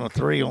knocked down a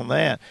 3 on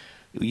that.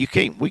 We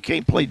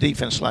can't play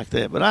defense like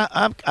that. But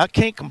I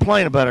can't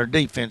complain about our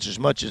defense as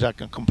much as I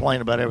can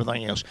complain about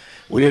everything else.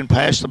 We didn't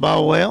pass the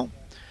ball well.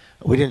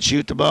 We didn't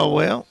shoot the ball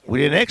well. We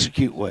didn't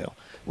execute well.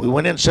 We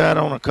went inside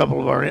on a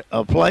couple of our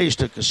plays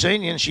to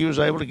Ksenia, and she was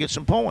able to get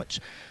some points.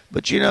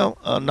 But,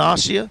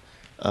 Nasia,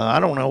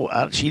 I don't know.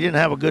 She didn't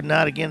have a good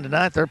night again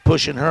tonight. They're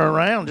pushing her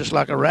around just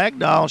like a rag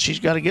doll. She's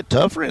got to get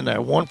tougher in there.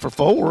 1 for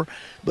 4,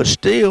 but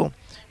still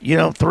 –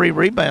 3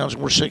 rebounds,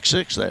 and we're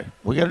 6-6 there.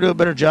 We got to do a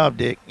better job,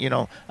 Dick.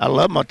 I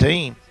love my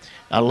team.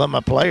 I love my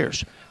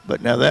players.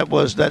 But now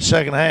that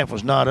second half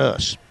was not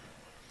us.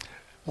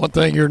 One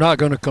thing you're not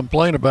going to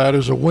complain about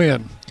is a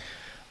win.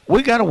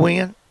 We got to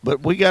win,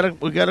 but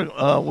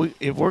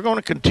if we're going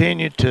to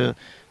continue to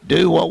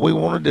do what we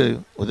want to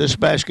do with this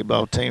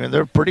basketball team, and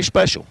they're pretty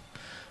special,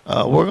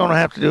 we're going to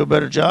have to do a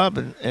better job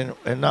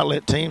and not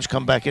let teams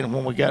come back in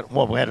when we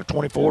had a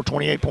 24,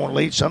 28-point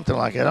lead, something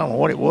like that. I don't know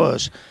what it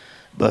was.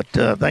 But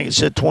I think it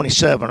said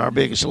 27, our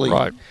biggest lead.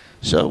 Right.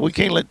 So we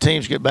can't let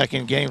teams get back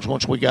in games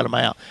once we got them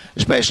out,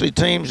 especially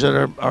teams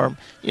that are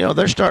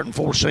they're starting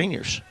 4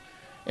 seniors.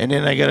 And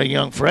then they got a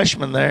young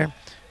freshman there.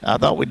 I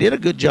thought we did a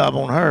good job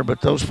on her, but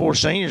those 4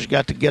 seniors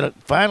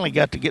finally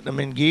got to get them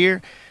in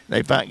gear.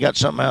 They got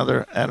something out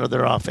of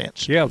their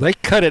offense. Yeah, they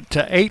cut it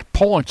to 8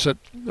 points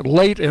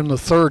late in the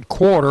third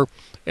quarter.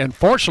 And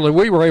fortunately,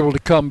 we were able to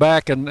come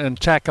back and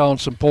tack on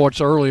some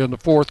points early in the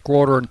fourth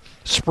quarter and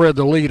spread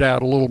the lead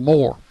out a little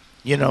more.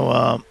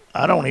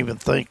 I don't even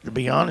think, to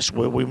be honest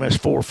with you, we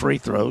missed 4 free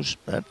throws.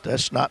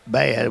 That's not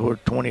bad. We're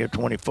 20 or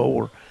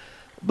 24.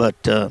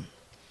 But,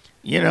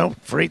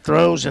 free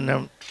throws, and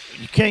then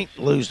you can't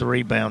lose the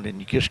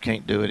rebounding. You just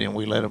can't do it, and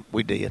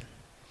we did.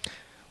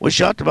 We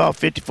shot the ball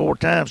 54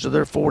 times to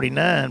their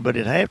 49, but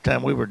at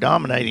halftime we were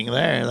dominating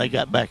there, and they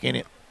got back in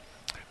it.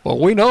 Well,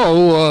 we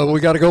know we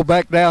got to go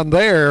back down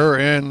there,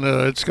 and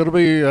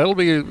that'll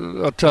be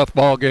a tough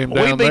ball game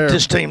down there. We beat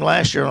this team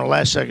last year on a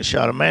last-second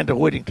shot. Amanda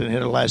Whittington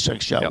hit a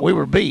last-second shot. Yep. We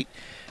were beat,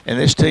 and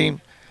this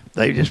team,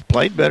 they just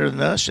played better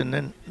than us, and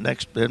then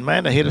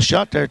Amanda hit a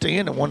shot there at the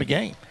end and won the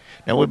game.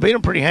 Now, we beat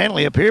them pretty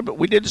handily up here, but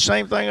we did the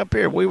same thing up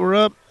here. We were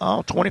up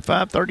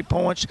 25, 30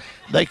 points.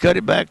 They cut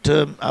it back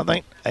to, I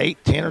think,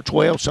 8, 10, or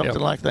 12, something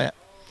like that.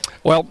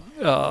 Well,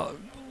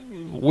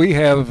 we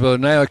have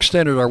now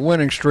extended our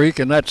winning streak,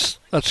 and that's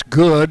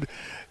good,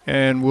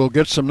 and we'll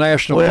get some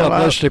national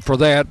publicity for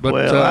that.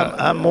 But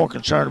I'm more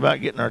concerned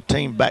about getting our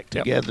team back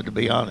together, to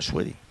be honest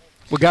with you.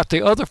 We got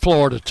the other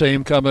Florida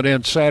team coming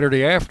in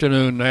Saturday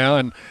afternoon now,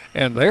 and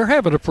they're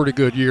having a pretty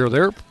good year.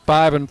 They're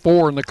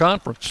 5-4 in the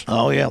conference.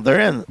 Oh yeah,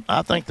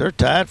 I think they're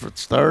tied for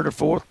 3rd or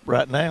 4th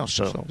right now.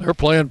 So they're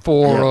playing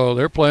for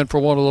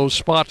one of those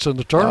spots in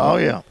the tournament. Oh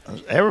yeah,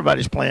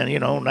 everybody's playing.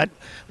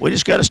 We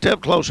just got a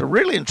step closer.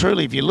 Really and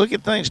truly, if you look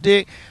at things,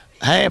 Dick,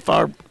 half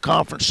our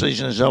conference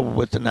season is over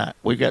with tonight.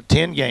 We got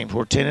 10 games.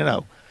 We're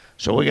 10-0,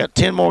 so we got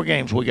 10 more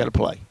games we got to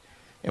play.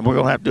 And we're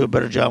going to have to do a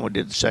better job than we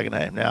did the second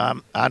half.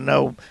 Now, I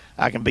know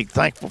I can be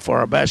thankful for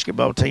our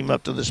basketball team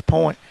up to this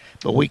point,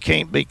 but we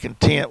can't be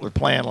content with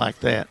playing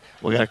like that.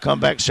 We got to come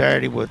back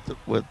Saturday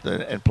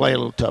and play a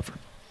little tougher.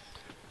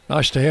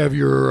 Nice to have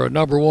your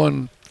number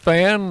one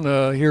fan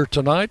here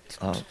tonight,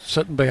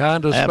 sitting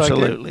behind us.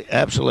 Absolutely.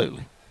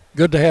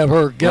 Good to have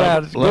her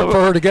good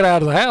for her to get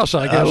out of the house,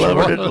 I guess. I love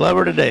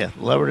her to death.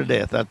 Love her to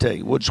death, I tell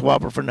you. Wouldn't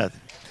swap her for nothing.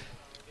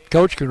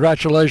 Coach,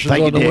 congratulations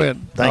on the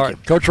win. Thank you.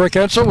 Coach Rick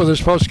Hensel with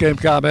his post-game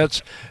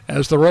comments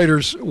as the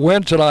Raiders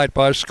win tonight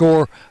by a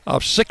score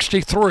of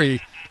 63-48.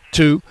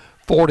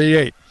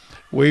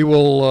 We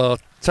will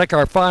take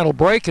our final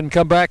break and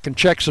come back and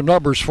check some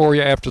numbers for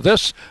you after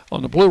this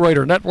on the Blue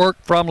Raider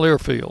Network from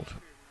Learfield.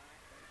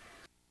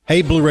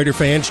 Hey, Blue Raider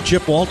fans,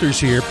 Chip Walters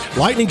here.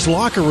 Lightning's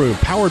Locker Room,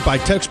 powered by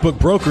Textbook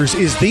Brokers,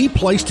 is the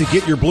place to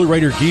get your Blue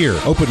Raider gear.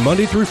 Open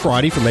Monday through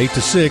Friday from 8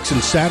 to 6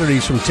 and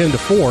Saturdays from 10 to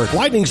 4.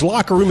 Lightning's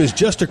Locker Room is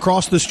just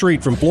across the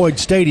street from Floyd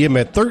Stadium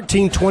at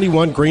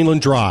 1321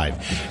 Greenland Drive.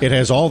 It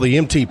has all the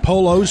MT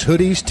polos,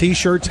 hoodies,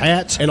 T-shirts,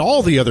 hats, and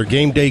all the other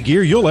game day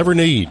gear you'll ever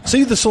need.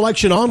 See the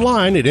selection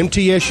online at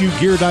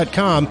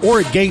mtsugear.com or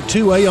at Gate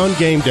 2A on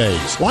game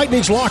days.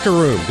 Lightning's Locker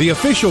Room, the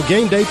official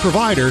game day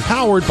provider,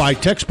 powered by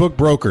Textbook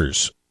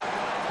Brokers.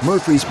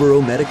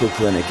 Murfreesboro Medical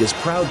Clinic is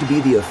proud to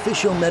be the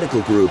official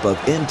medical group of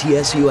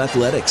MTSU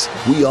Athletics.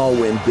 We all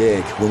win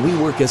big when we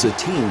work as a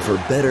team for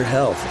better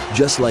health.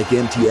 Just like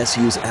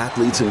MTSU's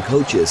athletes and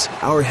coaches,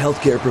 our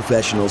healthcare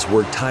professionals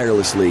work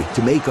tirelessly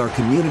to make our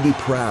community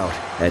proud.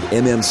 At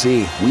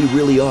MMC, we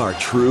really are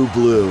true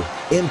blue.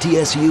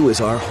 MTSU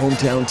is our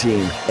hometown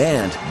team,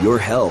 and your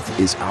health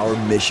is our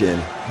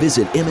mission.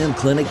 Visit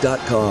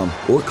mmclinic.com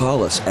or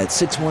call us at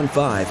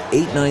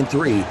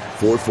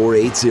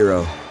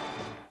 615-893-4480.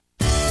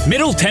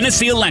 Middle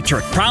Tennessee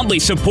Electric proudly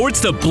supports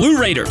the Blue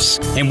Raiders,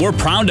 and we're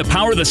proud to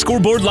power the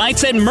scoreboard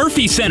lights at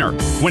Murphy Center.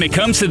 When it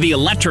comes to the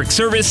electric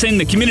service in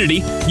the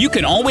community, you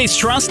can always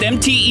trust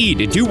MTE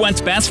to do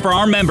what's best for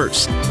our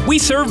members. We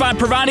serve by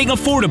providing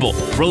affordable,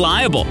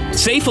 reliable,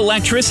 safe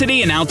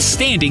electricity and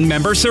outstanding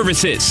member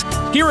services.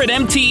 Here at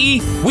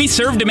MTE, we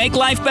serve to make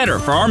life better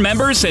for our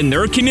members and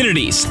their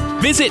communities.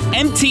 Visit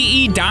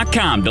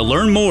MTE.com to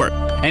learn more.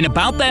 And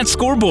about that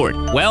scoreboard,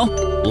 well,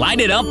 light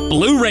it up,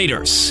 Blue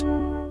Raiders.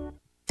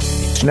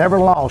 It's never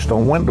lost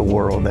on Window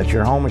World that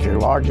your home is your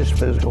largest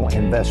physical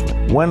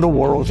investment. Window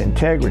World's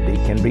integrity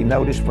can be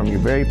noticed from your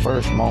very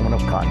first moment of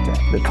contact.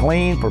 The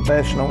clean,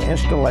 professional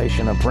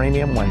installation of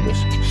premium windows,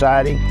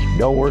 siding,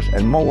 doors,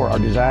 and more are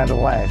designed to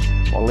last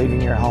while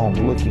leaving your home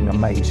looking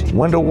amazing.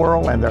 Window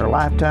World and their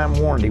lifetime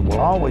warranty will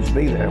always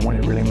be there when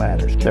it really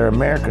matters. They're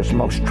America's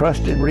most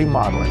trusted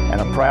remodeler and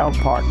a proud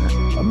partner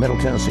of Middle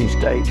Tennessee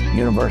State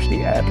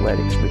University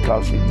Athletics,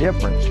 because the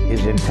difference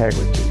is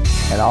integrity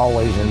and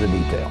always in the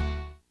detail.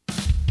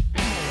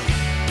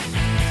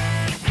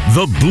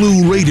 The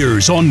Blue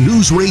Raiders on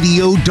News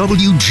Radio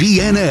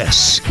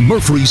WGNS,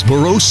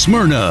 Murfreesboro,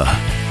 Smyrna.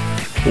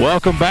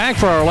 Welcome back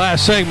for our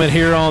last segment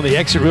here on the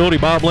Exit Realty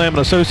Bob Lamb &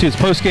 Associates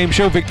postgame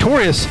show.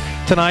 Victorious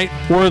tonight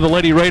were the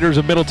Lady Raiders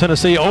of Middle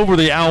Tennessee over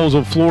the Owls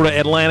of Florida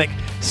Atlantic,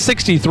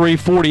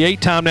 63-48.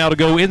 Time now to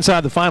go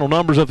inside the final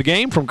numbers of the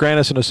game from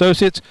Grannis &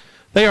 Associates.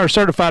 They are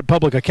certified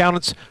public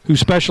accountants who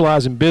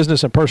specialize in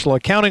business and personal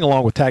accounting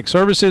along with tax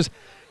services.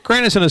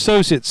 Grannis &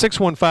 Associates,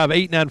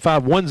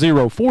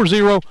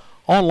 615-895-1040,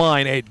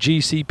 online at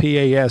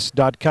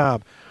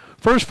gcpas.com.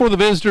 First for the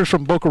visitors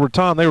from Boca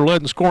Raton, they were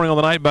led in scoring on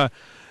the night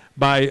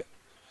by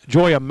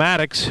Joya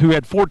Maddox, who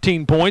had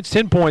 14 points,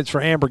 10 points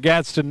for Amber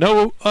Gadsden.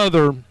 No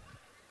other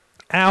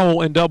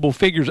Owl in double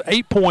figures,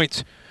 8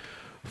 points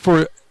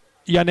for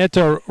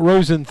Yanetta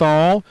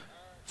Rosenthal,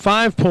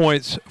 5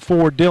 points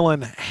for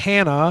Dylan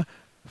Hanna,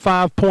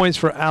 5 points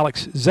for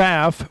Alex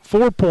Zaff,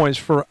 4 points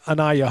for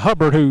Anaya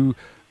Hubbard, who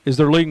is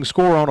their leading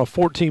scorer on a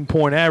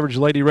 14-point average.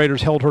 Lady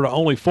Raiders held her to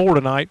only 4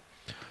 tonight.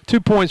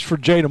 2 points for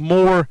Jada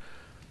Moore,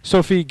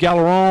 Sophie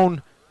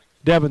Galleron,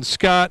 Devin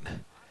Scott,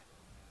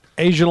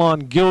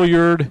 Ajalon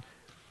Gilliard,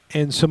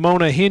 and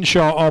Simona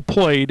Henshaw all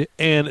played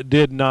and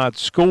did not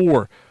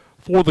score.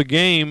 For the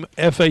game,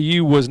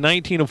 FAU was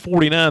 19 of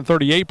 49,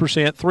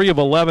 38%, 3 of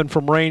 11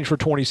 from range for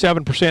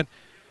 27%,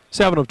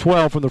 7 of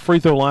 12 from the free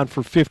throw line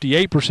for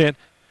 58%.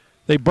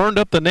 They burned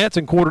up the nets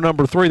in quarter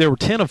number 3. They were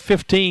 10 of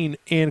 15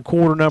 in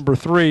quarter number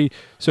 3.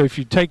 So if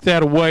you take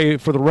that away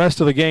for the rest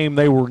of the game,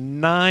 they were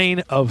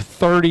 9 of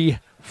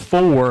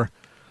 34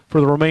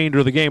 for the remainder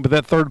of the game. But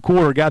that third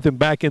quarter got them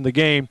back in the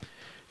game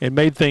and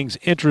made things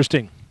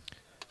interesting.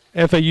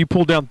 FAU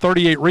pulled down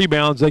 38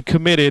 rebounds. They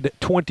committed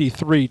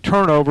 23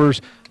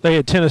 turnovers. They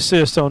had 10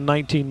 assists on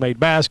 19 made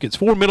baskets.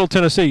 For Middle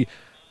Tennessee,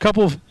 a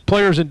couple of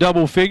players in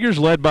double figures,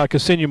 led by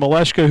Ksenia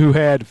Maleshka, who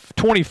had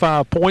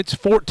 25 points,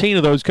 14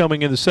 of those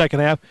coming in the second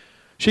half.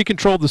 She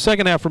controlled the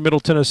second half for Middle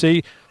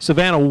Tennessee.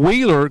 Savannah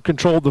Wheeler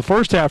controlled the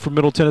first half for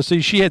Middle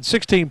Tennessee. She had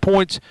 16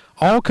 points,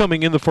 all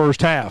coming in the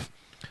first half.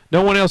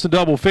 No one else in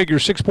double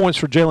figures. 6 points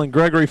for Jalen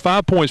Gregory,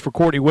 5 points for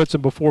Courtney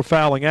Whitson before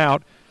fouling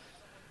out.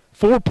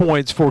 4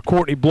 points for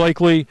Courtney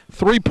Blakely,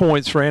 3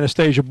 points for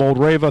Anastasia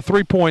Boldreva,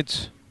 3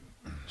 points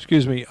for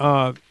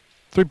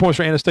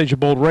Anastasia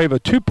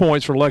Boldreva, 2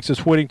 points for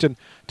Alexis Whittington,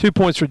 2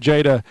 points for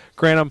Jada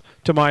Granum.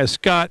 Tamaya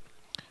Scott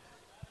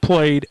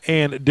played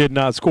and did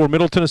not score.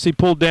 Middle Tennessee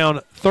pulled down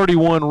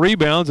 31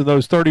 rebounds, and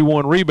those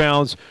 31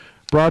 rebounds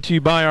brought to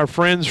you by our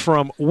friends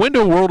from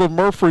Window World of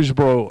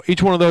Murfreesboro.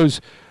 Each one of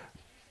those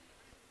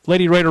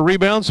Lady Raider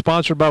rebounds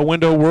sponsored by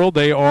Window World.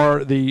 They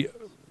are the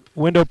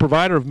window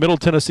provider of Middle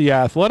Tennessee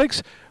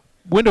Athletics.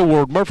 Window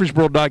World,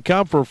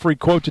 Murfreesboro.com for a free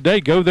quote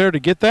today. Go there to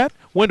get that.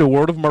 Window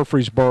World of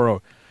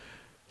Murfreesboro.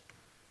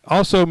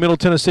 Also, Middle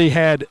Tennessee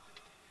had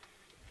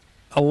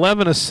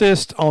 11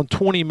 assists on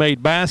 20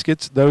 made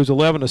baskets. Those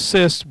 11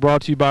 assists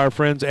brought to you by our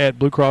friends at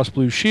Blue Cross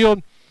Blue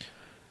Shield.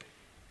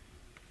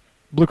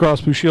 Blue Cross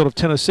Blue Shield of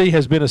Tennessee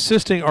has been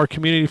assisting our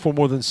community for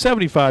more than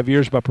 75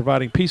 years by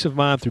providing peace of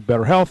mind through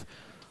better health.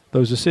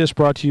 Those assists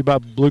brought to you by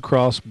Blue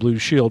Cross Blue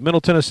Shield.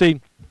 Middle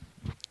Tennessee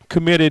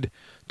committed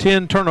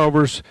 10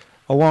 turnovers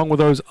along with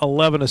those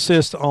 11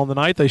 assists on the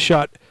night. They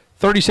shot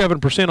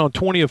 37% on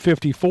 20 of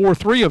 54,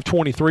 3 of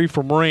 23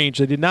 from range.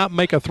 They did not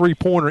make a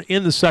three-pointer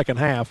in the second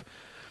half.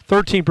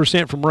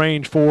 13% from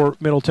range for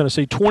Middle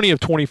Tennessee, 20 of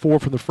 24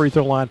 from the free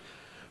throw line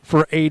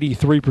for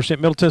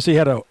 83%. Middle Tennessee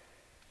had a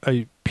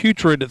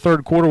putrid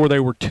third quarter where they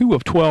were 2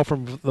 of 12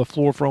 from the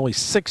floor for only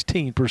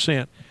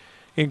 16%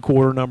 in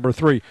quarter number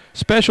 3.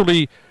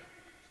 Specialty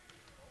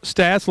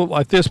stats look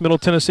like this. Middle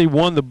Tennessee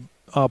won the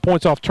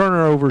points off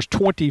turnovers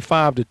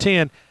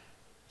 25-10.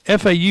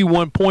 FAU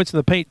won points in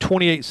the paint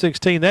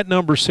 28-16. That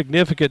number is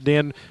significant,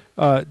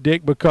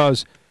 Dick,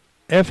 because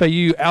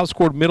FAU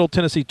outscored Middle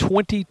Tennessee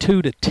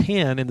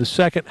 22-10 in the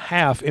second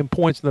half in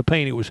points in the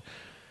paint. It was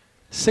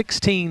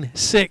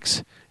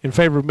 16-6 in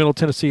favor of Middle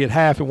Tennessee at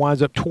half. It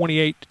winds up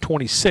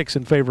 28-26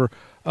 in favor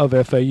of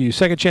FAU.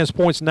 Second chance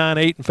points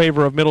 9-8 in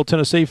favor of Middle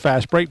Tennessee.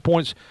 Fast break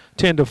points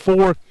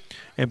 10-4,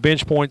 and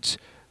bench points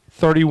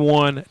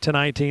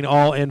 31-19,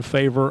 all in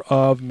favor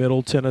of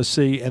Middle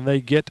Tennessee, and they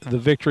get the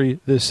victory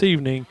this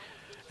evening,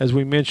 as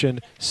we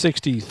mentioned,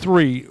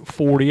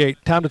 63-48.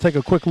 Time to take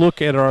a quick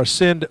look at our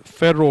Ascend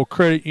Federal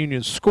Credit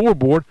Union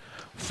scoreboard.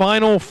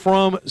 Final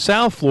from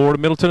South Florida.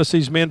 Middle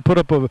Tennessee's men put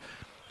up a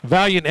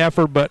valiant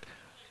effort, but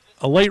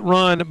a late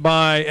run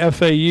by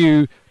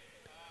FAU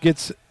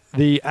gets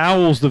the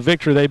Owls the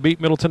victory. They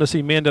beat Middle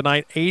Tennessee men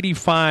tonight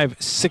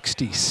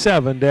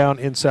 85-67 down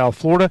in South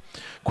Florida.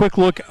 Quick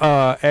look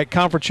at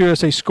Conference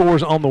USA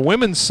scores on the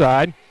women's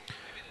side.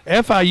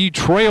 FIU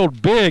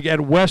trailed big at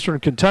Western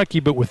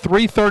Kentucky, but with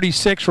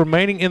 3:36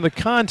 remaining in the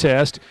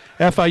contest,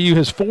 FIU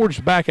has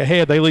forged back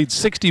ahead. They lead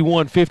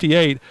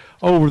 61-58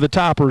 over the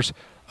Toppers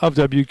of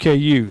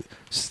WKU.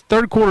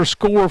 Third quarter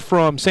score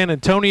from San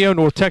Antonio,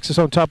 North Texas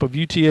on top of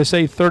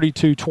UTSA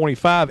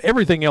 32-25.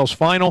 Everything else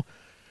final.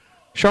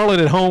 Charlotte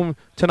at home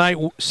tonight,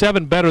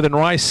 7 better than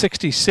Rice,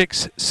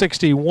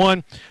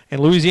 66-61. And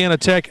Louisiana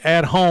Tech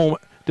at home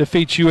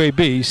defeats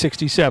UAB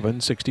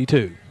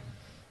 67-62.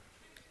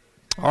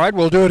 All right,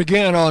 we'll do it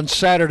again on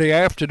Saturday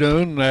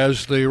afternoon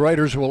as the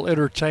Raiders will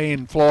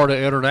entertain Florida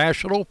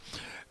International.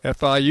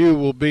 FIU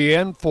will be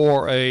in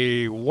for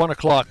a 1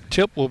 o'clock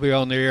tip. We'll be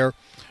on the air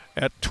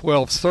at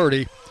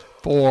 12:30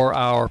 for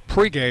our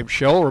pregame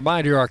show.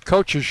 Remind you, our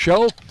coaches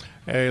show,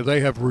 they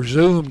have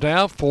resumed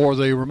now for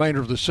the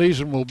remainder of the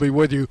season. We'll be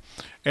with you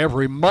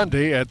every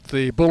Monday at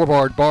the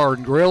Boulevard Bar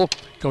and Grill.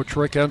 Coach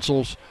Rick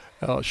Ensel's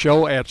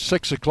show at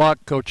 6 o'clock.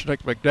 Coach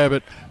Nick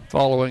McDevitt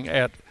following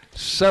at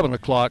 7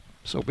 o'clock.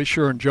 So be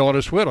sure and join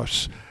us with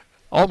us.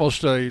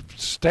 Almost a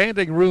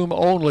standing room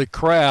only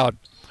crowd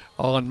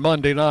on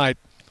Monday night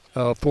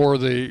for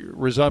the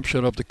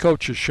resumption of the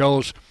coaches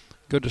shows.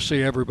 Good to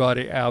see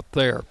everybody out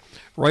there.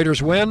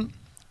 Raiders win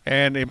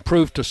and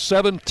improve to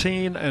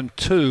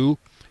 17-2,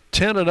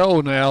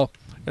 10-0 now.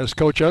 As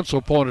Coach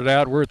Ensel pointed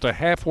out, we're at the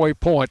halfway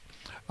point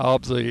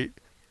of the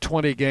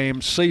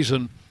 20-game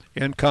season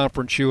in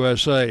Conference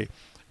USA.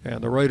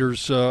 And the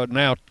Raiders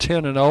now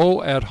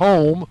 10-0 at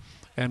home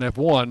and have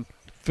won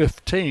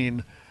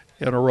 15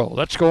 in a row.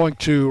 That's going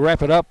to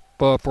wrap it up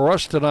for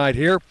us tonight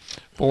here.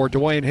 For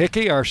Dwayne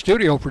Hickey, our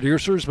studio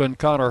producer has been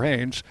Connor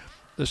Haynes.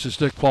 This is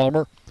Dick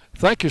Palmer.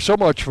 Thank you so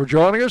much for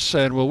joining us,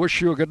 and we'll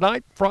wish you a good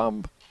night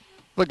from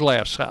the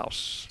Glass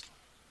House.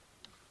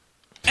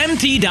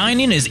 MT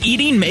Dining is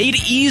eating made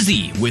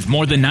easy. With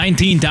more than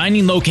 19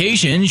 dining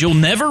locations, you'll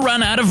never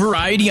run out of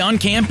variety on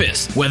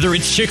campus. Whether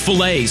it's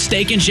Chick-fil-A,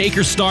 Steak and Shake,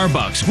 or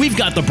Starbucks, we've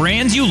got the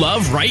brands you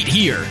love right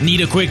here.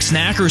 Need a quick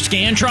snack or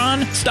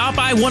Scantron? Stop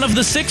by one of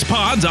the 6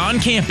 pods on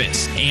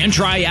campus and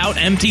try out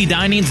MT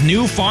Dining's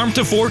new Farm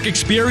to Fork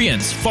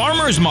experience.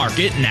 Farmers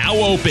Market now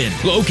open.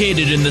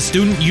 Located in the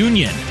Student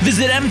Union.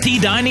 Visit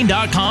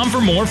mtdining.com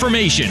for more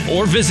information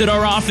or visit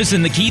our office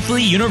in the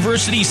Keithley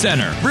University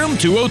Center, room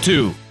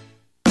 202.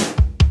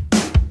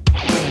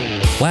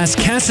 Las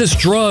Casas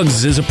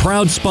Drugs is a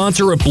proud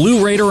sponsor of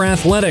Blue Raider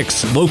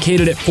Athletics,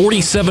 located at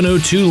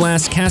 4702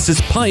 Las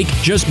Casas Pike,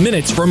 just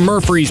minutes from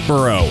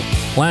Murfreesboro.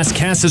 Las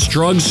Casas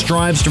Drugs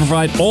strives to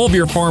provide all of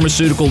your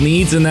pharmaceutical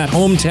needs in that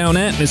hometown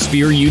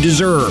atmosphere you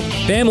deserve.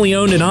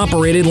 Family-owned and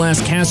operated,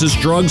 Las Casas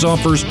Drugs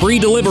offers free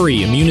delivery,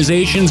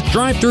 immunizations,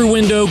 drive-through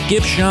window,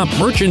 gift shop,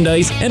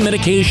 merchandise, and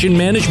medication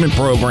management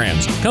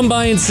programs. Come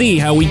by and see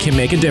how we can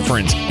make a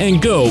difference. And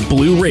go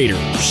Blue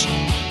Raiders.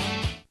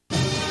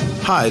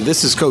 Hi,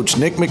 this is Coach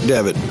Nick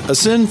McDevitt.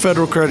 Ascend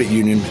Federal Credit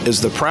Union is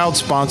the proud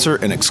sponsor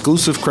and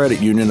exclusive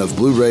credit union of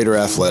Blue Raider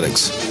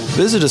Athletics.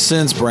 Visit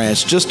Ascend's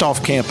branch just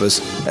off campus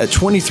at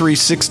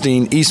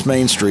 2316 East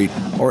Main Street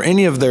or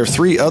any of their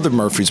 3 other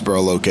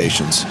Murfreesboro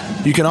locations.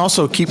 You can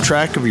also keep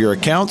track of your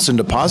accounts and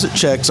deposit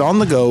checks on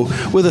the go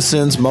with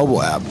Ascend's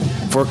mobile app.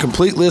 For a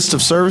complete list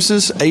of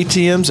services,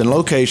 ATMs, and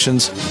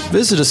locations,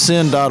 visit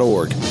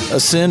ascend.org.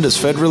 Ascend is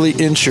federally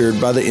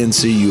insured by the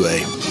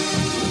NCUA.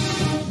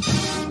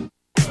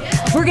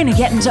 We're gonna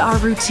get into our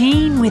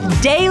routine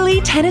with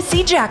Daily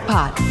Tennessee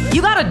Jackpot.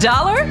 You got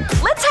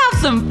 $1? Let's have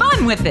some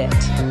fun with it.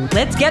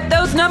 Let's get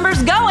those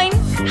numbers going.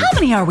 How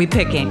many are we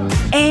picking?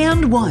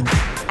 And 1,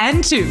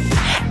 and 2,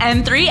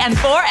 and 3, and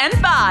 4, and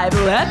 5.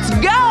 Let's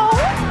go!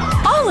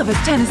 All of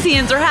us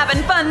Tennesseans are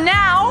having fun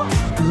now.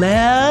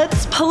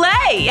 Let's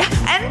play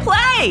and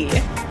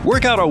play.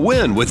 Work out a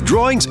win with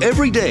drawings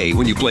every day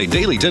when you play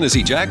Daily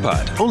Tennessee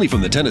Jackpot. Only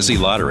from the Tennessee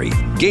Lottery.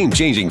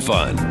 Game-changing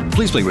fun.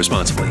 Please play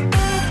responsibly.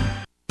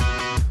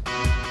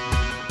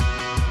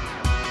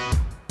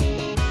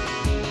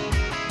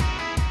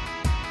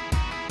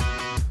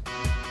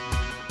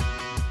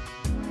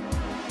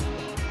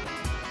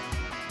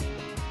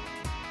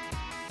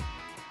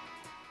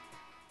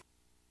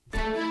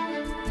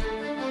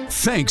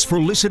 Thanks for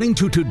listening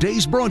to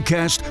today's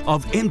broadcast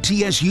of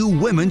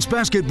MTSU Women's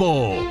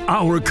Basketball.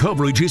 Our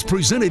coverage is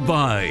presented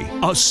by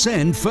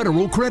Ascend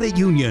Federal Credit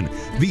Union,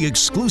 the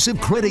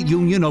exclusive credit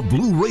union of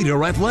Blue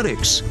Raider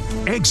Athletics.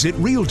 Exit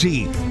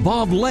Realty,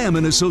 Bob Lamb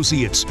 &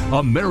 Associates,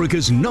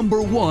 America's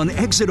 #1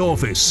 exit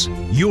office.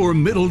 Your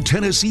Middle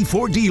Tennessee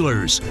Ford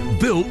dealers,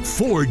 built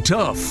Ford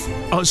tough.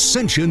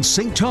 Ascension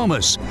St.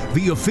 Thomas,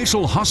 the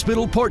official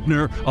hospital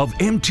partner of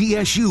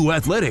MTSU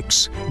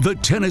Athletics. The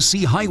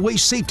Tennessee Highway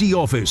Safety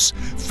Office.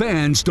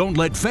 Fans don't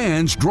let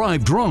fans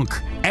drive drunk.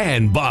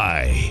 And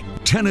by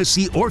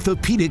Tennessee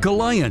Orthopedic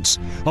Alliance,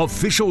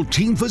 official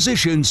team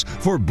physicians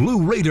for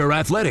Blue Raider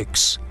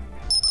Athletics.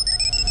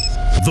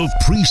 The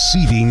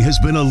preceding has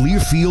been a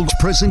Learfield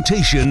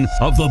presentation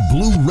of the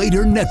Blue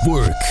Raider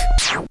Network.